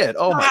shit!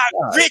 Oh my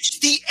god, Rich,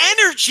 the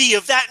energy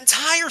of that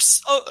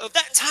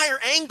entire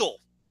angle.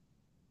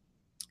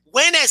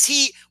 When's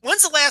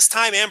the last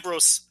time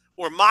Ambrose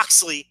or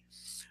Moxley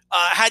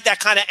had that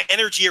kind of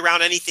energy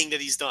around anything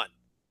that he's done?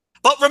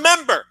 But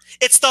remember,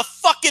 it's the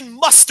fucking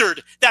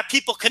mustard that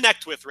people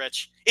connect with,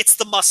 Rich. It's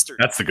the mustard.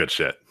 That's the good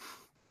shit.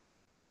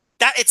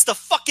 It's the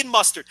fucking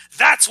mustard.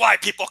 That's why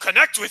people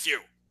connect with you.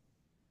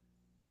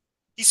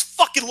 He's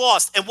fucking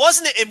lost. And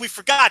wasn't it? And we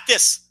forgot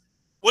this.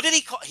 What did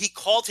he call? He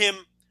called him.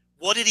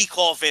 What did he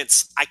call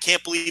Vince? I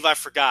can't believe I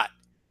forgot.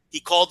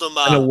 He called him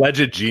an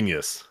alleged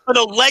genius. An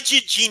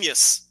alleged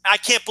genius. I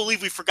can't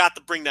believe we forgot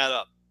to bring that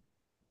up.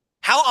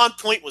 How on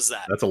point was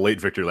that? That's a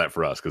late victory lap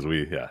for us because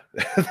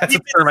that's a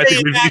term I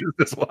think we've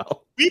used as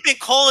well. We've been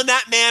calling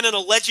that man an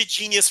alleged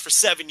genius for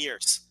 7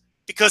 years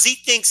because he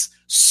thinks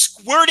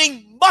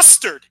squirting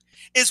mustard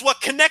is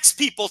what connects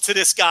people to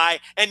this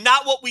guy and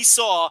not what we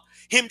saw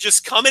him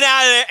just coming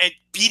out of there and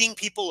beating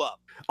people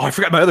up. Oh, I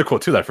forgot my other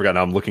quote too that I forgot.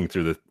 Now I'm looking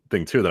through the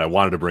thing too that I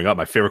wanted to bring up.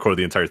 My favorite quote of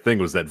the entire thing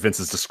was that Vince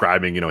is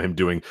describing,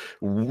 him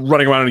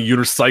running around in a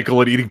unicycle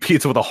and eating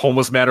pizza with a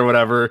homeless man or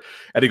whatever.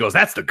 And he goes,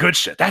 "That's the good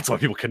shit. That's why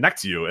people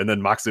connect to you." And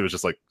then Moxley was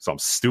just like, "So I'm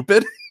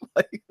stupid?"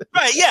 Right?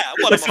 Yeah.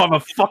 So I'm a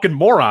fucking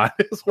moron.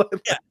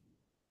 Yeah.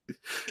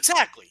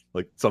 Exactly.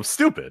 Like, so I'm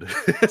stupid.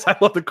 I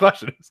love the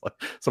question. It's like,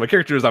 so my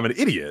character is I'm an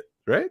idiot,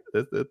 right?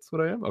 That's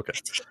what I am. Okay.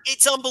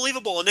 It's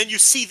unbelievable. And then you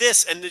see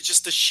this, and it's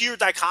just the sheer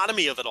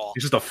dichotomy of it all.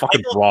 He's just a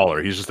fucking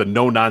brawler. He's just a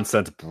no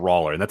nonsense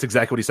brawler, and that's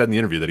exactly what he said in the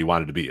interview that he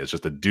wanted to be. It's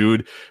just a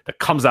dude that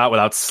comes out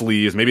without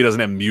sleeves. Maybe he doesn't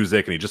have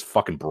music, and he just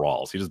fucking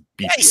brawls. He just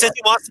beats. He said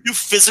he wants to do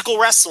physical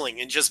wrestling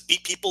and just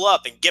beat people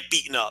up and get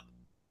beaten up.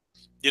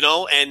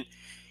 And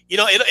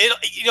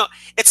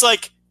it's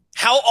like,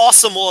 how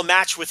awesome will a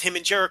match with him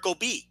and Jericho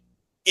be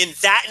in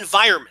that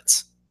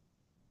environment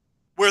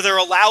where they're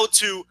allowed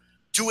to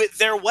do it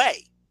their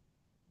way?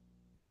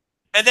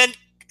 And then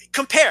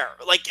compare,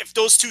 like, if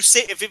those two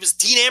if it was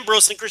Dean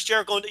Ambrose and Chris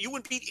Jericho, you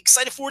wouldn't be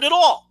excited for it at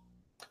all.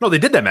 No, they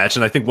did that match,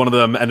 and I think one of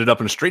them ended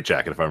up in a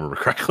straitjacket, if I remember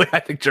correctly. I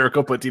think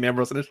Jericho put Dean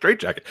Ambrose in a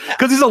straitjacket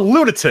because he's a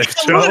lunatic.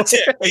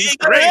 He's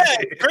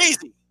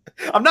crazy.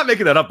 I'm not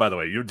making that up, by the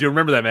way. Do you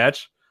remember that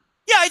match?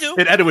 Yeah, I do.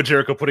 It ended with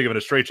Jericho putting him in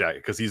a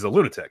straitjacket because he's a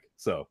lunatic.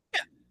 So,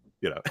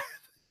 yeah.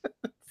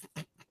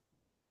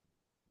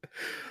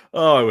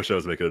 Oh, I wish I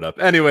was making it up.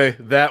 Anyway,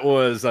 that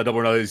was Double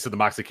or Nothing. You said the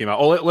Moxley came out.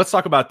 Oh, let's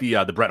talk about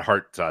the Bret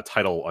Hart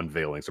title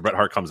unveiling. So Bret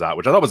Hart comes out,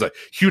 which I thought was a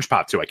huge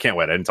pop too. I can't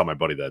wait. I didn't tell my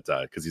buddy that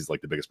because he's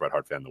like the biggest Bret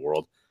Hart fan in the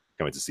world.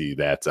 Can't wait to see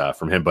that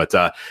from him. But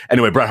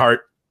anyway, Bret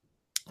Hart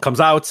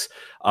comes out.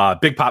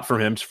 Big pop for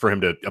him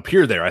to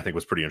appear there, I think,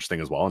 was pretty interesting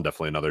as well, and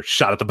definitely another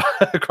shot at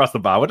the across the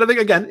bow, which I think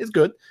again is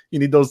good. You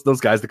need those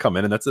guys to come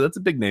in, and that's a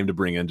big name to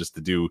bring in just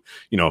to do,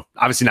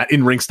 obviously not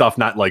in ring stuff,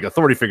 not like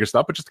authority figure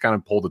stuff, but just to kind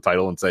of hold the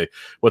title and say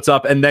what's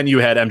up. And then you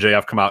had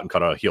MJF come out and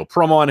cut a heel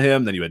promo on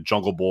him. Then you had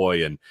Jungle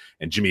Boy and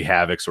Jimmy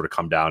Havoc sort of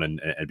come down and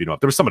beat him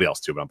up. There was somebody else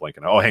too, but I'm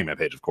blanking. Oh, Hangman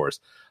Page, of course,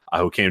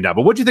 who came down.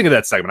 But what do you think of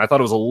that segment? I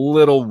thought it was a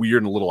little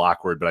weird and a little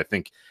awkward, but I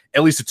think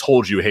at least it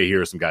told you, hey,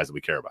 here are some guys that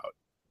we care about.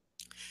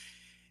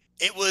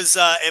 It was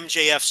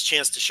MJF's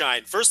chance to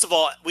shine. First of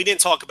all, we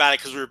didn't talk about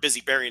it because we were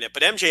busy burying it,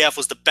 but MJF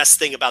was the best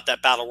thing about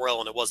that Battle Royal,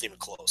 and it wasn't even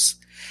close.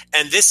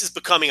 And this is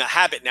becoming a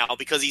habit now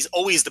because he's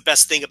always the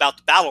best thing about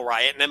the Battle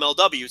Riot and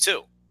MLW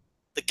too.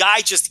 The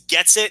guy just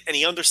gets it, and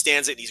he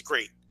understands it, and he's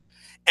great.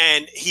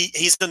 And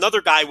he's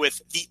another guy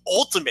with the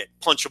ultimate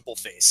punchable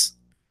face.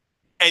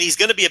 And he's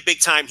going to be a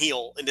big-time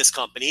heel in this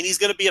company, and he's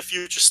going to be a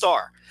future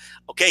star.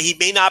 Okay, he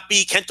may not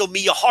be Kento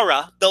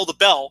Miyahara, bell to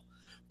bell,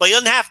 but he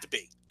doesn't have to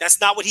be. That's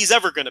not what he's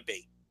ever going to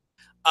be.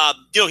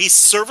 He's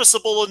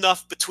serviceable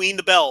enough between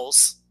the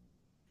bells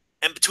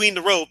and between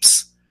the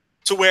ropes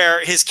to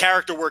where his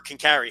character work can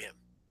carry him.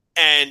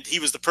 And he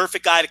was the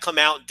perfect guy to come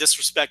out and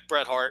disrespect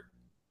Bret Hart.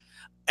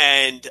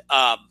 And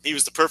he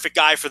was the perfect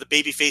guy for the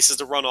baby faces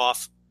to run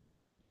off.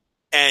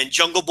 And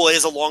Jungle Boy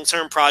is a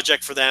long-term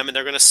project for them, and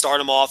they're going to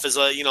start him off as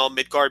a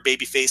mid-card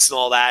babyface and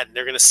all that, and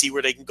they're going to see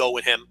where they can go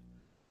with him.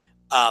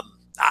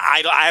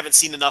 I haven't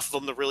seen enough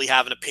of him to really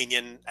have an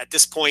opinion. At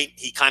this point,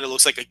 he kind of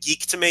looks like a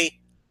geek to me,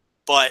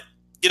 but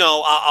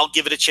I'll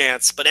give it a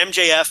chance. But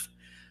MJF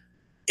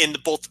in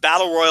both the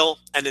Battle Royal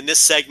and in this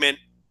segment,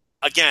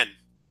 again,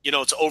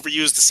 to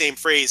overuse the same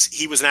phrase,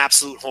 he was an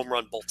absolute home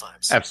run both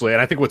times. Absolutely.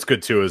 And I think what's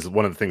good too is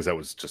one of the things that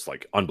was just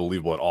like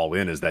unbelievable at All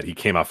In is that he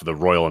came off of the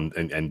Royal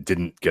and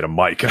didn't get a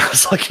mic. And I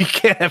was like, you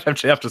can't have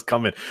MJF just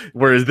come in.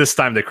 Whereas this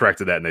time they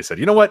corrected that and they said,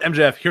 you know what,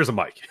 MJF, here's a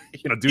mic.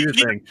 Do your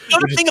thing.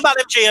 The thing about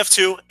MJF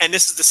too, and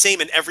this is the same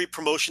in every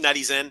promotion that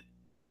he's in,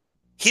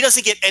 he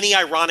doesn't get any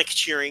ironic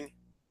cheering.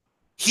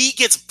 He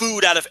gets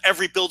booed out of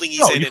every building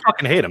he's in. You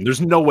fucking hate him.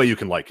 There's no way you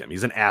can like him.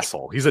 He's an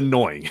asshole. He's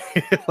annoying.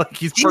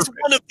 He's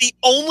one of the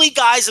only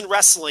guys in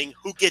wrestling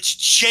who gets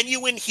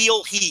genuine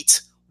heel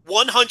heat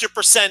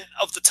 100%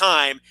 of the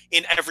time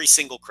in every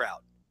single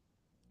crowd.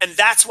 And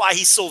that's why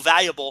he's so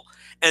valuable.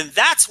 And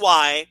that's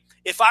why,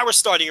 if I were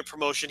starting a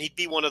promotion, he'd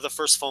be one of the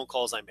first phone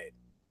calls I made.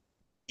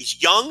 He's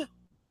young.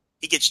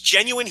 He gets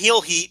genuine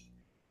heel heat.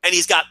 And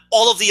he's got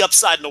all of the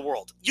upside in the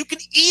world. You can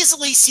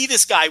easily see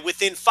this guy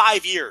within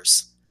 5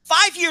 years.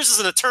 5 years is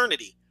an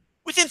eternity.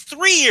 Within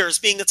 3 years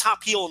being the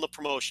top heel in the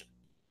promotion.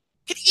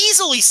 You could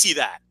easily see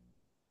that.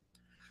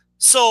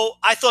 So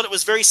I thought it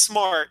was very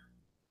smart,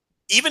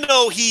 even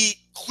though he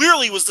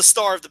clearly was the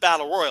star of the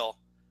Battle Royal,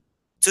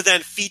 to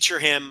then feature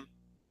him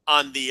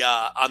on the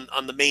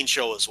on the main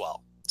show as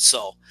well.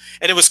 So,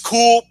 and it was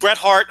cool. Bret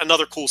Hart,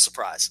 another cool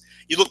surprise.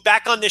 You look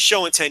back on this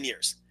show in 10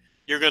 years,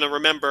 you're going to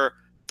remember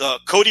the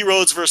Cody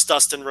Rhodes versus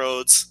Dustin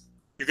Rhodes.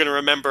 You're going to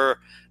remember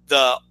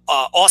the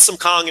Awesome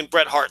Kong and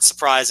Bret Hart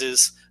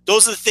surprises.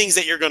 Those are the things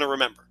that you're going to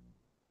remember.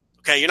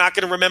 Okay, you're not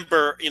going to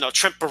remember,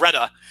 Trent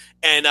Beretta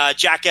and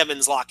Jack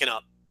Evans locking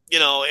up.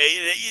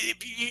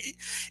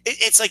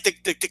 It's like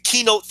the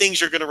keynote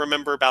things you're going to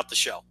remember about the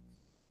show.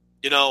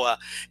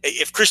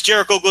 If Chris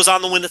Jericho goes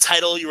on to win the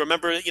title, you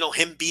remember,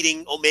 him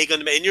beating Omega,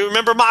 and you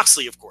remember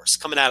Moxley, of course,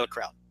 coming out of the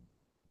crowd.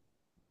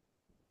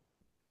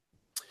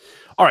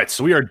 All right,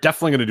 so we are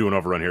definitely going to do an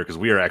overrun here because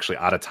we are actually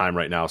out of time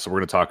right now. So we're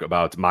going to talk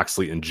about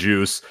Moxley and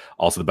Juice,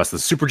 also the best of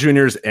the Super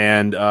Juniors,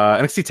 and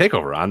NXT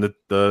TakeOver on the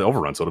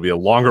overrun. So it'll be a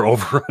longer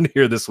overrun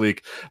here this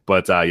week.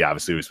 But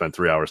obviously we spent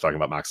 3 hours talking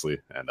about Moxley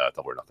and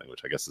Double or Nothing,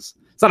 which I guess it's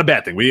not a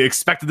bad thing. We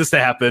expected this to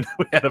happen.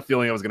 We had a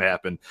feeling it was going to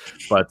happen.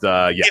 But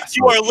If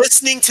you are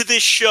listening to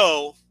this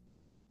show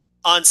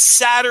on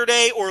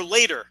Saturday or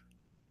later,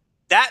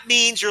 that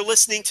means you're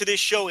listening to this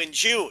show in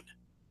June,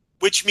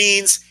 which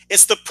means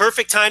it's the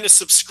perfect time to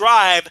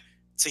subscribe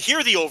to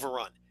hear the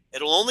overrun.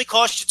 It'll only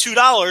cost you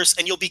 $2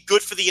 and you'll be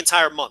good for the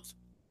entire month.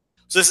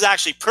 So this is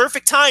actually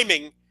perfect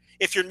timing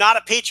if you're not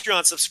a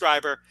Patreon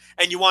subscriber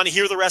and you want to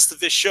hear the rest of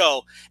this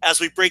show as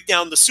we break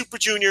down the Super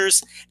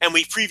Juniors and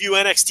we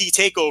preview NXT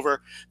TakeOver.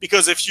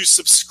 Because if you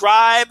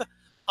subscribe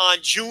on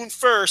June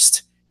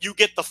 1st, you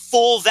get the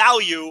full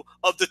value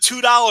of the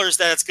 $2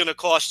 that it's going to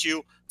cost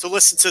you to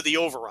listen to the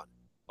overrun.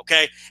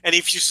 Okay? And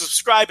if you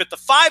subscribe at the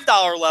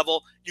 $5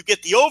 level, you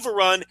get the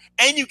overrun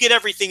and you get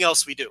everything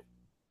else we do.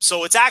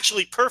 So it's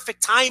actually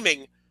perfect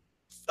timing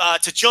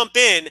to jump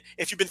in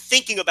if you've been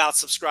thinking about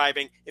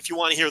subscribing, if you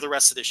want to hear the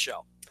rest of this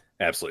show.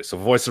 Absolutely. So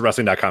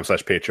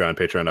voicesofwrestling.com/Patreon,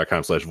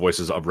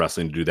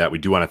 patreon.com/voicesofwrestling to do that. We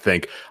do want to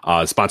thank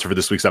sponsor for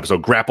this week's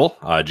episode, Grapple,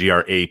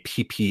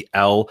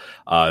 Grappl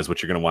is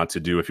what you're going to want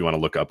to do if you want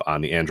to look up on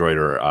the Android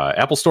or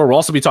Apple Store. We'll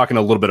also be talking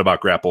a little bit about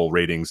Grapple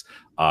ratings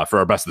for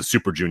our Best of the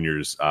Super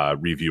Juniors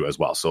review as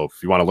well. So if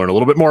you want to learn a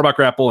little bit more about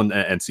Grapple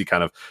and see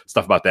kind of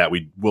stuff about that,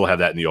 we will have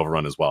that in the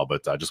overrun as well.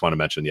 But I just want to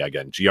mention,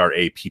 again,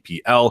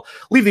 Grappl.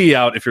 Leave the E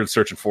out if you're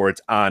searching for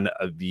it on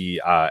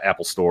the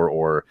Apple Store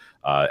or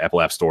Apple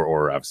App Store,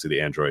 or obviously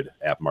the Android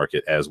app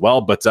market as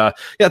well. But yeah,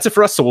 that's it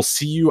for us. So we'll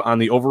see you on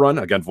the overrun.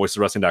 Again,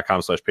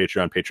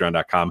 voicesofwrestling.com/Patreon,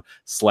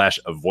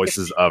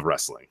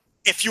 patreon.com/voicesofwrestling.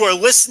 If you are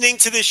listening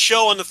to this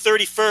show on the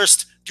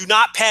 31st, do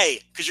not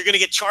pay because you're going to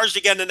get charged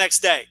again the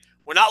next day.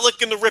 We're not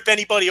looking to rip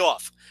anybody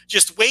off.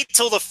 Just wait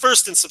till the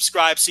 1st and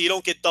subscribe so you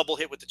don't get double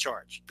hit with the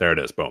charge. There it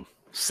is. Boom.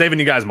 Saving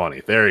you guys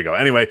money. There you go.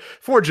 Anyway,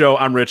 for Joe,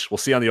 I'm Rich. We'll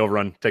see you on the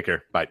overrun. Take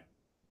care. Bye.